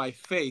personally, by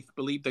faith,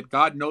 believe that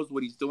God knows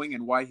what he's doing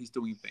and why he's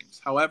doing things.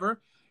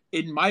 However,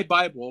 in my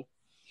Bible,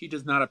 he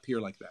does not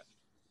appear like that.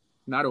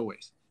 Not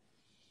always.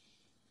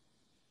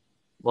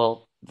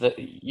 Well,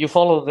 you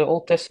follow the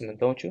Old Testament,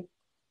 don't you?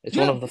 It's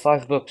one of the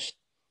 5 books.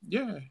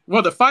 Yeah.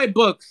 Well, the 5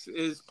 books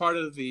is part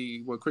of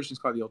what Christians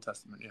call the Old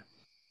Testament, yeah.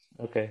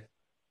 Okay.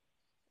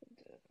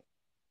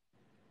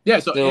 Yeah,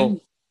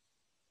 so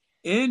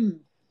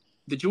in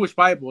the Jewish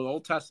Bible, the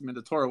Old Testament,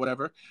 the Torah,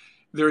 whatever,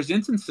 there's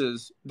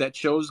instances that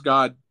shows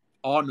God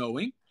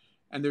all-knowing,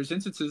 and there's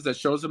instances that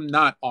shows him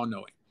not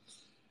all-knowing.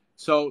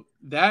 So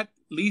that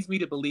leads me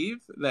to believe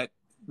that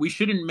we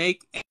shouldn't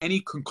make any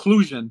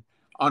conclusion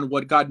on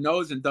what God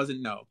knows and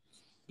doesn't know,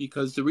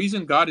 because the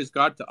reason God is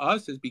God to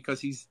us is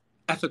because he's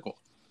ethical,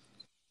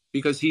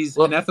 because he's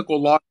an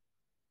ethical law,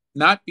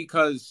 not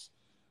because,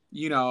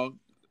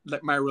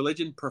 that my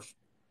religion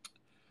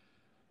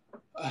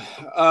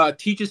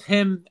teaches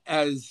him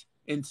as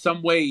in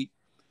some way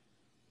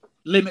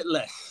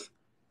limitless.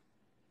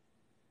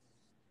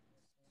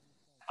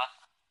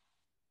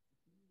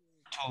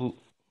 To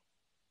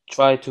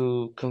try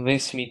to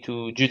convince me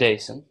to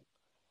Judaism,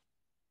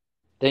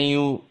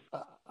 then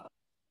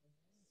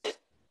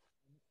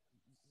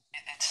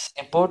it's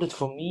important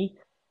for me.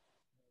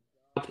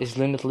 God is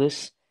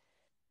limitless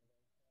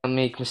and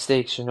make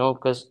mistakes,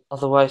 because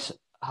otherwise,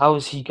 how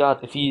is he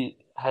God if he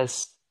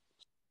has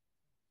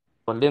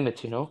a limit,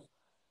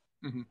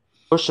 Mm-hmm.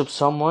 Worship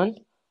someone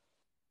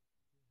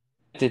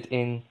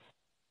in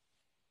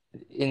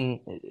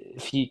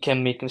if he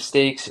can make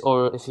mistakes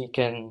or if he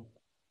can,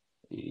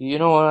 you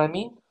know what I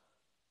mean?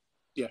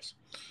 Yes.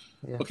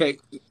 Yeah. Okay,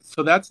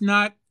 so that's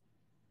not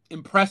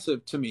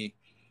impressive to me.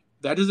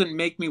 That doesn't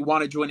make me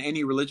want to join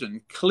any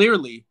religion.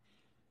 Clearly,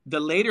 the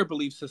later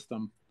belief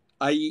system,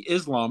 i.e.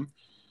 Islam,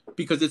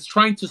 because it's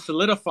trying to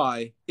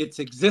solidify its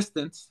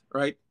existence,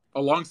 right,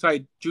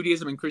 alongside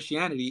Judaism and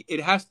Christianity, it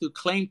has to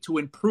claim to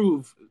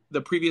improve the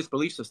previous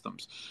belief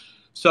systems.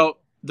 So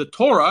the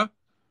Torah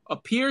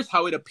appears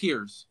how it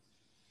appears,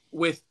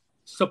 with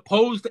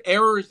supposed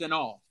errors and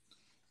all.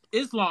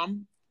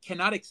 Islam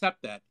cannot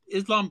accept that.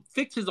 Islam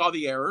fixes all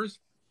the errors,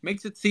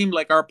 makes it seem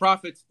like our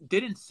prophets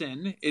didn't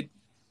sin. It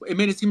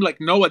made it seem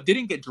like Noah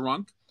didn't get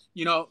drunk,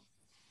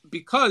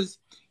 because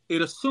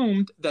it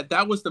assumed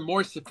that was the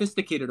more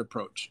sophisticated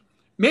approach.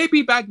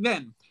 Maybe back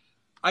then,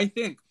 I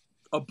think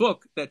a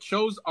book that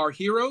shows our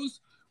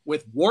heroes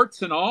with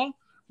warts and all,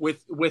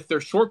 with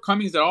their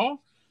shortcomings at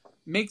all,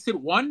 makes it,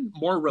 one,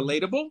 more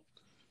relatable,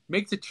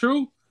 makes it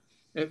true,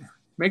 it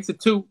makes it,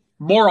 two,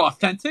 more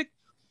authentic.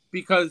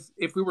 Because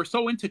if we were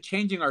so into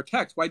changing our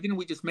text, why didn't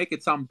we just make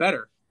it sound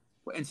better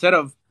instead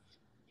of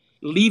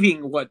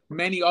leaving what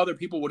many other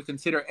people would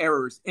consider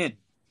errors in?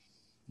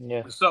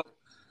 Yeah. So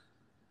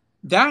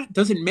that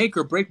doesn't make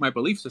or break my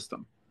belief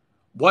system.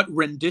 What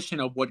rendition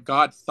of what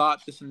God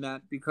thought, this and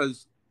that,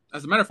 because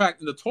as a matter of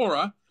fact, in the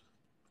Torah,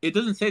 it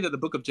doesn't say that the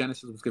book of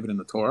Genesis was given in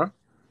the Torah.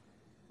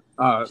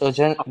 So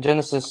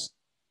Genesis.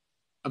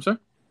 I'm sorry?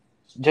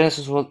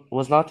 Genesis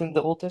was not in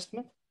the Old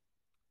Testament?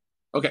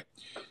 Okay.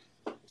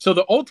 So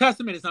the Old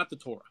Testament is not the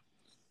Torah.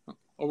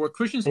 Or what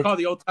Christians call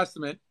the Old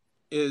Testament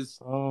is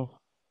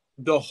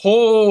the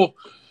whole,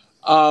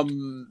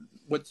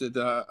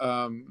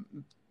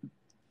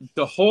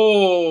 the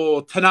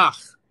whole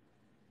Tanakh.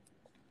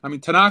 I mean,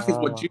 Tanakh is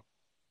what Jews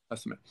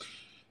Testament.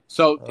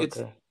 So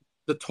it's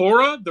the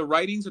Torah, the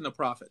writings, and the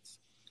prophets.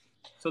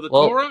 So the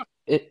Torah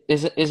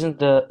isn't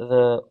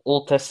the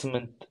Old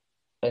Testament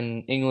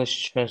an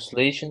English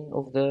translation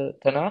of the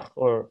Tanakh,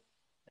 or?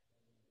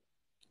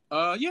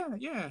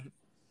 Yeah.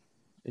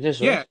 It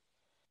is, yeah,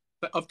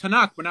 right? of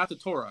Tanakh, but not the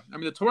Torah. I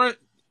mean, the Torah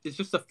is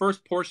just the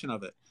first portion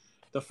of it.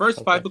 The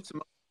first 5 books of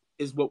Moses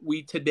is what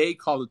we today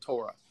call the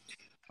Torah.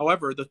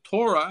 However, the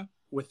Torah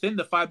within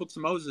the 5 books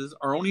of Moses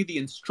are only the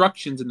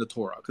instructions in the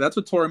Torah. That's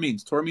what Torah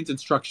means. Torah means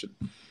instruction.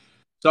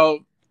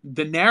 So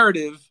the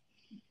narrative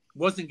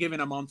wasn't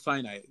given on Mount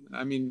Sinai.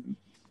 I mean,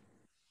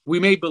 we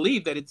may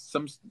believe that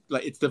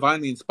it's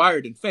divinely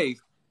inspired in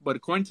faith, but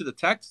according to the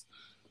text,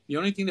 the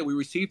only thing that we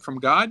received from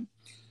God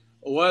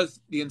was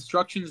the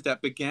instructions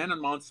that began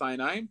on Mount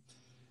Sinai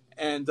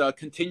and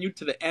continued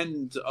to the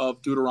end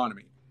of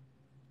Deuteronomy.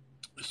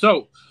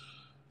 So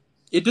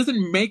it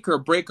doesn't make or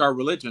break our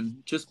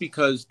religion just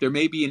because there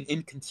may be an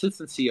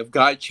inconsistency of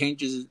God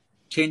changing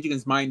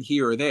his mind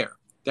here or there.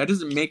 That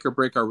doesn't make or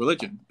break our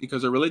religion,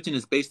 because our religion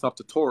is based off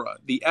the Torah,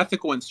 the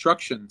ethical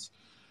instructions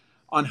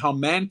on how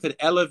man could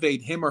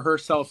elevate him or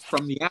herself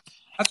from the animal.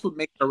 That's what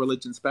makes our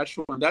religion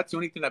special, and that's the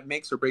only thing that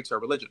makes or breaks our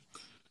religion.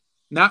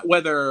 Not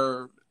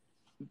whether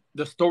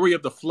the story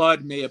of the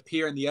flood may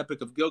appear in the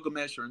Epic of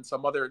Gilgamesh or in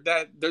some other.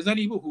 That there's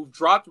any people who've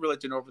dropped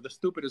religion over the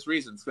stupidest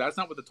reasons. That's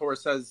not what the Torah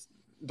says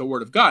the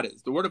Word of God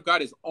is. The Word of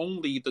God is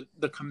only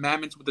the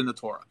commandments within the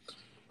Torah.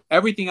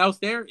 Everything else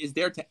there is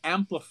there to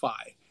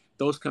amplify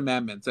those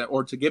commandments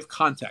or to give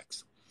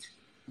context.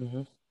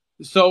 Mm-hmm.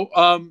 So,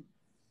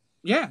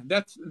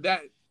 that's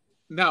that.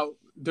 Now,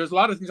 there's a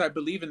lot of things I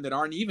believe in that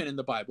aren't even in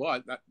the Bible.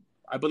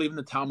 I believe in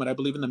the Talmud. I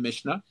believe in the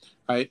Mishnah,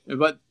 right?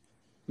 But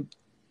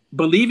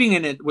believing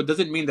in it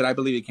doesn't mean that I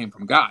believe it came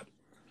from God.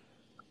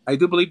 I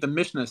do believe the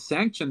Mishnah is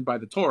sanctioned by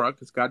the Torah,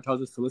 because God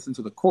tells us to listen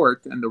to the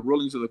court, and the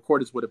rulings of the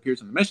court is what appears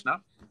in the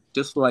Mishnah.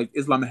 Just like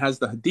Islam has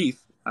the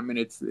Hadith. I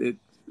mean,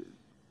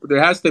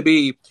 there has to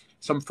be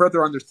some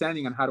further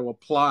understanding on how to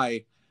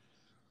apply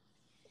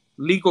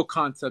legal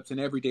concepts in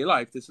everyday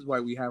life. This is why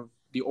we have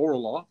the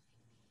oral law.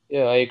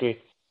 Yeah, I agree.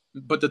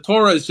 But the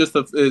Torah is just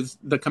is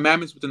the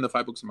commandments within the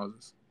 5 books of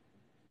Moses.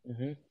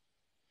 Mm-hmm.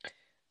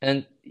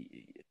 And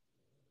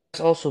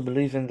you also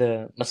believe in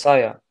the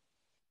Messiah.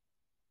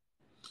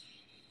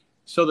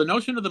 So the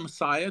notion of the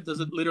Messiah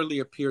doesn't literally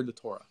appear in the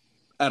Torah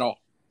at all.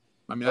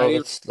 I mean, So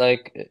it's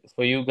like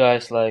for you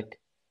guys, like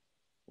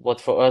what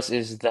for us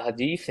is the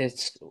Hadith.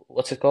 It's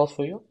what's it called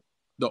for you?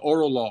 The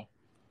oral law.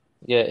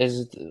 Yeah, is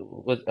it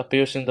what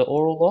appears in the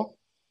oral law?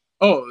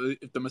 Oh,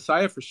 if the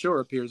Messiah for sure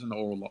appears in the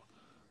oral law.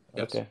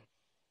 Yes. Okay.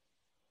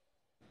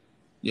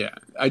 Yeah,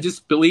 I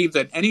just believe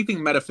that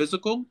anything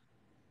metaphysical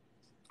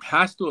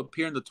has to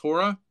appear in the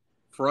Torah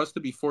for us to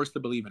be forced to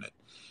believe in it.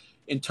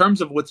 In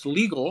terms of what's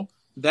legal,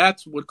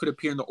 that's what could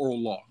appear in the oral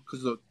law,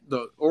 because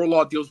the oral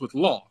law deals with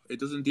law. It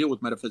doesn't deal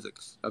with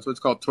metaphysics. That's what it's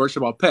called, Torah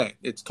Shabbat Peh.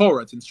 It's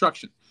Torah, it's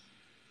instruction.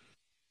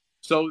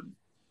 So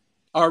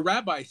our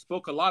rabbis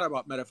spoke a lot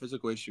about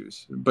metaphysical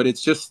issues, but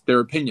it's just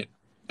their opinion.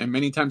 And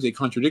many times they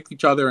contradict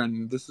each other,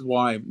 and this is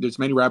why there's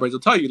many rabbis will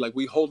tell you, like,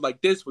 we hold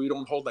like this, we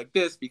don't hold like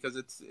this, because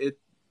it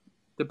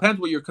depends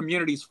what your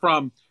community's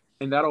from,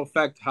 and that'll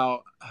affect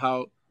how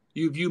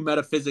you view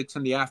metaphysics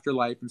and the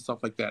afterlife and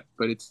stuff like that.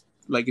 But it's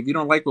like, if you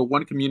don't like what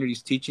one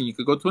community's teaching, you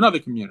could go to another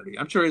community.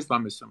 I'm sure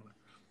Islam is similar.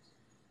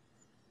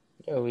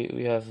 Yeah,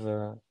 we have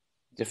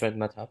different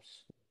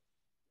madhabs.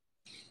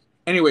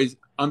 Anyways,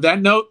 on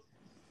that note,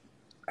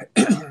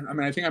 I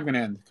mean, I think I'm going to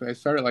end. I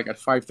started like at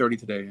 5:30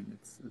 today, and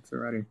it's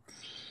already.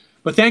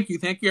 But thank you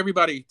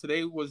everybody.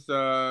 Today was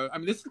I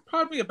mean, this is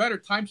probably a better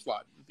time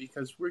slot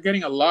because we're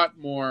getting a lot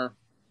more.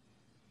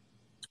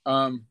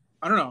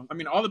 I don't know. I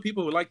mean, all the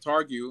people who like to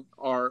argue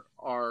are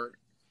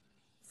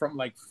from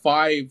like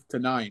 5 to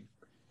 9.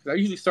 Because I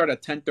usually start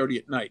at 10:30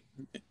 at night,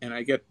 and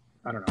I get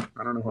I don't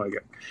know who I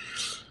get.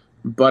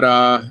 But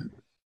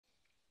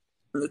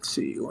let's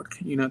see. What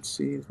can you not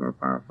see is more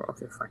powerful?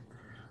 Okay, fine.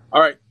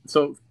 All right.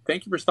 So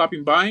thank you for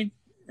stopping by,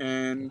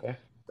 and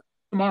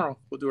tomorrow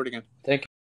we'll do it again. Thank you.